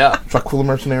on. Yeah. Truck full of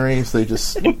mercenaries. They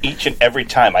just Each and every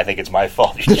time I think it's my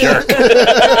fault, you jerk. never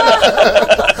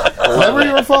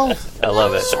your fault. I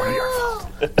love it. Sort of your fault.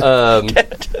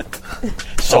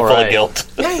 So All full right. of guilt.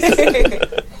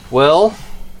 Well,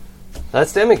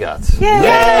 that's Demigods. And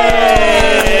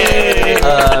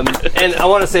I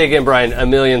want to say again, Brian, a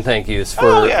million thank yous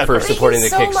for Thank supporting you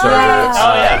the so Kickstarter. much.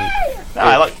 No,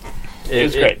 I like. It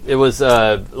was great. It was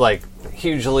like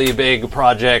hugely big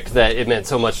project that it meant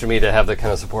so much to me to have the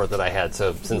kind of support that I had.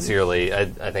 So sincerely, I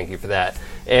thank you for that.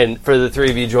 And for the three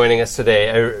of you joining us today,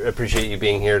 I appreciate you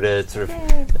being here to sort of,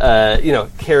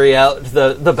 carry out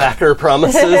the backer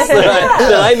promises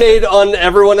that I made on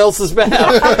everyone else's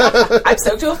behalf. I'm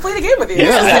stoked to have played a game with you.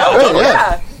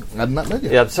 Yeah. I've not met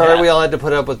you. Yeah, I'm sorry we all had to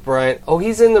put up with Brian. Oh,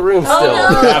 he's in the room still. no.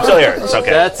 I'm still here. It's okay.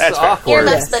 That's fair. awkward.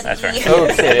 Earmuffs, but That's fair.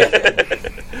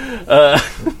 Okay.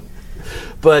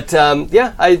 But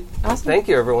I thank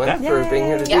you everyone for being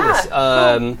here to do this.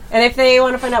 And if they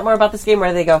want to find out more about this game, where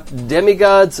do they go?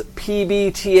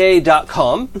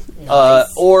 demigodspbta.com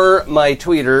or my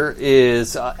Twitter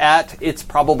is at it's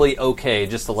probably okay,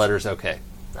 just the letters okay.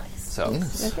 Nice. So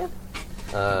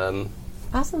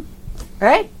Awesome. All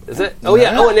right. Is it? Oh,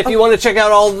 yeah. Oh, and if you want to check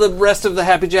out all the rest of the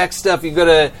Happy Jacks stuff, you go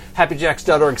to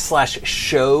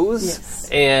happyjacks.org/shows. Yes.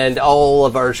 And all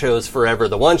of our shows forever.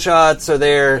 The one-shots are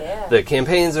there. Yeah. The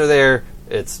campaigns are there.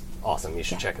 It's awesome. You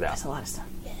should check it out. That's a lot of stuff.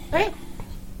 All right.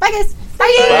 Bye, guys.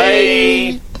 Bye.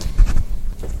 Bye.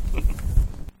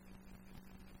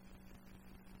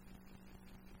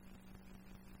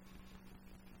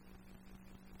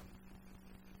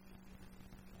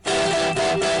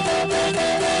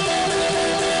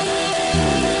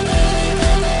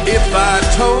 If I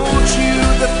told you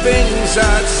the things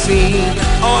I'd seen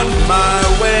on my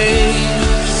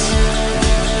ways,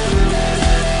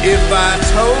 if I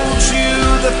told you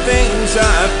the things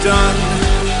I've done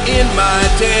in my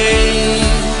day,